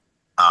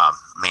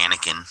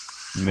 Mannequin.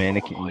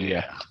 Mannequin,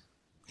 yeah.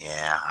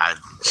 Yeah,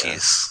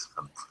 she's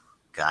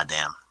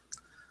goddamn.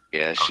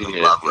 Yeah, she I'm is.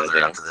 in love with her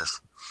after this.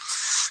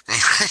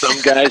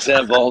 Some guys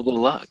have all the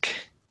luck.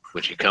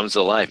 When she comes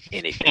to life,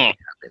 anything can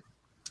happen.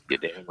 You're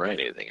damn right,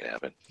 anything can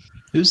happen.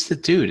 Who's the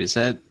dude? Is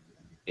that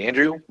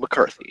Andrew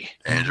McCarthy?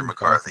 Andrew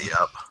McCarthy,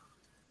 up.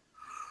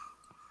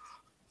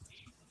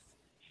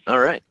 All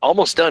right,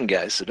 almost done,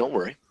 guys. So don't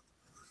worry.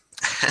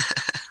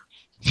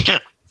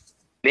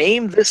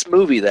 Name this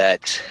movie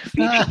that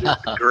features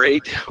a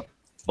great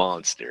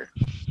monster.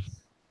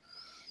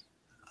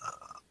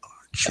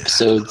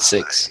 Episode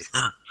 6?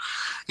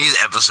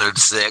 He's episode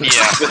 6.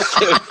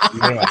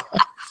 Yeah.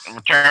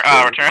 Return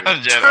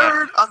of the Jedi.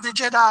 Return of the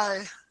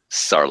Jedi.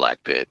 Sarlacc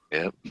Pit.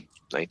 Yep.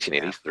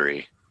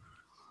 1983.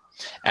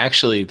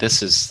 Actually,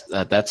 this is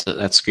that's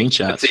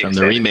screenshots That's from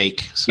the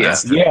remake. So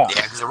Yeah.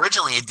 Because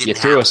originally it didn't. you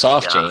threw us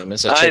off, the, James.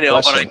 It's a I trick know,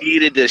 but I question.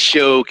 needed to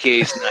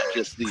showcase not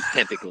just these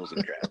tentacles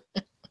and crap.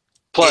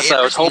 Plus,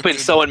 I was hoping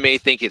someone may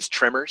think it's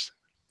Tremors.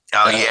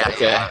 Oh yeah,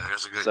 okay. yeah.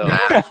 There's a good. So-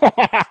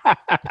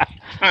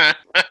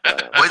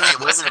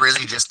 Wasn't it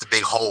really just a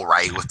big hole,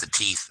 right, with the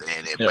teeth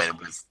in it? Yeah. But it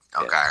was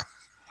okay.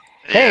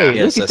 Hey,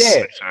 Yes, look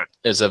at that.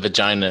 There's a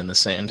vagina in the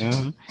sand.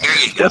 Mhm. Here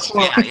you go. What's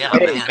wrong? Yeah.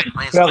 Hey,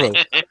 Man.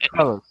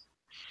 fellas,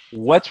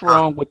 what's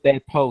wrong with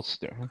that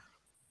poster?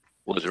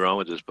 What's wrong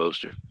with this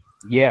poster?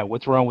 Yeah,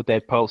 what's wrong with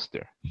that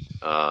poster?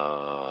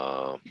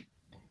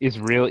 Is It's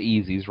real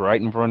easy. It's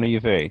right in front of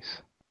your face.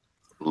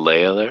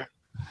 Leia there?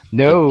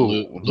 No.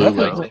 Blue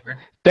lightsaber.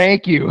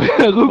 Thank you.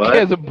 Luke What?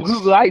 has a blue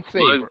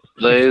lightsaber.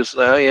 Leia's,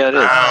 oh, yeah, it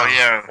is. Oh,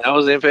 yeah. I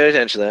wasn't paying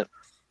attention to that.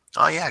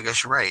 Oh yeah, I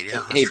guess you're right.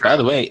 Yeah. Hey, by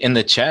the way, in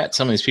the chat,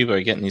 some of these people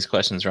are getting these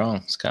questions wrong.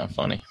 It's kind of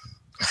funny.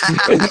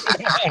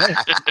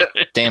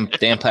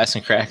 Dan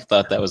Plastic Crack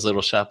thought that was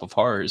Little Shop of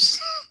Horrors.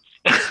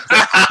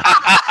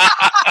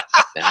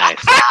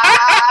 Nice.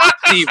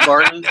 Steve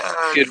Martin,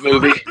 good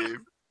movie.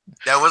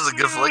 That was a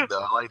good flick,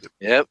 though. I liked it.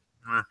 Yep.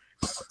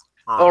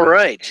 All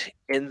right.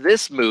 In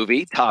this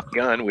movie, Top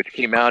Gun, which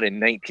came out in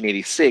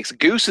 1986,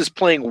 Goose is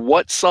playing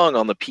what song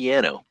on the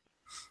piano?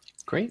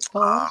 Great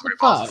balls of Great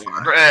Balls of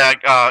fire.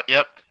 Fire.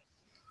 Yep.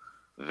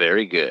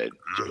 Very good.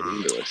 Mhm. Jerry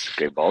Lewis,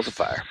 Great Balls of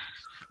Fire.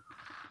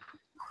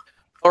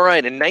 All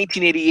right. In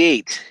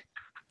 1988,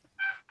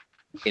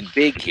 in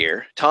Big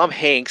here, Tom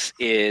Hanks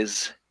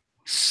is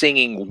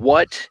singing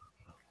what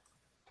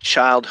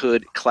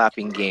childhood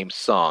clapping game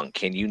song?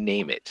 Can you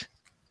name it?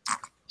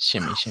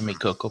 Shimmy, shimmy,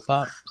 Cocoa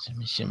Pop.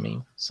 Shimmy,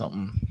 shimmy,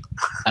 something.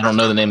 I don't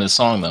know the name of the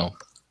song, though.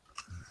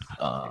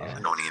 I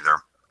don't either.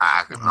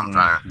 I'm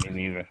trying to.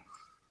 Me neither.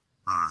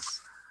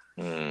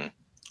 Hmm.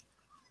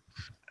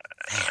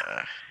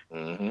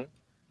 Mm-hmm. It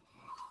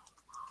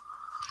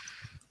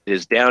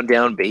is Down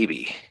Down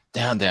Baby.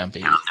 Down,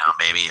 baby. Down,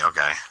 baby.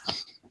 Okay.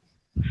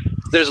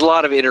 There's a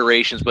lot of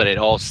iterations, but it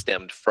all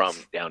stemmed from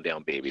Down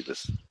Down Baby,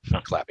 this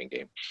clapping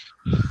game.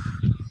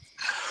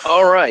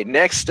 All right,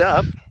 next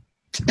up.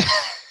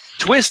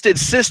 Twisted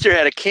Sister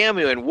had a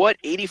cameo in what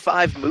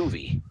 85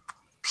 movie?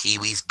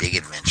 Pee-wee's Big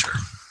Adventure.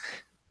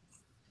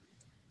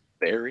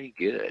 Very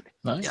good.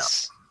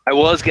 Nice. I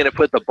was gonna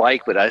put the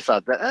bike, but I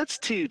thought that's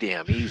too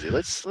damn easy.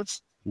 Let's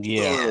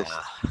Yeah.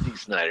 Steve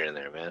Snyder in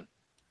there, man.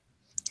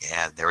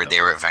 Yeah, they were.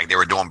 In fact, they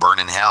were doing "Burn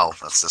in Hell."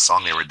 That's the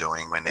song they were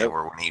doing when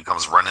he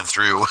comes running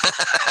through.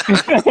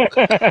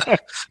 That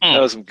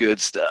was some good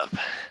stuff.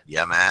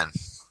 Yeah, man.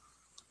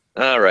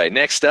 All right,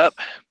 next up,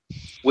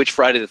 which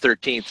Friday the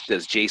 13th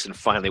does Jason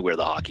finally wear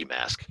the hockey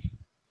mask?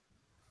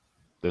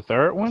 The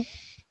third one?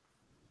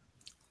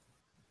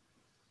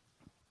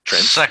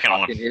 Trent Second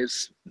locked one. in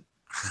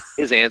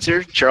his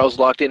answer. Charles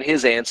locked in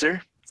his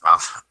answer.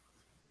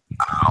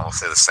 I'll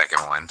say the second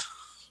one.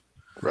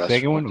 Russ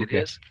Second one? locked in Okay.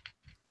 his.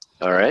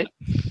 All right.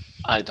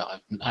 I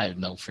have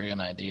no freaking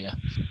idea.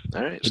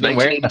 All right. You didn't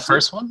wear it in the 1982?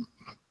 first one?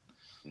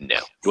 No,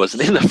 it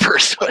wasn't in the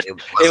first one. It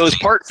It was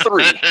part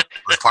 3. It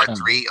was part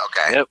 3?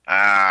 Okay. Yep.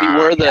 Ah, He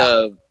wore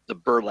the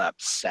burlap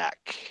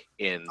sack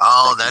in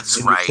Oh, that's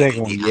In the right.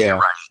 second one, You're yeah.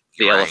 right.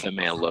 the You're Elephant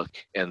Man look,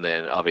 and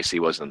then obviously he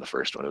wasn't in the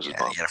first one. It was his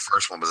Yeah, mom. yeah, the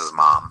first one was his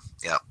mom.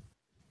 Yep.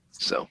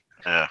 So,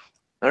 yeah.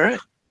 all right.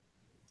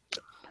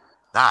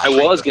 Nah, I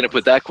was going to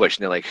put that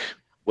question in, like,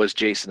 was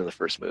Jason in the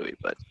first movie?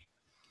 But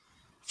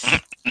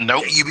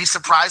Nope. You'd be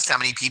surprised how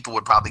many people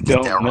would probably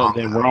get that Don't know wrong.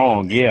 they're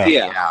wrong. Yeah.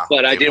 yeah,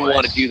 but I it didn't was.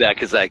 want to do that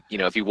because, like, you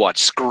know, if you watch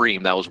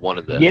Scream, that was one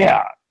of the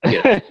Yeah.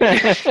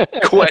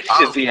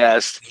 questions he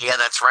asked. Yeah,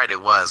 that's right.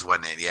 It was,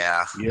 wasn't it?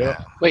 Yeah.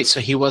 Yeah. Wait, so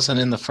he wasn't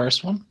in the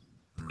first one?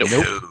 No.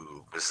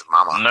 This is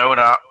Mama.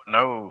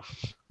 No.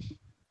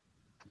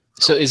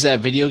 So is that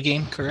video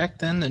game correct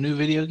then? The new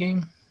video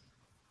game?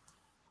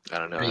 I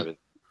don't know. I haven't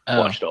Oh,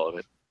 watched all of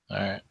it. all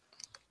right.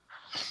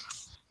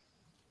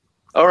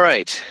 All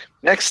right.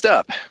 Next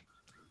up,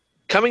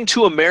 coming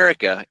to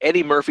America,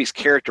 Eddie Murphy's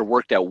character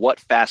worked at what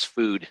fast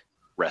food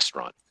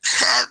restaurant?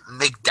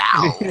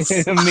 McDowell's.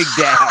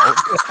 McDowell.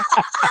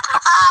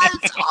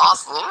 It's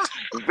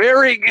awesome.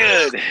 Very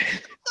good.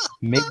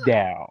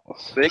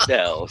 McDowell's.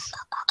 McDowell's.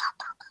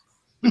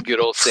 Good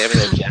old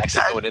Samuel L.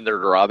 Jackson going in there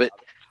to rob it.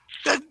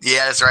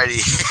 Yeah, that's right.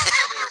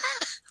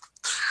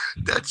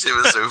 That shit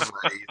was so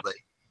funny.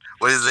 Like,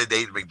 what is it?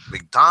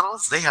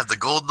 McDonald's? They have the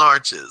golden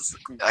arches.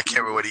 I can't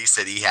remember what he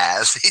said he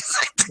has. He's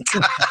like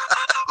the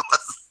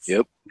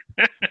Yep.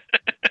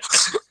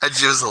 That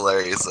shit was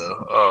hilarious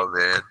though. Oh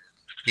man.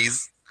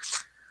 This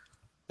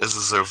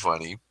is so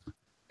funny.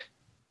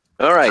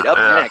 All right, up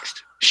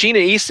next. Sheena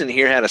Easton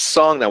here had a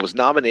song that was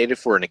nominated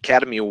for an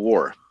Academy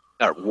Award.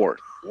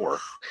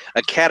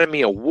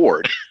 Academy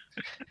Award.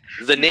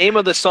 The name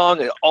of the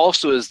song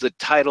also is the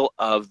title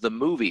of the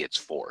movie it's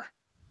for.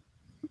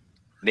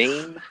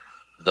 Name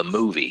the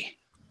movie.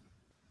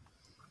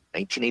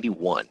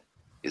 1981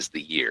 is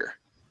the year.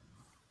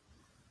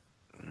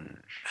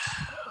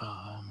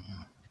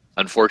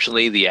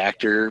 Unfortunately, the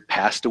actor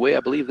passed away, I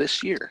believe,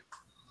 this year.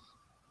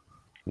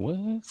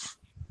 What?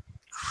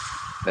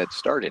 That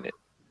starred in it.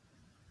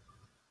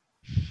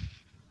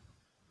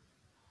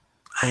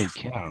 Holy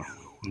cow.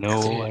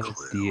 No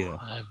idea.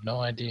 I have no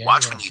idea.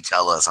 Watch when you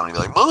tell us. I'm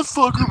gonna be like,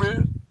 motherfucker,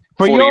 man.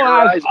 For your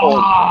eyes only.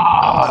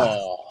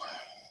 Oh.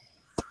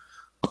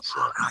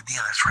 Oh, God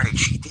damn, that's right.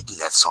 She did do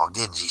that song,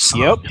 didn't she?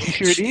 Yep, she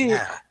sure did.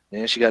 Yeah,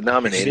 Yeah, she got she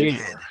nominated.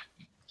 did.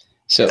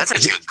 So That's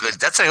actually a good.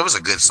 It was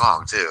a good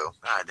song too.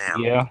 God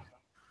damn. Yeah.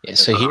 yeah,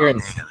 so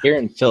here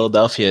in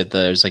Philadelphia,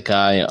 there's a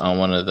guy on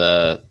one of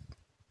the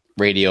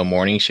radio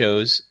morning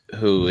shows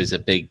who is a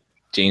big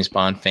James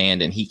Bond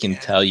fan, and he can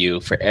tell you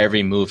for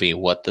every movie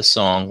what the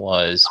song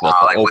was, what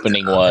the like what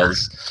opening the-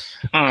 was.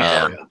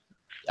 Yeah.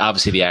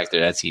 Obviously, the actor,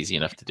 that's easy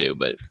enough to do,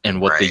 but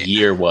and what the Right.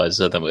 year was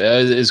of the movie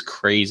is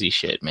crazy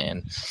shit,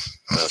 man.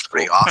 That's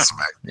pretty awesome.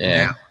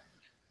 Yeah.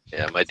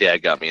 Yeah, my dad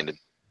got me into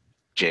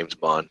James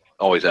Bond.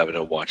 Always having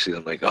to watch these.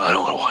 I'm like, oh, I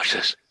don't want to watch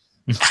this.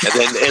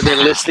 and then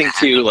listening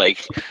to,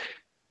 like,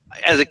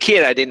 as a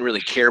kid, I didn't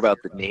really care about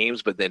the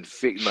names, but then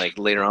like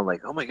later on,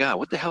 like, oh my god,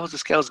 what the hell is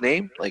this gal's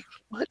name? Like,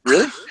 what?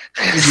 Really?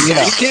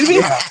 Yeah. Are you kidding me?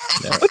 Yeah.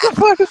 What the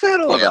fuck is that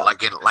all Yeah,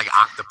 about? like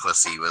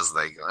Octopussy was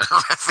like.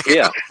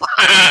 Yeah.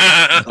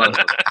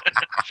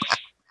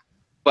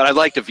 But I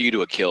liked A View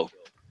to a Kill,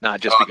 not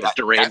just Oh, because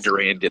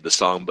Duran did the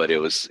song, but it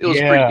was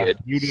Yeah, pretty good.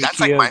 You did That's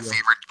like kill my ya.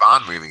 favorite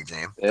Bond movie,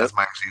 James. Yep. That's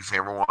my actually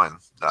favorite one.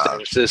 San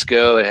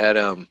Francisco, it had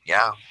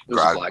Yeah, it was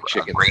a black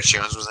chicken. Grace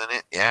Jones was in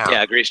it. Yeah,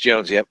 Yeah, Grace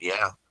Jones, yep,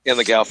 yeah, and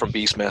the gal from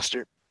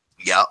Beastmaster.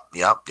 yep.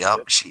 Oh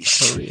She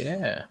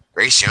yeah.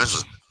 Grace Jones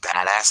was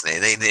badass.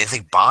 And they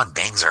think Bond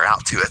bangs her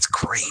out too. That's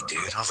great,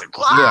 dude. I was like,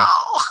 wow.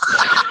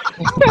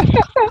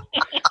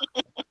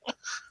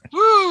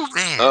 Woo,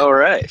 man. All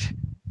right.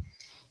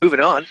 Moving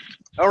on.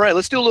 All right,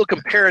 let's do a little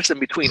comparison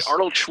between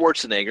Arnold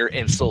Schwarzenegger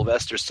and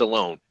Sylvester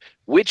Stallone.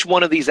 Which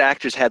one of these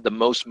actors had the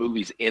most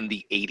movies in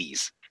the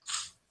 80s?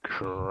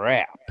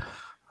 Crap.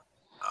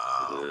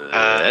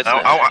 That's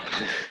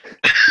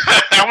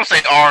I would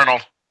say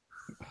Arnold.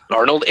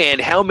 Arnold, and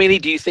how many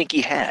do you think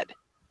he had?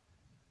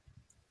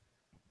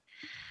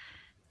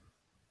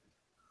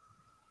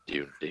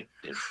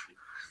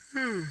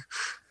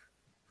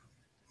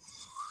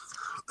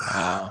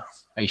 Are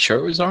you sure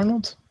it was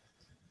Arnold?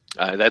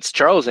 That's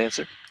Charles'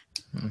 answer.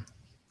 Hmm.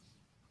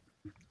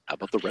 How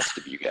about the rest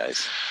of you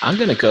guys? I'm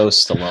gonna go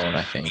Stallone.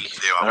 I Me think.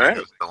 too. I'm All gonna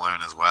right. go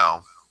Stallone as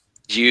well.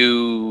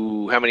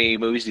 How many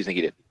movies do you think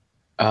he did?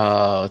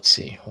 Let's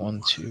see.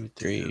 1, 2,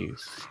 3.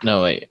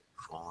 No, wait.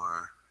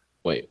 4.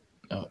 Wait.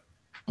 No.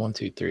 1,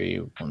 2, 3.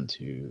 1,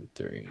 2,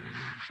 3.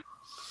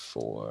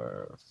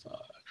 4, 5.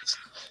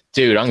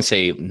 Dude, I'm gonna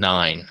say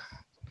 9.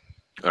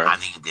 All I right.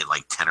 think he did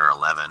like 10 or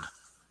 11.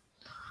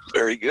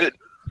 Very good.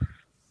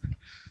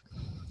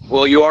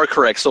 Well, you are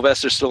correct.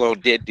 Sylvester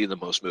Stallone did do the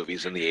most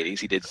movies in the 80s.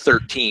 He did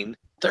 13.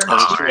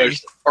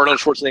 Arnold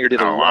Schwarzenegger did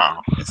 11. Oh,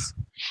 wow.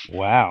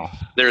 Wow.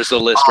 There's the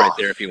list right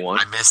there if you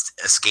want. I missed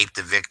Escape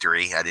to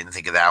Victory. I didn't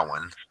think of that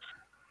one.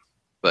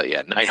 But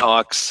yeah,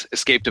 Nighthawks,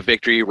 Escape to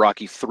Victory,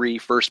 Rocky 3,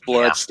 First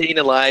Blood, Yeah. Staying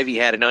Alive. He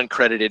had an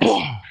uncredited,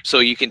 so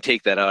you can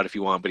take that out if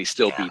you want, but he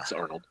still beats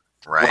Arnold.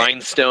 Right.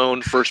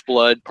 Rhinestone, First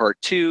Blood,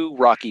 Part 2,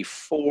 Rocky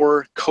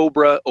 4,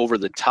 Cobra, Over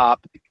the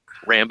Top,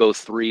 Rambo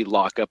 3,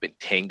 Lockup, and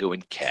Tango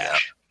and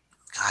Cash.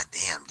 God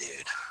damn,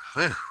 dude.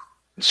 Whew.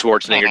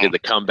 Schwarzenegger did The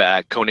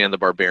Comeback, Conan the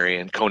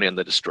Barbarian, Conan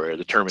the Destroyer,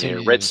 The Terminator,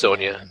 Dude, Red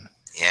Sonja, man.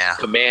 Yeah.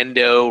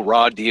 Commando,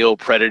 Raw Deal,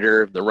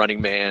 Predator, The Running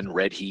Man,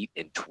 Red Heat,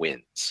 and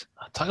Twins.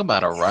 Talk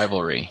about a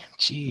rivalry.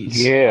 Jeez.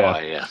 Yeah. Oh,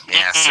 yeah.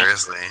 Yeah,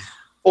 seriously.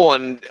 Oh,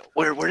 and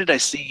where did I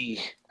see?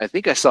 I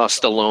think I saw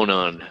Stallone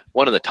on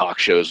one of the talk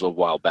shows a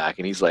while back,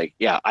 and he's like,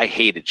 "Yeah, I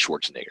hated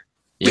Schwarzenegger.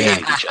 We Yeah.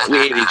 hated each other. We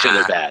hated each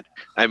other bad.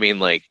 I mean,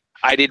 like,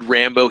 I did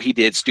Rambo, he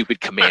did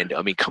Stupid Commando.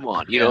 I mean, come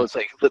on, you know, it's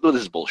like this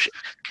is bullshit."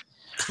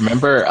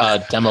 Remember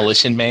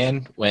Demolition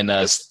Man when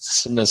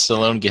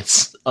Stallone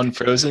gets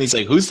unfrozen? He's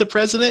like, "Who's the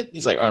president?"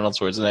 He's like, "Arnold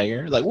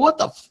Schwarzenegger." Like, what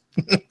the?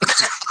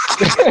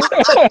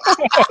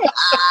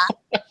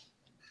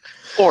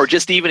 Or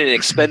just even in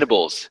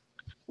Expendables,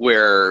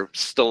 where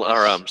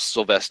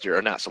Sylvester,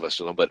 or not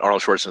Sylvester Stallone, but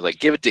Arnold Schwarzenegger, like,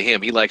 give it to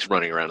him. He likes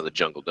running around in the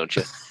jungle, don't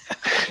you?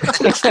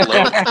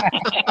 Stallone.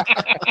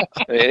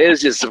 It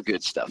was just some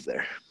good stuff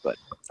there. But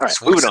all right,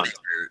 moving on.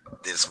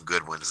 Schwarzenegger did some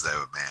good ones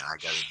though, man. I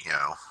got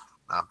it,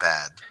 not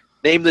bad.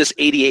 Name this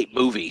 '88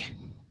 movie.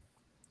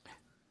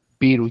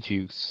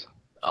 Beetlejuice.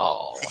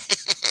 Oh,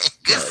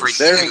 Good for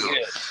very you.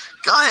 good.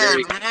 Go ahead,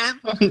 Very man.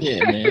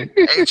 Yeah, man.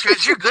 Hey,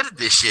 Chris, you're good at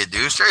this shit,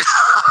 dude. Straight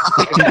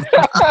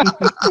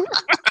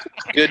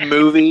Good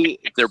movie.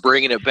 They're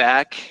bringing it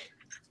back.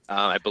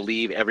 I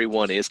believe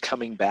everyone is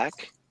coming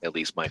back. At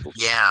least Michael.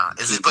 Yeah.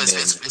 Is it? But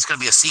it's going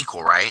to be a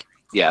sequel, right?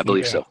 Yeah, I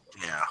believe Yeah. so.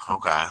 Yeah.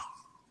 Okay.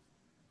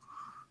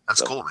 That's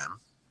So- cool, man.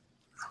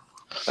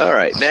 All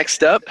right,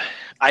 next up.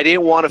 I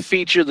didn't want to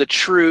feature the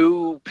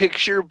true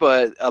picture,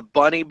 but a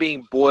bunny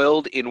being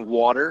boiled in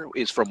water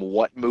is from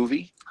what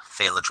movie?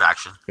 Fatal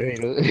Attraction. Way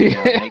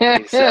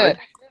 1987.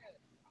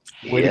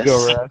 to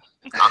go, Russ.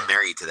 I'm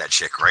married to that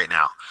chick right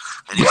now.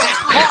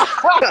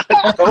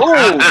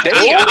 Oh,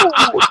 damn.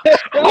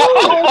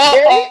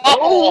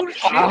 Oh,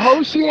 shit. I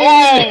hope she Oh,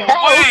 ain't.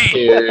 wait.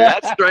 Dude,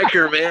 that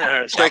Striker man,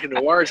 or Striker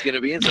Noir is going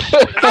to be in some.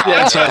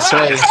 That's what I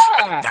said.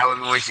 That would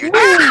be what you do.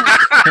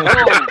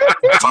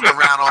 Fuck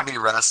around on me,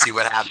 Russ. See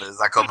what happens.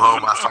 I come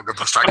home, I fucking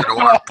strike a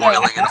noir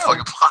boiling in a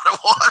fucking pot of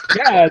water.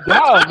 God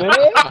damn,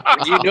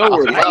 man. You know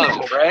we're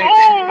love,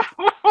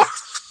 right?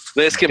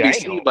 This can be Damn.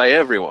 seen by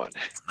everyone.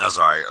 That's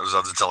all right. I was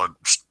about to tell her,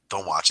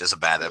 don't watch. It's a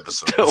bad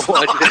episode. Don't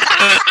watch it.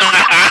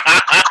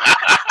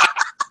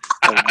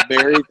 I'm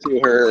married to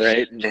her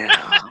right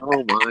now.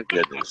 Oh my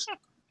goodness!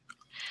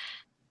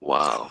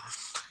 Wow.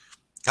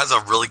 That's a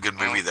really good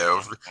movie,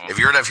 though. If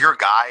you're a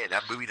guy and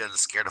that movie doesn't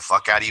scare the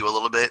fuck out of you a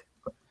little bit,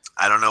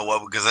 I don't know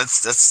what, because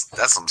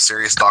that's some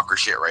serious stalker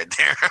shit right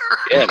there.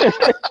 Yeah.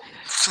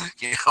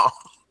 You know.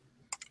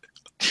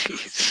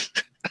 Jeez.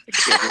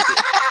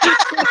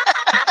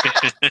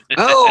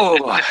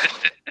 Oh,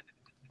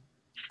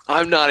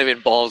 I'm not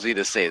even ballsy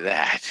to say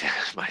that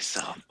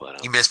myself,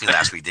 but You missed me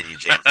last week, didn't you,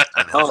 James?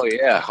 I know. oh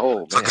yeah,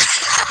 oh man.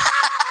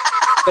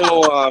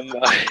 So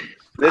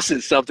this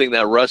is something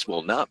that Russ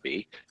will not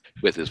be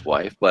with his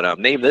wife, but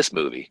name this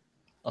movie.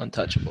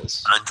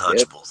 Untouchables.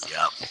 Untouchables.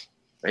 Yep.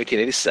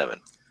 1987.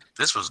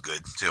 This was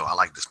good too. I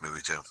like this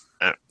movie too.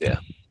 It was Yeah.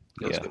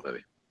 a good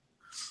movie.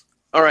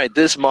 All right,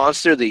 this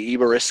monster, the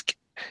Iberisk,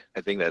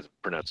 I think that's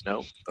pronounced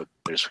no. Oh,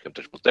 there's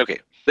Untouchables. Okay,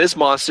 this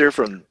monster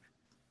from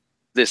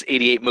this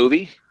 '88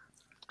 movie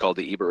called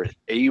the Iberisk.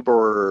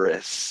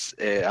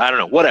 I don't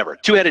know, whatever.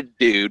 Two-headed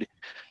dude,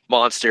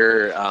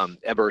 monster,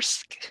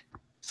 Iberisk,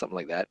 something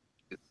like that.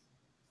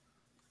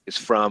 Is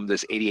from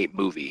this '88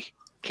 movie.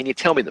 Can you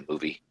tell me the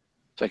movie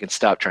so I can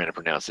stop trying to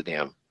pronounce the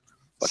damn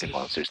fucking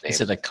monster's name?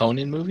 Is it a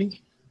Conan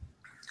movie?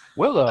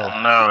 Willow.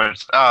 No,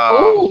 it's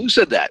Oh, who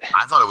said that?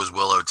 I thought it was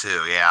Willow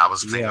too. Yeah, I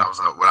was thinking Yeah. I was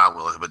not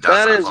Willow, but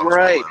That I is thought it was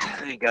right. Willow.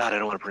 Thank God I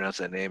don't want to pronounce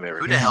that name ever.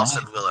 Who the again. hell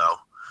said Willow?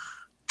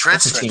 Trent,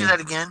 That's a did you do team. that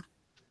again?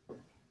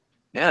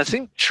 Yeah, I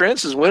think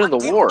Trent's is winning the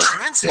Dude, war.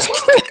 Trent is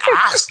kicking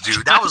ass,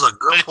 dude. That was a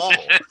good pull.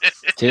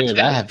 Dude,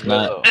 I have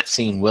Willow. not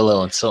seen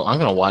Willow, and so I'm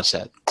gonna watch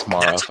that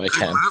tomorrow That's if a I good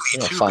can. movie, I'm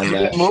gonna too, find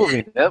man. that. Good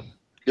movie. Yep.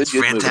 It's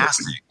Good movie.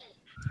 fantastic.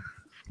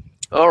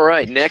 All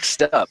right,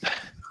 next up.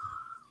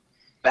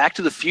 Back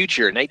to the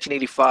Future,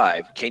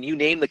 1985. Can you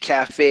name the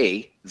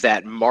cafe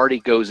that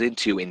Marty goes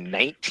into in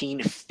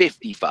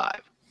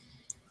 1955?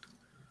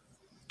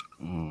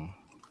 Mm.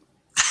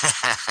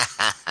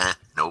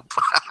 Nope.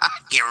 I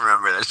can't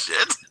remember that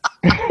shit.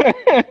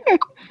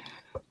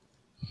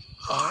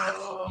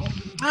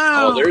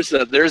 Oh,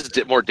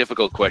 there's more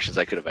difficult questions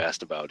I could have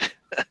asked about.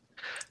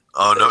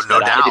 Oh, no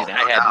That doubt.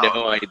 I had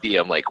no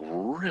idea. I'm like,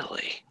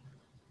 really?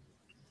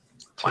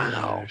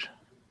 Wow.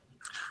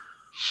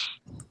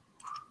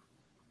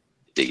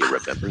 Do you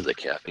remember the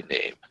cafe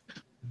name?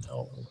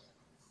 No.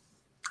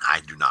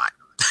 I do not.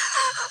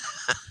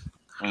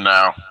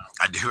 No.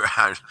 I do.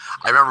 I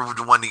remember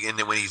the one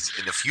when he's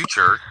in the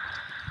future.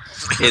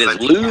 It is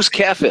Lou's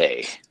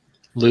Cafe.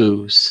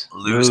 Lose.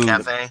 Lou's Lou.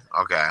 Cafe.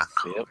 Okay,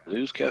 Yep,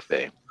 Lou's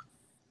Cafe.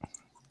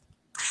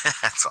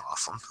 that's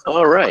awesome.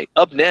 All right.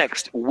 Up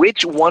next,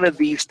 which one of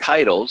these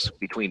titles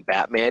between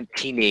Batman,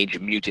 Teenage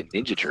Mutant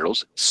Ninja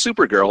Turtles,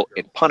 Supergirl,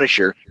 and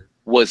Punisher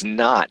was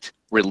not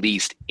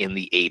released in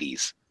the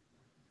 80s?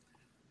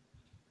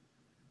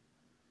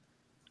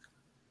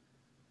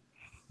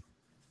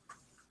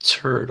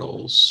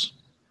 Turtles.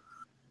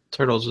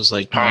 Turtles was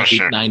like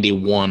Punisher.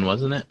 91,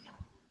 wasn't it?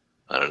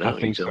 I don't know. I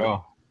think You tell me.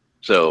 so.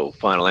 So,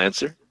 final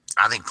answer?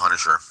 I think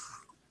Punisher.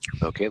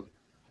 Okay.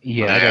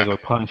 Yeah, I gotta go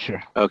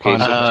Punisher. Okay.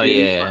 So Oh, two-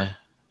 yeah.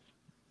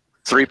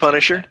 3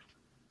 Punisher?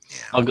 Yeah.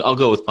 I'll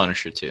go with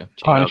Punisher, too.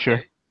 Punisher.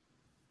 Okay.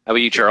 How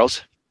about you,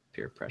 Charles?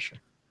 Peer pressure.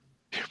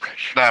 Peer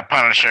pressure. The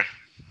Punisher.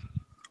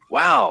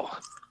 Wow.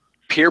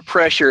 Peer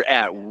pressure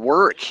at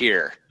work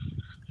here.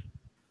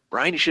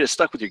 Brian, you should have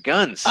stuck with your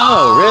guns.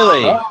 Oh,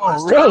 really?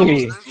 Oh,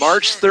 really?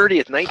 March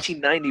 30th,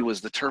 1990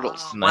 was the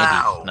Turtles. Oh,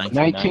 wow.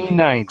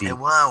 1990. Hey,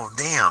 wow,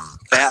 damn.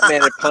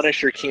 Batman and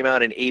Punisher came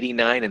out in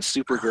 89 and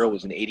Supergirl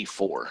was in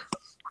 84.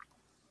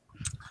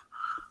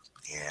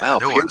 Yeah, Wow,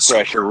 no peer one's-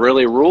 pressure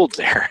really ruled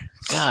there.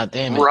 God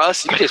damn it.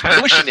 Russ, you just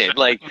pushing it.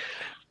 Like,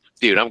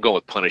 dude, I'm going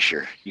with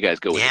Punisher. You guys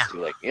go with Yeah. it too.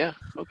 Like, yeah,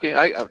 okay.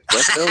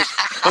 Russ knows.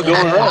 I'm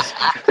going with Russ.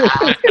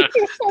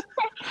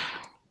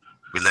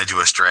 We led you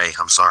astray.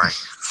 I'm sorry.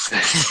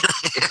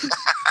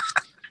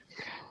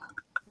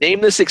 Name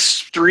this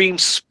extreme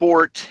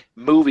sport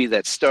movie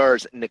that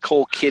stars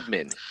Nicole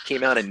Kidman.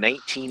 Came out in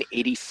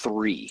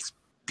 1983.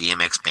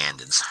 BMX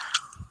Bandits.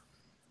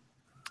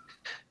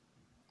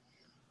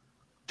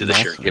 Did the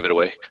shirt give it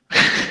away?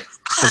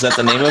 Is that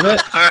the name of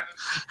it?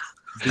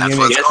 That's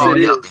what it's Yes, called.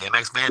 it Yeah, is.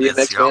 BMX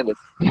Bandits. BMX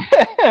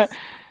Bandit.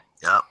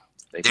 Yep.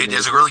 Dude,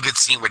 there's a really good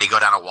scene where they go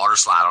down a water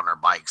slide on their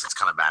bikes. It's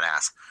kind of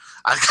badass.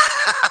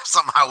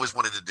 Something I always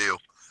wanted to do.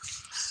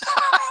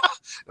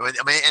 I mean,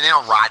 and they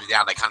don't ride it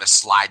down. They kind of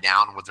slide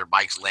down with their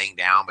bikes laying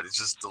down, but it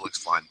just still looks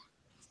fun.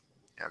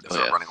 Yeah, because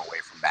they're running away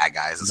from bad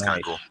guys. It's kind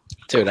of cool.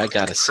 Dude, I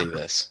gotta see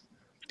this.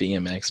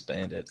 BMX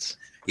Bandits.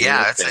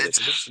 Yeah,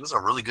 BMX it was a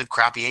really good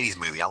crappy 80s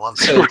movie. I love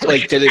it. So,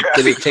 like, did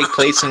it take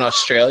place in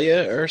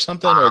Australia or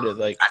something, or did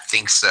like? I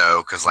think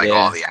so, because like Yeah.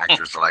 all the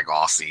actors are like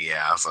Aussie,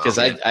 yeah. So Because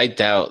I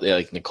doubt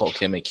like Nicole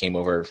Kidman came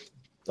over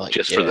like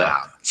Just for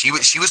that. yeah,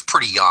 she was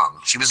pretty young.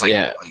 She was like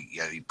Yeah.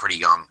 a pretty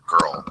young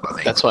girl. I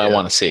think. That's why I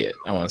want to see it.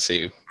 I want to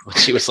see what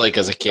she was like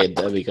as a kid.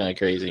 That'd be kind of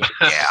crazy.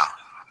 Yeah.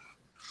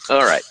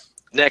 All right.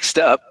 Next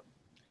up,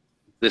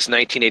 this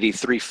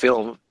 1983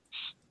 film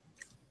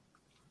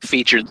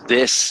featured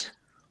this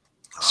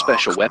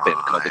special come weapon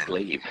on. called the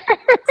glaive.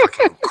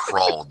 Fucking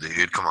Kroll,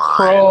 dude. Come on.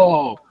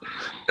 Pro.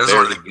 It was,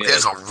 Very it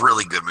was a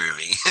really good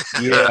movie.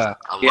 Yeah.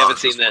 I If you love haven't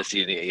seen this,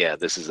 yeah,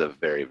 this is a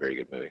very, very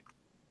good movie.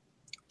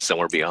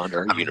 Somewhere beyond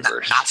our I mean,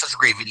 universe. not such a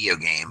great video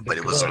game, but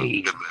it was a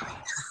Great. good movie.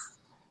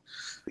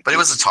 But it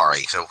was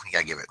Atari, so you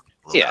gotta give it.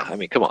 A little Yeah, bit. I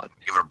mean, come on.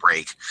 Give it a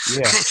break.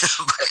 Yeah.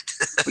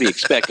 But What are you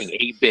expecting?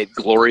 8-bit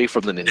glory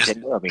from the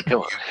Nintendo? I mean,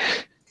 come on.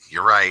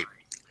 you're right.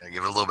 Gotta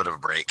give it a little bit of a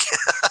break.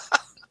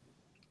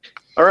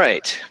 All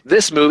right.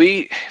 This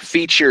movie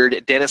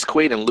featured Dennis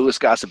Quaid and Louis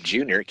Gossett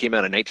Jr. It came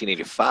out in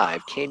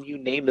 1985. Can you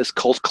name this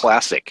cult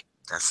classic?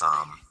 That's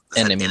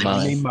Enemy that Mine.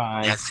 Enemy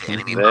Mine. That's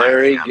Enemy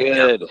Very Mine. Yeah,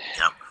 good.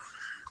 Yep.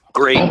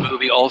 Great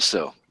movie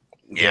also.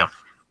 Yeah.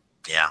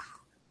 Yeah.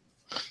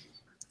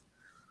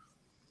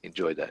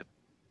 Enjoyed that.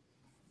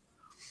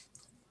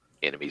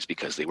 Enemies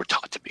because they were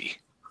taught to be.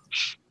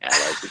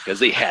 Allies because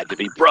they had to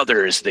be.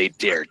 Brothers they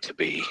dared to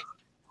be.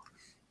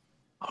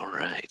 All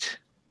right.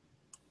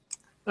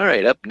 All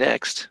right, up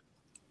next.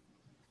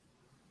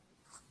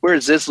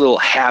 Where's this little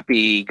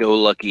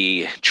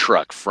happy-go-lucky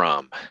truck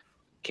from?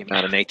 Came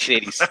out in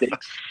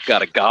 1986.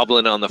 Got a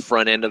goblin on the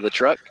front end of the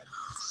truck.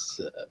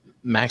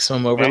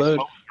 Maximum Overload.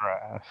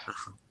 Overdrive.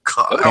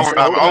 God.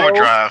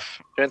 Overdrive.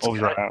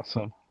 Overdrive.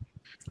 So.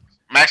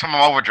 Maximum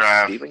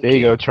Overdrive. Stephen There you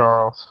King. go,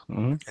 Charles.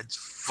 Hmm. It's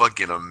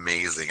fucking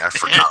amazing. I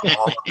forgot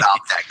all about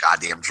that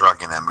goddamn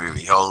truck in that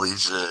movie. Holy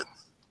shit.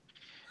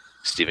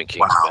 Stephen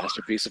King's Wow.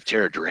 masterpiece of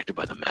terror, directed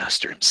by the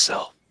master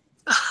himself.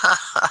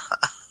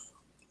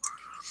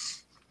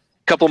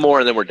 Couple more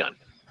and then we're done.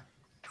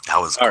 That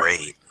was All right.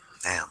 great.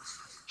 Damn.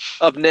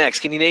 Up next,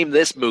 can you name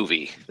this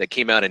movie that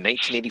came out in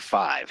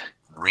 1985?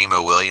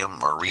 Remo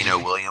Williams. Remo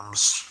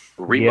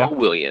Yeah.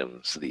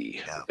 Williams,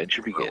 The Yeah,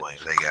 Adventure Remo Begins.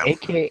 Williams. There you go.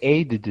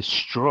 AKA the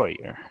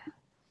Destroyer.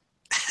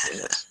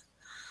 Yes.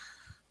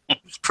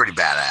 It's pretty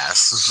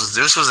badass.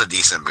 This was a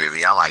decent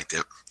movie. I liked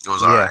it. It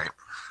was Yeah. alright.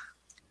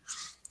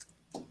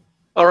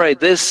 All right,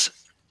 this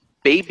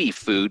baby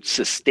food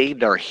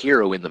sustained our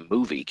hero in the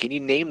movie. Can you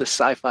name the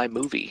sci-fi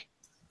movie?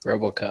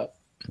 RoboCop.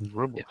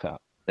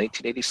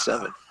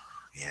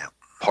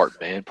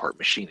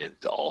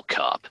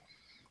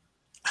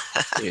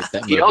 Dude,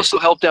 that He movie- also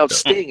helped out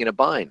Sting in a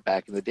bind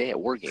back in the day at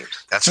War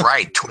Games. That's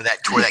right. Tore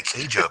that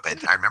cage open.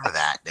 I remember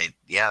that. They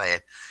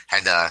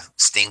had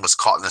Sting was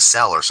caught in a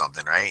cell or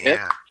something, right? Yep.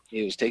 Yeah.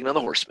 He was taking on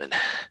the Horseman.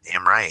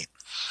 Damn right.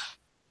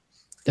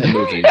 That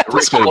movie. Ric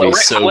This movie Flair-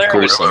 is so Ric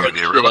Flair was gruesome. scared the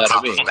shit out of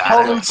RoboCop me. was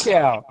Holy badass.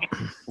 cow!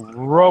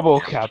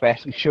 RoboCop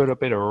actually showed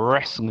up at a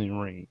wrestling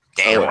ring.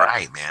 Damn Oh, yeah.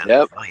 right, man.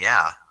 Yep. Oh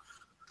yeah.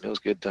 It was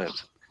good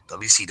times.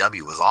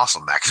 WCW was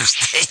awesome back in those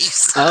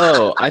days.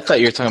 Oh, I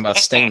thought you were talking about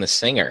Sting the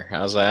singer. I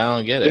was like, I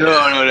don't get it.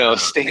 No.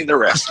 Sting the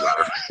wrestler.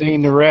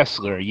 Sting the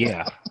wrestler,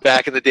 yeah.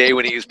 Back in the day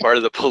when he was part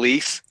of the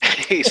police,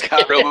 he's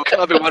got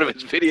RoboCop in one of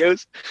his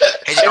videos.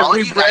 Hey, did all of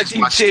Every you breath guys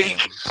you watch take.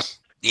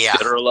 Yeah.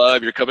 Dead or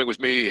alive, you're coming with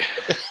me.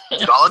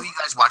 Did all of you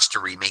guys watch the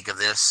remake of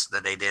this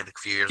that they did a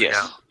few years Yes.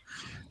 ago?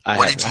 I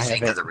What have- did you I think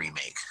haven't. of the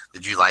remake?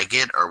 Did you like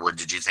it, or what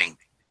did you think?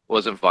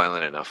 Wasn't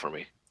violent enough for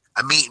me.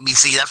 I mean,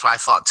 see, that's what I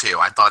thought too.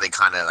 I thought they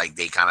kind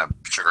of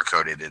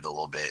sugarcoated it a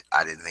little bit.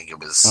 I didn't think it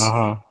was Uh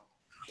huh.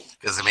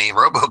 because I mean,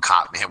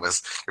 RoboCop, man, there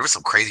was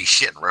some crazy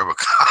shit in RoboCop.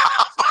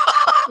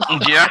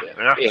 Yeah.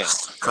 Yeah. I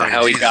mean,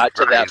 How he Jesus got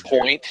to that Christ.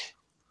 point.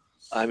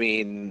 I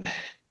mean,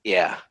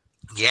 yeah.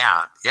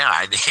 Yeah,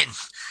 I did.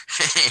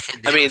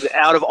 I mean,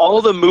 out of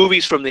all the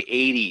movies from the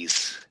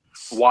 80s,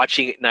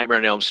 watching Nightmare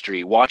on Elm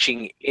Street,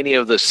 watching any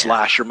of the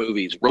slasher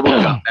movies,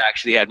 RoboCop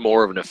actually had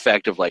more of an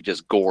effect of like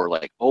just gore,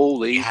 like,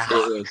 holy Yeah. shit.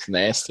 It was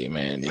nasty,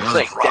 man. it Yeah. was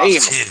like, rough, damn.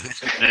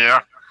 dude. Yeah.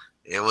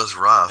 It was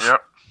rough.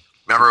 Yep.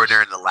 Remember when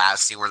they're in the lab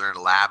scene where they're in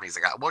the lab and he's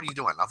like, "What are you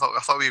doing?" I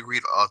thought we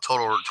agreed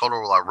total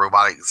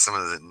robotic. Some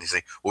of it, and he's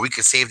like, "Well, we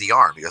could save the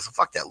arm." He goes, well,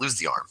 "Fuck that, lose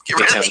the arm. Get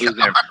rid of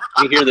the arm."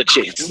 You hear the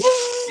chase.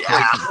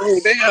 Yeah. Oh,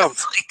 damn.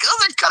 It's like, "Oh,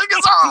 they're cutting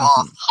his arm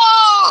off."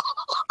 Oh.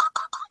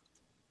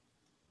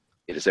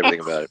 It is everything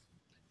about it.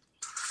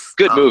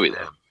 Good Oh, movie, man.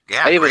 though.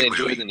 Yeah, I even great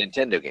enjoyed movie. the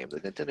Nintendo game. The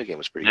Nintendo game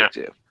was pretty Yeah.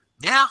 good, too.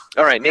 Yeah.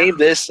 All right, name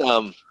this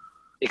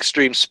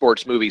extreme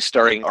sports movie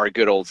starring our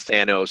good old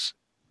Thanos,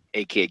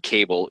 a.k.a.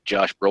 Cable,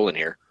 Josh Brolin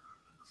here.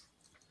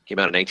 Came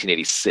out in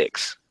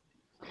 1986.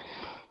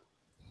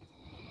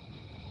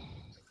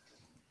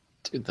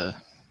 Dude, the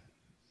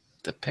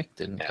pick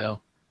didn't Yeah.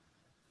 go.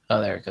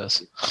 Oh, there it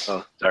goes.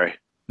 Oh, sorry.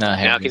 No, Now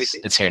hey, can you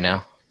see? it's here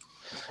now.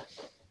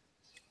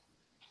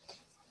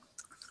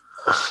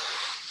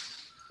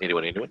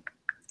 Anyone?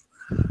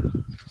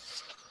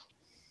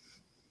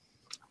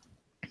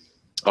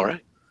 All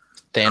right.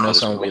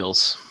 Thanos Oh, on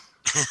wheels.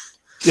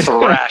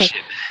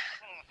 Thrashing.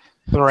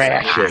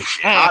 Thrasher.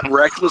 Hot,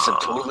 reckless, and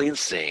totally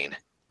insane.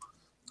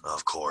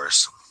 Of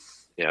course.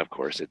 Yeah, of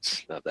course,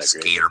 it's not that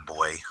great. Skater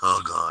boy.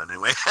 Oh god.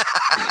 Anyway.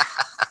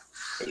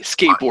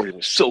 Skateboarding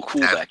was so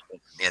cool Yeah. back then.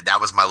 Yeah, that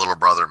was my little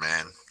brother,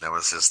 man. That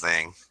was his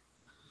thing.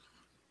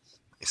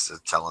 I used to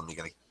tell him he's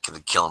gonna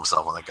kill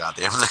himself on that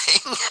goddamn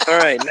thing. All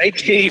right,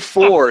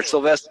 1984,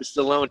 Sylvester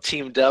Stallone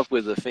teamed up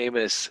with a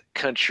famous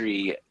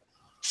country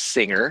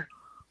singer.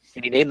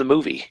 Can you name the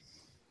movie?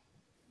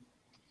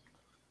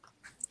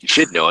 You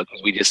should know it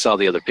because we just saw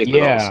the other picture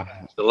Yeah.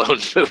 of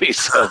Stallone movie.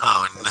 So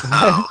Oh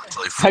no.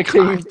 Totally I can't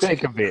even forgot.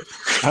 think of it.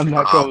 I'm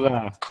not gonna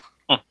lie.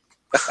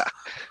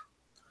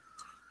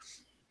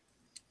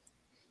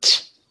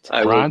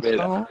 I will admit it.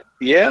 Rhinestone?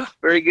 Yeah,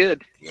 very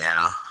good.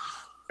 Yeah.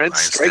 Trent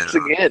strikes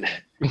again.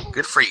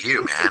 Good for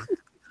you, man.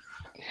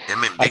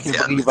 Him and I Big can't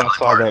Daddy believe I Billy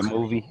saw Martin. that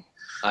movie.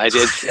 I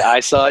did. I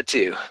saw it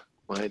too.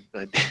 I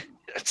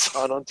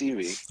saw it on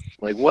TV.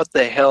 Like, what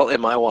the hell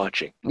am I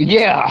watching?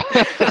 Yeah.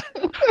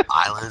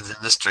 Islands in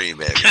the stream,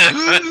 baby.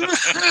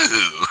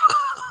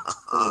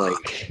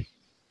 Like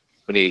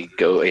when he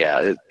go,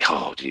 yeah.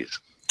 Oh, jeez.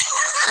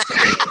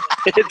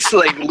 It's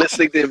like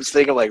listening to him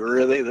sing. I'm like,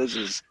 really? This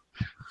is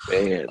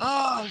man.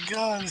 Oh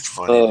god, it's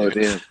funny. Oh,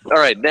 dude. damn. All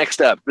right,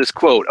 next up, this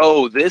quote.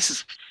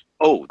 This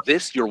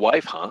your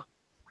wife, huh?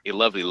 A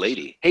lovely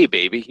lady. Hey,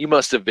 baby, you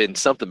must have been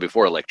something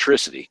before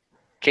electricity.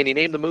 Can you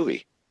name the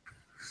movie?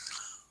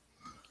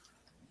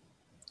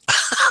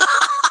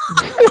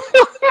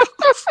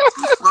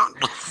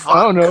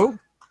 I don't know.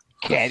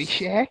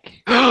 Caddyshack?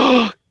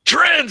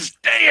 Trends!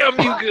 Damn,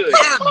 you good.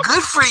 Yeah,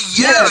 good for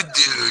you, Yeah.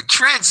 dude.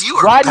 Trent, you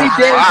are Rodney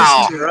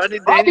badass. Dangerfield. Rodney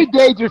Rodney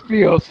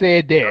Dangerfield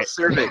said that.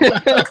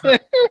 Dangerfield.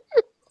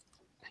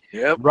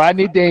 Yep.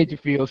 Rodney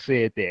Dangerfield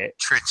said that.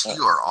 Trent,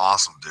 you are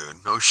awesome, dude.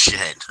 No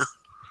shit.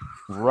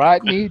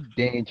 Rodney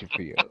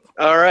Dangerfield.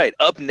 All right,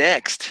 up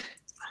next.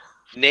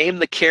 Name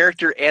the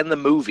character and the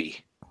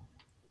movie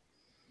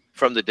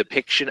from the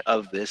depiction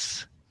of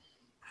this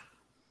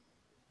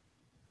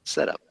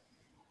setup.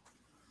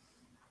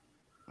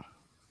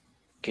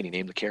 Can you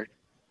name the character?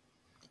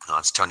 Oh,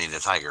 it's Tony the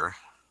Tiger.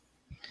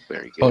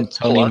 Very Oh, good.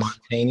 Tony Plus.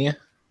 Montana.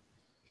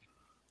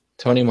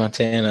 Tony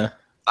Montana.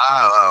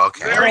 Oh,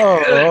 okay. Very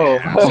Oh,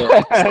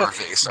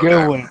 Scarface, good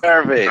okay. one.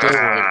 Perfect.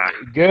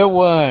 Good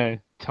one.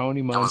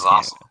 Tony That Montana. was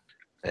awesome.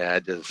 Yeah, I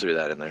just threw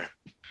that in there.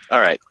 All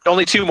right,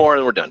 only two more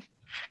and we're done.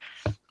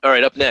 All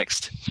right, up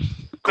next.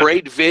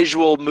 Great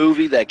visual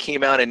movie that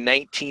came out in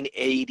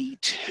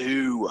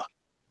 1982.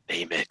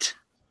 Name it.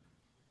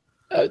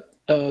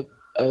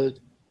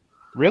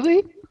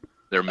 Really?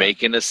 They're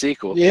making a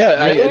sequel.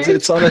 Yeah, Really?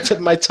 it's on the tip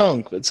of my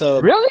tongue. It's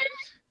Really?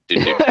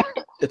 Doo-doo.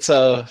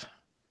 It's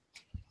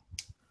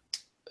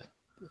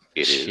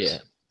It is.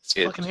 shit. It's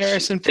It's- fucking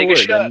Harrison take a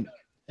Ford shot.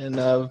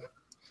 and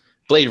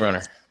Blade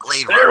Runner.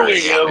 Blade There Runner.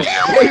 we Yeah, go.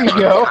 yeah, There you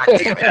Blade go. Runner. God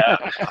damn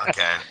it.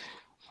 Okay.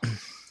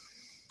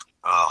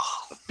 Oh,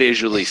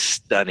 Visually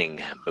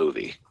stunning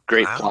movie.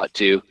 Great Wow. plot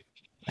too.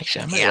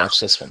 Actually, I might Yeah. watch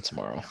this one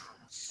tomorrow.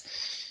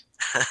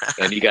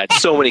 And you got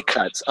so many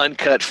cuts,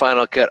 uncut,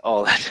 final cut,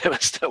 all that type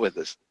of stuff with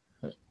this.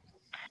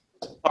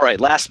 All right,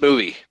 last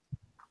movie.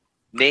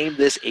 Name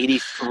this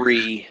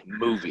 83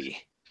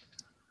 movie.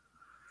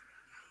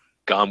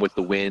 Gone with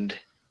the Wind.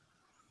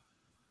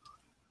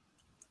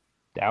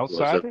 The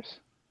Outsiders?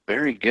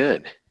 Very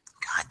good.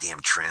 goddamn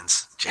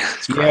trends.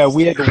 Jesus Yeah, Christ.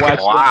 we had to watch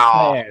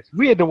Wow. that in class.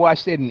 We had to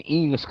watch that in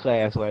English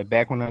class, like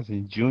back when I was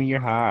in junior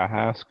high or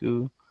high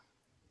school.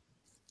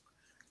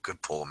 Good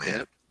pull, man.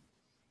 Yep.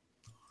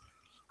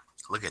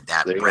 Look at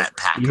that There you Brett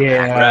Pack. Yeah.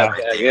 right Brett Pack,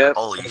 there. yep.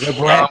 Holy The shit.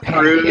 Brad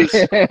Cruise.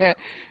 Pitt.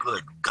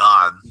 Good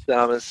God.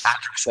 Thomas.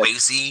 Patrick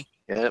Swayze.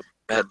 Yep.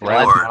 Matt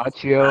Brad Lord.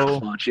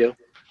 Macchio, Macchio.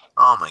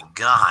 Oh my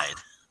God.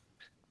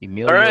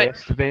 Emilio All right.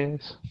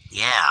 Estevez.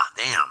 Yeah,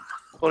 damn.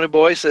 Pony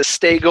Boy says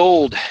stay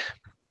gold.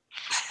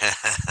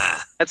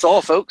 That's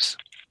all, folks.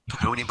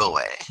 Pony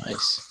Boy.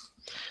 Nice.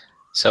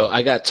 So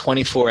I got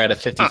 24 out of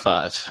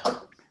 55.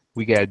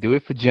 We gotta do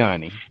it for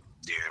Johnny.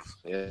 Dude,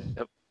 Yeah.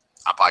 Yep.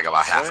 I probably got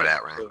about half of All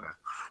that right. right.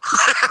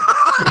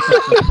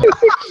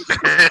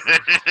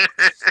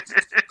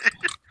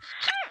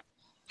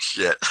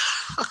 Shit.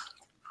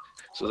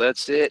 So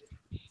that's it.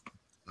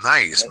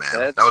 Nice, man.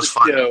 That's That was the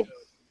fun. show.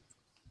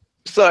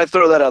 So I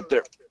throw that out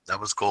there. That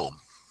was cool.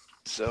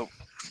 So.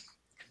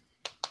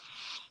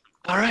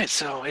 All right.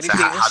 So So anything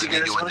how else did you they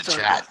guys do in want the to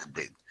talk chat?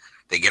 Did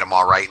they get them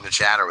all right in the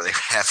chat, or were they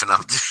effing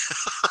up?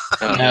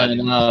 about?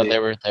 No,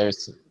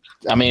 there's.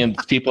 I mean,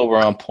 people were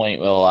on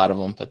point with a lot of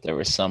them, but there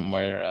were some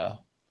where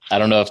I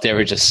don't know if they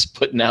were just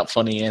putting out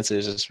funny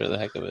answers just for the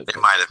heck of it. They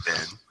might have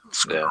been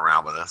screwing Yeah.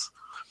 around with us.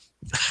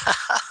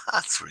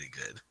 That's pretty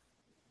good.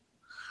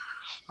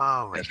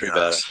 Oh my That's pretty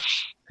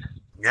gosh.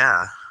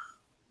 Yeah.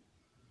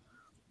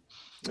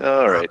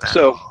 All right. Not bad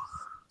So at all.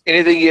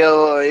 anything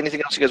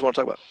else you guys want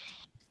to talk about?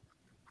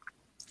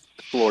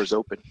 The floor is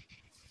open.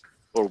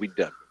 Or are we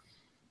done?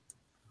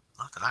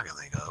 Not that I can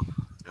think of.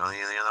 You know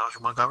anything else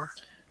you want to cover?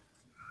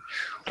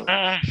 Uh,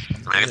 I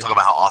mean, I can talk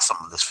about how awesome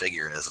this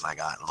figure is that I'm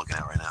looking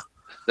at right now.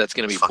 That's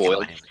going to be Fucking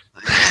boiled. amazing.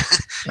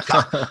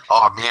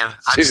 Oh man,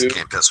 I Two. just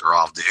can't piss her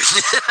off, dude.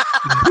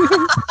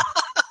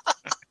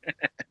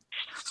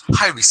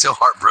 I'd be so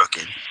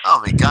heartbroken.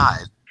 Oh my god,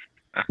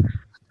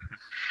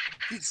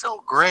 he's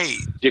so great.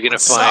 You're going to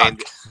Would suck.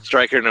 find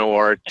Striker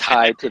Noir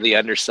tied to the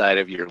underside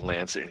of your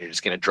Lancer, and you're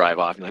just going to drive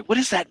off. And you're like, what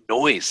is that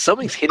noise?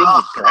 Something's hitting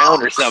the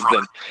ground or something.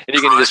 And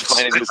you're going to just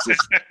find it just this,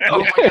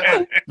 oh my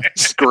God,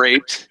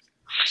 scraped,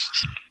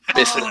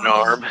 missing an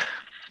arm.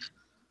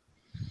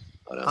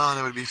 But, Oh,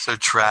 that would be so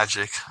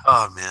tragic.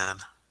 Oh man.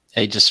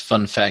 Hey, just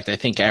fun fact. I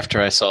think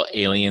after I saw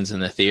Aliens in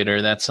the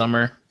theater that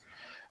summer,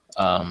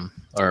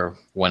 or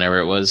whenever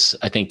it was,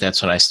 I think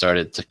that's when I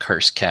started to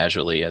curse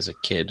casually as a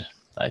kid.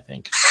 I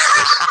think.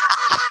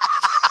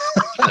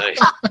 nice.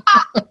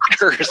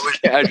 Curse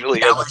casually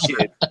that as was- a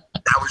kid.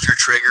 That was your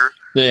trigger.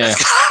 Yeah.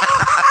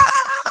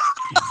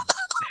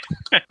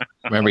 I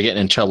remember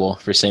getting in trouble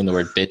for saying the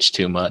word bitch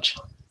too much.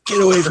 Get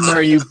away from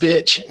her, you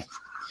bitch.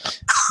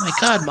 Oh my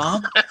God,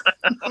 Mom.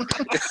 What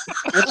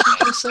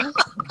did you say?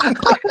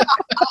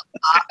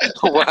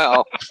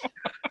 Wow.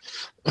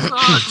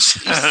 Oh,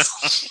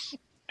 jeez.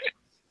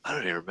 I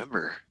don't even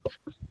remember.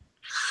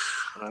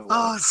 What I was.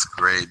 Oh, it's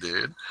great,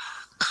 dude.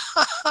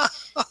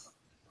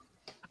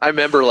 I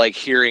remember like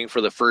hearing for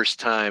the first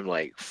time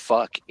like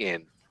fuck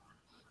in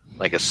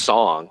like a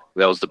song.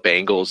 That was the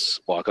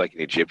Bangles Walk Like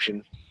an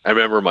Egyptian. I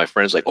remember my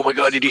friends like, oh my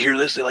God, did you hear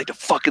this? They like to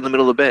fuck in the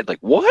middle of the bed. Like,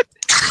 what?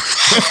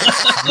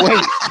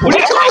 Wait, What are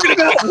you talking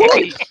about?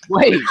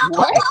 wait,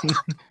 what?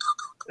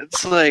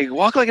 It's like,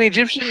 walk like an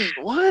Egyptian?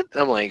 What?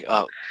 I'm like,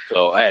 oh.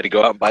 So I had to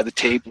go out and buy the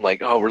tape. I'm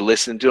like, oh, we're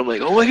listening to them.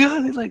 Like, oh my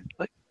God, they like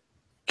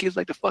kids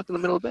like to fuck in the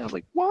middle of the bed. I was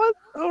like, what?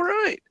 All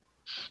right.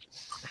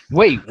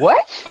 Wait,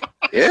 what?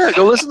 Yeah,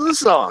 go listen to the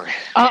song.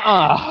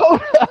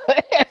 Hold on.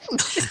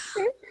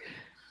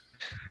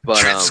 But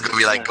Trent's gonna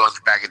be like going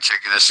back and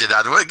checking that shit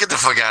out. Get the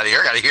fuck out of here!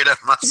 I gotta hear that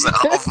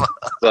myself.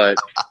 but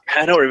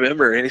I don't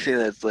remember anything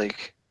that's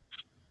like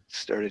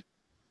started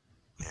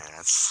Yeah,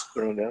 it's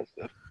throwing down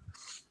stuff.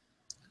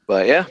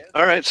 But yeah,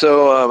 all right.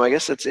 So I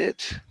guess that's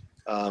it.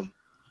 We'll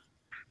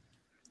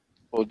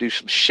do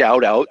some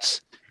shout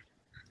outs.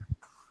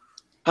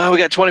 We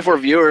got 24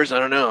 viewers. I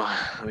don't know.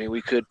 I mean,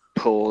 we could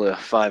pull a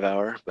 5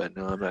 hour, but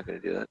no, I'm not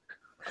going to do that.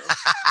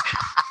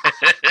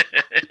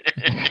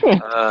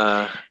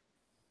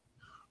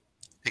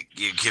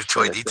 you give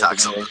Toy That's Detox okay.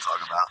 something to talk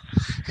about.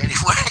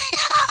 Anyway,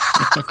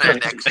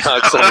 next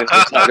Not something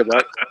to talk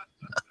about.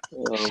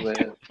 Oh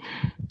man.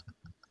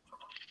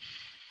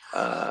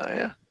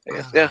 Yeah. I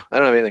guess. Yeah. I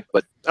don't have anything.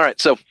 But all right.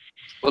 So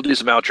we'll do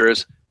some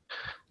outros,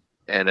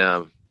 and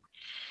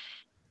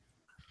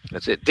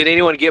that's it. Did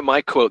anyone get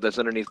my quote that's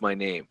underneath my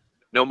name?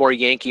 No more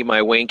Yankee, my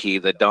wanky.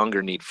 The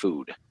donger need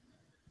food.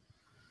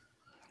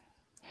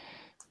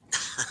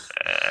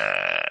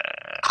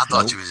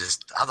 thought you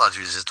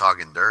was just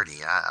talking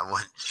dirty. I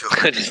wasn't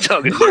sure. Just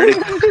talking dirty.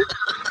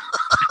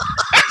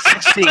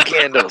 16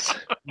 candles.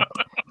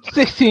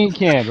 16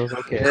 candles.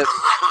 Okay. Yep.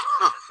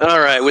 All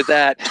right. With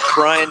that,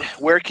 Brian,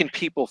 where can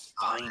people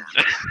find you?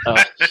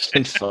 You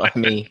can find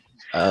me,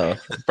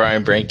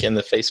 Brian Brink, in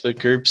the Facebook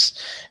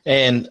groups,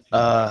 and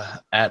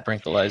at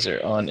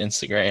Brinkalizer on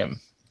Instagram.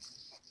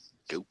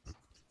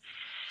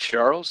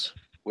 Charles,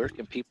 where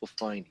can people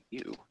find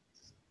you?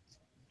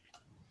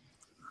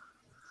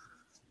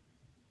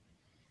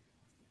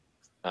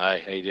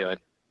 Hi, how you doing?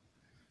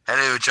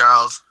 Hello,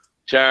 Charles.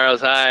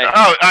 Charles, hi.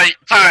 Oh,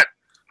 sorry.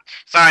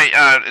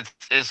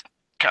 It's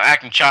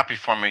acting choppy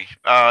for me.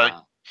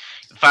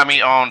 Find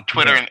me on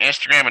Twitter and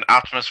Instagram at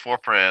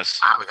Optimus4Press.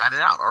 We got it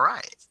out. All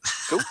right.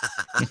 Cool.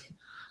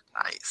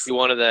 Nice. You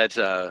wanted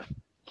that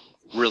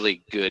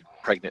really good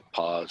pregnant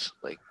pause,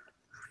 like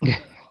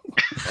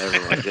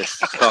everyone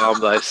just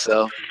calm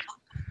thyself,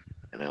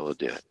 and I will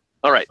do it.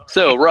 All right.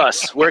 So,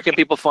 Russ, where can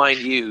people find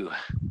you? You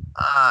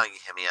can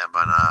hit me up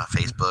on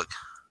Facebook,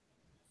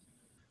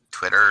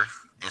 Twitter,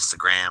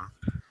 Instagram,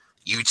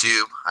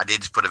 YouTube. I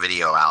did just put a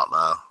video out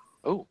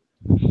Oh,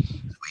 this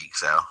week,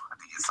 so I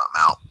did get something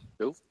out.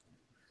 Cool.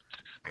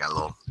 I got a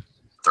little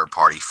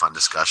third-party fun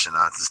discussion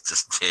I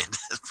just did.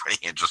 It's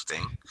pretty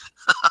interesting.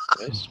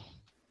 nice.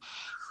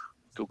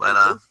 Cool.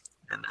 But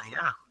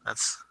yeah,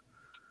 that's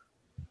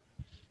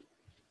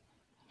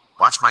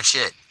watch my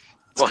shit.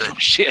 It's Well,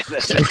 good. shit.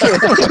 That's it.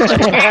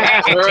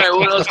 All right.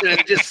 What else?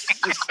 Just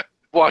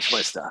watch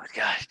my stuff.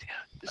 God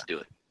damn. Just do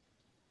it.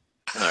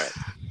 All right.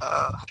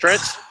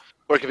 Trent,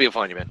 where can people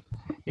find you, man?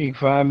 You can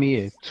find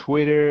me at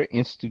Twitter,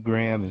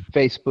 Instagram, and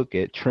Facebook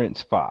at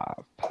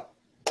Trents5.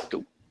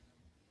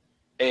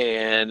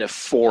 And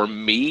for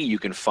me, you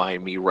can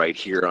find me right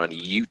here on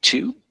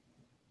YouTube,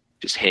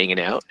 just hanging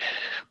out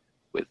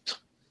with,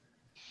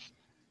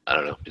 I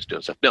don't know, just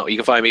doing stuff. No, you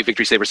can find me,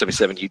 Victory Saber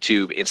 77,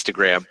 YouTube,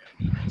 Instagram,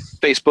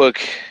 Facebook.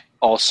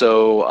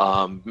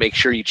 Also, make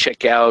sure you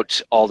check out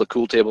all the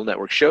Cool Table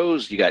Network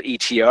shows. You got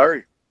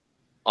ETR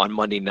on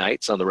Monday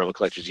nights on the Realm of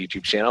Collectors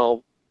YouTube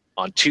channel.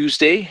 On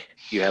Tuesday,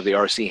 you have the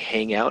RC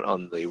Hangout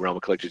on the Realm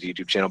of Collectors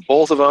YouTube channel.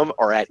 Both of them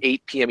are at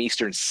 8 p.m.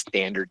 Eastern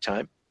Standard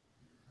Time.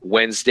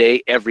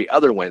 Wednesday, every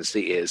other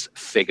Wednesday, is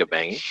Figa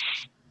Banging.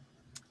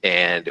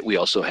 And we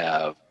also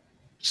have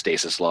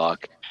Stasis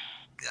Lock.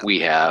 We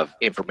have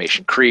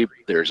Information Creep.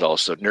 There's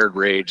also Nerd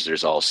Rage.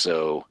 There's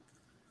also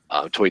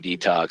Toy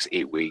Detox,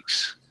 8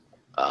 weeks.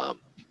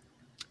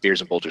 Beers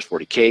and Bolters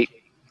 40K.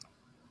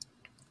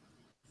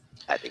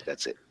 I think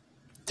that's it.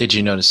 Did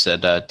you notice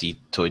that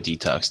Toy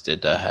Detox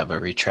did have a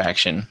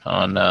retraction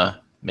on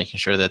making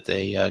sure that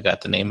they got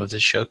the name of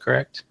this show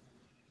correct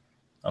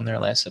on their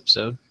last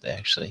episode? They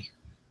actually,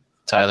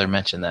 Tyler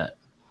mentioned that.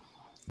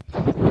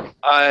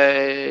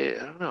 I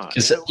don't know.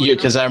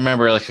 Because I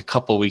remember like a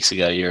couple weeks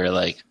ago, you were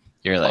like,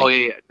 oh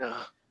yeah. No,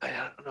 I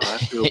don't know. I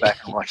have to go back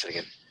and watch it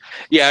again.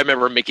 Yeah, I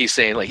remember Mickey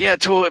saying like, "Yeah,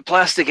 toy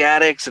plastic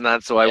addicts," and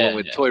that's so I went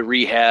with toy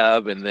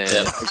rehab, and then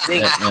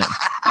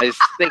I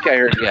think I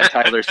heard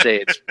Tyler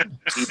say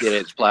he did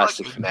it. It's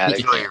plastic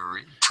fanatic.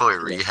 Toy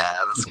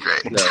rehab. That's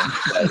great.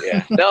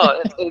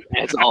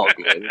 It's all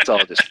good. It's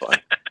all just fun.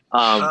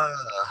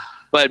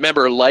 But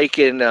remember, like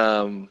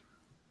and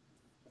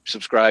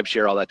subscribe,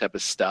 share, all that type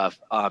of stuff.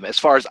 As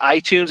far as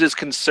iTunes is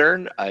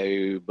concerned,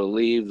 I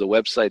believe the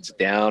website's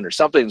down or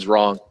something's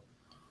wrong.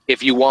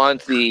 If you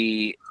want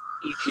the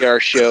ETR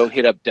show,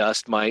 hit up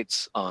Dust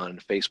Mites on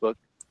Facebook.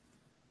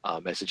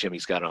 Message him.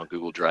 He's got it on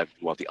Google Drive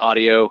if you want the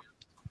audio.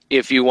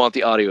 If you want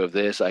the audio of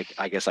this, I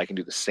guess I can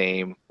do the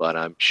same, but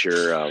I'm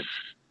sure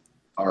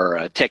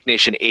our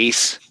technician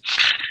Ace,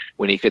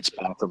 when he gets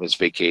back from his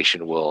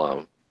vacation,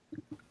 will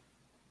at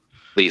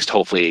least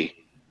hopefully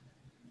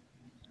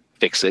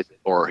fix it,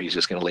 or he's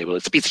just going to label it,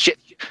 it's a piece of shit.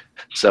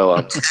 So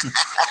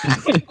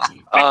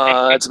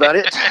that's about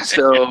it.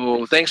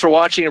 So thanks for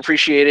watching.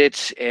 Appreciate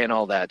it and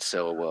all that.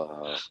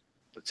 So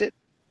that's it.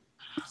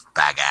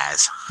 Bye,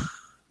 guys.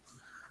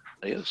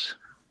 Adios.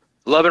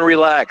 Love and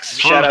relax.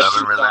 Shout out Love to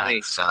and Tommy.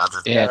 relax. Shout out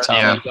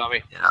to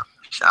Tommy. Yeah.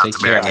 Shout out Take to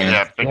care. Bear.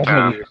 Yeah, big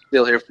time. We're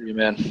still here for you,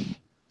 man.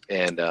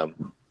 And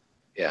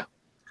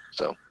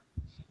so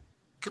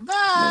Goodbye.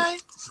 I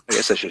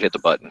guess I should hit the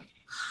button.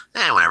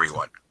 Whenever you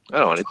want. I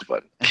don't want to hit the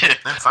button.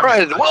 That's All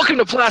fine. right, welcome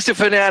to Plastic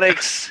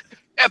Fanatics,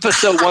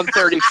 episode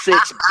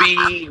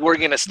 136B. We're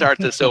going to start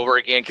this over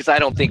again because I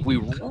don't think we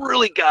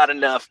really got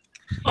enough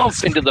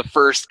oomph into the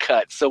first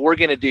cut. So we're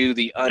going to do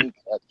the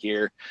uncut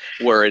here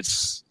where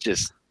it's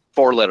just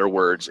 4-letter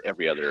words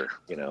every other,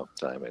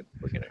 time. And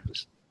we're going to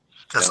just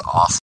That's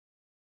awesome.